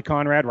hand off to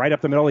Conrad right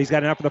up the middle. He's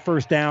got enough for the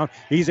first down.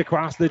 He's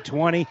across the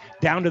 20,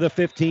 down to the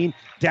 15,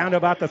 down to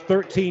about the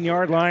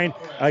 13-yard line.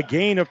 A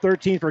gain of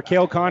 13 for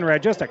Cale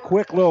Conrad. Just a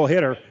quick little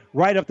hitter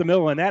right up the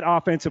middle, and that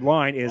offensive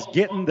line is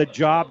getting the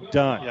job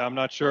done. Yeah, I'm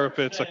not sure if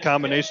it's a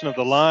combination of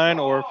the line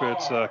or if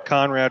it's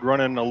Conrad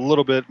running a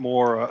little bit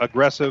more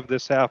aggressive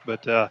this half,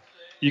 but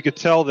you could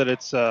tell that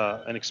it's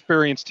an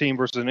experienced team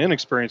versus an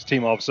inexperienced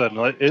team all of a sudden.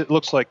 It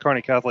looks like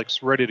Kearney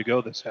Catholic's ready to go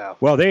this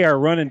half. Well, they are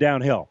running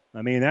downhill.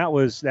 I mean, that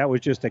was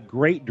just a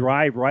great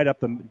drive right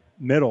up the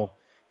middle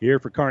here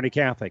for Kearney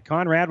Catholic.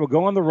 Conrad will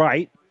go on the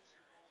right.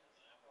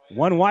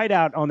 1 wide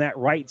out on that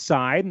right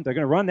side. They're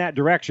going to run that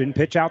direction.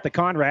 Pitch out to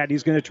Conrad.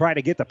 He's going to try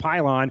to get the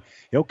pylon.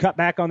 He'll cut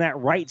back on that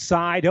right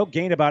side. He'll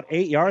gain about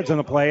 8 yards on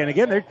the play. And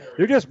again,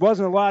 there just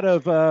wasn't a lot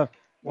of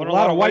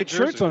white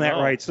shirts on that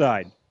right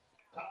side.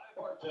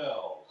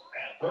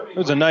 It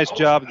was a nice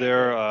job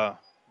there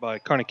by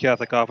Kearney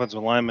Catholic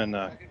offensive lineman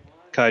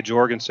Kai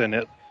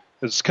Jorgensen.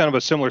 It's kind of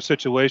a similar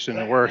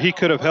situation where he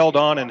could have held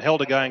on and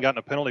held a guy and gotten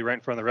a penalty right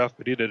in front of the ref,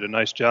 but he did a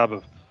nice job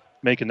of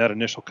making that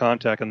initial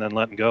contact and then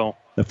letting go.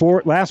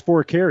 The last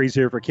 4 carries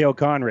here for Cale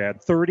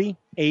Conrad, 30,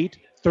 8,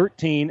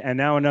 13, and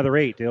now another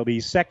 8. It'll be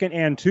 2nd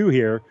and 2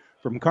 here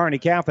from Kearney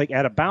Catholic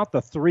at about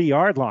the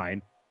 3-yard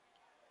line.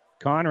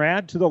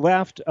 Conrad to the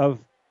left of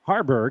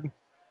Harburg,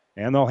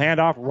 and they'll hand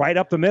off right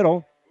up the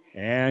middle.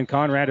 And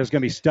Conrad is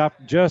going to be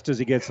stuffed just as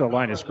he gets to the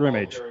line of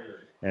scrimmage.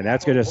 And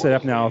that's going to set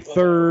up now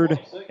 3rd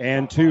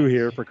and 2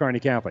 here for Kearney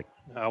Catholic.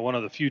 One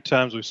of the few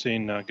times we've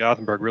seen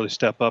Gothenburg really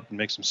step up and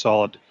make some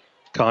solid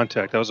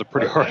contact. That was a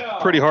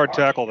pretty hard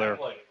tackle there.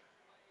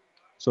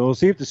 So we'll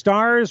see if the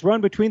Stars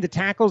run between the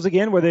tackles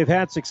again where they've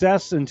had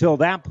success until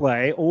that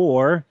play,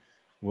 or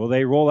will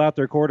they roll out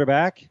their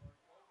quarterback,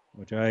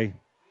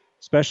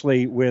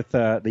 especially with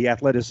the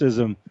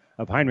athleticism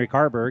of Heinrich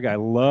Harburg. I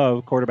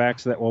love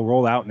quarterbacks that will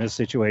roll out in this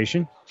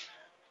situation.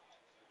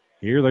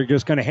 Here they're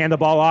just going to hand the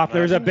ball off.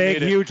 There's a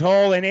big, huge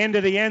hole, and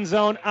into the end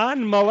zone,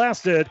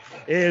 unmolested,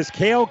 is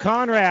Cale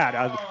Conrad.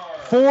 A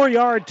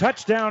 4-yard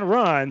touchdown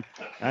run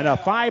and a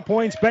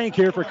 5-point spank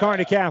here for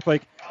Kearney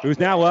Catholic, who's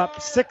now up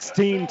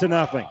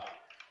 16-0.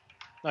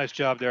 Nice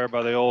job there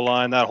by the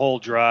O-line. That whole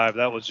drive,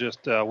 that was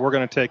just, we're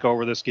going to take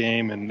over this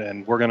game,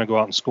 and we're going to go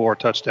out and score a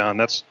touchdown.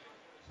 That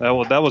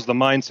was the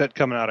mindset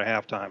coming out of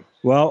halftime.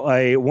 Well,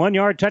 a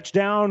 1-yard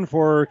touchdown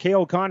for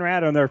Cale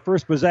Conrad on their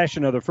first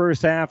possession of the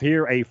first half.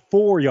 Here, a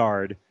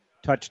 4-yard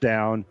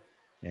touchdown,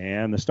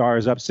 and the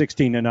Stars up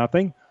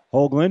 16-0.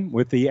 Hoagland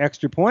with the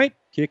extra point.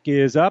 Kick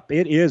is up.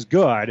 It is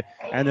good.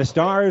 And the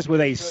Stars with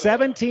a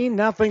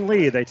 17-0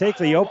 lead. They take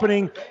the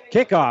opening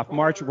kickoff,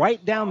 march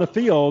right down the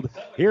field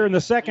here in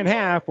the second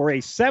half for a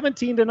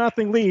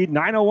 17-0 lead.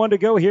 9:01 to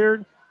go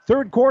here.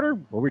 Third quarter.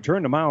 We'll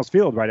return to Miles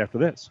Field right after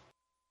this.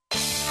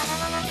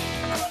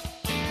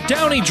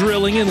 Downey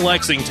Drilling in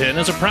Lexington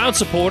is a proud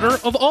supporter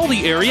of all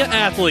the area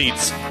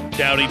athletes.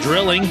 Downey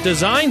Drilling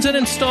designs and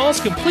installs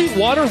complete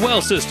water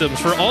well systems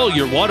for all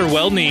your water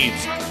well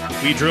needs.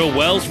 We drill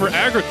wells for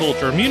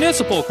agriculture,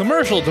 municipal,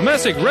 commercial,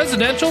 domestic,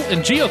 residential,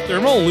 and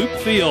geothermal loop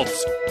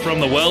fields. From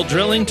the well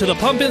drilling to the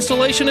pump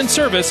installation and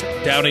service,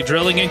 Downey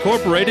Drilling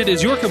Incorporated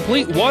is your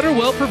complete water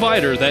well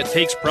provider that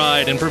takes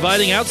pride in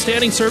providing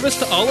outstanding service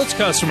to all its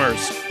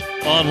customers.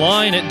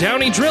 Online at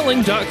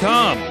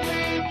downeydrilling.com.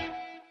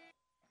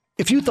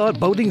 If you thought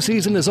boating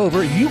season is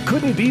over, you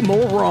couldn't be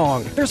more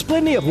wrong. There's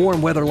plenty of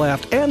warm weather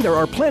left, and there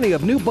are plenty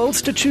of new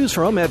boats to choose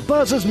from at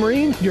Buzz's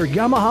Marine, your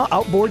Yamaha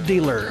outboard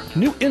dealer.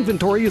 New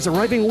inventory is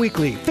arriving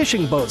weekly.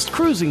 Fishing boats,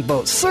 cruising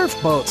boats, surf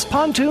boats,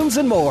 pontoons,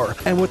 and more.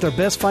 And with their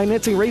best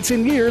financing rates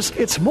in years,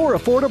 it's more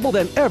affordable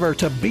than ever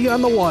to be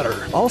on the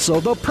water.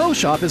 Also, the Pro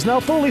Shop is now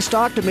fully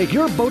stocked to make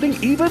your boating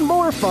even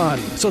more fun.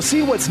 So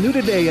see what's new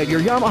today at your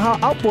Yamaha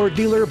outboard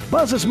dealer,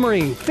 Buzz's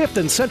Marine, 5th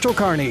and Central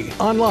Kearney.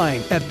 Online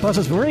at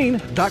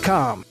buzzesmarine.com.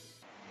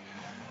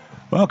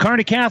 Well,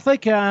 Kearney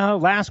Catholic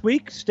last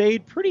week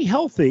stayed pretty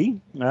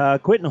healthy.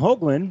 Quentin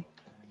Hoagland,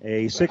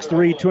 a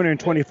 6'3",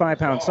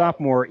 225-pound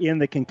sophomore in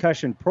the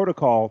concussion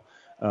protocol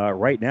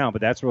right now, but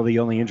that's really the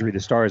only injury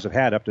the Stars have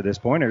had up to this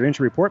point. Our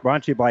injury report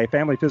brought to you by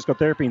Family Physical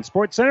Therapy and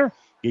Sports Center,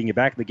 getting you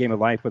back in the game of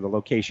life with a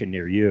location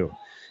near you.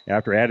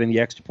 After adding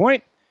the extra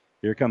point,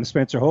 here comes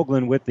Spencer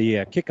Hoagland with the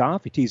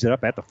kickoff. He tees it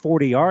up at the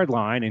 40-yard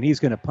line, and he's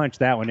going to punch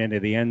that one into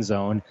the end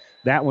zone.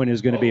 That one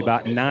is going to be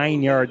about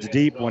 9 yards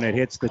deep when it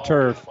hits the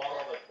turf.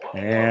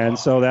 And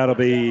so that'll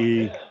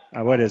be,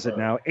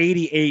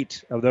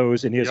 88 of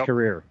those in his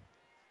career.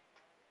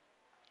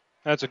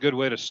 That's a good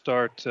way to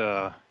start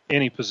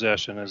any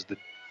possession, is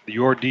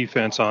your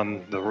defense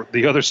on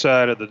the other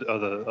side of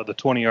the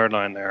 20-yard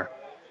line there.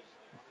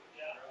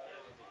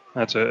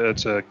 It's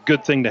a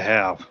good thing to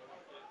have.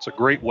 It's a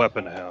great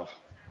weapon to have.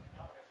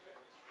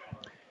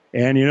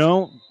 And, you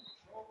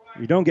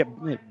don't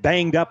get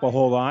banged up a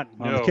whole lot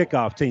on the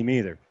kickoff team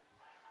either.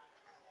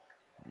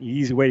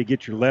 Easy way to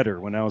get your letter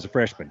when I was a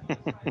freshman.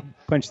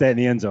 Punch that in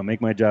the end zone, make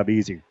my job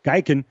easier.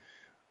 Geiken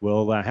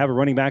will have a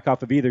running back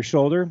off of either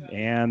shoulder,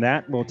 and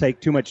that will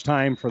take too much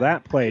time for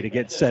that play to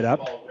get set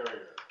up.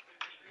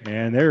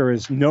 And there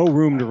is no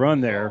room to run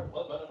there.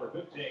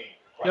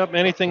 Yep,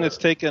 anything that's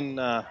taken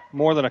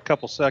more than a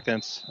couple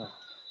seconds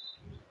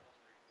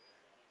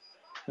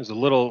is a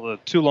little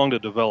too long to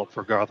develop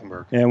for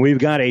Gothenburg. And we've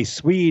got a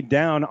Swede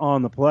down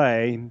on the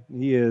play.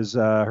 He is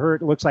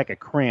hurt. It looks like a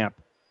cramp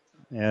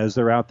as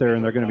they're out there,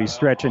 and they're going to be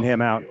stretching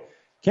him out.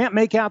 Can't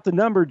make out the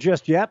number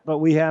just yet, but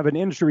we have an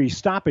injury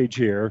stoppage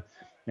here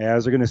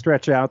as they're going to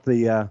stretch out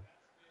the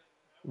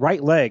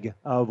right leg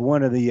of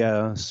one of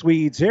the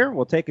Swedes here.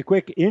 We'll take a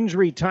quick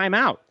injury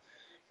timeout.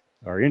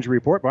 Our injury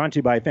report brought to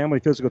you by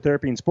Family Physical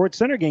Therapy and Sports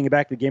Center, getting you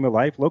back to the game of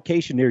life.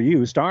 Location near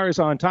you. Stars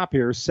on top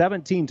here,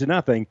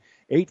 17-0.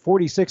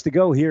 8:46 to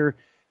go here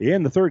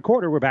in the third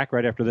quarter. We're back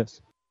right after this.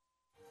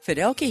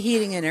 Fidelki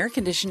Heating and Air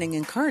Conditioning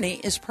in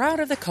Kearney is proud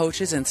of the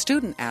coaches and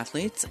student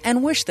athletes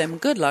and wish them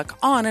good luck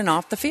on and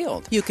off the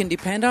field. You can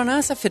depend on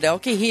us at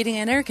Fidelki Heating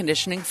and Air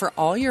Conditioning for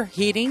all your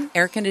heating,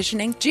 air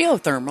conditioning,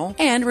 geothermal,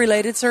 and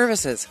related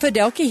services.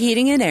 Fidelki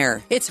Heating and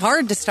Air. It's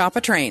hard to stop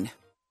a train.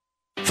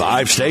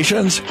 5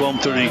 stations.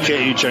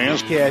 1230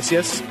 KHIS.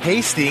 KSS.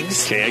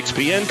 Hastings.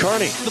 KXPN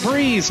Kearney. The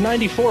Breeze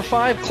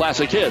 94.5.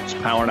 Classic Hits.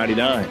 Power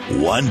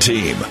 99. 1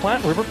 team.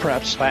 Platte River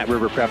Preps. Platte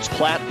River Preps.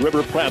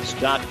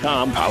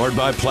 PlatteRiverPreps.com. Powered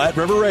by Platte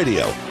River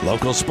Radio.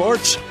 Local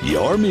sports,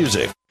 your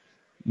music.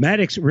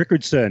 Maddox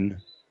Rickardson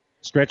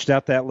stretched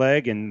out that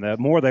leg, and the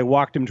more they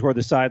walked him toward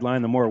the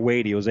sideline, the more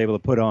weight he was able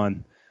to put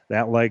on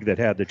that leg that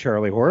had the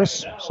Charlie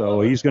horse.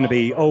 So he's going to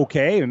be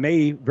okay, and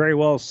may very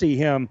well see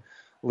him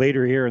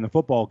later here in the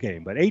football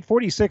game. But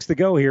 8:46 to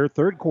go here,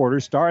 third quarter.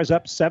 Stars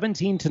up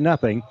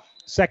 17-0.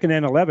 Second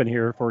and 11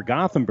 here for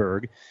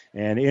Gothenburg.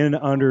 And in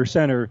under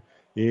center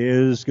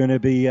is going to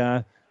be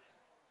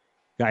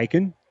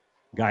Geiken.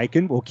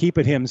 Geiken will keep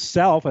it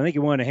himself. I think he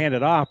wanted to hand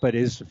it off, but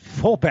his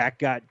fullback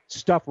got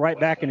stuffed right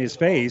back in his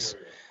face.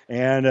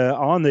 And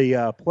on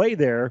the play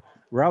there,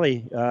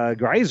 Riley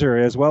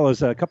Greiser, as well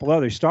as a couple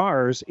other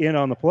Stars in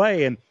on the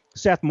play. And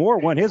Seth Moore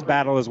won his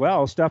battle as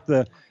well, stuffed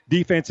the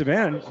offensive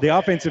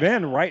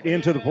end right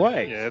into the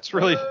play. Yeah, it's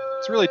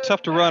really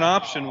tough to run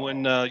option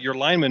when your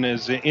lineman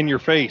is in your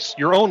face.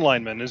 Your own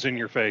lineman is in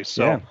your face.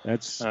 So yeah,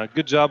 that's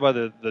good job by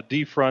the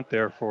D front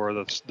there for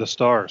the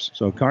Stars.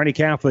 So Kearney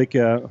Catholic,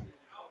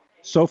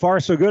 so far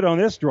so good on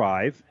this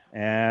drive,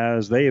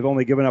 as they have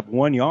only given up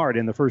 1 yard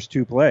in the first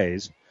 2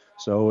 plays.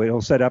 So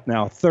it'll set up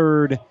now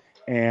 3rd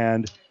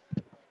and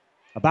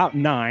about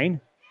 9.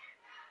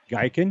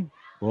 Geiken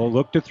will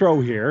look to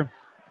throw here.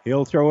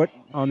 He'll throw it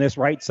on this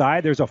right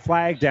side. There's a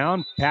flag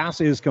down.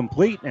 Pass is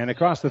complete and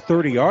across the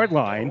 30-yard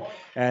line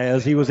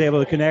as he was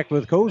able to connect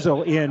with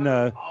Kozel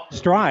in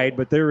stride.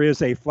 But there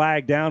is a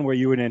flag down where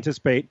you would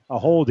anticipate a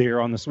hold here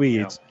on the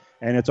Swedes.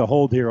 Yeah. And it's a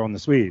hold here on the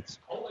Swedes.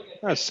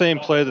 Same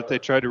play that they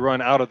tried to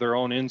run out of their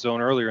own end zone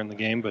earlier in the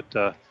game.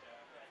 But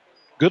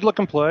good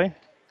looking play.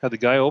 Had the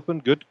guy open.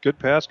 Good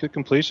pass, good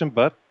completion.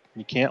 But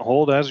you can't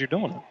hold as you're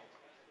doing it.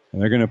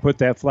 And they're going to put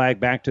that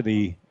flag back to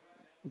the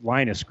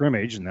line of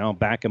scrimmage, and they'll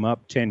back him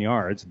up 10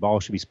 yards. The ball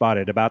should be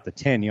spotted about the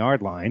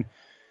 10-yard line.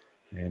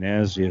 And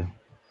as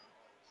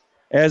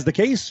the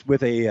case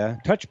with a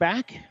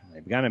touchback,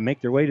 they've got to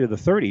make their way to the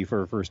 30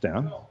 for a first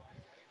down.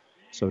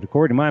 So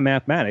according to my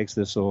mathematics,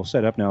 this will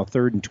set up now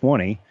 3rd and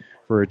 20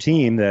 for a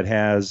team that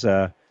has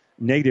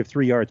negative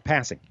 3 yards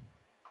passing.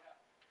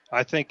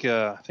 I think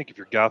if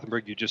you're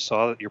Gothenburg, you just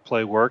saw that your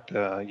play worked.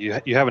 You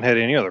haven't had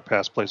any other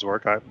pass plays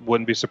work. I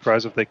wouldn't be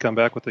surprised if they come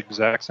back with the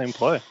exact same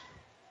play,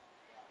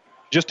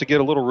 just to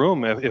get a little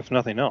room, if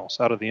nothing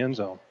else, out of the end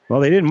zone. Well,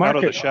 they didn't mark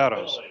out it. Of the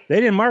shadows. They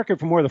didn't mark it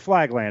from where the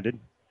flag landed.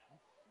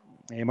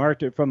 They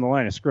marked it from the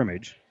line of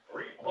scrimmage.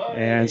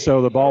 And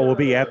so the ball will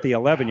be at the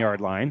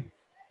 11-yard line.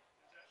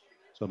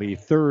 So it'll be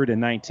 3rd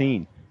and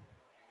 19.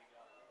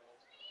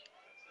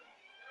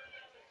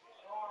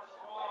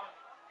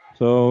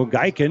 So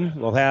Geiken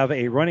will have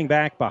a running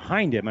back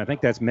behind him. I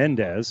think that's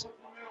Mendez.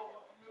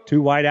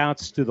 2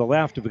 wideouts to the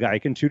left of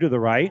Geiken, 2 to the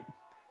right.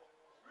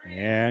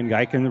 And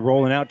Geiken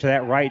rolling out to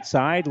that right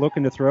side,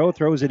 looking to throw,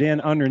 throws it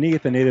in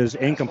underneath, and it is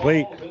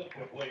incomplete.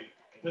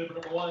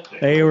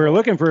 They were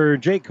looking for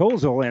Jake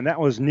Kozel, and that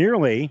was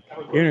nearly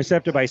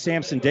intercepted by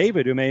Samson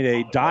David, who made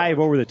a dive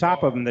over the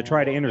top of him to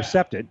try to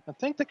intercept it. I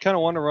think they kind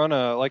of want to run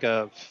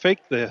a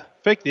fake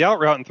the out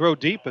route and throw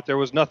deep, but there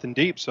was nothing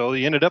deep, so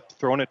he ended up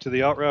throwing it to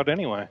the out route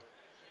anyway.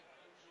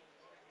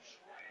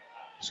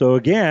 So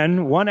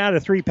again, 1 out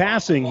of 3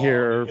 passing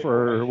here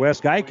for Wes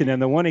Geiken, and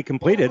the one he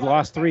completed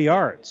lost 3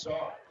 yards.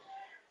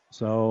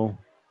 So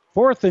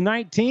 4th and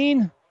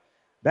 19.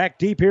 Back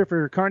deep here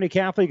for Kearney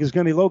Catholic is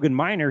going to be Logan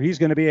Miner. He's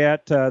going to be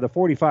at the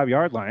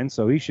 45-yard line,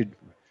 so he should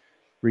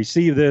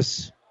receive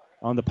this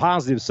on the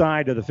positive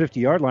side of the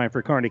 50-yard line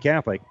for Kearney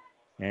Catholic.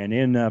 And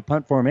in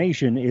punt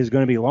formation is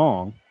going to be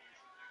Long.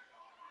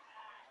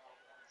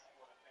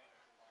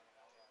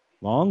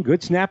 Long,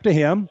 good snap to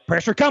him.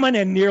 Pressure coming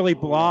and nearly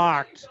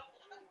blocked.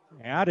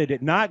 How did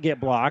it not get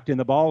blocked? And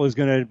the ball is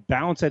going to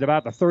bounce at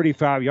about the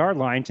 35-yard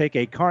line, take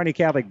a Kearney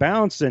Catholic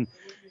bounce, and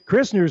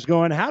Christner's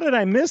going, how did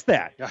I miss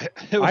that?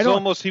 It was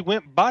almost, he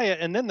went by it,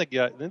 and then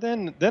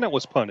then it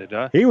was punted.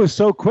 Huh? He was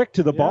so quick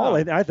to the ball,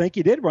 and I think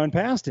he did run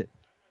past it.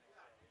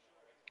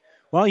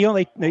 Well,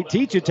 they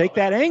teach you take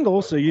that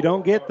angle so you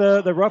don't get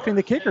the roughing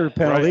the kicker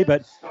penalty, right.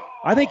 But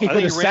I think he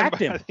could have sacked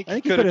him. I think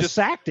he could have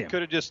sacked him.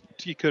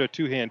 He could have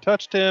two-hand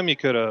touched him. He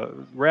could have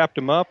wrapped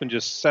him up and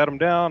just sat him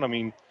down. I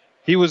mean,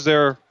 he was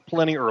there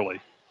plenty early.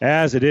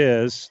 As it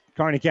is,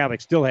 Kearney Catholic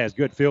still has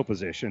good field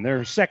position.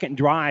 Their second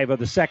drive of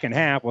the second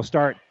half will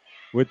start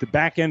with the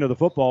back end of the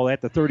football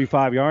at the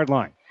 35-yard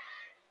line.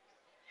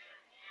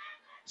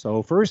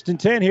 So 1st and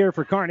 10 here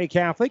for Kearney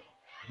Catholic.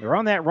 They're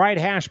on that right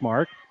hash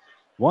mark.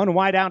 1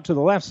 wide out to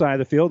the left side of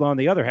the field on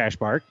the other hash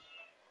mark.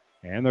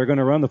 And they're going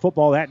to run the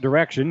football that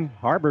direction.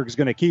 Harburg's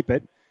going to keep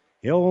it.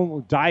 He'll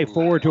dive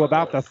forward to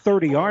about the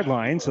 30-yard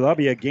line, so that'll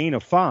be a gain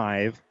of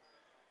 5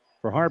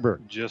 for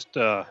Harburg. Just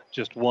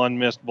one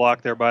missed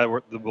block there by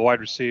the wide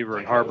receiver,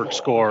 and Harburg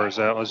scores.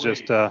 That was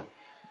just the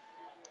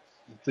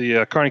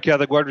Kearney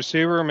Catholic wide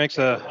receiver makes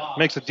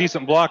a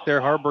decent block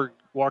there. Harburg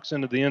walks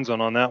into the end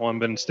zone on that one,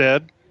 but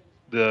instead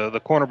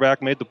the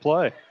cornerback made the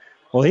play.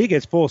 Well, he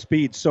gets full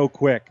speed so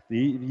quick.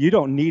 You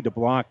don't need to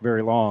block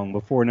very long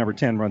before number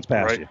 10 runs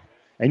past you.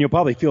 And you'll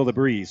probably feel the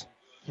breeze.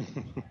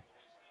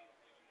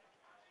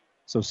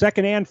 So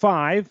 2nd and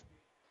 5.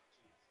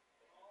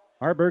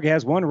 Harburg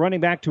has 1 running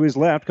back to his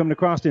left. Coming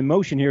across in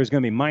motion here is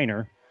going to be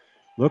Miner.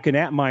 Looking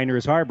at Miner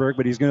is Harburg,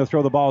 but he's going to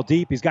throw the ball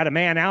deep. He's got a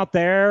man out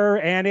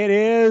there, and it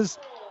is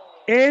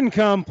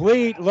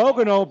incomplete.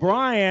 Logan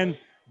O'Brien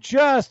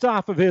just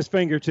off of his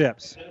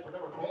fingertips.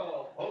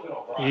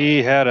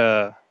 He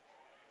had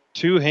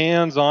 2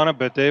 hands on it,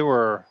 but they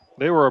were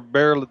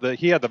barely.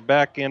 He had the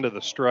back end of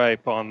the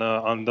stripe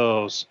on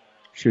those.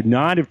 Should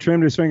not have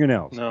trimmed his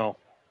fingernails. No.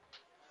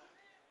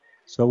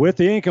 So with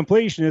the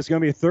incompletion, it's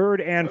going to be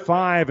 3rd and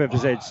 5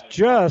 if it's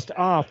just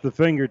off the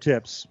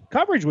fingertips.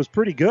 Coverage was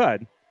pretty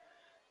good.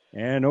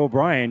 And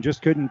O'Brien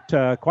just couldn't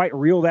quite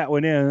reel that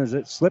one in as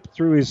it slipped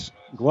through his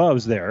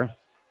gloves there.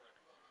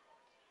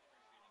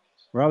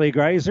 Riley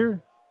Greiser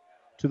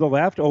to the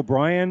left.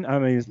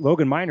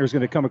 Logan Minor is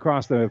going to come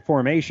across the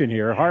formation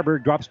here.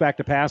 Harburg drops back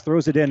to pass,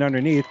 throws it in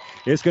underneath.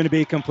 It's going to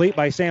be complete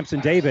by Samson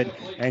David,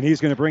 and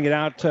he's going to bring it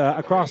out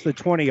across the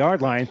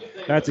 20-yard line.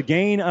 That's a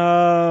gain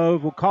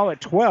of, we'll call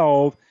it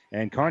 12,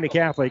 and Kearney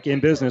Catholic in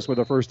business with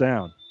a first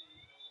down.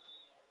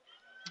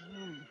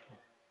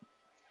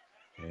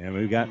 And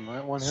we've got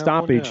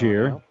stoppage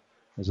here,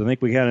 as I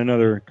think we had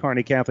another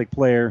Kearney Catholic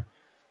player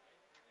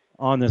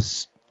on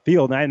this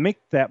field. And I think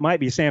that might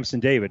be Samson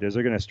David, as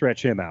they're going to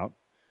stretch him out,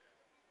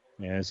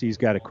 as he's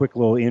got a quick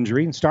little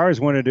injury. And Stars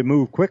wanted to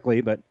move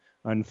quickly, but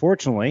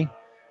unfortunately,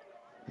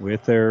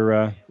 with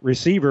their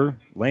receiver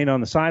laying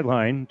on the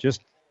sideline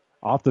just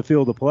off the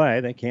field of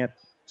play, they can't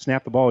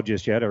snap the ball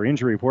just yet. Our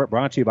injury report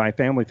brought to you by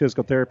Family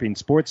Physical Therapy and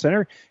Sports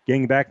Center,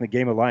 getting back in the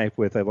game of life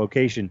with a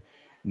location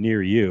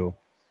near you,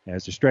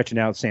 as they're stretching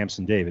out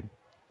Samson David.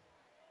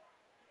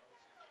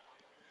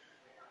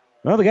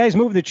 Well, the guys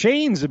moving the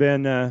chains have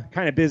been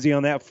kind of busy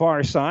on that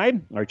far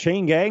side. Our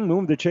chain gang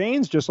moved the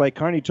chains, just like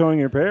Kearney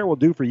Towing and Repair will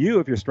do for you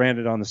if you're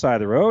stranded on the side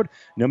of the road.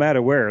 No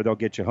matter where, they'll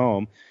get you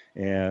home.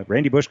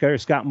 Randy Bushcutter,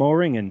 Scott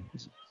Mowring, and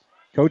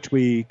Coach,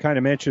 we kind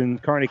of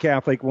mentioned Kearney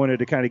Catholic wanted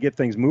to kind of get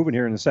things moving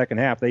here in the second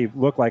half. They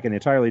look like an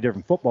entirely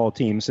different football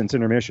team since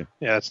intermission.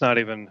 Yeah, it's not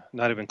even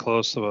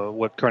close to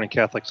what Kearney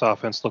Catholic's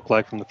offense looked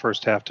like from the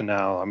first half to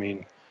now. I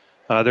mean,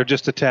 they're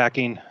just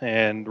attacking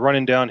and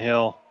running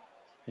downhill,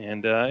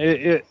 and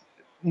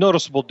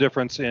noticeable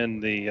difference in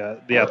the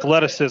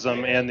athleticism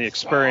and the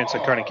experience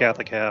that Kearney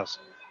Catholic has.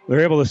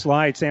 They're able to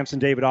slide Samson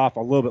David off a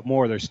little bit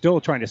more. They're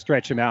still trying to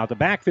stretch him out. The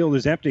backfield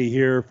is empty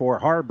here for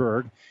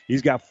Harburg.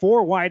 He's got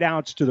 4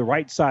 wideouts to the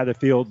right side of the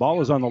field.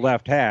 Ball is on the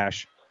left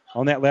hash.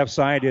 On that left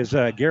side is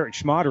Garrett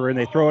Schmaderer, and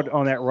they throw it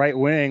on that right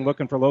wing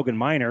looking for Logan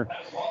Minor.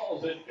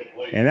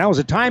 And that was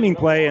a timing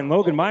play, and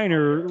Logan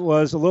Minor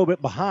was a little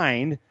bit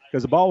behind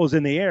because the ball was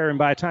in the air, and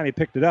by the time he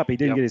picked it up, he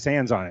didn't get his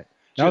hands on it.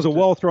 That was a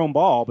well-thrown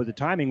ball, but the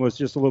timing was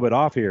just a little bit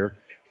off here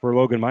for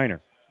Logan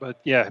Minor. But,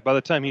 yeah, by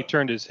the time he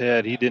turned his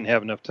head, he didn't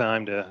have enough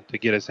time to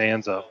get his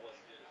hands up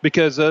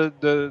because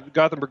the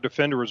Gothenburg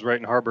defender was right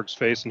in Harburg's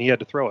face, and he had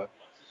to throw it.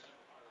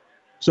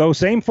 So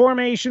same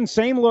formation,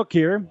 same look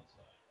here.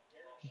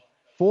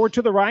 4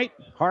 to the right,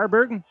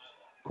 Harburg.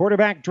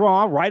 Quarterback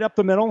draw right up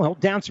the middle. He'll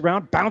dance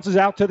around, bounces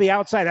out to the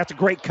outside. That's a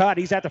great cut.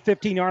 He's at the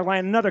 15-yard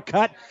line. Another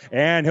cut,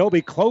 and he'll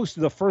be close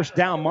to the first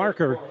down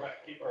marker.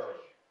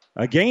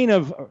 A gain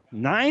of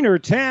 9 or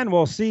 10.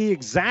 We'll see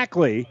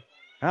exactly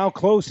how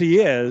close he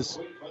is.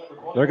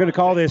 They're going to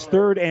call this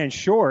 3rd and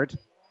short.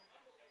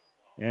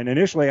 And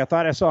initially I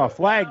thought I saw a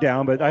flag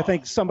down, but I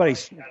think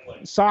somebody's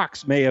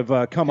socks may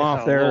have come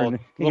off there, and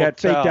he got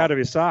faked out of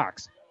his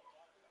socks.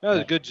 That was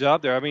a good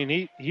job there. I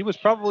mean, he was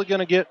probably going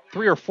to get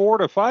 3 or 4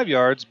 to 5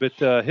 yards, but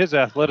his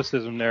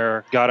athleticism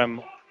there got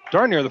him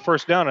darn near the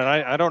first down, and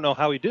I don't know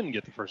how he didn't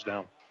get the first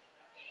down.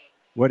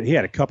 He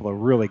had a couple of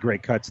really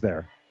great cuts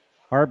there.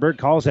 Harburg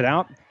calls it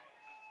out.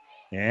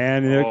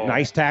 And a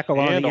nice tackle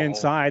on the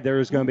inside.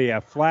 There's going to be a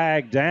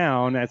flag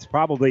down. That's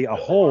probably a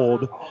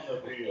hold,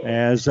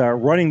 as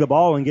running the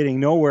ball and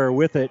getting nowhere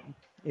with it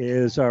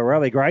is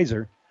Riley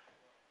Greiser.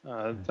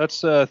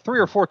 That's 3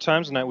 or 4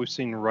 times tonight we've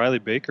seen Riley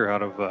Baker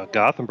out of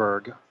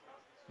Gothenburg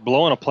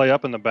blowing a play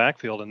up in the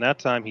backfield, and that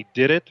time he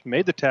did it,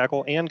 made the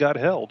tackle, and got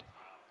held.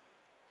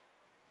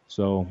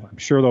 So I'm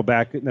sure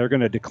they're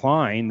going to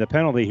decline the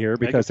penalty here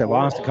because they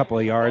lost a couple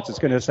of yards. It's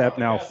going to set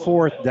now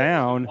 4th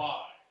down.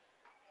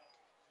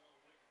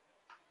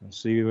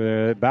 Let's see,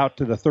 about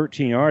to the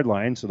 13-yard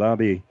line, so that'll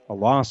be a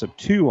loss of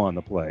 2 on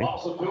the play.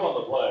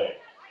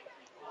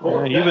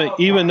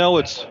 Even though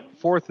it's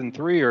 4th and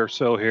 3 or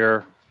so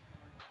here,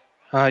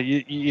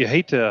 you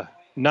hate to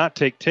not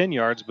take 10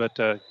 yards, but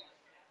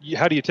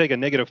how do you take a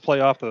negative play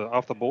off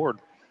the board?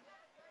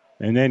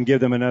 And then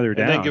give them another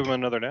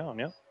down.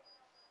 Yeah.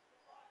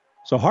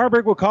 So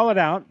Harburg will call it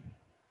out.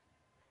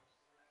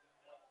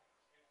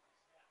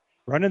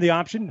 Running the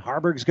option.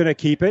 Harburg's going to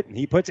keep it.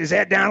 He puts his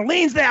head down,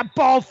 leans that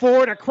ball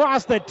forward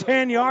across the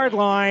 10-yard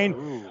line.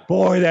 Ooh.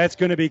 Boy, that's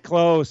going to be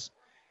close.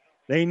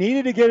 They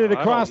needed to get it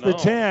across the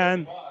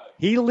 10.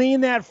 He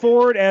leaned that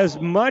forward as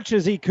much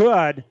as he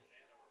could.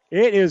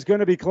 It is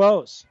going to be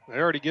close.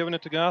 They're already giving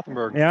it to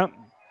Gothenburg. Yeah.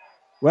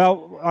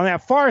 Well, on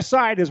that far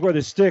side is where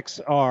the sticks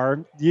are.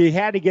 You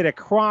had to get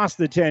across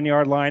the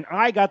 10-yard line.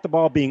 I got the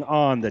ball being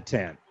on the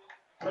 10.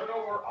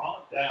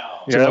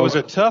 Yeah, that was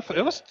a tough.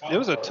 It was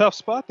a tough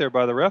spot there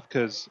by the ref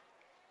because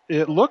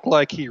it looked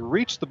like he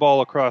reached the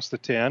ball across the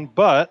 10,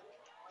 but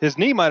his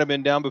knee might have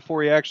been down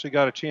before he actually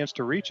got a chance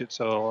to reach it.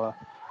 So,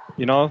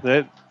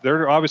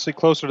 they're obviously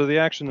closer to the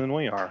action than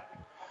we are.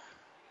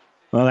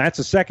 Well, that's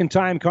the second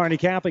time Kearney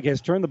Catholic has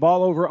turned the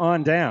ball over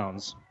on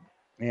downs,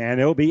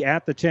 and it'll be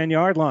at the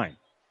 10-yard line.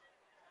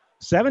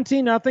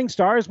 17-0,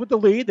 Stars with the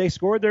lead. They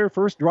scored their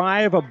first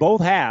drive of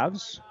both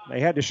halves. They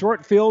had to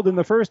short field in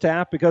the first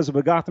half because of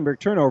a Gothenburg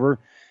turnover,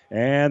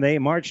 and they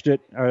marched it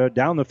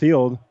down the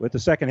field with the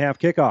second half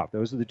kickoff.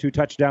 Those are the 2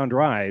 touchdown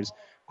drives.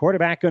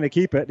 Quarterback going to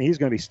keep it, and he's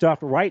going to be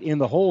stuffed right in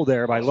the hole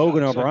there by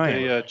Logan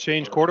O'Brien. They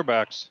changed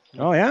quarterbacks.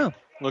 Oh, yeah.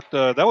 Looked,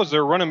 that was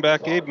their running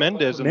back, Abe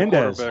Mendez, in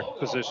Mendez. the quarterback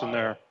position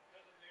there.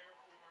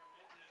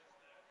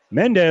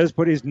 Mendez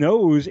put his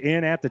nose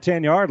in at the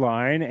 10-yard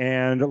line,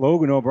 and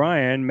Logan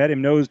O'Brien met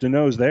him nose to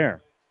nose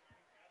there.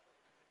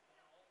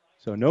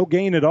 So no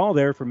gain at all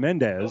there for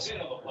Mendez.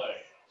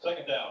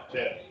 Second down,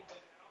 10.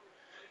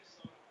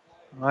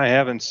 I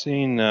haven't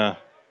seen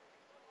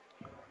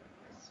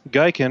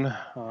Geiken.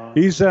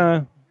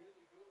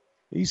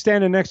 He's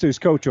standing next to his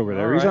coach over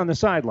there. All He's right. on the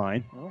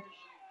sideline.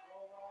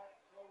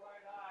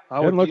 I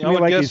would look to me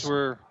like guess he's-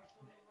 we're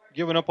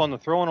giving up on the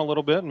throwing a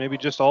little bit, and maybe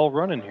just all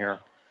running here.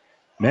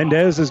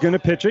 Mendez is going to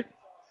pitch it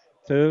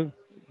to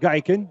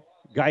Geiken.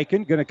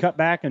 Geiken going to cut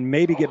back and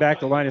maybe get back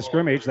to line of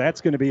scrimmage.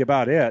 That's going to be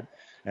about it.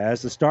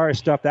 As the Stars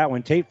stuff that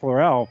one, Tate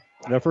Florell,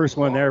 the first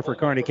one there for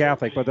Kearney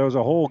Catholic, but there was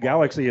a whole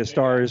galaxy of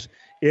Stars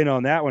in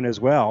on that one as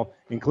well,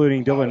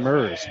 including Dylan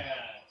Mers.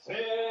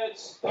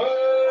 It's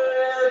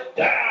third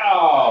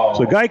down.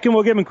 So Geiken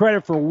will give him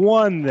credit for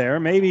one there.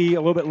 Maybe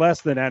a little bit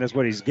less than that is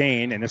what he's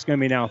gained, and it's going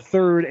to be now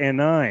 3rd and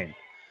 9.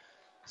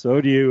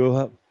 So do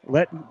you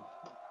let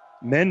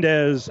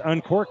Mendez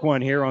uncork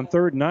one here on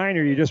 3rd and 9,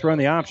 or you just run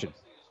the option?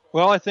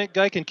 Well, I think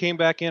Geiken came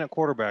back in at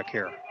quarterback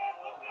here.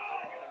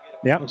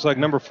 Yeah. Looks like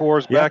number 4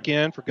 is back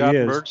in for He is.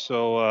 Gothenburg,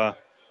 so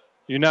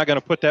you're not going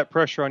to put that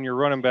pressure on your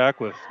running back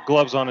with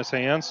gloves on his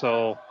hands,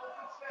 so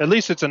at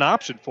least it's an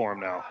option for him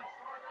now.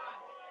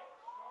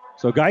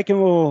 So Geiken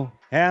will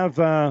have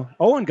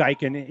Owen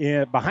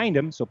Geiken behind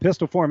him, so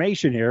pistol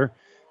formation here.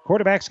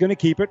 Quarterback's going to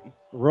keep it,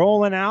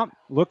 rolling out,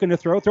 looking to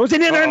throw. Throws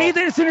it in underneath,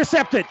 and it's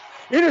intercepted.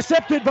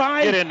 Intercepted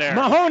by Get in there.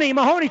 Mahoney.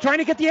 Mahoney trying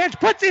to get the edge,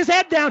 puts his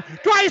head down,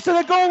 drives to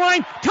the goal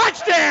line,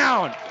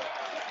 touchdown!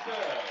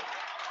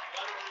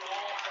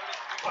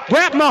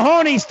 Brett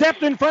Mahoney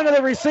stepped in front of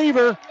the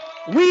receiver,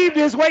 weaved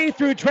his way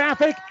through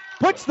traffic,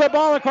 puts the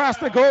ball across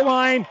the goal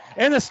line,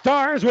 and the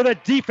Stars with a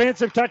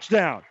defensive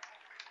touchdown.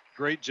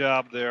 Great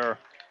job there.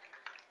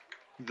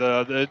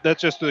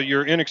 That's just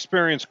your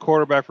inexperienced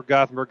quarterback for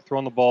Gothenburg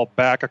throwing the ball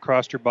back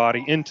across your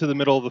body into the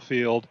middle of the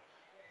field.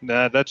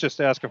 That's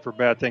just asking for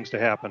bad things to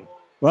happen.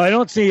 Well, I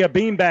don't see a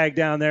beanbag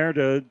down there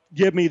to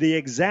give me the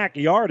exact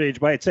yardage,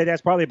 but I'd say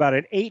that's probably about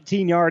an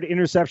 18-yard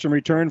interception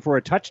return for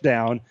a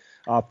touchdown.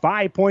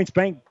 5 points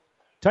bank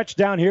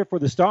touchdown here for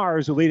the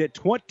Stars, who lead at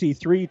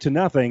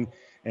 23-0.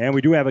 And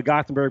we do have a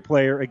Gothenburg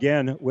player,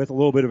 again, with a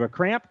little bit of a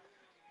cramp.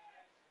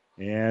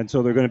 And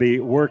so they're going to be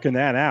working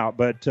that out.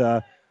 But,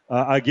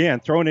 again,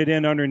 throwing it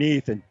in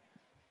underneath, and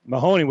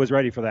Mahoney was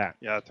ready for that.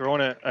 Yeah,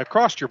 throwing it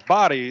across your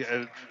body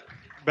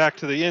back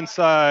to the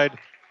inside.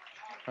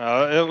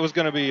 It was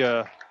going to be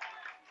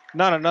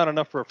not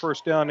enough for a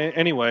first down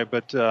anyway,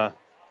 but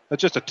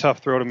that's just a tough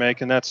throw to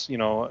make, and that's,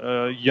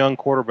 a young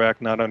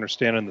quarterback not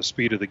understanding the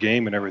speed of the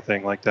game and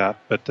everything like that.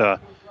 But,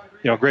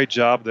 great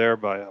job there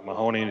by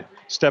Mahoney,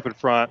 step in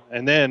front,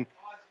 and then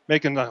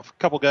making a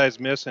couple guys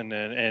miss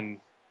and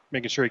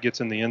making sure he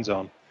gets in the end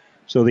zone.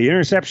 So the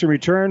interception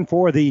return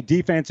for the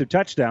defensive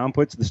touchdown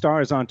puts the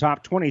Stars on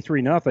top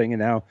 23-0, and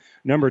now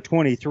number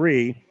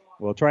 23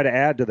 will try to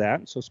add to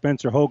that. So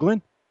Spencer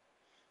Hoagland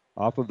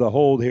off of the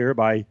hold here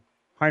by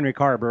Heinrich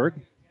Harburg.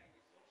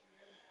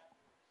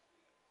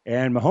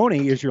 And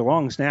Mahoney is your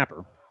long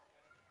snapper.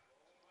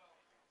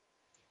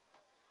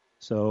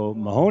 So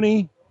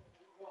Mahoney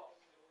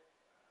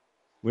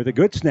with a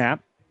good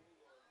snap.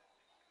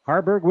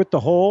 Harburg with the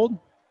hold.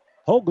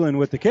 Hoagland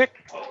with the kick.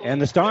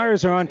 And the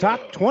Stars are on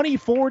top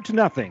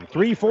 24-0.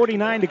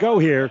 3:49 to go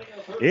here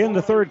in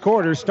the third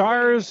quarter.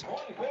 Stars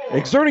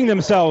exerting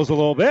themselves a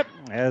little bit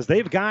as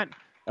they've got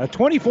a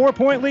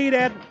 24-point lead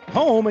at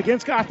home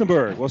against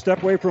Gothenburg. We'll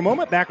step away for a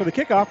moment. Back with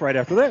the kickoff right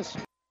after this.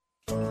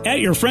 At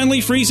your friendly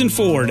Friesen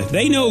Ford,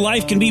 they know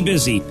life can be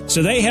busy,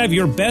 so they have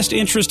your best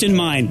interest in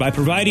mind by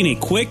providing a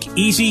quick,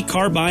 easy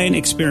car buying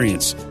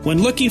experience.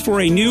 When looking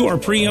for a new or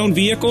pre-owned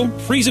vehicle,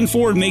 Friesen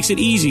Ford makes it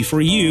easy for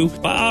you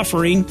by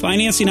offering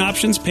financing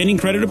options pending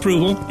credit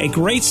approval, a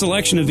great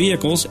selection of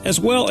vehicles, as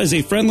well as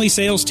a friendly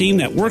sales team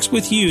that works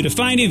with you to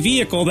find a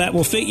vehicle that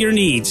will fit your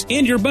needs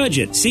and your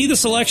budget. See the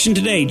selection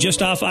today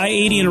just off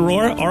I-80 in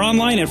Aurora or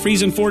online at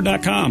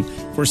FriesenFord.com.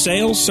 For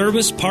sales,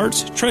 service,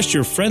 parts, trust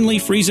your friendly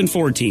Friesen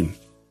Ford team.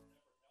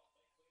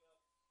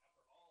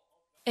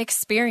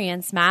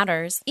 Experience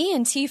matters.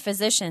 ENT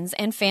Physicians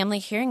and Family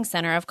Hearing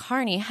Center of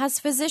Kearney has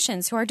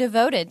physicians who are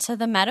devoted to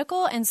the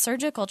medical and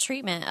surgical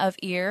treatment of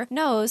ear,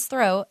 nose,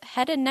 throat,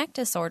 head and neck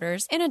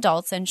disorders in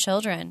adults and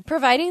children,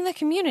 providing the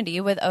community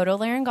with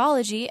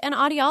otolaryngology and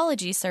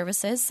audiology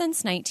services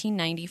since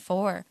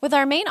 1994. With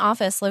our main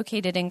office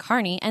located in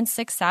Kearney and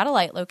 6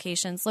 satellite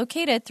locations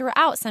located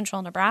throughout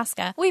central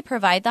Nebraska, we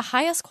provide the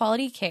highest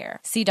quality care.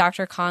 See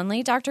Dr.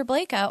 Conley, Dr.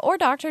 Blaka, or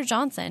Dr.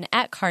 Johnson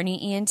at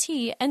Kearney ENT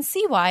and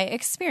see why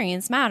experience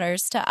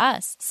matters to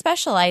us,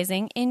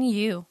 specializing in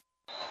you.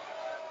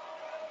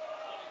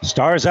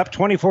 Stars up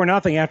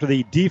 24-0 after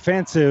the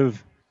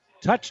defensive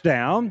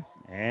touchdown,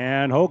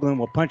 and Hoagland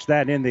will punch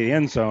that into the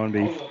end zone.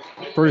 Be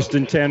 1st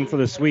and 10 for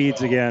the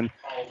Swedes again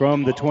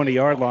from the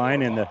 20-yard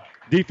line, and the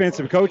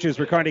defensive coaches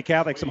for Kearney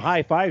Catholic some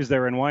high fives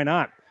there, and why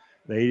not?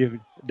 They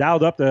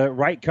dialed up the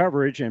right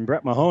coverage, and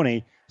Brett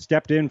Mahoney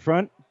stepped in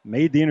front,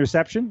 made the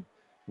interception,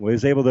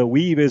 was able to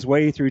weave his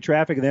way through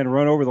traffic and then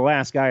run over the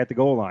last guy at the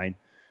goal line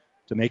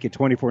to make it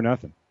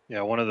 24-0.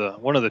 Yeah, one of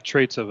the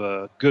traits of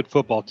a good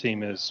football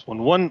team is when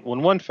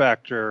one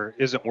factor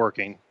isn't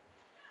working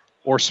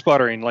or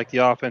sputtering like the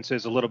offense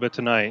is a little bit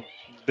tonight,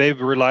 they've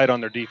relied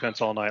on their defense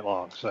all night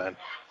long. So,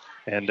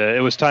 and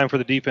it was time for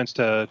the defense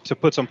to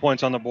put some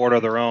points on the board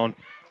of their own.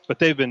 But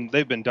they've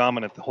been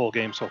dominant the whole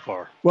game so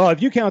far. Well,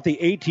 if you count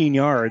the 18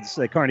 yards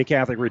that Kearney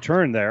Catholic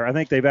returned there, I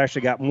think they've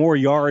actually got more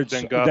yards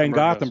than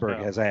Gothenburg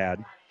has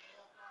had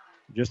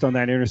just on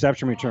that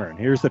interception return.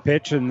 Here's the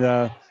pitch, and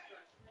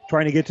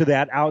trying to get to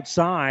that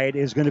outside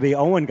is going to be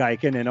Owen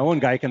Geiken. And Owen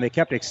Geiken, they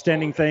kept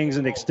extending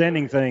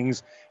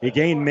things. He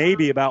gained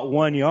maybe about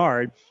 1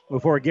 yard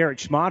before Garrett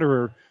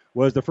Schmaderer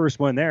was the first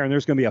one there, and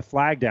there's going to be a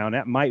flag down.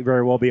 That might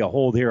very well be a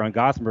hold here on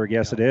Gothenburg.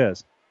 Yes, it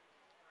is.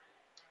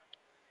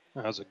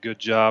 That was a good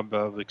job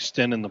of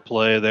extending the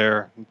play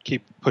there.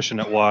 Keep pushing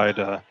it wide.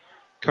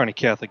 Kearney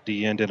Catholic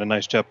DN did a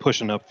nice job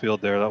pushing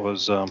upfield there. That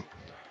was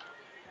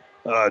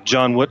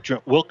John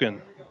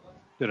Wilkin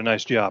did a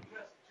nice job.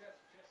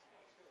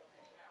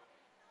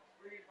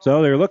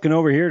 So they're looking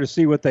over here to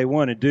see what they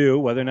want to do,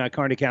 whether or not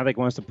Kearney Catholic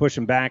wants to push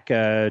them back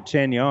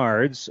 10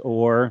 yards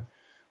or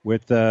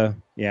with,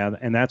 and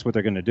that's what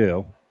they're going to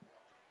do.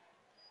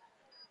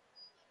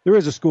 There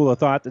is a school of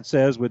thought that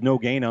says with no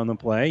gain on the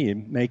play, you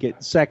make it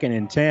 2nd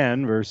and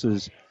 10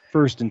 versus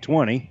 1st and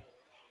 20.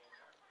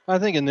 I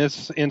think in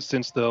this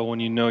instance, though,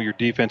 when you know your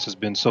defense has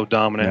been so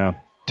dominant,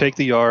 take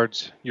the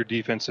yards. Your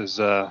defense has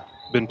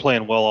been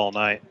playing well all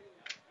night.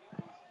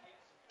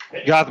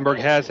 Gothenburg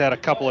has had a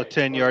couple of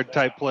 10-yard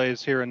type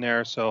plays here and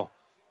there, so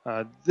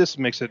this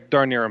makes it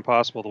darn near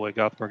impossible the way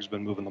Gothenburg's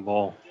been moving the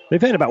ball.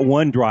 They've had about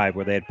one drive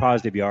where they had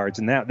positive yards,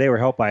 and that they were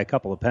helped by a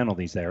couple of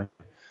penalties there.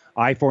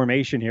 I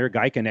formation here,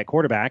 Geiken at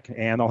quarterback,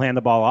 and they'll hand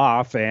the ball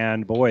off,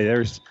 and boy,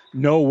 there's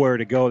nowhere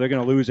to go. They're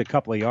going to lose a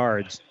couple of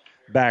yards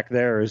back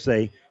there as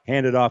they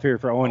hand it off here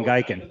for Owen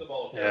Geiken.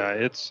 Yeah,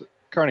 it's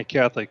Kearney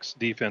Catholic's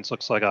defense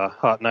looks like a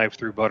hot knife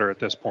through butter at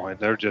this point.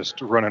 They're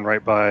just running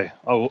right by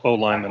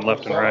O-linemen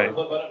left and right.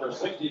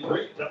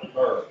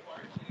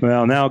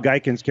 Well, now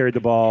Geiken's carried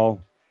the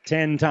ball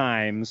 10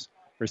 times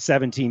for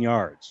 17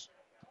 yards.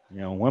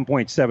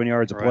 1.7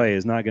 yards a play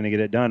is not going to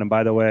get it done. And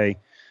by the way,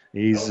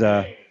 he's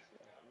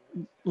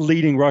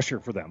leading rusher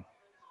for them.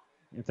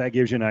 If that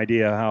gives you an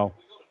idea how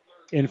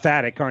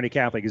emphatic Kearney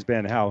Catholic has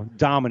been, how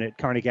dominant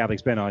Kearney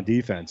Catholic's been on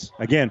defense.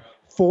 Again,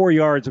 4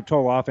 yards of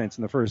total offense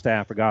in the first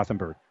half for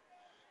Gothenburg.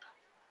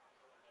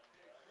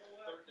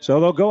 So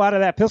they'll go out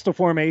of that pistol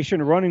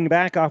formation, running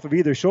back off of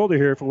either shoulder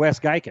here for Wes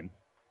Geiken.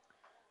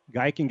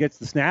 Geiken gets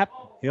the snap.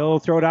 He'll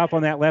throw it out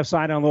on that left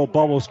side on a little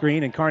bubble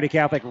screen, and Kearney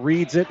Catholic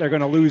reads it. They're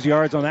going to lose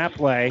yards on that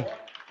play.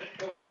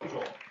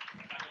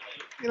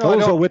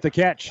 Bozo with the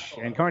catch,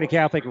 and Kearney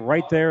Catholic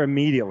right there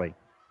immediately.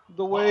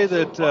 The way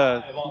that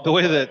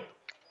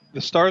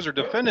the Stars are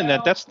defending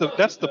that's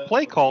the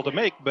play call to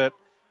make, but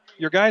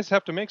your guys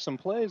have to make some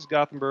plays.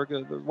 Gothenburg,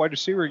 the wide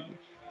receiver,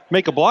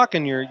 make a block,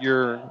 and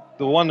you're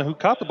the one who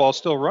caught the ball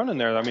still running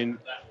there. I mean,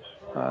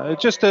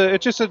 it's just a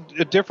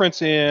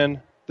difference in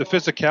the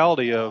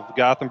physicality of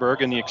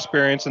Gothenburg and the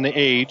experience and the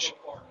age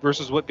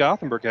versus what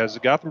Gothenburg has.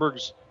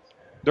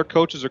 Their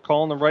coaches are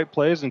calling the right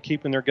plays and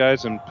keeping their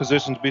guys in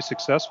position to be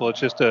successful. It's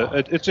just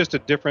a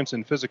difference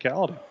in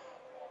physicality.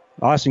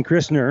 Austin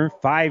Christner,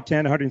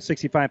 5'10",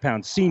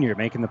 165-pound senior,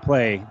 making the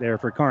play there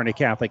for Kearney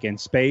Catholic in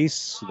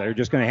space. They're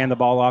just going to hand the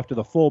ball off to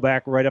the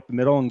fullback right up the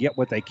middle and get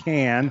what they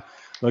can.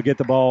 They'll get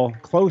the ball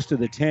close to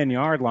the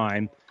 10-yard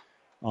line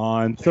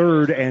on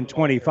 3rd and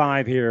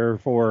 25 here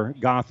for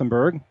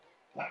Gothenburg.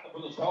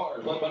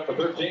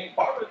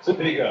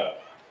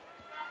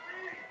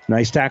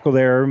 Nice tackle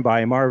there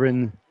by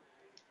Marvin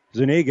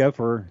Zuniga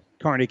for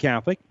Kearney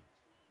Catholic.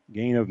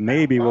 Gain of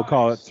maybe, we'll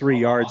call it 3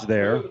 yards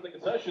there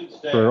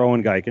for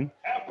Owen Geiken.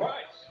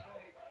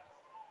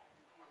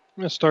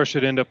 The Stars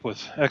should end up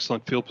with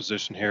excellent field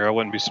position here. I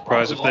wouldn't be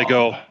surprised if they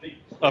go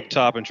up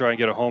top and try and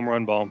get a home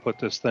run ball and put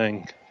this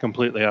thing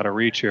completely out of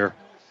reach here.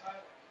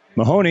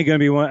 Mahoney going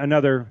to be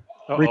another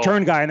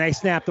return guy, and they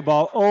snap the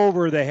ball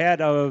over the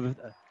head of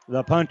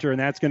the punter, and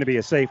that's going to be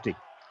a safety.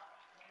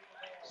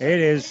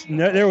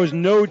 There was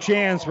no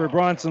chance for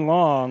Bronson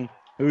Long,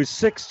 who's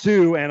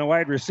 6'2" and a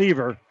wide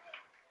receiver,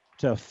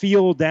 to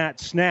field that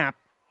snap.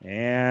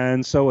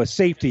 And so a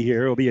safety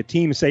here. It will be a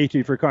team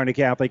safety for Kearney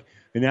Catholic,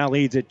 who now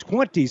leads it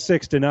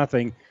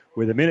 26-0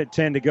 with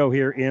 1:10 to go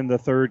here in the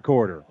third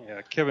quarter.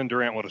 Yeah, Kevin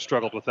Durant would have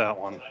struggled with that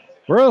one.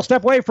 We'll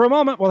step away for a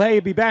moment.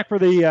 We'll be back for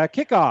the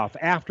kickoff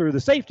after the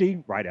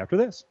safety, right after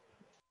this.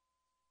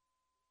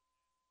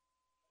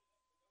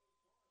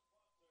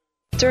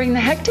 During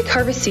the hectic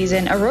harvest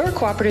season, Aurora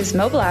Cooperative's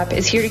mobile app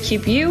is here to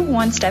keep you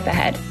one step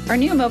ahead. Our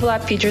new mobile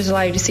app features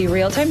allow you to see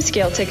real-time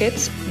scale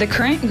tickets, the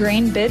current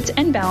grain bids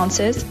and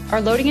balances, our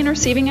loading and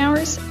receiving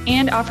hours,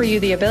 and offer you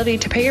the ability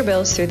to pay your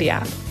bills through the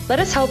app. Let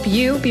us help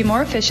you be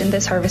more efficient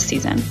this harvest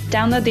season.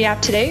 Download the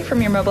app today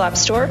from your mobile app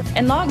store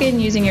and log in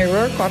using your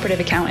Aurora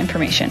Cooperative account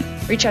information.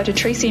 Reach out to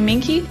Tracy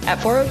Minke at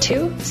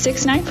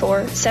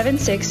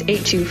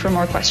 402-694-7682 for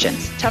more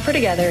questions. Tougher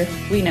together,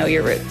 we know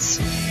your roots.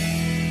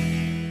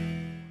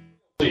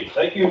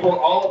 Thank you for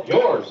all of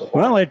yours.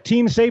 Well, at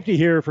team safety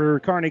here for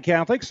Kearney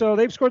Catholic, so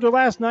they've scored their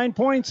last 9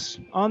 points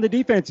on the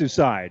defensive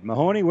side.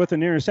 Mahoney with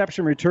an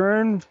interception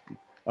return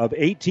of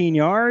 18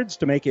 yards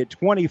to make it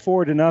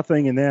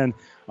 24-0, and then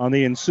on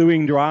the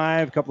ensuing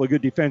drive, a couple of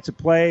good defensive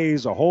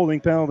plays, a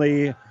holding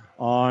penalty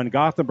on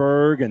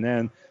Gothenburg, and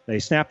then they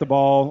snapped the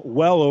ball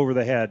well over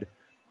the head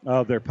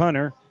of their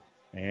punter,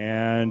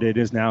 and it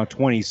is now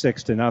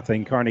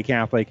 26-0. Kearney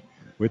Catholic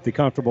with the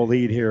comfortable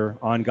lead here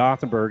on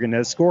Gothenburg, and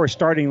the score is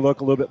starting to look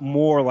a little bit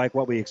more like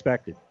what we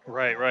expected.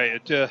 Right.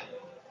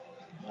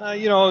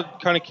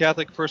 Kearney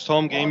Catholic, first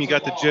home game, you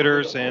got the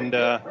jitters, and,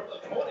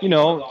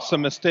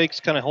 some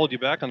mistakes kind of hold you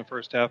back on the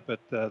first half, but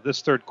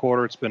this third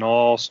quarter, it's been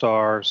all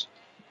stars,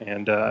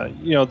 and,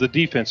 the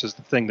defense is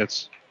the thing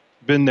that's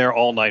been there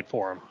all night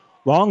for them.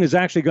 Long is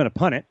actually going to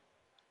punt it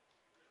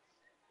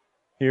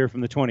here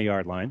from the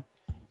 20-yard line.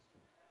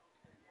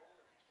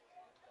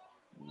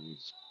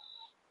 He's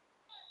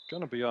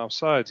going to be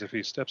offsides if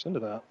he steps into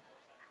that.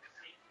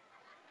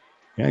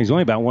 Yeah, he's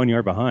only about 1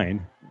 yard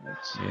behind.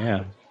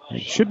 Yeah,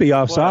 it should be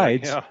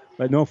offsides,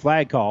 but no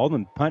flag called.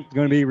 And punt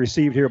going to be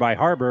received here by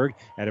Harburg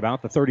at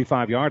about the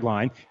 35-yard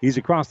line. He's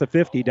across the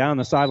 50, down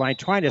the sideline,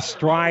 trying to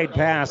stride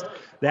past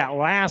that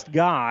last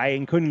guy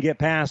and couldn't get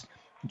past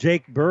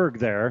Jake Berg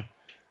there.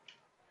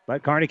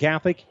 But Kearney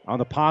Catholic on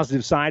the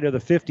positive side of the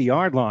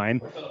 50-yard line,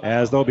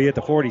 as they'll be at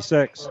the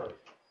 46.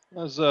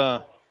 It's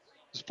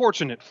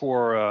fortunate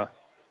for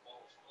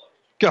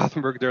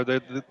Gothenburg there.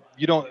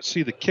 You don't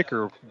see the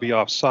kicker be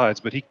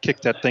offsides, but he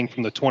kicked that thing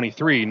from the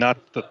 23,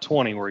 not the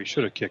 20 where he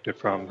should have kicked it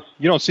from.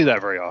 You don't see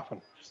that very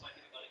often.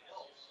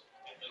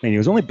 And he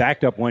was only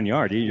backed up 1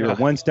 yard. You're a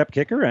one-step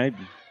kicker, right?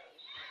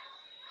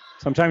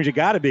 Sometimes you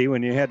got to be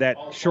when you had that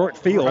short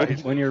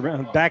field when you're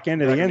back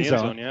into the end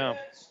zone. Yeah.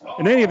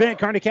 In any event,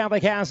 Kearney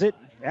Catholic has it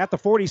at the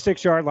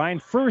 46-yard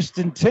line,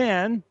 1st and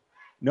 10.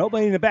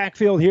 Nobody in the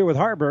backfield here with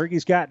Harburg.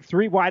 He's got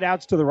 3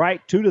 wideouts to the right,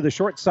 2 to the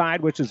short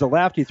side, which is the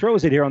left. He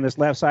throws it here on this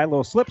left side, a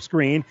little slip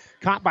screen,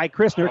 caught by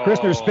Christner.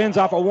 Christner spins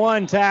off a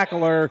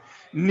one-tackler,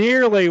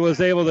 nearly was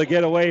able to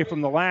get away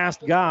from the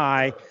last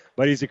guy,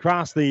 but he's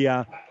across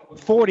the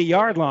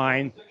 40-yard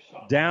line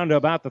down to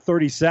about the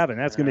 37.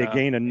 That's going to be a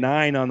gain of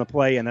 9 on the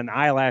play and an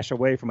eyelash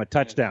away from a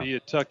touchdown. If he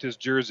had tucked his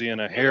jersey in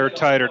a hair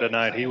tighter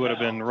tonight, he would have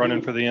been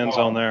running for the end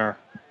zone there.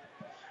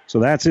 So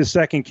that's his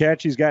second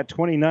catch. He's got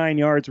 29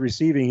 yards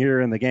receiving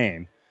here in the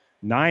game.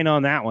 9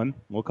 on that one.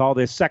 We'll call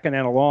this second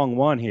and a long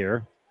one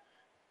here.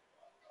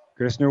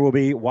 Christner will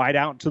be wide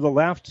out to the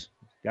left.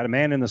 Got a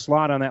man in the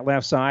slot on that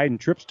left side and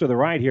trips to the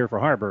right here for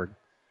Harburg.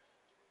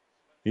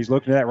 He's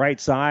looking to that right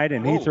side,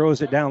 and he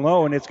throws it down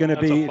low, and it's going to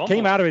be –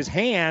 came out of his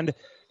hand,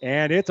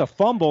 and it's a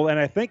fumble,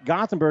 and I think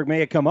Gothenburg may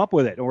have come up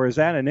with it, or is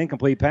that an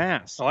incomplete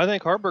pass? Oh, I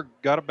think Harburg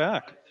got it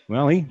back.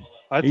 Well,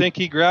 I think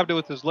he grabbed it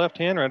with his left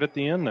hand right at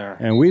the end there.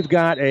 And we've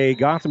got a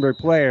Gothenburg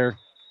player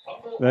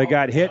that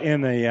got hit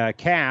in the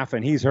calf,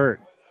 and he's hurt.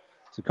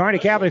 So Kearney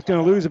Catholic's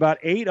going to lose about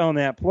 8 on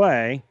that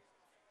play,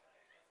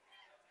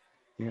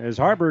 as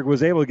Harburg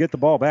was able to get the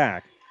ball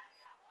back.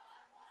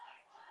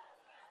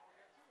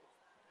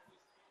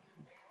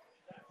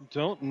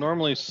 Don't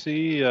normally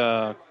see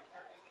a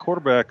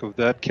quarterback of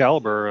that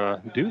caliber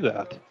do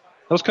that. That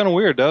was kind of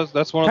weird.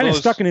 That's one of those. Kind of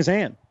stuck in his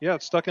hand. Yeah,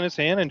 it's stuck in his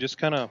hand and just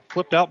kind of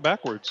flipped out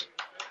backwards.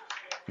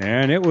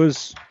 And it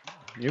was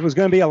going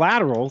to be a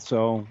lateral,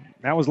 so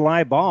that was a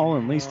live ball.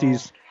 At least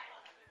he's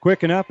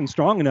quick enough and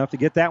strong enough to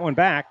get that one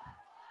back.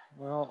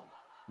 Well,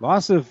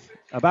 loss of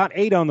about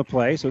 8 on the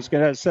play, so it's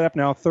going to set up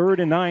now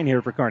 3rd and 9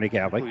 here for Kearney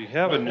Catholic. We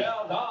have an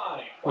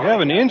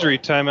injury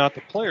timeout.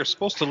 The player's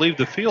supposed to leave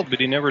the field, but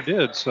he never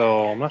did,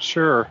 so I'm not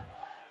sure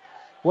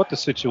what the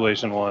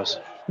situation was.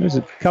 There's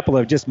a couple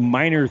of just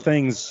minor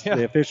things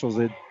the officials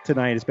did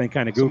tonight. It's been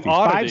kind of goofy.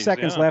 5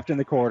 seconds left in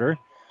the quarter.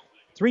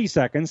 3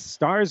 seconds.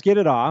 Stars get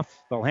it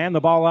off. They'll hand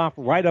the ball off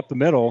right up the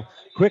middle.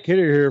 Quick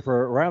hitter here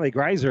for Riley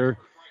Greiser.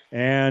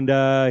 And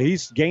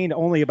he's gained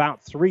only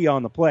about 3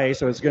 on the play,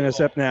 so it's going to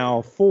set up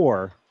now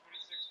 4.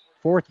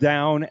 4th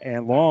down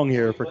and long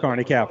here for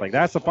Kearney Catholic.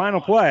 That's the final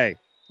play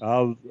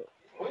of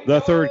the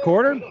third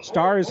quarter.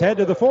 Stars head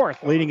to the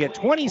 4th, leading it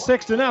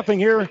 26-0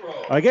 here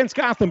against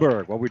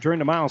Gothenburg. We'll return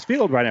to Miles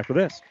Field right after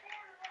this.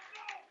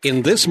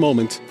 In this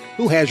moment,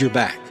 who has your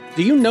back?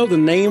 Do you know the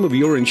name of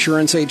your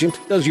insurance agent?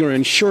 Does your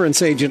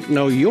insurance agent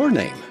know your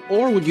name?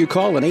 Or would you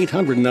call an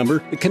 800 number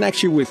that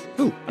connects you with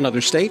who?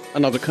 Another state?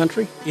 Another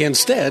country?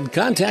 Instead,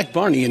 contact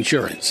Barney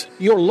Insurance,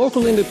 your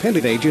local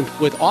independent agent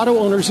with auto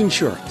owner's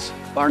insurance.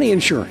 Barney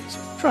Insurance.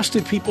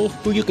 Trusted people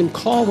who you can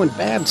call when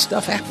bad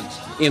stuff happens.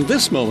 In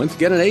this moment,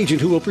 get an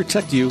agent who will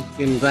protect you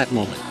in that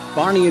moment.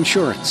 Barney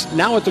Insurance,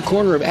 now at the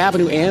corner of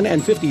Avenue N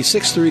and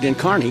 56th Street in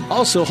Kearney,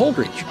 also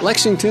Holdridge,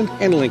 Lexington,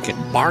 and Lincoln.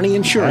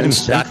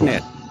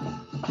 BarneyInsurance.net.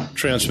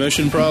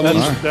 Transmission problems,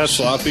 That's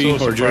sloppy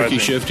so or jerky surprising.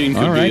 shifting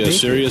could All right, be a thank you.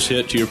 serious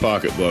hit to your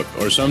pocketbook,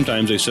 or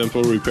sometimes a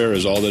simple repair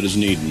is all that is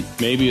needed.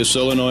 Maybe a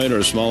solenoid or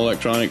a small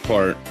electronic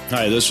part.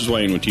 Hi, this is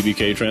Wayne with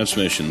TBK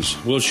Transmissions.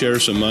 We'll share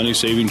some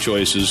money-saving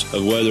choices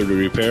of whether to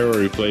repair or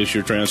replace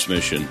your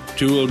transmission.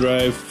 Two-wheel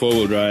drive,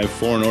 four-wheel drive,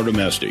 foreign or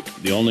domestic.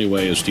 The only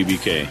way is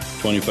TBK.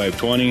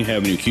 2520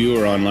 Avenue Q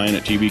or online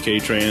at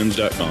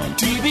tbktrans.com.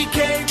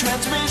 TBK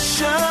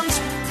Transmissions,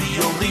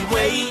 the only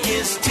way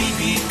is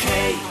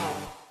TBK.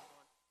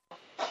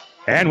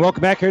 And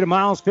welcome back here to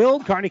Miles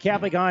Field. Kearney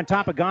Catholic on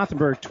top of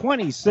Gothenburg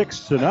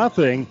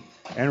 26-0.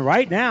 And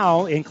right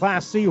now in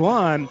Class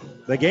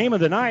C1, the game of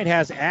the night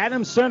has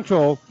Adams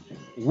Central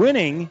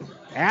winning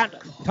at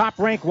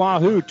top-ranked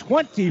Wahoo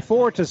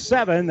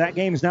 24-7. That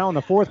game's now in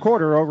the fourth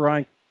quarter over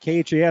on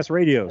KHAS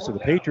radio. So the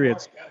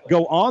Patriots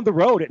go on the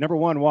road at number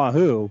 1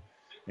 Wahoo.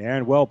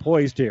 And well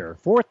poised here.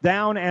 Fourth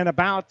down and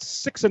about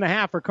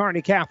 6.5 for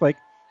Kearney Catholic.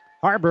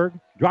 Harburg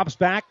drops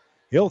back.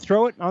 He'll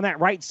throw it on that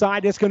right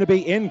side. It's going to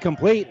be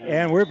incomplete,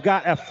 and we've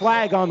got a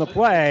flag on the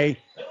play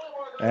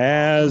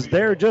as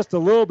they're just a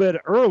little bit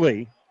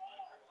early.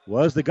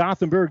 Was the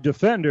Gothenburg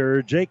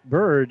defender, Jake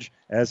Burge,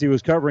 as he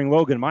was covering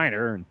Logan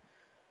Minor. And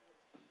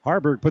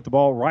Harburg put the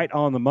ball right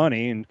on the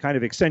money and kind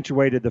of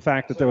accentuated the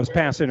fact that there was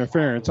pass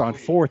interference on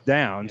fourth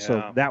down,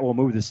 so that will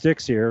move the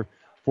sticks here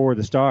for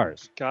the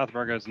Stars.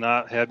 Gothenburg has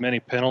not had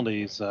many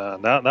penalties.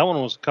 That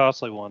one was a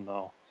costly one,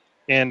 though.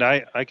 And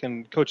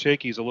Coach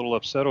Hickey's a little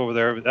upset over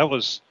there. That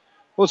was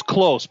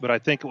close, but I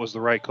think it was the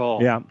right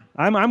call. Yeah,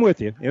 I'm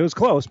with you. It was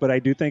close, but I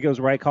do think it was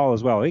the right call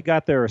as well. He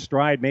got there a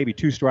stride, maybe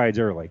 2 strides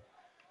early.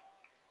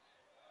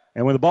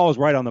 And when the ball is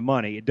right on the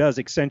money, it does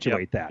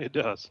accentuate that. It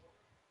does.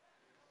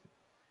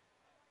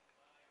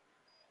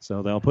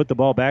 So they'll put the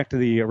ball back to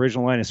the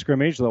original line of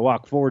scrimmage. They'll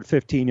walk forward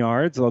 15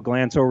 yards. They'll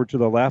glance over to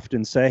the left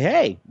and say,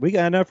 hey, we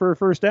got enough for a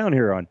first down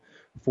here on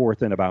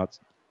fourth and about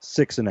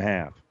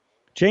 6.5.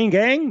 Chain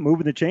gang,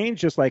 moving the chains,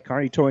 just like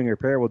Kearney Towing and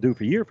Repair will do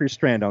for you if you're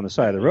stranded on the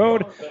side of the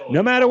road.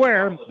 No matter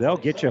where, they'll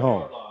get you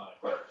home.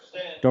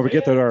 Don't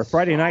forget that our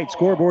Friday night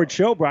scoreboard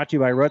show brought to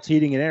you by Ruts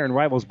Heating and Air and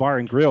Rivals Bar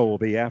and Grill will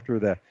be after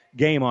the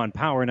game on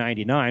Power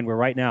 99, where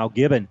right now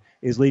Gibbon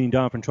is leading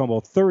Doniphan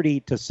Trumbull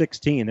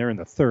 30-16. They're in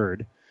the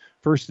third.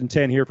 First and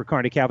 10 here for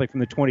Kearney Catholic from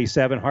the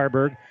 27.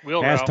 Harburg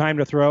has time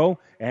to throw,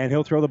 and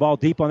he'll throw the ball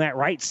deep on that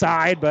right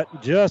side,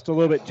 but just a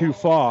little bit too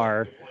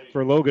far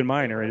for Logan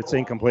Minor, and it's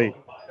incomplete.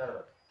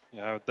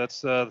 Yeah,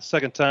 that's the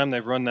second time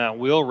they've run that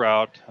wheel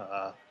route.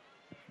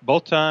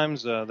 Both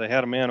times they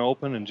had a man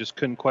open and just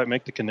couldn't quite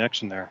make the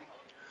connection there.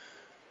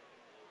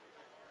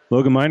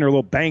 Logan Minor a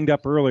little banged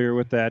up earlier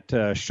with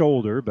that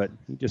shoulder, but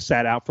he just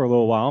sat out for a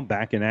little while,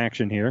 back in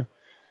action here.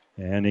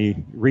 And he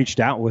reached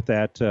out with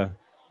that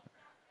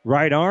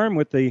right arm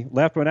with the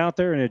left one out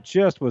there, and it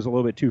just was a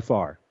little bit too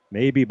far,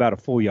 maybe about a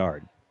full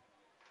yard.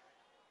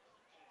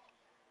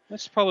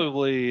 That's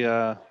probably,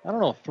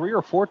 3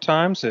 or 4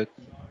 times that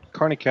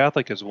Kearney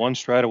Catholic is one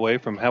stride away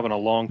from having a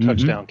long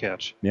touchdown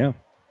catch. Yeah.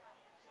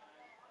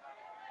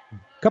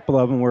 A couple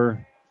of them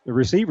were the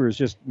receivers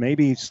just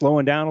maybe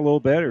slowing down a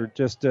little bit or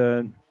just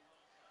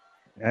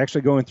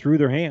actually going through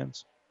their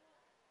hands.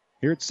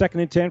 Here it's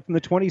 2nd and 10 from the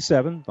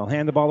 27. They'll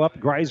hand the ball up.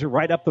 Greiser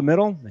right up the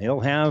middle. He'll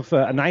have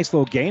a nice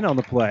little gain on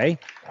the play.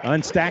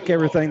 Unstack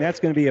everything.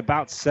 That's going to be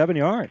about 7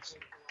 yards.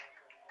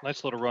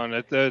 Nice little run.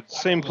 The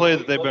same play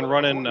that they've been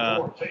running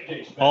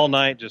all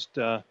night. Just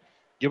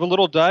give a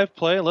little dive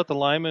play and let the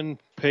lineman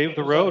pave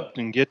the road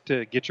and get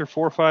your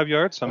 4 or 5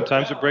 yards.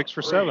 Sometimes it breaks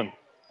for 7.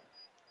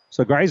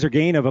 So Greiser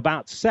gain of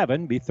about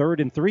 7. Be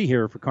 3rd and 3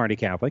 here for Kearney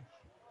Catholic.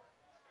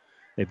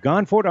 They've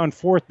gone for it on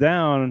 4th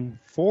down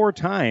 4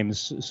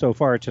 times so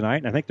far tonight,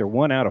 and I think they're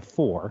 1 out of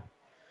 4.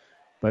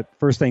 But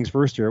first things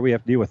first here, we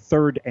have to deal with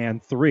 3rd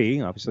and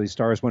 3. Obviously,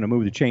 Stars want to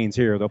move the chains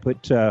here. They'll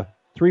put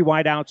 3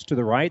 wide outs to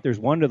the right. There's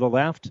 1 to the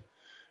left.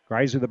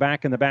 Greiser the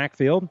back in the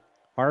backfield.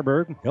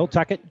 Harburg, he'll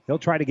tuck it. He'll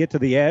try to get to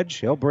the edge.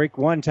 He'll break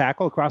 1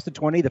 tackle across the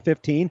 20, the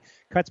 15.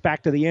 Cuts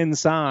back to the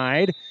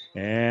inside,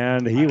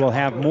 and he will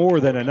have more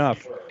than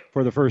enough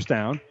for the first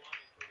down.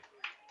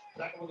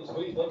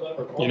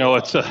 You know,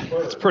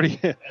 it's pretty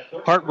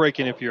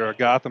heartbreaking if you're a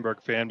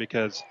Gothenburg fan,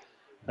 because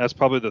that's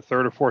probably the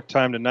 3rd or 4th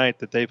time tonight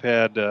that they've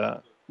had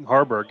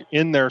Harburg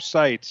in their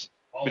sights,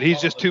 but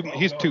he's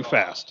too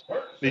fast.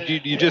 They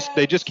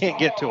just can't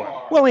get to him.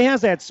 Well, he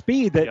has that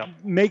speed that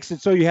makes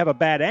it so you have a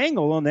bad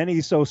angle, and then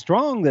he's so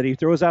strong that he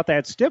throws out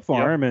that stiff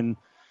arm, and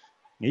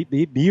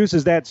he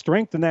uses that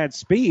strength and that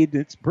speed.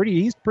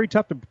 He's pretty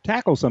tough to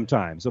tackle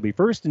sometimes. It'll be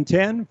 1st and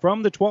 10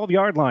 from the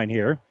 12-yard line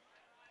here.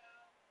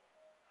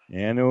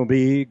 And it will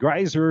be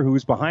Greiser,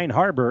 who's behind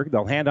Harburg.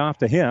 They'll hand off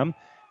to him.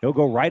 He'll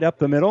go right up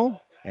the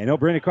middle, and he'll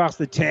bring it across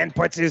the 10,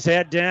 puts his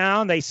head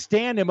down. They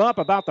stand him up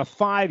about the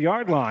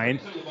 5-yard line.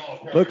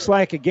 Looks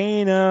like a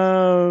gain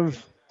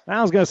of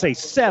I was going to say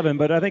 7,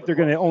 but I think they're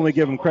going to only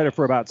give him credit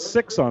for about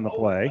 6 on the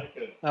play.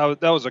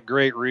 That was a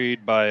great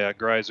read by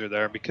Greiser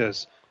there,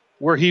 because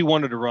where he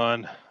wanted to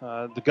run,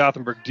 the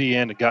Gothenburg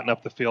DN had gotten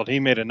up the field. He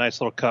made a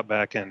nice little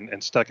cutback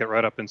and stuck it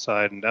right up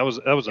inside, and that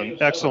was an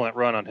excellent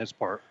run on his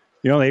part.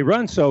 They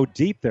run so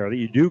deep there that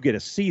you do get to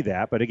see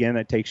that, but again,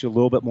 that takes you a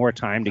little bit more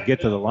time to get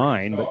to the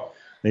line. But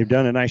they've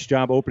done a nice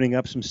job opening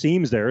up some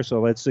seams there, so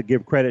let's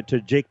give credit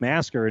to Jake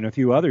Masker and a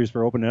few others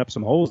for opening up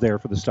some holes there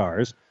for the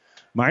Stars.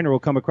 Miner will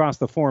come across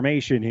the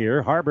formation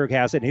here. Harburg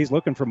has it, and he's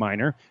looking for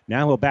Miner.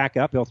 Now he'll back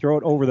up. He'll throw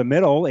it over the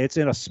middle. It's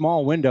in a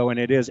small window, and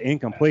it is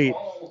incomplete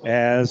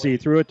as he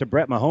threw it to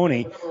Brett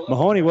Mahoney.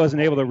 Mahoney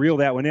wasn't able to reel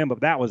that one in,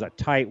 but that was a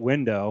tight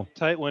window.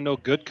 Tight window,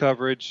 good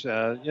coverage.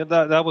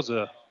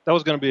 That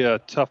was going to be a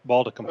tough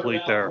ball to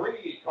complete there.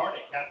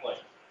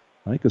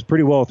 I think it was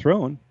pretty well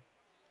thrown.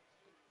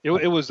 It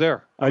was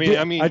there. A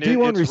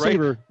D1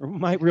 receiver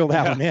might reel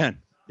that one in.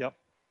 Yep.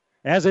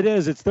 As it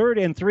is, it's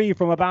 3rd and 3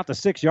 from about the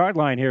 6-yard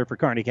line here for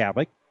Kearney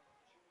Catholic.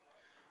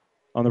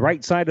 On the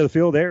right side of the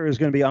field there is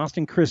going to be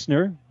Austin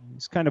Christner.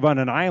 He's kind of on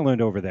an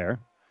island over there.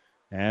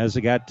 As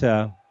they got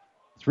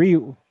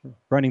 3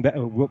 running back,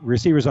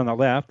 receivers on the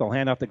left. They'll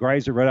hand off to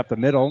Greiser right up the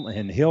middle,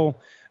 and he'll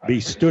be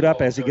stood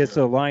up as he gets to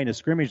the line of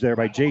scrimmage there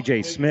by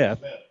J.J.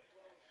 Smith.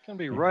 Going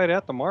to be right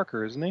at the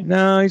marker, isn't he?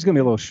 No, he's going to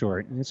be a little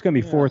short. It's going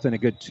to be 4th and a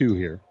good 2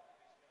 here.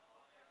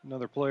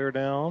 Another player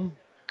down.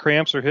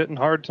 Cramps are hitting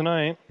hard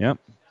tonight. Yep.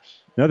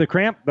 Another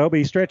cramp. They'll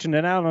be stretching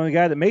it out on the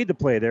guy that made the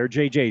play there,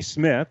 J.J.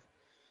 Smith.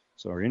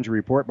 So our injury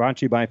report brought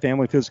to you by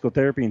Family Physical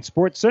Therapy and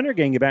Sports Center,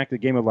 getting you back to the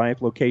Game of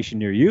Life location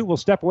near you. We'll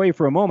step away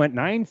for a moment.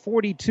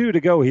 9:42 to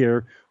go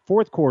here.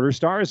 4th quarter.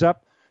 Stars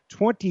up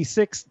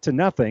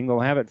 26-0. They'll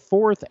have it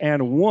 4th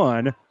and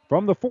 1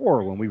 from the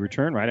 4 when we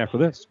return right after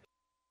this.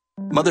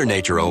 Mother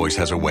Nature always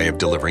has a way of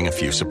delivering a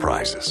few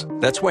surprises.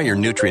 That's why your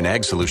Nutrien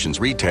Ag Solutions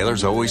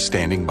retailer's always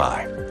standing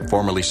by.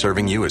 Formerly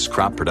serving you as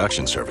crop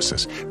production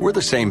services, we're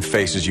the same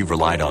faces you've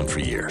relied on for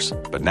years,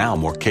 but now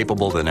more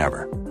capable than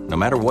ever, no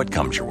matter what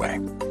comes your way.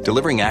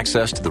 Delivering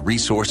access to the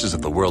resources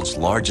of the world's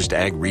largest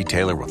ag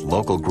retailer with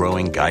local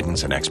growing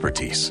guidance and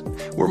expertise.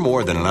 We're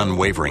more than an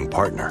unwavering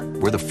partner.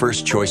 We're the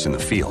first choice in the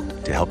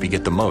field to help you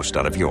get the most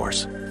out of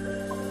yours.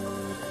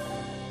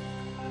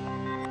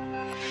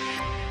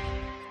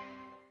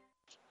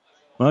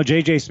 Well,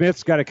 J.J.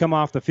 Smith's got to come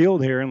off the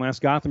field here unless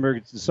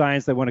Gothenburg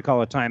decides they want to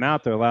call a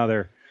timeout to allow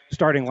their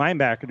starting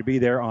linebacker to be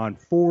there on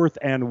 4th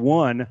and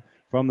 1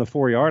 from the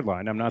 4-yard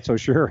line. I'm not so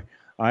sure.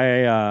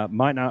 I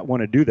might not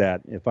want to do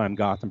that if I'm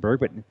Gothenburg,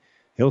 but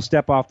he'll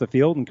step off the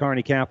field, and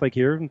Kearney Catholic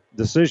here,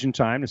 decision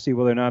time to see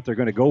whether or not they're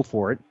going to go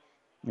for it.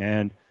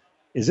 And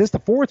is this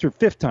the 4th or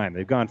 5th time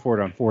they've gone for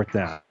it on 4th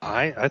down?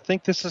 I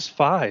think this is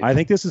 5. I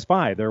think this is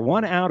 5. They're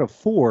 1 out of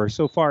 4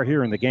 so far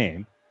here in the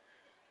game.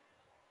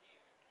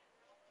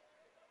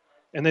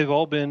 And they've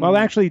all been... Well,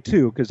 actually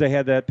 2, because they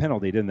had that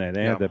penalty, didn't they?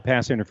 They had the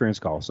pass interference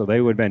call. So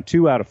they would have been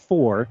 2 out of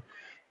 4.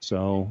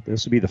 So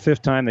this would be the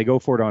 5th time they go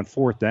for it on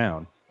 4th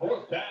down.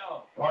 4th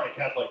down, Kearney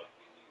Catholic.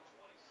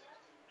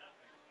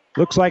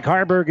 Looks like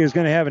Harburg is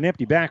going to have an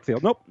empty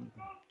backfield. Nope.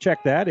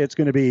 Check that. It's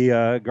going to be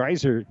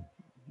Greiser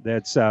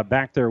that's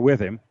back there with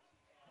him.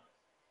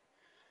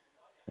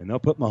 And they'll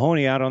put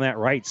Mahoney out on that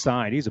right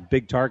side. He's a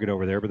big target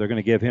over there, but they're going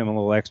to give him a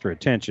little extra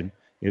attention,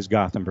 is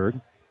Gothenburg.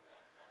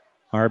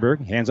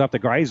 Harburg hands off to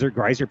Greiser.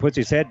 Greiser puts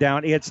his head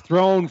down. It's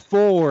thrown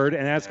forward,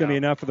 and that's going to be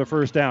enough for the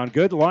first down.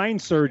 Good line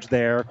surge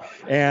there,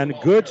 and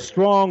good,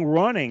 strong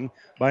running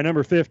by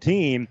number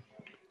 15.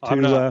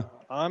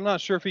 I'm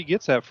not sure if he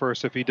gets that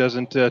first if he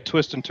doesn't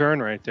twist and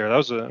turn right there. That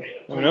was it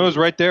was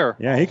right there.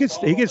 Yeah, he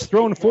gets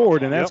thrown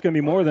forward, and that's going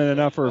to be more than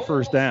enough for a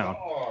first down.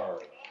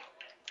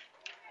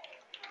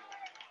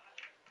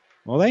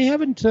 Well, they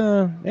haven't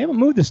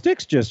moved the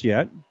sticks just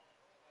yet.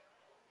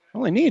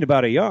 Only need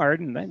about a yard,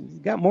 and they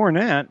got more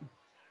than that.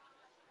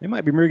 They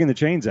might be bringing the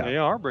chains out. They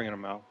are bringing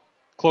them out.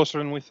 Closer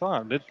than we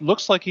thought. It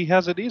looks like he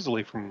has it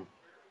easily from...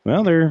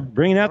 Well, they're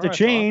bringing out the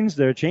chains.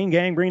 Their chain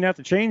gang bringing out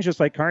the chains,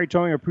 just like car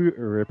towing or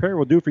repair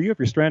will do for you if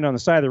you're stranded on the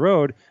side of the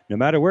road. No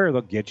matter where,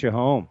 they'll get you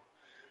home.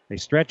 They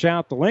stretch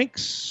out the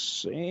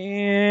links,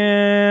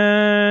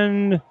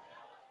 and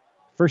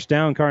first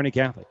down, Kearney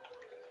Catholic.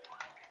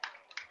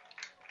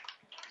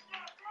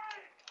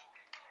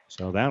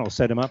 So that'll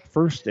set him up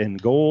 1st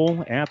and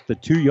goal at the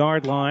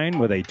 2-yard line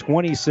with a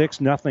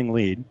 26-0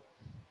 lead.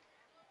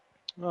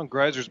 Well,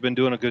 Greiser's been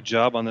doing a good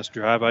job on this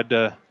drive.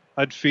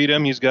 I'd feed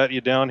him. He's got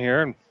you down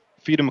here, and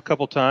feed him a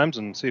couple times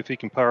and see if he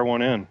can power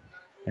one in.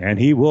 And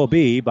he will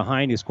be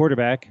behind his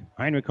quarterback,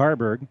 Heinrich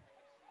Harburg.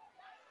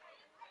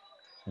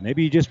 And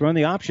maybe you just run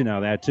the option out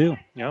of that, too.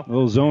 Yeah. A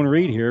little zone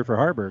read here for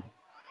Harburg.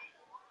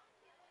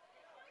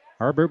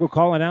 Harburg will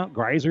call it out.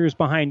 Greiser is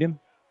behind him.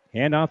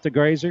 Hand off to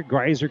Greiser.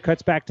 Greiser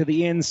cuts back to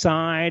the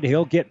inside.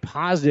 He'll get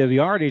positive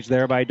yardage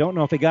there, but I don't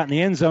know if he got in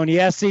the end zone.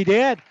 Yes, he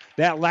did.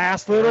 That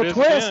last little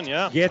twist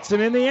gets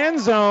him in the end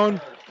zone.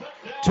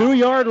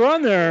 2-yard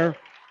run there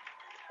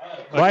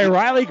by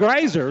Riley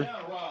Greiser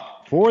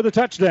for the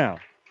touchdown.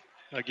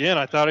 Again,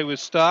 I thought he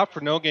was stopped for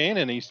no gain,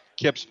 and he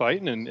kept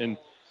fighting and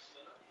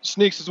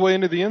sneaks his way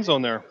into the end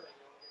zone there.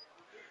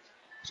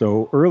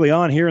 So early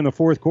on here in the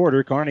fourth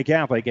quarter, Kearney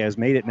Catholic has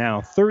made it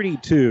now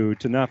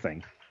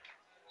 32-0.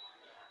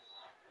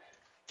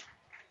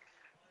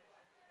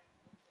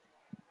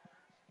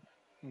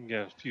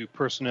 Got a few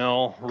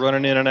personnel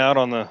running in and out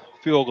on the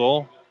field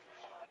goal.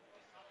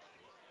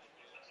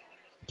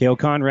 Cale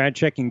Conrad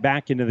checking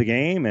back into the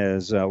game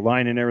as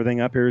lining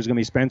everything up here is going to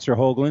be Spencer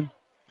Hoagland.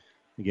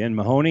 Again,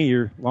 Mahoney,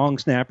 your long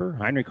snapper.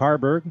 Heinrich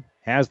Harburg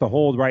has the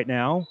hold right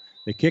now.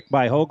 The kick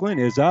by Hoagland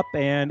is up,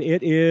 and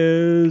it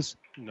is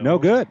no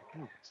good.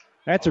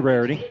 That's a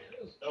rarity.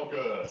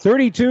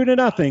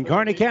 32-0.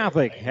 Kearney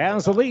Catholic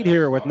has the lead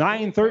here with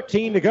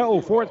 9:13 to go.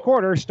 Fourth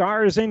quarter.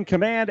 Stars in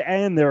command,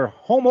 and their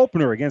home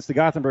opener against the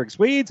Gothenburg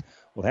Swedes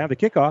will have the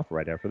kickoff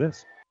right after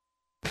this.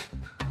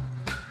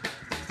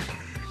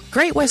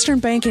 Great Western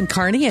Bank in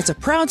Kearney is a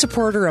proud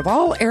supporter of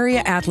all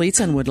area athletes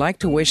and would like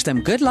to wish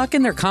them good luck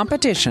in their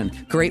competition.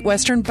 Great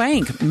Western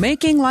Bank,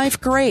 making life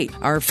great.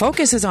 Our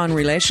focus is on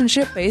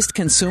relationship-based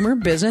consumer,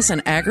 business,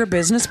 and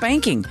agribusiness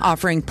banking,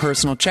 offering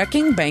personal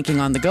checking, banking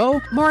on the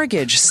go,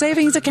 mortgage,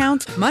 savings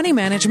accounts, money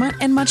management,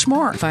 and much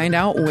more. Find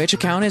out which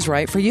account is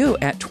right for you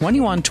at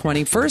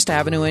 2120 First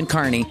Avenue in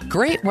Kearney.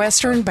 Great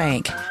Western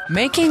Bank,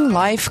 making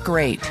life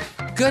great.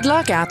 Good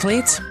luck,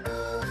 athletes.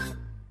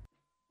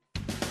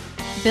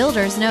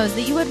 Builders knows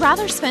that you would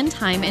rather spend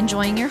time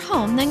enjoying your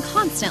home than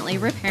constantly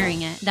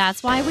repairing it.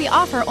 That's why we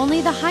offer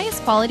only the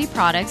highest quality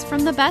products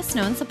from the best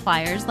known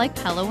suppliers like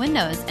Pella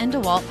Windows and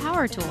DeWalt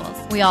Power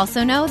Tools. We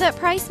also know that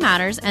price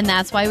matters, and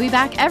that's why we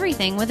back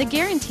everything with a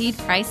guaranteed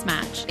price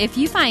match. If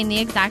you find the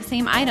exact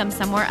same item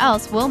somewhere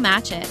else, we'll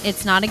match it.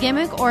 It's not a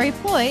gimmick or a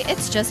ploy,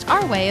 it's just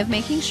our way of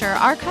making sure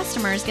our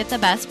customers get the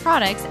best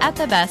products at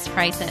the best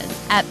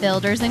prices. At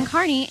Builders in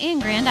Kearney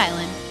and Grand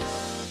Island.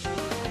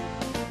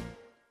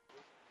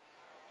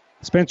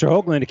 Spencer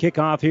Hoagland to kick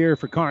off here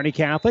for Kearney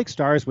Catholic.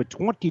 Stars with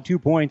 22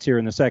 points here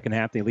in the second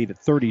half. They lead at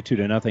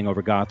 32-0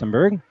 over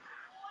Gothenburg.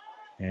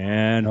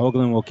 And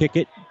Hoagland will kick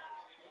it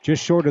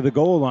just short of the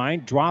goal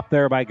line. Dropped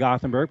there by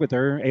Gothenburg, but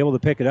they're able to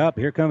pick it up.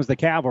 Here comes the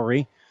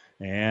cavalry.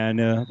 And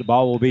the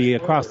ball will be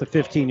across the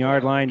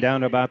 15-yard line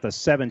down to about the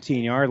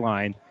 17-yard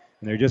line.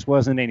 And there just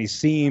wasn't any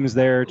seams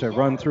there to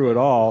run through at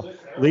all.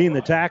 Leading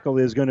the tackle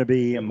is going to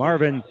be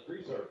Marvin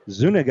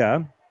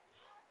Zuniga.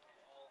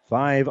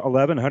 5'11",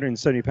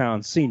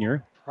 170-pound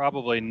senior.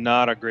 Probably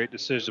not a great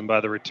decision by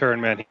the return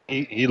man.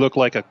 He looked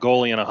like a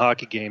goalie in a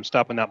hockey game,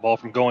 stopping that ball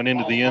from going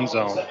into the end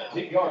zone.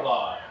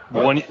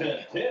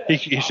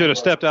 He should have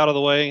stepped out of the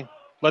way,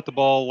 let the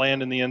ball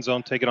land in the end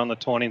zone, take it on the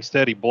 20.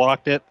 Instead, he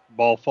blocked it.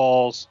 Ball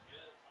falls.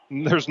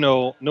 There's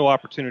no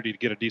opportunity to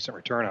get a decent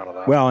return out of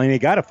that. Well, and he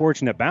got a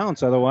fortunate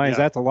bounce. Otherwise,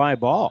 that's a live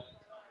ball.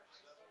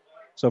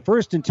 So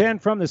 1st and 10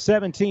 from the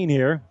 17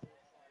 here.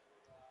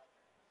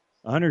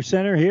 Under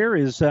center here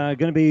is going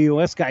to be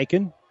Wes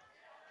Geiken.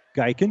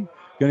 Geiken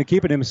going to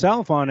keep it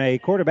himself on a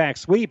quarterback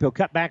sweep. He'll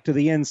cut back to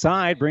the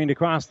inside, bring it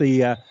across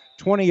the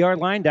 20-yard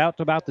line down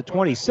to about the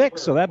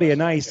 26. So that'd be a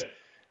nice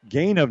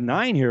gain of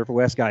 9 here for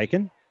Wes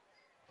Geiken.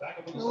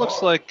 It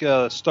looks like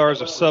Stars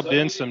have subbed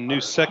in some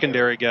new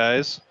secondary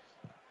guys.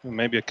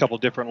 Maybe a couple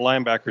different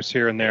linebackers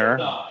here and there.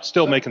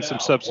 Still making some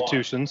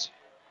substitutions.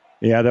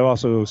 Yeah, they've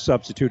also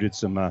substituted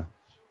some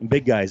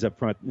big guys up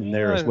front in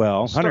there as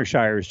well. Hunter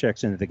Shires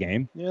checks into the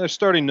game. Yeah, their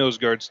starting nose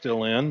guard's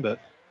still in, but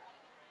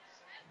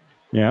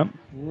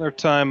their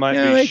time might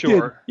be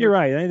short. You're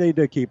right. They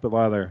did keep a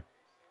lot of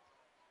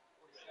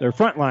their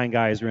frontline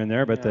guys are in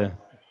there, but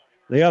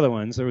the other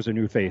ones, those are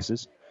new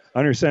faces.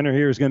 Under center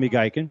here is going to be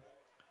Geiken.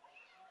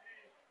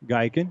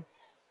 Geiken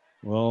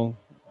will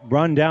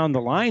run down the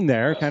line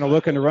there, kind of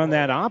looking to run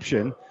that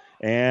option.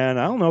 And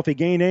I don't know if he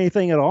gained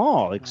anything at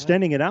all.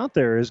 Extending it out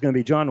there is going to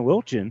be John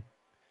Wilchin,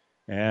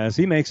 as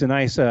he makes a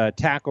nice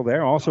tackle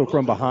there. Also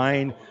from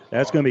behind,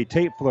 that's going to be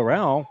Tate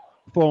Florell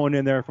flowing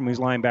in there from his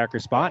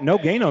linebacker spot. No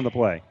gain on the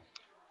play.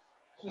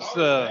 This is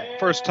the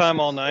first time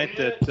all night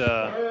that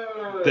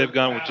they've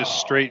gone with just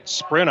straight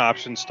sprint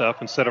option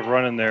stuff instead of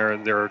running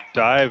their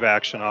dive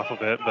action off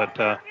of it.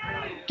 But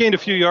gained a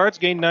few yards,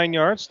 gained 9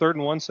 yards, 3rd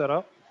and 1 set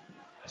up.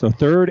 So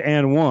 3rd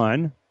and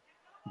 1.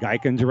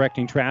 Geiken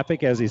directing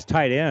traffic as his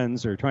tight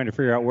ends are trying to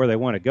figure out where they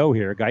want to go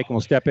here. Geiken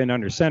will step in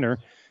under center.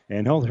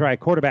 And he'll try a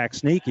quarterback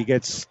sneak. He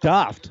gets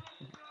stuffed.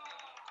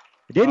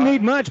 He didn't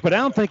need much, but I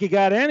don't think he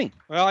got any.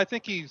 Well, I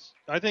think he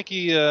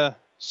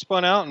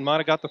spun out and might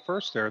have got the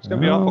first there. It's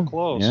going to be awful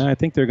close. Yeah, I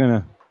think they're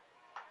going to.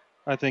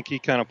 I think he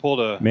kind of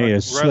pulled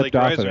a slipped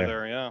off of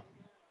there. Yeah.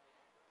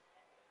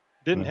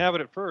 Didn't have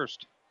it at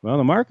first. Well,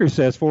 the marker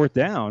says 4th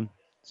down,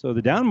 so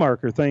the down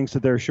marker thinks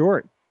that they're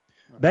short.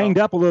 Banged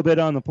up a little bit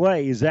on the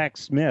play. Zach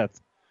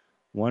Smith,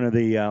 one of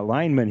the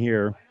linemen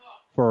here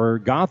for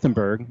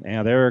Gothenburg,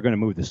 and they're going to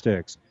move the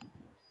sticks.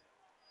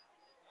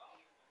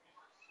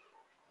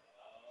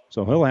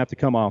 So he'll have to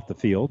come off the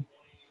field.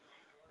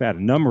 We've had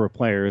a number of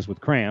players with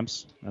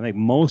cramps. I think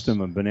most of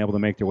them have been able to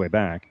make their way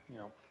back.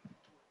 Yeah.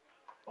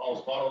 Ball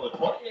spot on the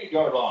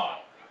 28-yard line.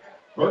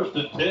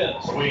 1st and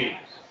 10, Swedes.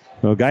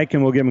 So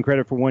Geiken will give him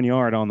credit for 1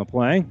 yard on the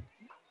play.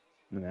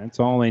 And that's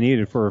all they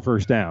needed for a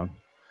first down.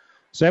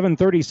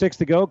 7:36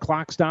 to go.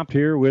 Clock stopped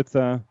here with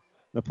the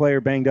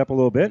player banged up a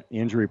little bit.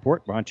 Injury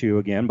report brought to you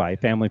again by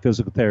Family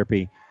Physical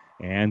Therapy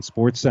and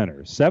Sports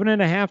Center.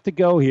 7.5 to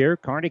go here.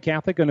 Kearney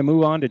Catholic going to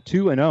move on to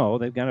 2-0.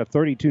 They've got a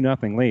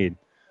 32-0 lead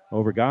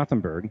over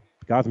Gothenburg.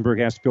 Gothenburg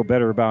has to feel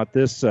better about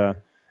this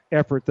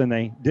effort than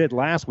they did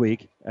last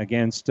week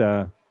against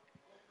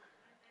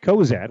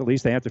Kozad. At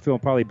least they have to feel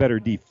probably better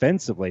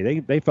defensively.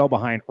 They fell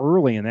behind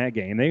early in that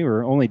game. They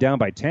were only down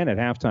by 10 at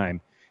halftime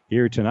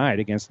here tonight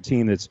against a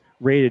team that's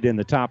rated in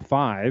the top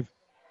 5.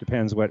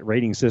 Depends what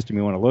rating system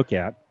you want to look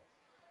at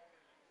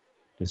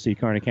to see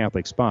Kearney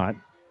Catholic spot.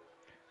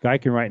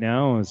 Geiken right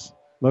now is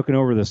looking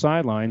over the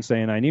sideline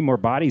saying, I need more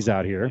bodies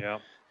out here. Yeah.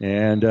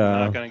 And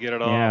not going to get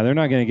it off. Yeah, they're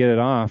not going to get it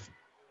off.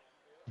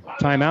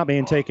 Timeout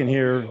being taken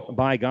here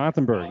by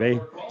Gothenburg. They,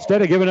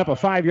 instead of giving up a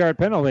 5-yard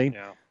penalty,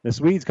 the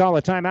Swedes call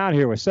a timeout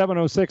here with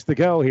 7:06 to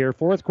go here.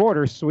 Fourth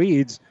quarter,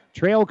 Swedes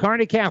trail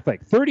Kearney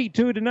Catholic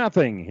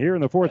 32-0 here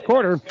in the fourth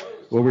quarter.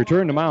 We'll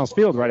return to Miles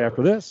Field right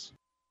after this.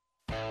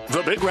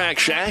 The Big Rack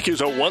Shack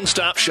is a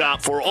one-stop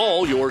shop for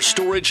all your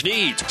storage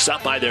needs.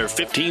 Stop by their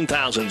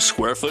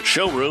 15,000-square-foot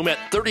showroom at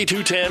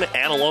 3210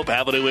 Antelope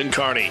Avenue in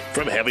Kearney.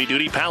 From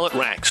heavy-duty pallet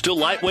racks to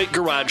lightweight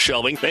garage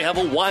shelving, they have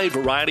a wide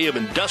variety of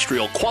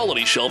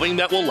industrial-quality shelving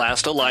that will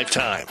last a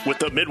lifetime. With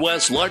the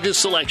Midwest's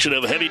largest selection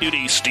of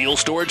heavy-duty steel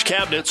storage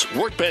cabinets,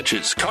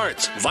 workbenches,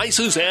 carts,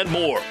 vices, and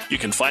more. You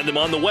can find them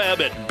on the web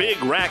at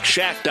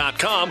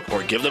BigRackShack.com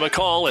or give them a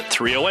call at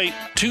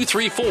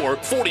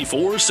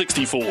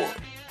 308-234-4464.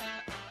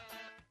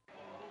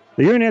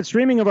 The internet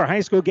streaming of our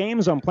high school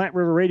games on Platte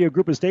River Radio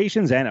Group of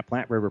Stations and at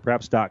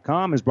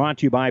PlatteRiverPreps.com is brought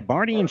to you by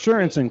Barney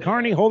Insurance in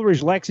Kearney,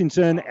 Holdridge,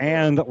 Lexington,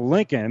 and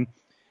Lincoln.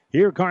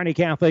 Here, Kearney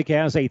Catholic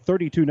has a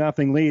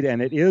 32-0 lead,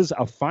 and it is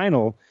a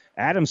final.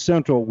 Adams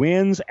Central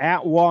wins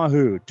at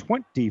Wahoo,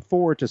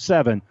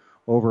 24-7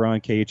 over on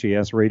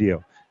KHAS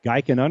Radio.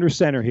 Geiken under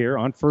center here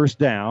on first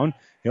down.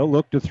 He'll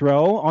look to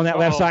throw on that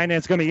left side, and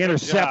it's going to be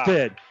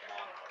intercepted.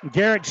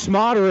 Garrett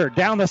Schmaderer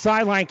down the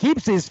sideline,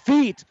 keeps his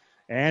feet,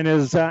 and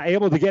is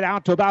able to get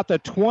out to about the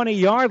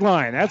 20-yard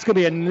line. That's going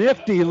to be a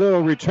nifty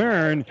little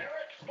return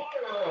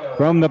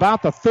from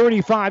about the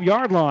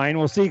 35-yard line.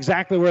 We'll see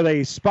exactly where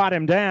they spot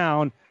him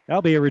down.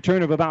 That'll be a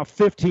return of about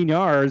 15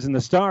 yards, and the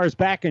Stars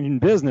back in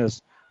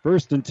business.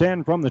 First and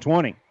 10 from the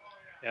 20.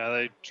 Yeah,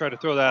 they tried to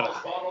throw that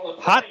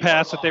hot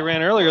pass that they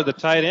ran earlier. The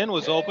tight end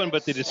was open,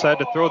 but they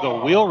decided to throw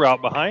the wheel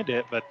route behind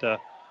it. But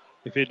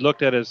if he'd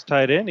looked at his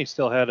tight end, he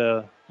still had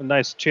a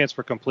nice chance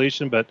for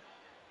completion, but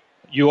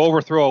you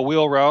overthrow a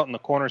wheel route, and the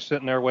corner's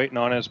sitting there waiting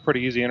on it. It's a pretty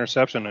easy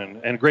interception,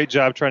 and great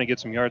job trying to get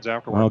some yards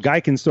afterwards. Well,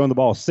 Geiken's thrown the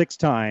ball 6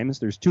 times.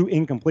 There's 2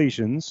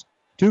 incompletions,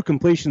 2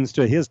 completions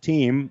to his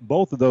team.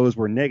 Both of those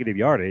were negative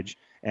yardage,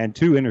 and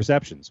 2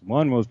 interceptions.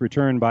 One was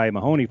returned by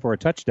Mahoney for a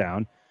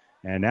touchdown,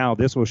 and now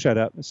this will set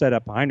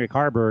up Heinrich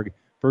Harburg,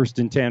 first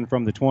and 10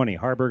 from the 20.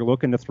 Harburg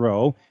looking to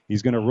throw.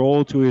 He's going to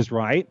roll to his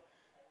right,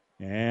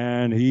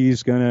 and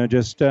he's going to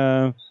just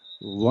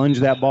lunge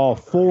that ball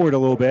forward a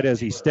little bit as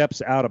he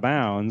steps out of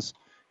bounds.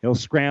 He'll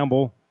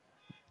scramble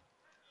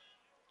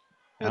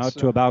out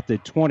to about the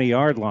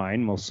 20-yard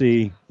line. We'll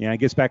see. Yeah, he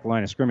gets back to the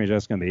line of scrimmage.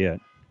 That's going to be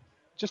it.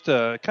 Just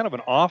a kind of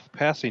an off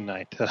passing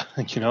night.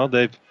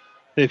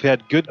 They've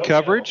had good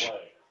coverage,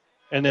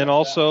 and then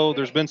also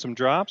there's been some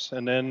drops,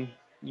 and then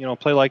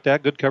play like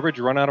that, good coverage,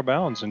 you run out of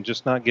bounds and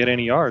just not get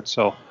any yards.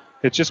 So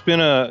it's just been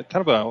a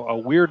kind of a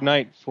weird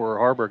night for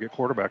Harburg at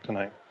quarterback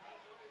tonight.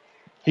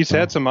 He's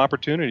had some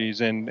opportunities,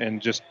 and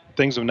just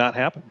things have not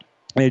happened.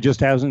 It just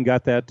hasn't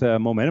got that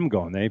momentum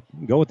going. They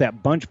go with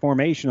that bunch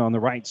formation on the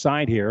right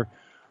side here.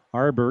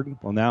 Harburg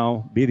will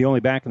now be the only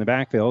back in the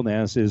backfield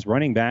as his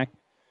running back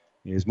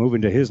is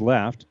moving to his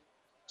left.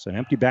 So an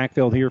empty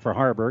backfield here for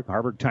Harburg.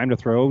 Harburg time to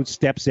throw,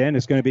 steps in.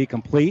 It's going to be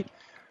complete.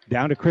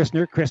 Down to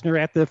Christner. Christner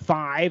at the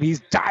 5.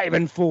 He's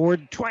diving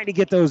forward, trying to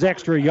get those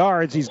extra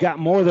yards. He's got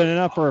more than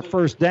enough for a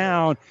first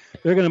down.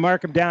 They're going to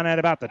mark him down at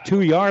about the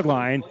 2-yard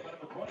line.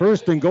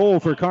 First and goal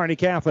for Kearney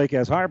Catholic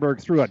as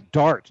Harburg threw a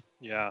dart.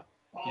 Yeah.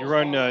 You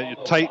run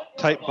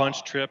tight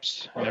bunch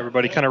trips, and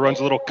everybody kind of runs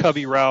a little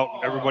cubby route.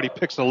 Everybody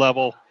picks a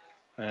level,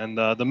 and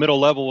the middle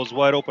level was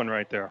wide open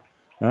right there.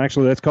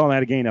 Actually, let's call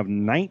that a gain of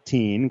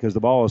 19 because the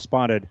ball is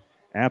spotted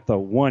at the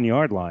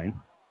 1-yard line.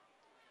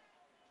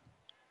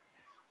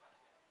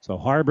 So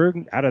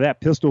Harburg out of that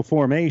pistol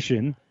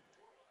formation.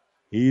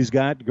 He's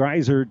got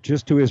Greiser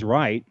just to his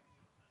right.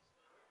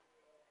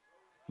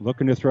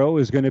 Looking to throw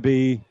is going to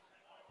be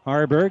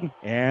Harburg,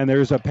 and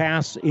there's a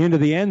pass into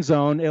the end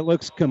zone. It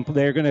looks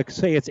they're going to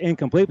say it's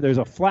incomplete, but there's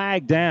a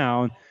flag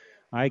down.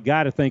 I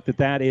got to think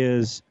that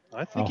is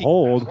a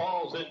hold.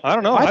 I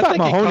don't know. I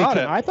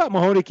thought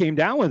Mahoney came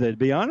down with it, to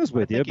be honest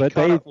with you, but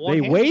they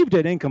waved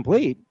it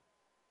incomplete.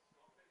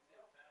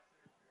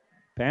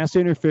 Pass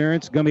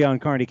interference going to be on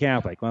Kearney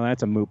Catholic. Well,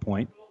 that's a moot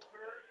point.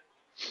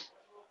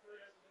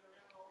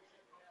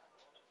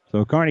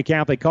 So Kearney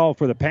Catholic called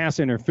for the pass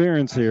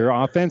interference here,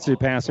 offensive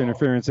pass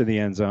interference in the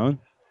end zone.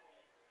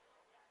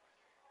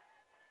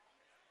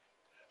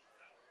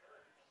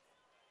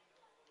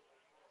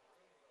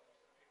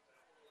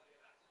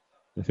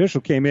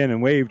 official came in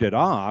and waved it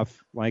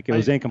off like it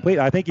was incomplete.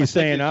 I think he's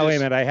saying, wait a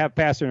minute, I have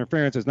pass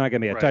interference. It's not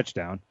going to be a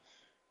touchdown.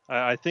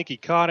 I think he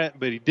caught it,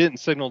 but he didn't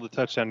signal the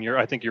touchdown.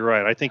 I think you're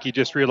right. I think he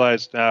just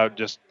realized,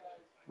 just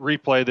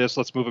replay this.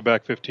 Let's move it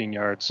back 15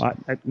 yards.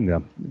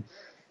 No.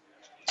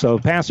 So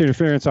pass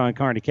interference on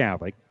Kearney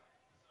Catholic.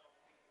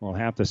 We'll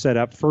have to set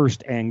up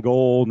 1st and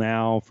goal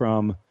now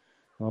from,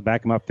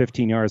 back him up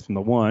 15 yards from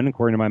the 1.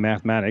 According to my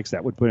mathematics,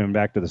 that would put him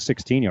back to the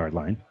 16-yard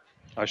line.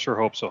 I sure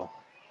hope so.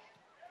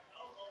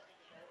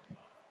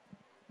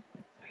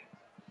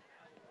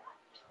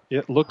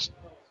 It looks.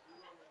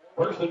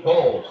 1st and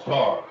goal,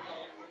 Stars.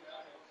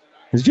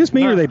 Is it just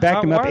me or they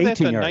backed him up 18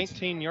 yards? Why are they at the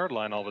 19-yard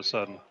line all of a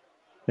sudden?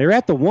 They're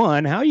at the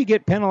 1. How you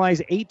get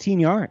penalized 18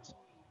 yards?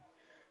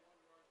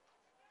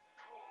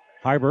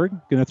 Harburg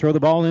going to throw the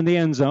ball in the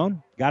end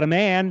zone. Got a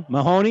man.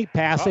 Mahoney,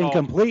 pass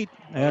incomplete.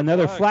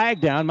 Another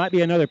flag down. Might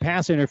be another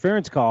pass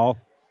interference call.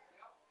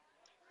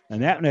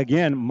 And that one,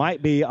 again,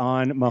 might be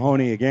on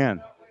Mahoney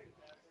again.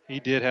 He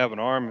did have an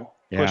arm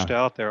pushed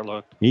out there,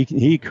 look.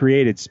 He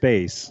created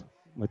space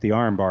with the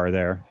arm bar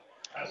there.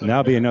 And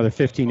that'll be another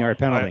 15-yard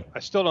penalty. I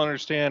still don't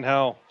understand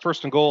how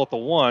 1st and goal at the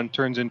 1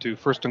 turns into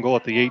 1st and goal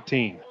at the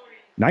 18.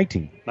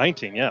 19,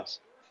 yes.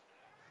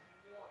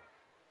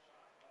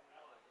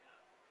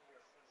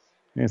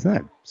 It's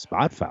not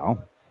spot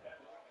foul.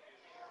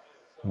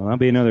 Well, that'll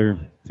be another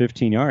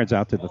 15 yards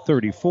out to the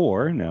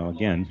 34. Now,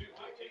 again.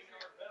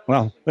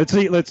 Well, let's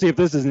see if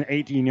this is an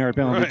 18-yard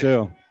penalty,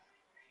 too.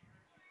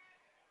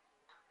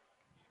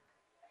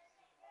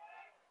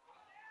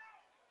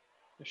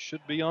 It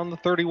should be on the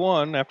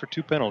 31 after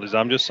 2 penalties.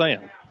 I'm just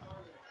saying.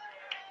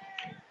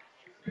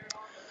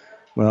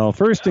 Well,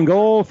 1st and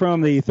goal from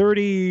the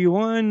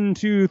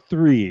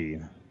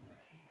 31-3.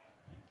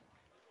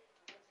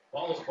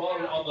 Ball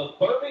spotted on the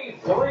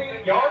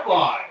 33-yard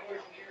line.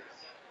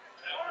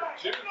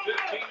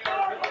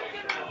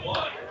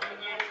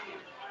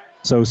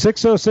 So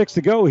 6:06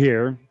 to go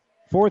here.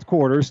 4th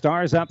quarter.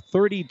 Stars up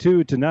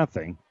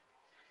 32-0.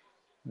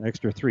 An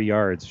extra 3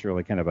 yards,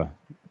 surely kind of a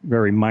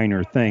very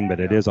minor thing, but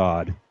it is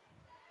odd.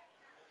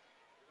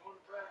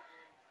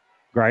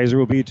 Greiser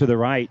will be to the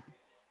right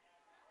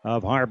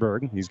of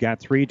Harburg. He's got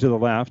 3 to the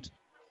left.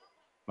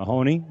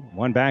 Mahoney,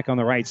 1 back on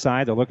the right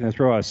side. They're looking to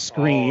throw a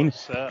screen,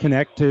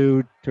 connect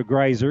to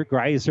Greiser.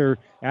 Greiser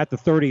at the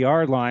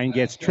 30-yard line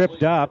gets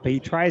tripped up. He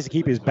tries to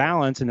keep his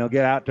balance, and they'll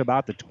get out to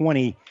about the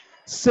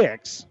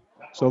 26.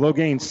 So they'll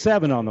gain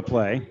 7 on the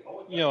play.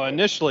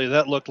 Initially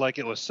that looked like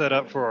it was set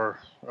up for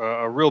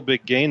a real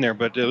big gain there,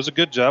 but it was a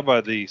good job by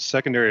the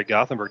secondary of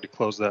Gothenburg to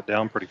close that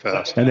down pretty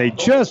fast. And they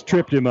just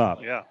tripped him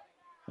up. Yeah.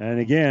 And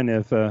again,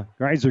 if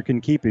Greiser can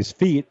keep his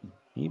feet,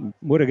 he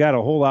would have got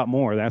a whole lot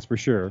more, that's for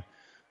sure.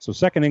 So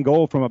 2nd and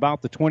goal from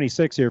about the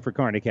 26 here for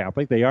Kearney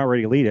Catholic. They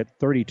already lead it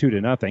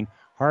 32-0.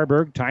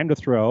 Harburg, time to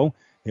throw.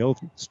 He'll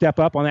step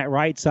up on that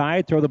right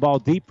side, throw the ball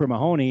deep for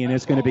Mahoney, and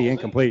it's going to be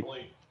incomplete.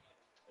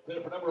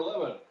 For number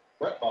 11,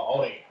 Brett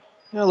Mahoney.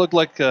 Yeah, it looked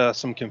like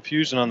some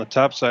confusion on the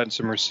top side and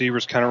some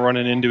receivers kind of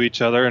running into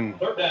each other. And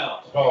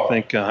I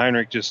think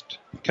Heinrich just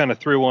kind of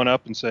threw one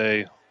up and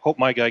say, hope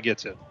my guy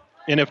gets it.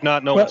 And if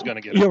not, no one's going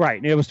to get it. You're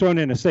right. It was thrown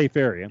in a safe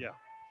area. Yeah.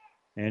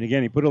 And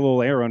again, he put a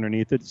little air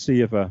underneath it to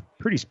see if a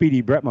pretty speedy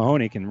Brett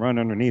Mahoney can run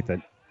underneath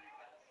it.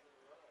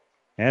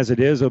 As it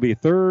is, it'll be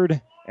 3rd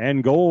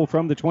and goal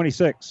from the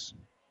 26.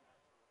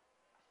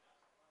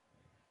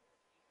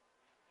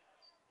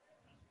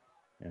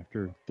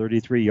 After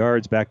 33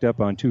 yards backed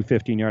up on 2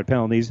 15-yard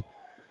penalties.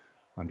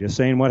 I'm just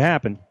saying what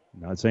happened.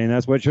 I'm not saying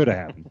that's what should have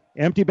happened.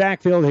 Empty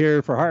backfield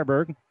here for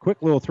Harburg.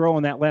 Quick little throw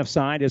on that left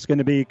side. It's going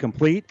to be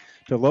complete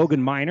to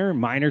Logan Miner.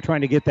 Miner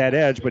trying to get that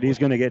edge, but he's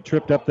going to get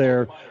tripped up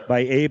there by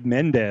Abe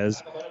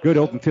Mendez. Good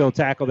open field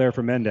tackle there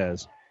for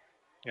Mendez.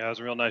 Yeah, it was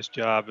a real nice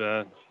job.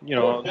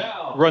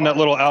 Run that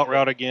little out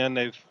route again.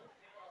 They've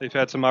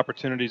had some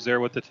opportunities there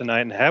with it tonight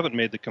and haven't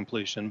made the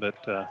completion, but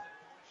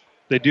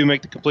they do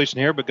make the completion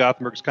here, but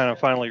Gothenburg's kind of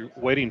finally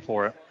waiting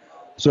for it.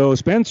 So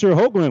Spencer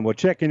Hoagland will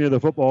check into the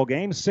football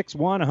game.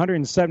 6'1",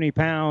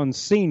 170-pound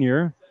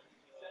senior.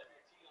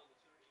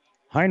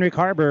 Heinrich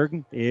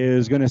Harburg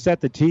is going to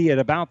set the tee at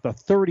about the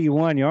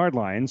 31-yard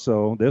line,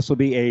 so this will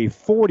be a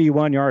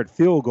 41-yard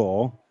field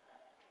goal.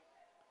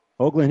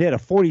 Hoagland hit a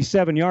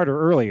 47-yarder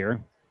earlier.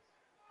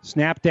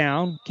 Snap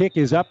down, kick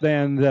is up,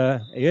 and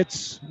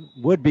it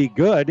would be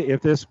good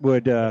if this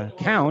would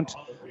count,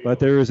 but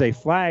there is a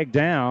flag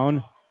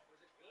down.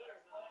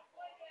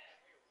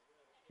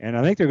 And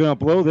I think they're going to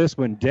blow this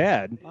one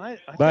dead.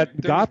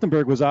 But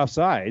Gothenburg was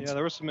offsides. Yeah,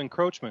 there was some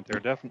encroachment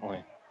there,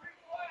 definitely.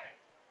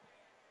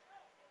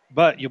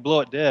 But you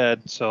blow it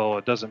dead, so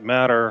it doesn't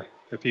matter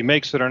if he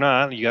makes it or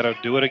not. You got to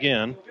do it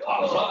again.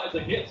 Offsides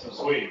against the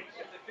Swedes.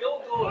 If the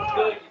field goal is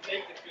good, you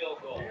take the field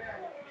goal.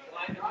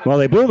 Well,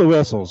 they blew the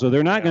whistle, so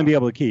they're not going to be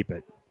able to keep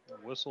it. The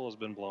whistle has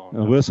been blown.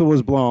 The whistle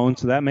was blown,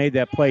 so that made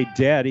that play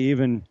dead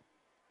even.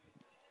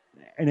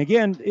 And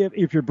again,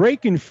 if you're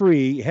breaking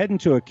free, heading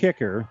to a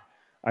kicker,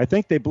 I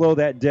think they blow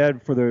that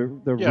dead for the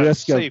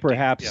risk safety. of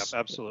perhaps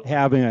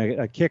having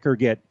a kicker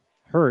get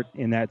hurt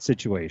in that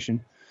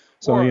situation.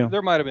 So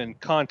there might have been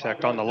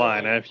contact on the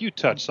line, and if you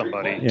touch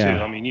somebody too,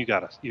 I mean, you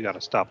gotta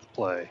stop the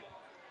play.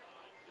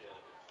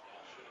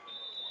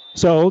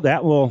 So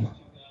that will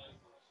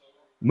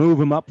move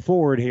him up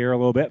forward here a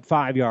little bit,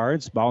 5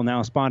 yards. Ball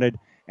now spotted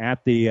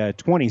at the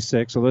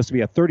 26, so this will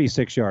be a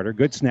 36-yarder.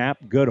 Good snap,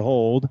 good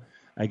hold.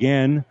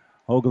 Again,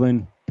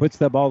 Hoagland puts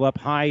the ball up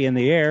high in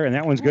the air, and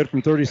that one's good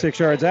from 36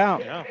 yards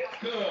out. Yeah.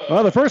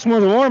 Well, the first one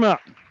was a warm-up.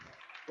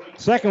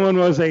 Second one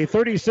was a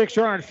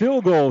 36-yard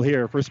field goal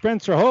here for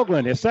Spencer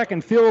Hoagland, his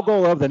second field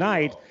goal of the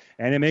night,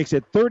 and it makes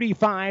it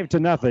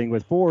 35-0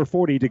 with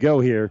 4:40 to go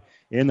here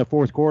in the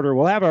fourth quarter.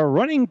 We'll have a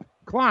running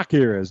clock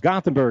here as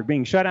Gothenburg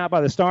being shut out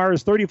by the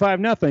Stars,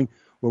 35-0.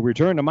 We'll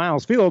return to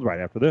Miles Field right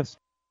after this.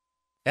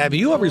 Have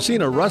you ever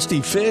seen a rusty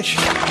fish?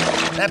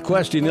 That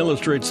question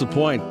illustrates the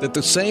point that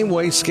the same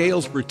way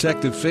scales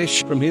protect the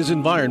fish from his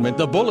environment,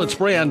 the bullet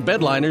spray on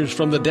bed liners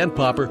from the Dent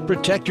Popper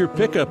protect your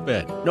pickup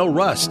bed. No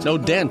rust, no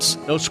dents,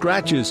 no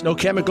scratches, no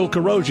chemical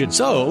corrosion.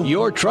 So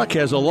your truck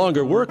has a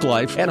longer work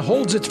life and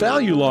holds its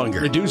value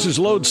longer, reduces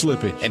load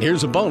slippage. And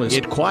here's a bonus,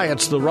 it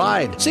quiets the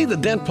ride. See the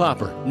Dent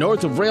Popper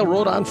north of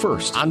Railroad on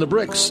 1st, on the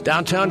Bricks,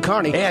 downtown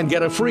Kearney, and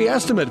get a free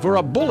estimate for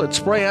a bullet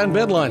spray on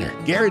bed liner.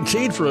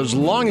 Guaranteed for as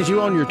long as you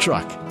own your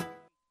truck.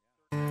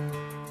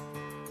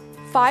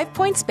 5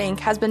 Points Bank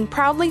has been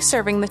proudly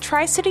serving the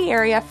Tri-City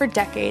area for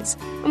decades,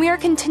 and we are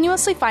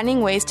continuously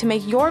finding ways to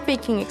make your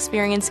banking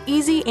experience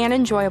easy and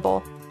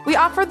enjoyable. We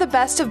offer the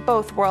best of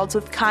both worlds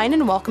with kind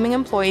and welcoming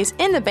employees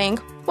in the bank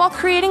while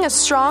creating a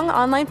strong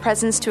online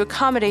presence to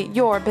accommodate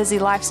your busy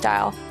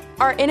lifestyle.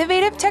 Our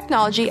innovative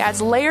technology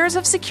adds layers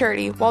of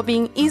security while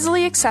being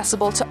easily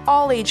accessible to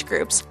all age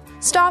groups.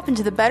 Stop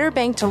into the Better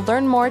Bank to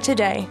learn more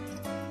today.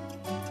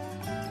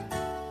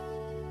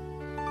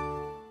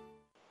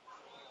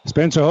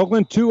 Spencer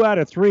Hoagland, 2 out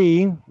of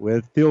 3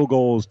 with field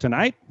goals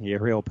tonight.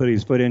 Here he'll put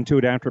his foot into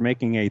it after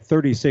making a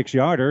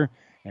 36-yarder,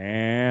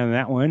 and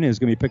that one is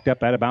going to be picked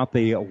up at about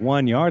the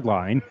 1-yard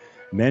line.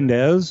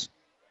 Mendez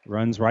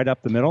runs right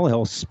up the middle.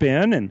 He'll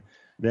spin, and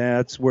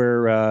that's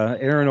where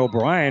Aaron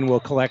O'Brien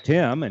will collect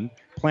him and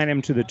plant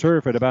him to the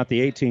turf at about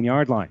the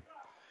 18-yard line.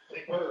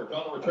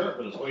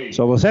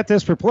 So we'll set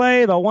this for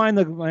play. They'll wind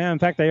in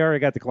fact, they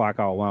already got the clock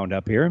all wound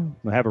up here.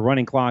 We'll have a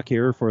running clock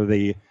here for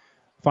the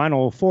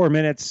final 4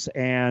 minutes,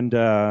 and,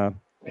 the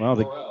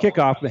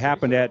kickoff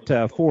happened at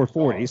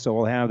 4:40, so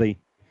we'll have the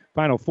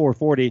final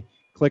 4:40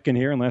 clicking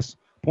here unless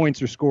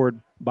points are scored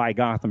by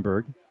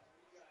Gothenburg.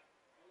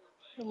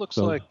 It looks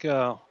like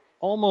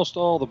almost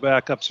all the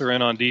backups are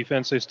in on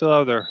defense. They still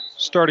have their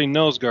starting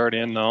nose guard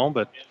in, though,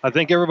 but I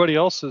think everybody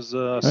else is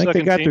I think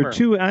they got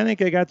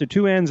their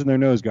two ends and their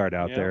nose guard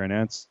out there, and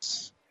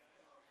that's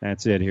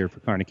it here for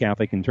Kearney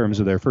Catholic in terms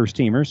of their first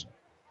teamers.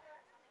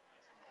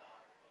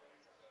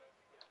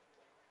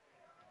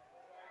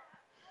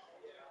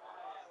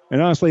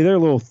 And honestly, they're a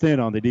little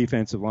thin on the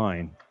defensive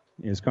line,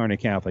 is Kearney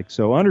Catholic.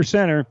 So under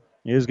center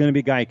is going to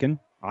be Geiken.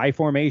 I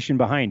formation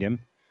behind him.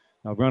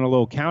 I'll run a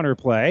little counter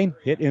play.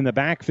 Hit in the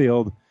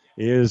backfield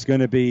is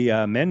going to be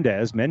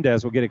Mendez.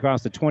 Mendez will get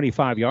across the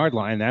 25-yard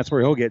line. That's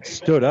where he'll get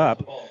stood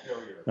up.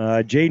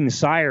 Jaden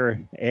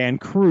Sire and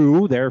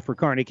crew there for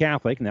Kearney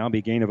Catholic. Now be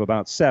a gain of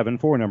about 7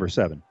 for number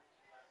 7.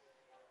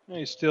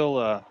 He's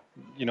still,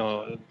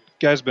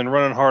 guy's been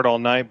running hard all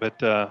night, but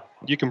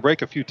you can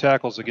break a few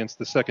tackles against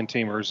the second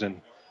teamers,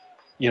 and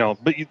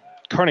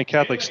Kearney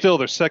Catholic still,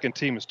 their second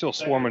team is still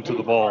swarming to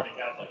the ball,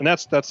 and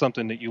that's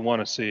something that you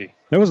want to see.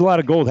 There was a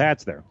lot of gold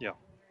hats there. Yeah.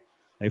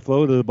 They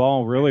flow to the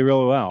ball really,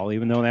 really well,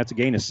 even though that's a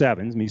gain of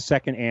 7. It's going to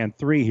be 2nd and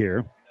 3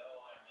 here.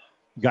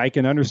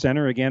 Geiken under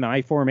center, again,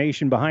 I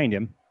formation behind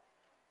him.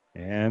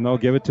 And they'll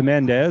give it to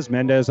Mendez.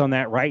 Mendez on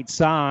that right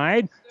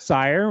side.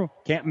 Sire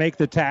can't make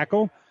the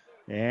tackle,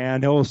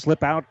 and he'll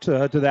slip out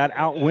to that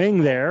out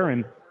wing there,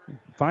 and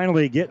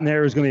finally getting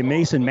there is going to be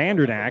Mason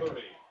Mandernack.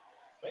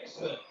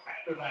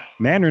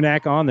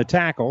 Mandernack on the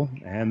tackle,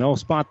 and they'll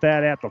spot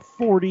that at the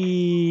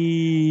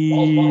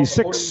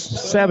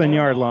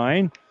 46-7-yard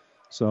line.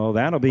 So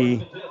that'll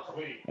be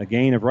a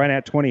gain of right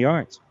at 20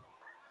 yards.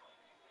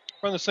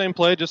 Run the same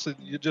play, just a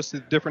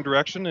different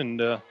direction,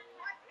 and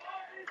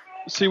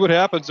see what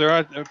happens there.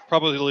 I'd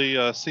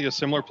probably see a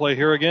similar play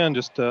here again,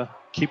 just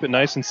keep it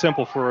nice and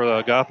simple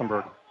for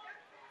Gothenburg.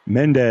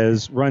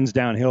 Mendez runs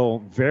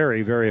downhill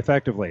very, very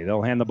effectively.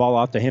 They'll hand the ball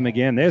off to him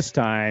again. This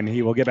time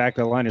he will get back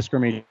to the line of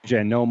scrimmage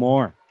and no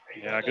more.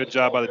 Yeah, good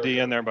job by the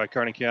DN there by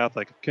Kearney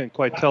Catholic. Can't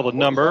quite tell the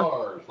number.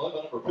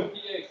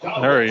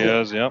 There he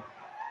is, yep.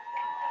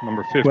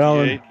 Number 58.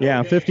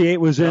 Well, 58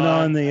 was in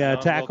on the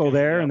tackle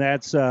there, and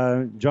that's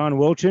John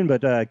Wilchin,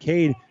 but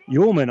Cade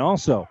Ullman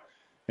also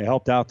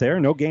helped out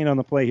there. No gain on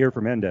the play here for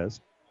Mendez.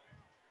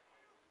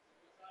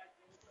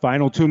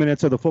 Final 2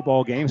 minutes of the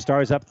football game.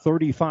 Stars up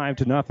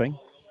 35-0.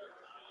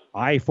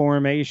 I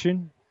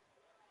formation.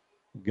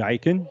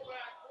 Geiken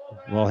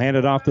will hand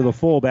it off to the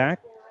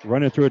fullback.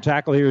 Running through a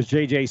tackle here is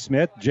J.J.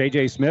 Smith.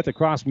 J.J. Smith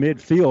across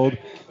midfield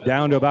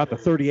down to about the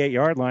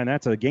 38-yard line.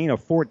 That's a gain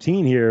of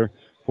 14 here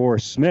for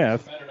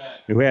Smith,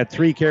 who had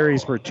 3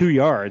 carries for 2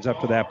 yards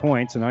up to that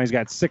point. So now he's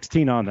got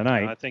 16 on the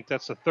night. I think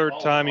that's the third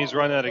time he's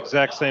run that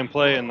exact same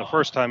play, and the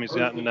first time he's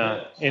gotten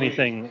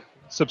anything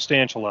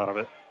substantial out of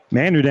it.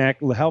 Mandernack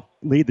will help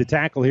lead the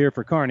tackle here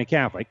for Kearney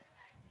Catholic.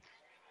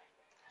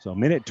 So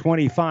minute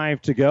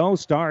 25 to go.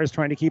 Stars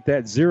trying to keep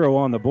that 0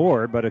 on the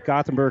board, but if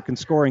Gothenburg can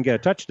score and get a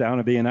touchdown,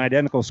 it'll be an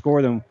identical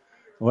score than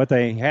what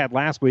they had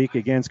last week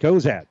against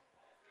Cozad.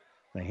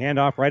 The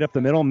handoff right up the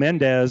middle.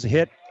 Mendez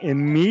hit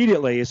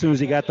immediately as soon as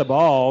he got the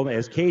ball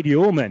as Cade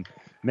Ullman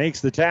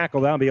makes the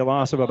tackle. That'll be a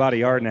loss of about 1.5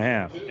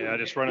 yards. Yeah,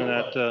 just running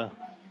that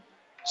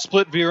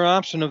split veer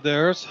option of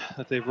theirs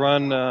that they've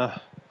run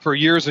for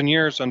years and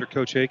years under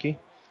Coach Hickey.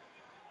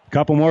 A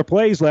couple more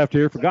plays left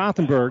here for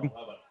Gothenburg.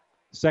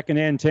 2nd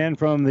and 10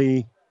 from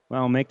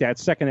make that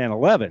 2nd and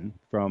 11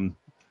 from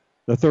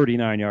the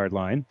 39-yard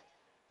line.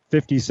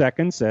 50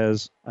 seconds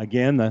as,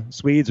 again, the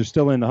Swedes are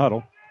still in the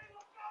huddle.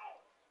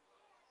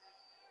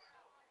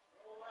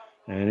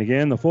 And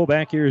again, the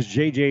fullback here is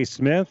J.J.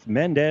 Smith.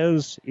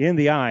 Mendez in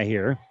the eye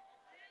here.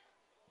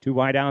 2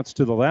 wideouts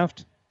to the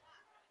left.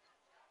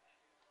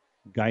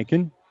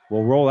 Geiken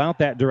will roll out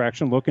that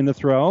direction, looking to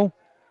throw.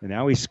 And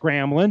now he's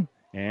scrambling,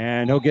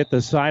 and he'll get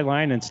the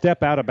sideline and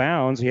step out of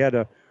bounds. He had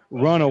to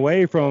run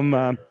away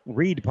from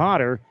Reed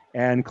Potter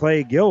and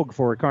Clay Gilg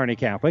for Kearney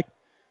Catholic.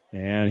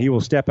 And he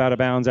will step out of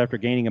bounds after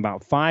gaining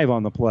about 5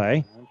 on the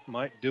play.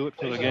 Might do it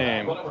for the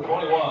game.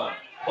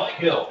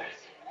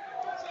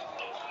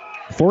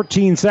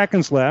 14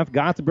 seconds left.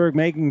 Gothenburg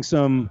making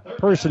some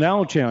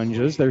personnel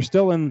changes. They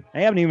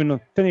haven't even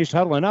finished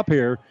huddling up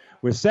here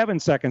with 7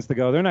 seconds to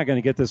go. They're not going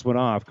to get this one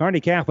off. Kearney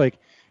Catholic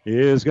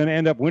is going to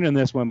end up winning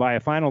this one by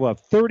a final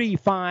of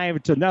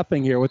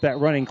 35-0 here with that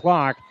running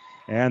clock.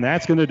 And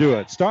that's going to do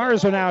it.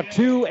 Stars are now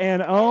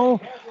 2-0.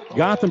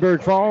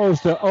 Gothenburg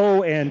falls to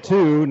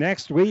 0-2.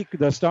 Next week,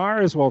 the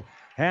Stars will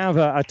have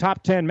a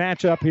top 10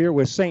 matchup here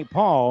with St.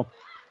 Paul,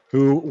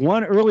 who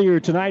won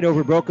earlier tonight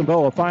over Broken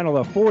Bow, a final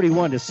of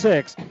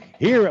 41-6.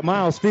 Here at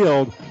Miles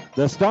Field,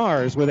 the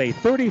Stars with a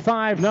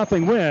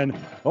 35-0 win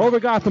over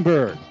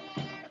Gothenburg.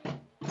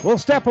 We'll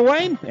step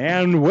away,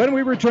 and when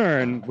we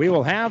return, we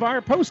will have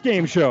our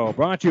post-game show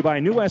brought to you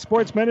by New West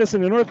Sports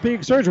Medicine and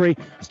Orthopedic Surgery.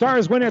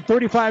 Stars win at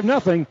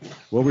 35-0.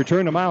 We'll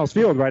return to Miles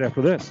Field right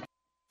after this.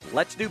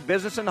 Let's do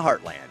business in the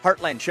Heartland.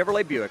 Heartland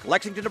Chevrolet Buick,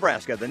 Lexington,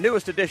 Nebraska, the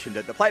newest addition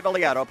to the Platte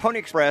Valley Auto Pony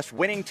Express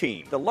winning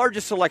team. The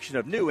largest selection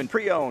of new and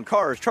pre-owned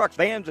cars, trucks,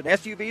 vans, and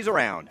SUVs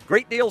around.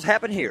 Great deals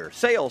happen here.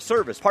 Sales,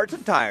 service, parts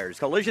and tires,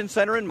 collision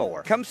center, and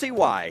more. Come see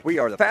why. We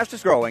are the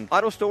fastest growing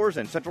auto stores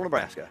in central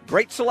Nebraska.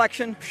 Great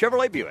selection,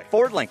 Chevrolet Buick,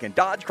 Ford, Lincoln,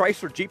 Dodge,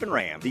 Chrysler, Jeep, and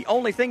Ram. The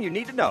only thing you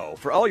need to know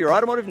for all your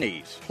automotive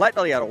needs. Platte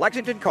Valley Auto,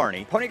 Lexington,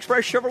 Kearney, Pony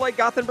Express Chevrolet,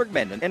 Gothenburg,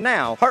 Menden, and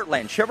now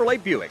Heartland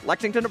Chevrolet Buick,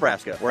 Lexington,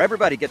 Nebraska, where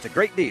everybody gets a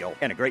great deal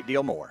and a great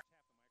deal more.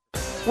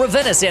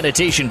 Ravenna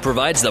Sanitation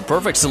provides the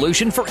perfect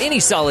solution for any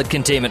solid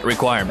containment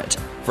requirement.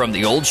 From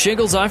the old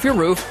shingles off your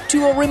roof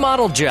to a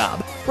remodel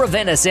job,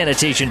 Ravenna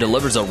Sanitation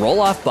delivers a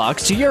roll-off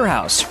box to your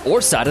house or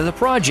side of the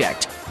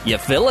project. You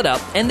fill it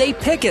up and they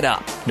pick it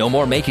up. No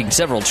more making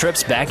several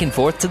trips back and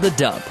forth to the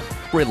dump.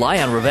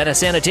 Rely on Ravenna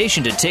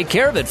Sanitation to take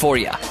care of it for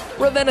you.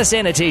 Ravenna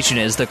Sanitation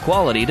is the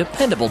quality,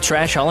 dependable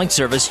trash hauling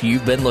service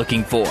you've been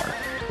looking for.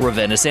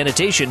 Ravenna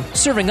Sanitation,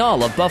 serving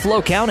all of Buffalo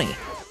County.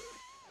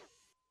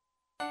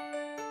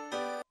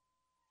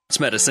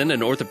 Medicine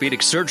and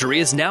Orthopedic Surgery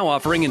is now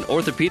offering an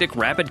orthopedic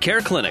rapid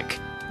care clinic.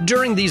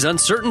 During these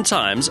uncertain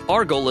times,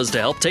 our goal is to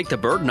help take the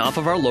burden off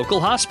of our local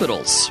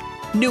hospitals.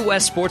 New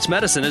West Sports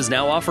Medicine is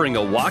now offering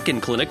a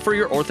walk-in clinic for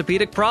your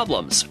orthopedic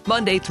problems,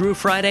 Monday through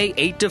Friday,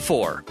 8 to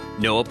 4.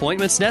 No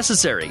appointments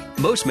necessary.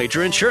 Most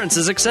major insurance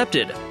is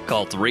accepted.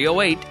 Call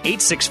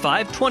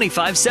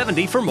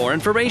 308-865-2570 for more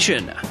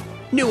information.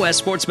 New West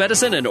Sports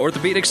Medicine and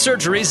Orthopedic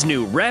Surgery's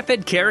new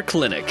Rapid Care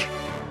Clinic.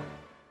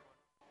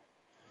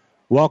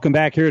 Welcome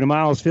back here to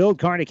Miles Field.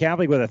 Kearney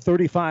Catholic with a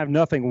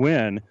 35-0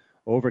 win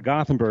over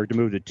Gothenburg to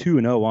move to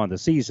 2-0 on the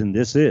season.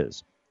 This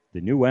is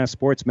the New West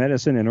Sports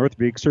Medicine and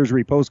Orthopedic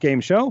Surgery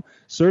postgame show.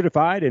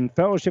 Certified and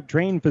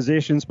fellowship-trained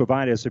physicians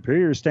provide a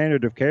superior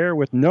standard of care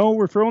with no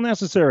referral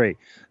necessary.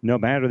 No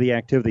matter the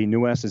activity,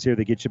 New West is here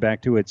to get you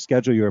back to it.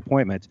 Schedule your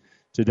appointment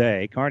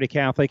today. Kearney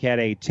Catholic had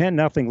a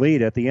 10-0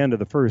 lead at the end of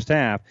the first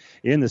half.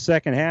 In the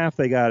second half,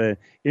 they got an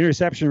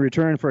interception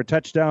return for a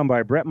touchdown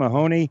by Brett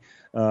Mahoney.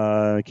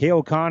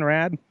 Cale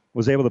Conrad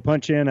was able to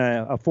punch in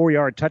a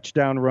 4-yard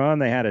touchdown run.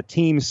 They had a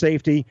team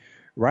safety,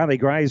 Riley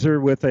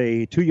Greiser with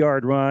a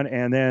 2-yard run,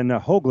 and then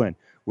Hoagland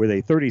with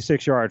a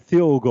 36-yard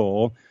field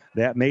goal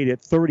that made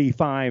it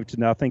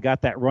 35-0.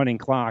 Got that running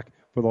clock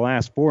for the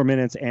last 4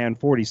 minutes and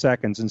 40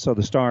 seconds. And so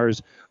the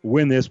Stars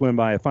win this one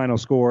by a final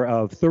score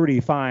of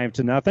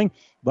 35-0. A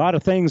lot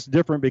of things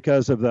different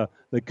because of the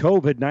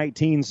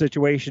COVID-19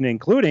 situation,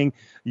 including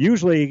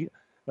usually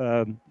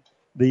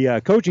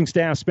the coaching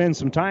staff spends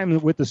some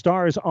time with the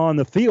Stars on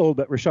the field,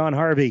 but Rashawn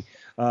Harvey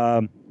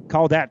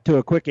called that to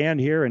a quick end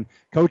here, and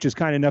Coach is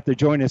kind enough to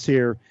join us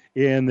here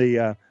in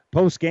the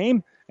post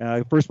game.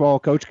 First of all,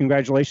 Coach,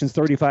 congratulations,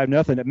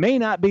 35-0. It may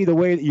not be the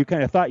way that you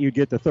kind of thought you'd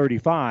get to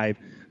 35,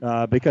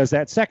 because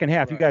that second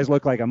half, you guys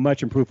look like a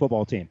much improved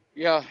football team.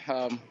 Yeah,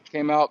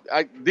 came out.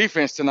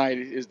 Defense tonight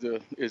is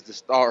the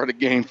star of the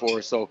game for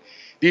us. So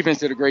defense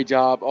did a great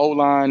job.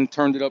 O-line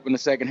turned it up in the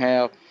second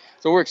half.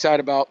 So we're excited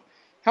about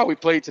how we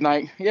played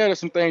tonight. Yeah, there's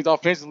some things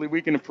offensively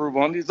we can improve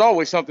on. There's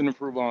always something to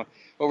improve on.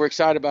 But we're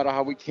excited about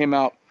how we came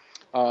out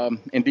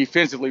and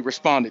defensively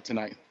responded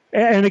tonight.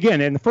 And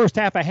again, in the first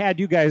half, I had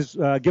you guys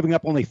giving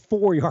up only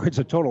 4 yards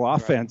of total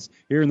offense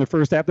here in the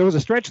first half. There was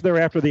a stretch there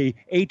after the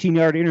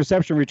 18-yard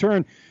interception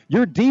return.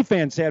 Your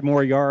defense had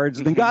more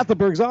yards than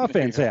Gothenburg's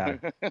offense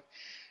had.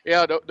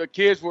 Yeah, the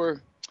kids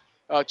were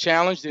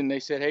challenged, and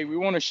they said, hey, we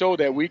want to show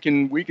that we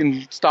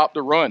can stop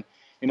the run.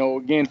 You know,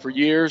 again, for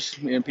years,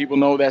 and people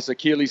know that's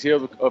Achilles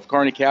heel of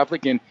Kearney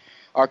Catholic, and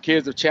our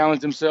kids have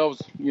challenged themselves,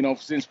 you know,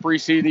 since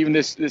preseason, even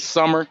this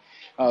summer,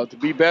 to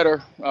be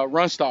better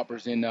run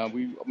stoppers. And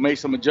we made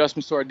some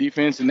adjustments to our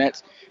defense, and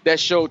that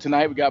showed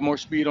tonight. We got more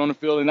speed on the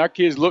field, and our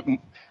kids look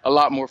a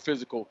lot more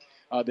physical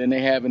than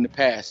they have in the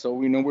past.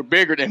 So, you know, we're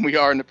bigger than we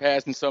are in the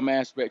past in some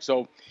aspects.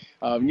 So,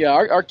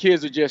 our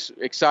kids are just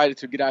excited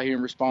to get out here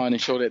and respond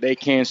and show that they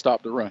can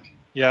stop the run.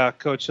 Yeah,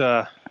 Coach,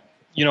 I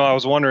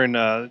was wondering,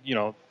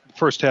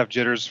 first half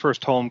jitters,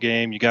 first home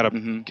game. You got a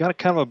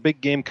kind of a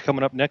big game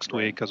coming up next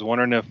week. I was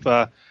wondering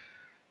if,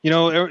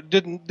 it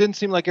didn't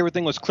seem like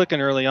everything was clicking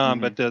early on,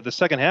 but the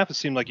second half, it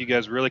seemed like you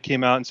guys really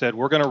came out and said,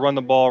 we're going to run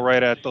the ball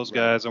right at those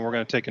guys, and we're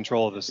going to take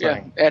control of this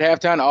thing. At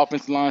halftime, the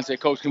offensive line said,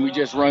 Coach, can we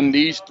just run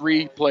these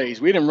 3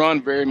 plays? We didn't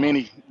run very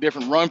many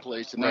different run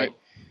plays tonight,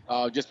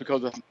 just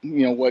because of,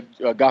 what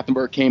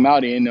Gothenburg came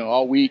out in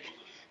all week.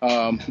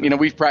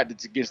 We've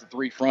practiced against the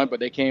 3 front, but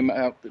they came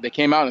out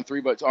in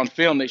 3, but on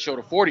film they showed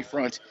a 40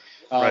 front.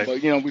 But,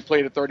 we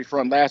played a 30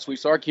 front last week.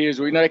 So our kids,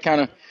 they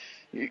kind of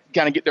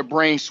get their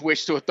brain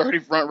switched to a 30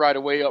 front right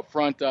away up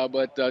front.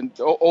 But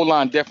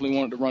O-line definitely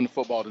wanted to run the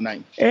football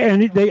tonight.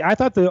 And I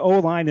thought the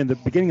O-line in the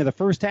beginning of the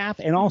first half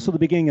and also the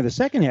beginning of the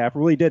second half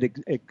really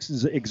did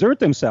exert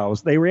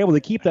themselves. They were able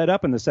to keep that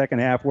up in the second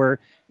half where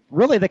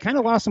really they kind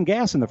of lost some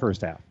gas in the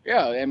first half.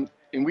 Yeah,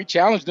 and we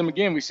challenged them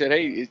again. We said,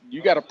 hey,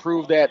 you got to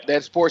prove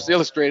that Sports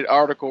Illustrated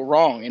article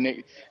wrong.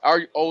 And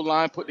our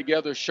O-line put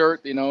together a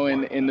shirt,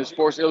 in the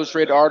Sports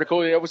Illustrated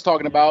article. It was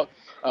talking about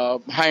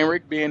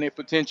Heinrich being a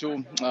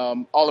potential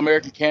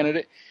All-American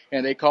candidate,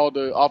 and they called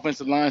the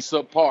offensive line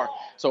subpar.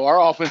 So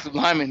our offensive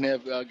linemen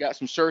have got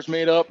some shirts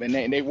made up, and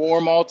they wore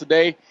them all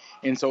today.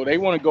 And so they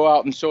want to go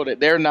out and show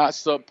that they're not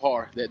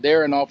subpar, that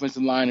they're an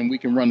offensive line and we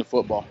can run the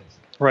football.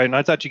 Right, and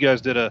I thought you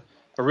guys did a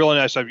really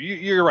nice job.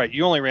 You're right.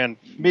 You only ran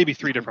maybe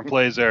 3 different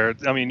plays there.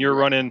 I mean, you're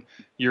running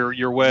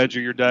your wedge or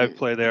your dive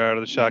play there out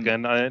of the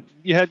shotgun.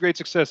 You had great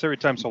success every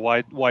time, so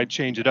why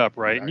change it up,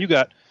 right? And you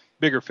got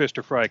bigger fish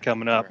to fry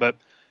coming up. But,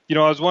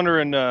 I was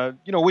wondering,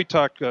 we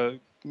talked,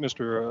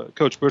 Mr.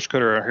 Coach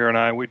Bushcutter here and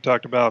I, we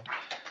talked about,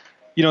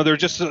 there are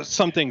just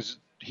some things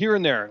here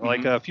and there,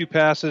 like a few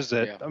passes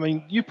that, I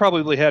mean, you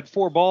probably had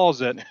 4 balls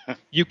that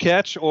you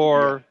catch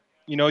or –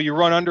 you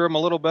run under them a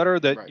little better,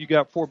 that you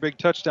got 4 big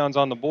touchdowns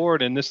on the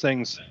board, and this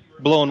thing's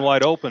blowing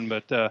wide open.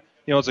 But,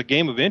 it's a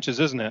game of inches,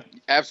 isn't it?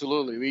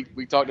 Absolutely.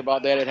 We talked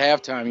about that at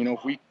halftime.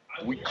 If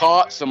we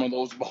caught some of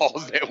those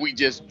balls that we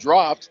just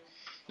dropped,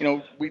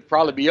 we'd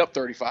probably be up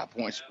 35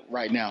 points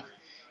right now.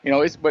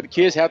 But the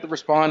kids have to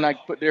respond,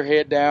 put their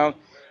head down.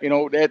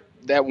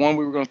 That one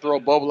we were going to throw a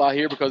bubble out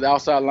here because the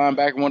outside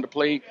linebacker wanted to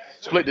play,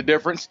 split the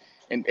difference.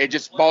 And it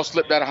just ball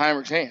slipped out of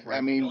Heinrich's hand.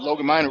 I mean,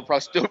 Logan Minor would probably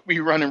still be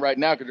running right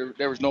now because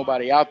there was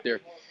nobody out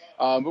there.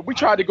 But we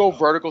tried to go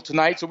vertical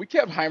tonight, so we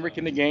kept Heinrich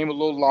in the game a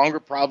little longer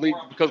probably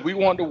because we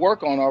wanted to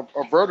work on our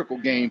vertical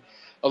game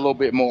a little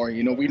bit more.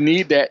 We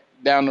need that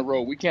down the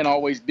road. We can't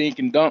always dink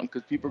and dunk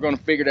because people are going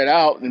to figure that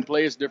out and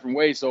play us different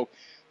ways. So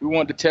we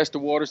wanted to test the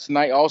waters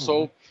tonight.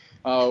 Also,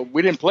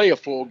 we didn't play a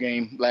full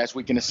game last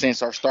week in a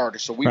sense, our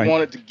starters. So we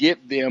wanted to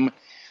get them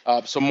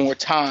some more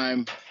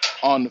time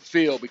on the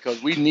field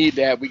because we need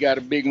that. We got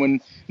a big one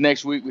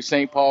next week with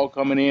St. Paul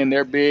coming in.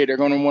 They're big. They're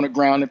going to want to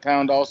ground and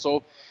pound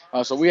also.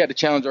 So we had to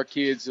challenge our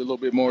kids a little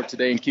bit more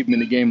today and keep them in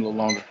the game a little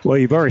longer. Well,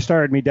 you've already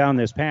started me down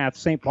this path.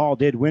 St. Paul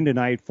did win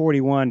tonight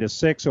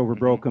 41-6 over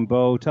Broken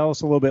Bow. Tell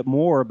us a little bit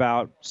more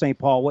about St.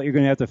 Paul, what you're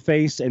going to have to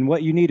face, and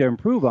what you need to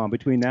improve on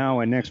between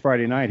now and next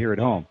Friday night here at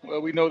home.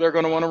 Well, we know they're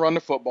going to want to run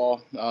the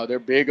football. They're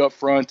big up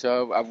front.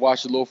 I've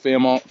watched a little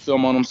film on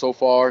them so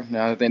far.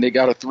 I think they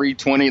got a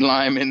 320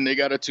 lineman. They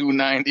got a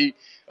 290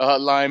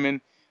 lineman.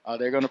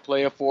 They're going to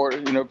play a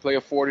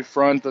 40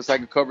 front. That's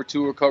like a cover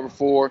 2 or cover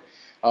 4.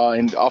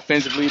 And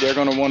offensively, they're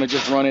going to want to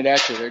just run it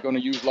at you. They're going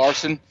to use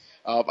Larson.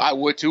 I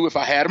would, too, if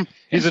I had him.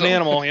 He's an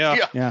animal,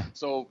 yeah.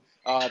 So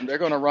they're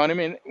going to run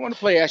him and want to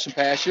play action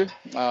pass you.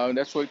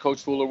 That's what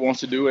Coach Fuller wants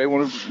to do. They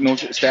want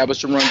to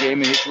establish a run game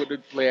and hit you with the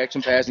play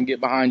action pass and get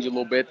behind you a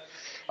little bit.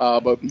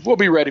 But we'll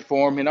be ready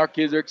for them. And our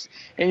kids are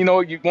 – and, you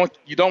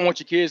don't want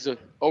your kids to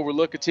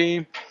overlook a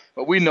team.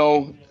 But we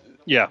know –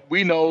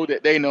 we know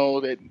that they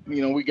know that,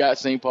 we got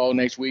St. Paul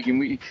next week.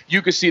 And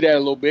you could see that a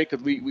little bit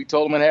because we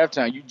told them at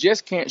halftime, you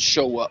just can't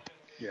show up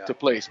to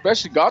play.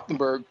 Especially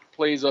Gothenburg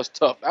plays us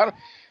tough.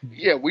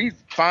 We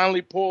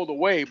finally pulled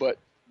away, but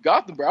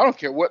Gothenburg, I don't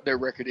care what their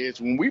record is.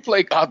 When we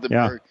play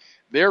Gothenburg,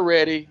 they're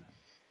ready,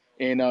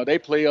 and they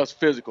play us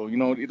physical. You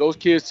know, those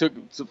kids took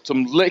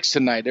some licks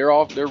tonight. Their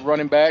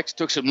running backs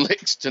took some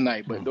licks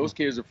tonight, but those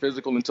kids are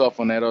physical and tough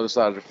on that other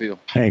side of the field.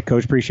 Hey,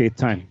 Coach, appreciate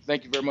the time.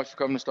 Thank you very much for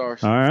coming to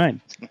Stars. All right.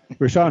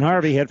 Rashawn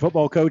Harvey, head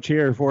football coach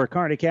here for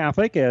Kearney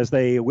Catholic, as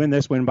they win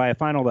this one by a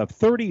final of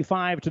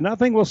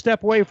 35-0. We'll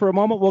step away for a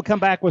moment. We'll come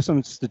back with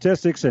some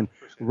statistics and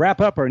wrap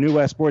up our New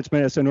West Sports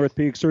Medicine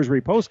Orthopedic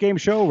Surgery postgame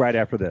show right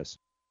after this.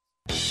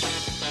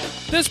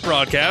 This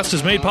broadcast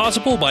is made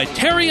possible by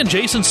Terry and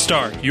Jason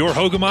Stark, your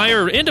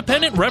Hogemeyer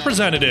independent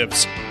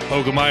representatives.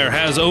 Hogemeyer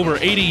has over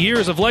 80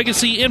 years of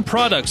legacy in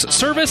products,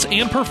 service,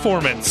 and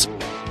performance.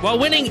 While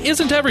winning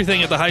isn't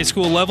everything at the high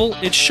school level,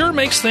 it sure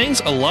makes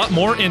things a lot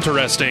more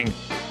interesting.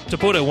 To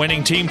put a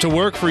winning team to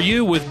work for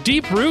you with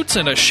deep roots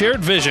and a shared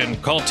vision,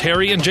 call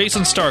Terry and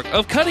Jason Stark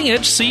of Cutting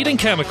Edge Seed and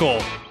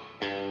Chemical.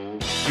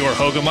 Your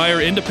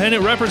Hogemeyer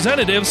independent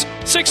representatives,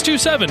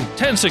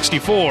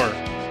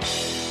 627-1064.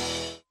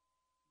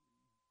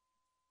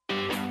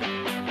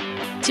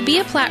 To be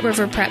a Platte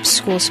River Prep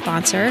school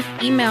sponsor,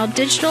 email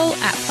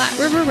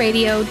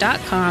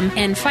digital@PlatteRiverRadio.com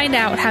and find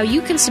out how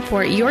you can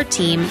support your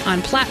team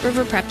on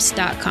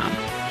PlatteRiverPreps.com.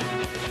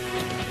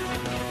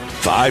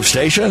 5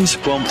 stations.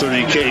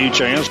 1230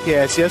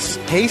 KHIS. Yes.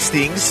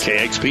 Hastings.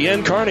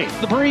 KXPN Kearney.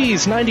 The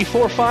Breeze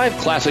 94.5.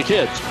 Classic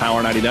Hits.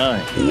 Power 99.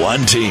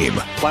 1 team.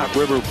 Platte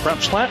River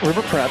Preps. Platte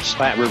River Preps.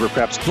 Platte River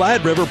Preps.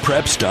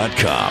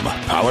 PlatteRiverPreps.com.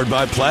 Powered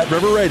by Platte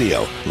River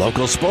Radio.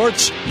 Local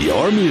sports,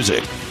 your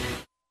music.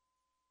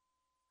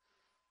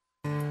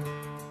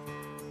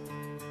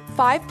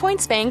 5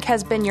 Points Bank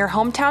has been your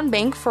hometown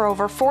bank for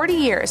over 40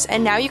 years,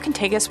 and now you can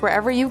take us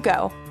wherever you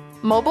go.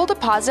 Mobile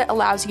Deposit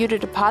allows you to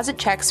deposit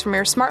checks from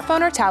your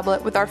smartphone or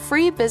tablet with our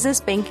free business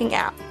banking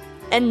app.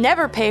 And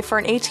never pay for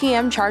an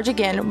ATM charge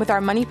again with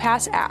our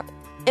MoneyPass app.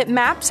 It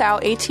maps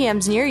out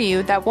ATMs near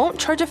you that won't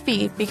charge a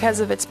fee because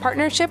of its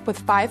partnership with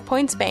 5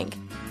 Points Bank.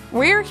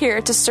 We're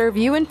here to serve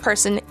you in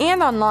person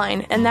and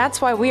online, and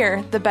that's why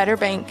we're the better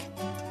bank.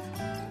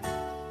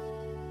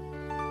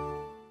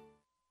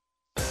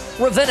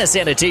 Ravenna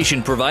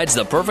Sanitation provides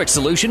the perfect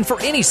solution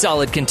for any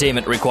solid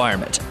containment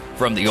requirement.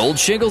 From the old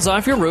shingles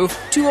off your roof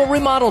to a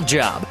remodel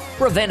job,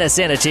 Ravenna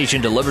Sanitation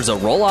delivers a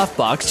roll-off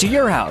box to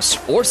your house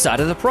or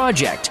side of the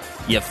project.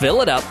 You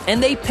fill it up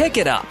and they pick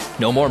it up.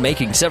 No more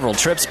making several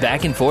trips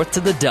back and forth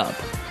to the dump.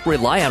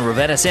 Rely on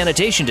Ravenna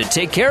Sanitation to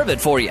take care of it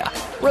for you.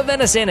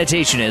 Ravenna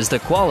Sanitation is the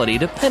quality,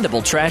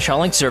 dependable trash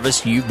hauling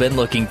service you've been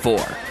looking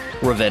for.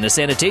 Ravenna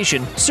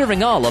Sanitation,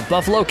 serving all of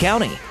Buffalo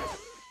County.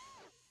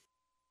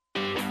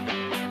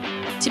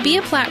 To be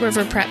a Platte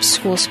River Prep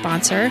school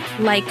sponsor,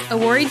 like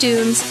Awori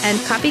Dunes and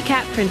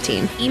Copycat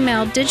Printing,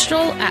 email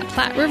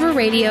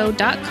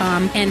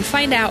digital@PlatteRiverRadio.com and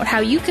find out how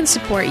you can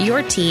support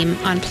your team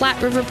on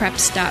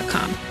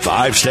PlatteRiverPreps.com.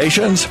 5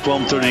 stations.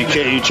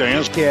 1230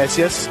 KHIS.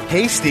 Yes.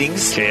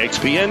 Hastings.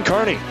 KXPN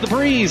Kearney. The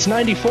Breeze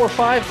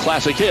 94.5.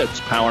 Classic Hits.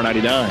 Power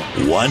 99.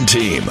 1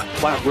 team.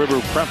 Platte River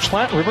Preps.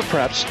 Platte River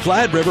Preps.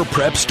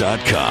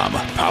 PlatteRiverPreps.com.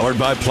 Powered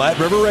by Platte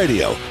River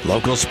Radio.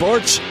 Local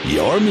sports,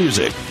 your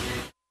music.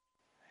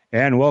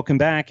 And welcome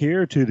back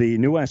here to the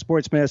New West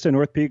Sports Medicine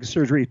Orthopedic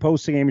Surgery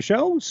post-game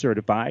show.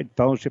 Certified,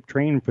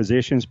 fellowship-trained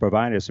physicians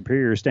provide a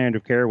superior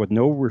standard of care with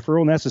no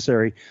referral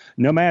necessary.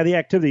 No matter the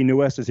activity, New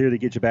West is here to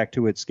get you back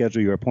to it.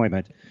 Schedule your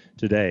appointment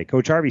today.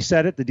 Coach Harvey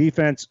said it. The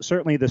defense,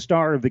 certainly the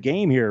star of the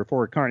game here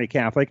for Kearney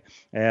Catholic,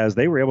 as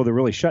they were able to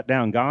really shut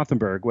down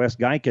Gothenburg. Wes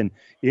Geiken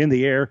in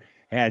the air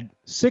had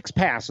 6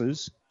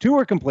 passes. 2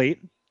 were complete.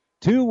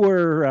 2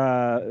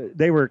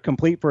 were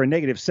complete for a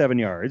 -7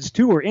 yards.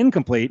 2 were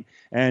incomplete,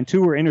 and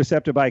 2 were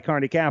intercepted by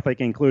Kearney Catholic,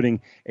 including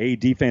a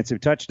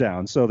defensive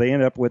touchdown. So they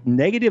ended up with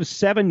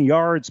 -7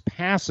 yards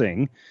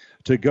passing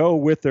to go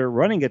with their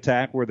running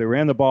attack, where they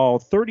ran the ball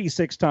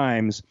 36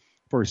 times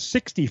for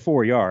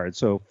 64 yards.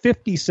 So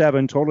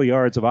 57 total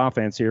yards of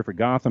offense here for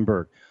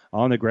Gothenburg.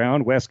 On the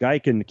ground, Wes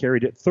Geiken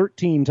carried it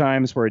 13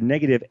 times for a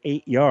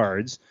 -8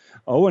 yards.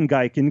 Owen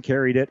Geiken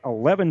carried it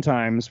 11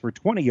 times for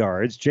 20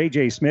 yards.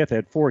 J.J. Smith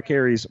had 4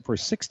 carries for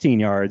 16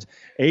 yards.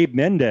 Abe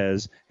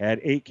Mendez had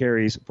 8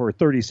 carries for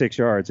 36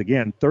 yards.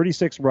 Again,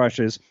 36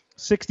 rushes,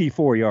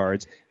 64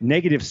 yards,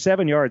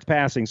 -7 yards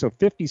passing, so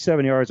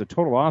 57 yards of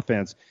total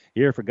offense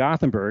here for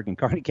Gothenburg. And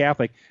Kearney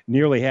Catholic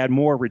nearly had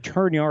more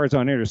return yards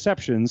on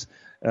interceptions.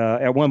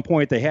 At one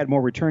point, they had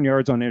more return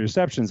yards on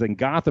interceptions than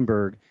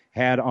Gothenburg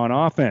had on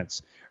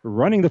offense.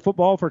 Running the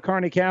football for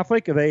Kearney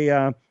Catholic, they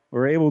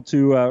were able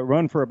to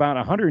run for about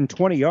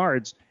 120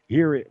 yards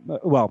here.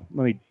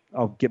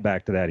 I'll get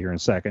back to that here in a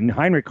second.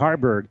 Heinrich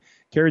Harburg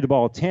carried the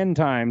ball 10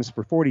 times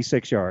for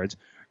 46 yards.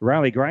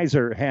 Riley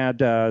Greiser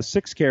had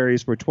 6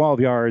 carries for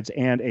 12 yards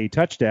and a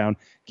touchdown.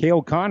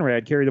 Cale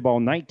Conrad carried the ball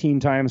 19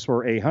 times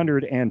for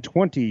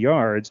 120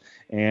 yards,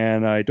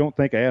 and I don't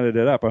think I added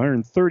it up,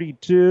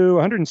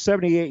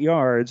 178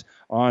 yards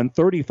on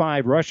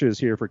 35 rushes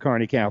here for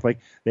Kearney Catholic.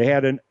 They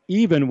had an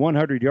even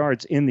 100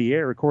 yards in the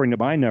air, according to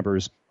my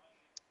numbers.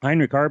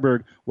 Heinrich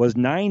Harburg was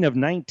 9 of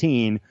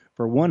 19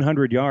 for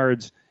 100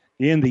 yards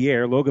in the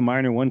air. Logan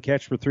Miner, 1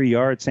 catch for 3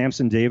 yards.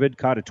 Samson David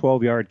caught a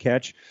 12-yard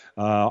catch.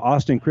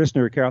 Austin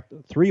Christner caught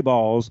 3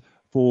 balls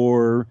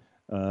for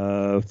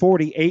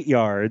 48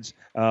 yards.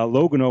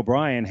 Logan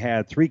O'Brien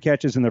had 3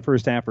 catches in the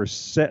first half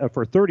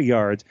for 30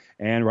 yards,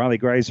 and Riley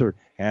Greiser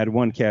had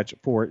 1 catch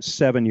for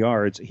 7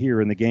 yards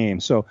here in the game.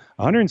 So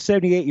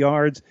 178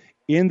 yards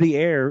in the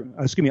air,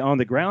 on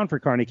the ground for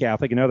Kearney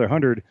Catholic, another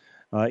 100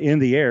 in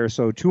the air.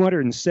 So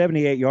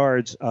 278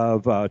 yards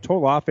of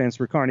total offense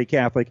for Kearney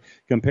Catholic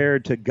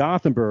compared to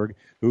Gothenburg,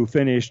 who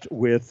finished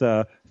with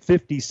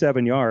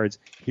 57 yards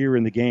here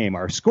in the game.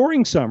 Our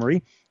scoring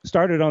summary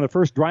started on the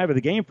first drive of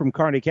the game from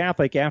Kearney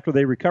Catholic. After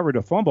they recovered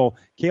a fumble,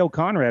 Cale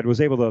Conrad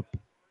was able to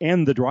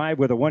end the drive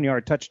with a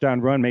 1-yard touchdown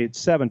run, made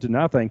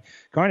 7-0.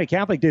 Kearney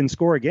Catholic didn't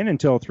score again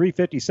until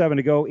 3:57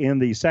 to go in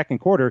the second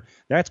quarter.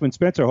 That's when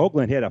Spencer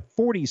Hoagland hit a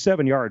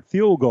 47-yard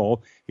field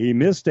goal. He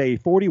missed a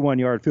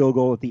 41-yard field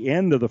goal at the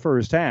end of the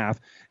first half.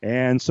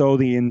 And so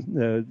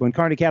when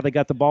Kearney Catholic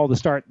got the ball to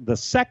start the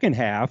second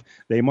half,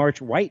 they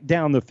marched right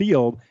down the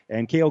field,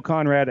 and Cale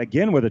Conrad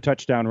again with a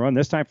touchdown run,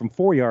 this time from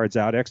 4 yards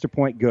out, extra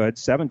point good,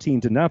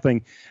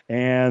 17-0.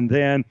 And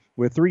then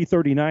with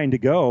 3:39 to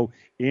go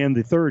in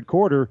the third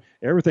quarter,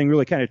 everything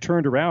really kind of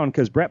turned around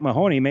because Brett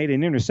Mahoney made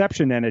an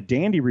interception and a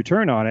dandy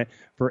return on it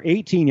for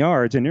 18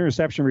 yards, an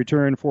interception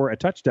return for a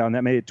touchdown.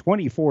 That made it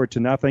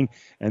 24-0.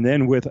 And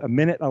then with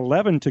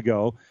 1:11 to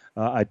go,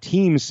 a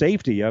team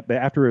safety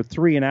after a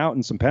 3-and-out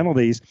and some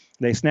penalties,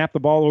 they snapped the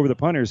ball over the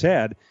punter's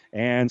head.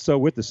 And so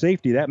with the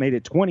safety, that made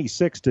it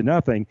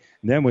 26-0. And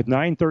then with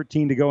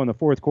 9:13 to go in the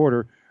fourth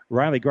quarter,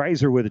 Riley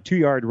Greiser with a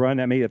 2-yard run.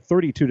 That made it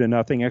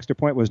 32-0. Extra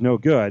point was no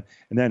good.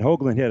 And then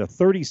Hoagland hit a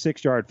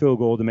 36-yard field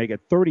goal to make it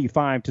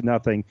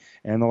 35-0.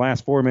 And the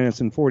last 4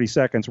 minutes and 40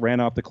 seconds ran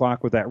off the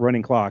clock with that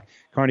running clock.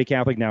 Kearney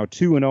Catholic now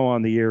 2-0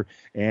 on the year,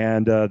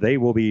 and they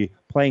will be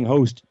playing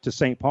host to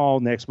St.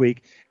 Paul next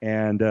week.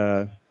 And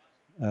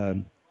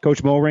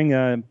Coach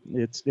Mulring,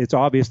 it's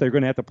obvious they're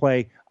going to have to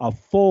play a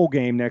full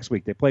game next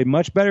week. They played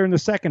much better in the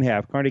second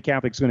half. Kearney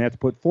Catholic's going to have to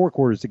put 4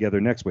 quarters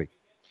together next week.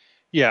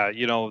 Yeah,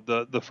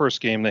 the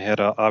first game they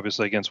had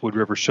obviously against Wood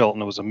River Shelton,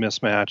 it was a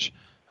mismatch.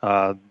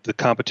 The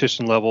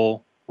competition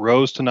level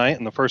rose tonight.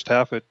 In the first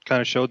half, it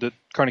kind of showed that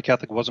Kearney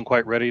Catholic wasn't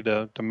quite ready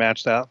to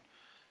match that.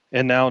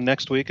 And now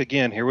next week,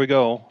 again, here we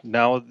go.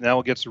 Now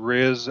it gets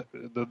raised,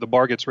 the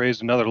bar gets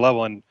raised another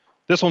level, and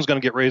this one's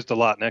going to get raised a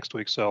lot next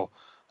week. So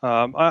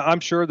I'm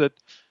sure that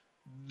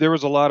there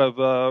was a lot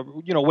of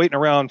waiting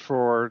around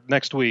for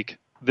next week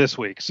this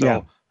week. So.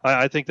 Yeah.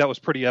 I think that was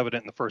pretty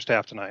evident in the first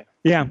half tonight.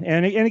 Yeah,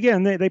 and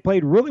again, they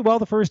played really well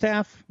the first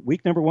half,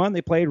 week number 1.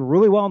 They played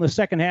really well in the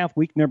second half,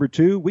 week number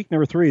 2. Week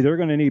number 3, they're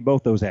going to need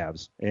both those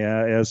halves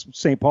as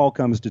St. Paul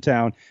comes to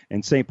town.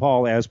 And St.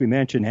 Paul, as we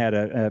mentioned, had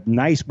a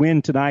nice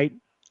win tonight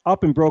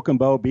up in Broken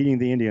Bow, beating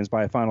the Indians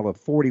by a final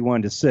of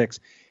 41-6.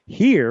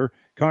 Here,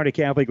 Kearney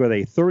Catholic with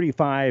a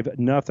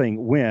 35-0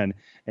 win.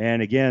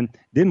 And again,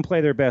 didn't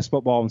play their best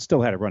football and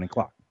still had a running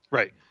clock.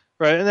 Right.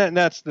 Right, and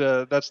that's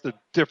the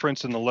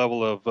difference in the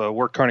level of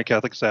where Kearney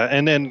Catholic's at.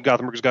 And then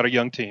Gothenburg's got a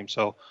young team.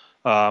 So,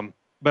 but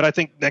I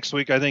think next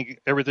week,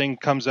 everything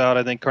comes out.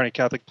 I think Kearney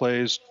Catholic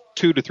plays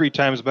 2 to 3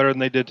 times better than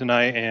they did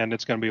tonight, and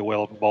it's going to be a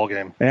well ball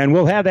game. And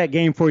we'll have that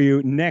game for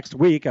you next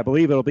week. I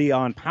believe it'll be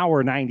on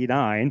Power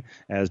 99,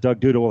 as Doug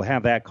Duda will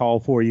have that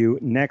call for you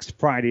next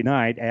Friday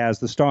night as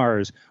the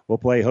Stars will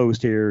play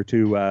host here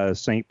to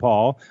St.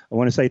 Paul. I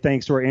want to say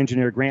thanks to our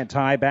engineer, Grant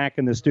Ty, back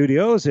in the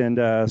studios, and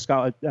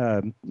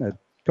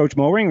Coach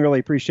Mulring, really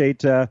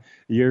appreciate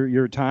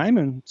your time,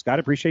 and Scott,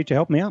 appreciate you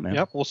helping me out, man.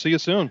 Yep, we'll see you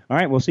soon. All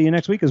right, we'll see you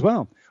next week as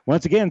well.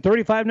 Once again,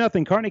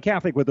 35-0 Kearney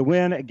Catholic with the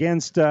win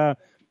against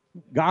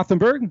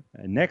Gothenburg.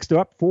 And next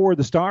up for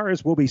the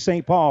Stars will be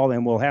St. Paul,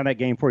 and we'll have that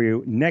game for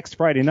you next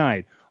Friday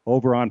night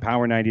over on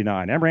Power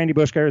 99. I'm Randy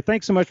Bushkire.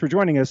 Thanks so much for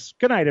joining us.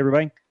 Good night,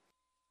 everybody.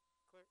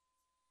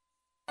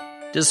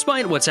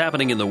 Despite what's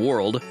happening in the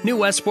world, New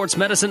West Sports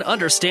Medicine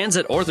understands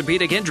that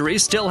orthopedic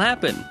injuries still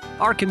happen.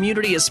 Our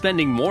community is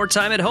spending more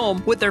time at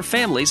home with their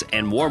families,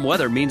 and warm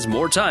weather means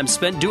more time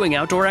spent doing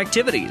outdoor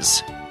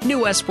activities.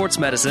 New West Sports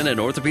Medicine and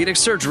Orthopedic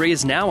Surgery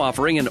is now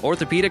offering an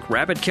orthopedic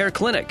rapid care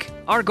clinic.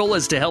 Our goal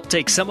is to help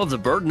take some of the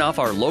burden off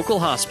our local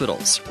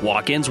hospitals.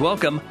 Walk-ins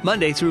welcome,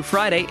 Monday through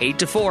Friday, 8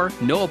 to 4,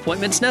 no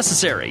appointments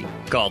necessary.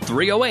 Call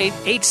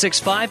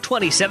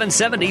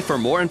 308-865-2770 for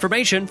more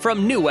information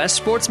from New West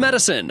Sports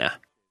Medicine.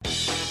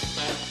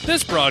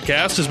 This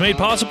broadcast is made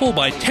possible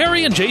by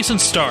Terry and Jason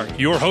Stark,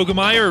 your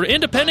Hoegemeyer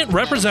independent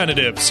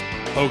representatives.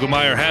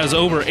 Hoegemeyer has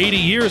over 80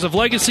 years of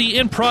legacy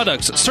in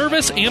products,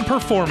 service, and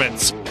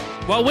performance.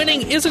 While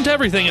winning isn't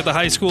everything at the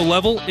high school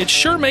level, it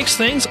sure makes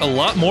things a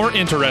lot more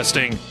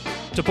interesting.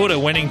 To put a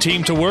winning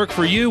team to work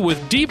for you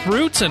with deep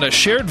roots and a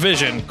shared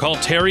vision, call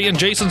Terry and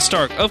Jason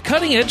Stark of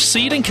Cutting Edge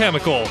Seed and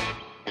Chemical.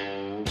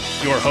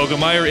 Your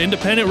Hoegemeyer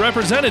independent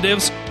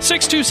representatives,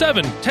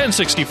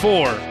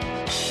 627-1064.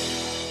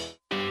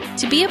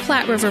 To be a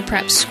Platte River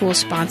Prep school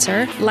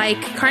sponsor, like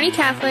Kearney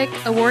Catholic,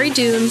 Awori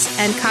Dooms,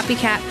 and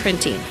Copycat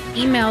Printing.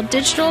 Email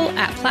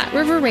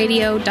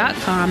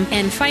digital@PlatteRiverRadio.com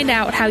and find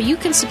out how you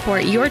can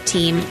support your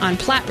team on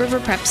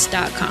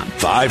PlatteRiverPreps.com.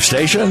 5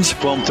 stations.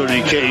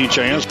 1230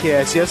 KHIS.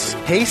 KSS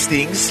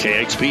Hastings.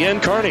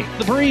 KXPN Kearney.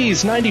 The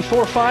Breeze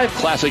 94.5.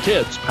 Classic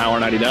Hits. Power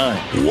 99.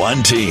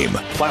 1 team.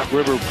 Platte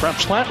River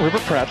Preps. Platte River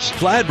Preps.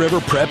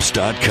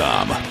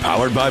 PlatteRiverPreps.com.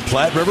 Powered by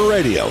Platte River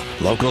Radio.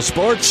 Local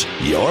sports,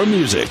 your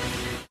music.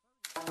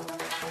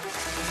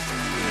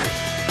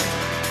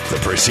 The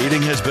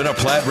proceeding has been a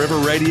Platte River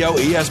Radio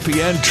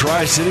ESPN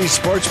Tri-City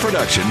Sports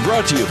production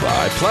brought to you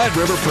by Platte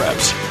River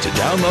Preps. To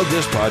download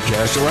this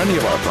podcast or any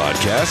of our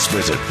podcasts,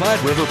 visit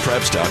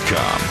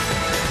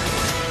PlatteRiverPreps.com.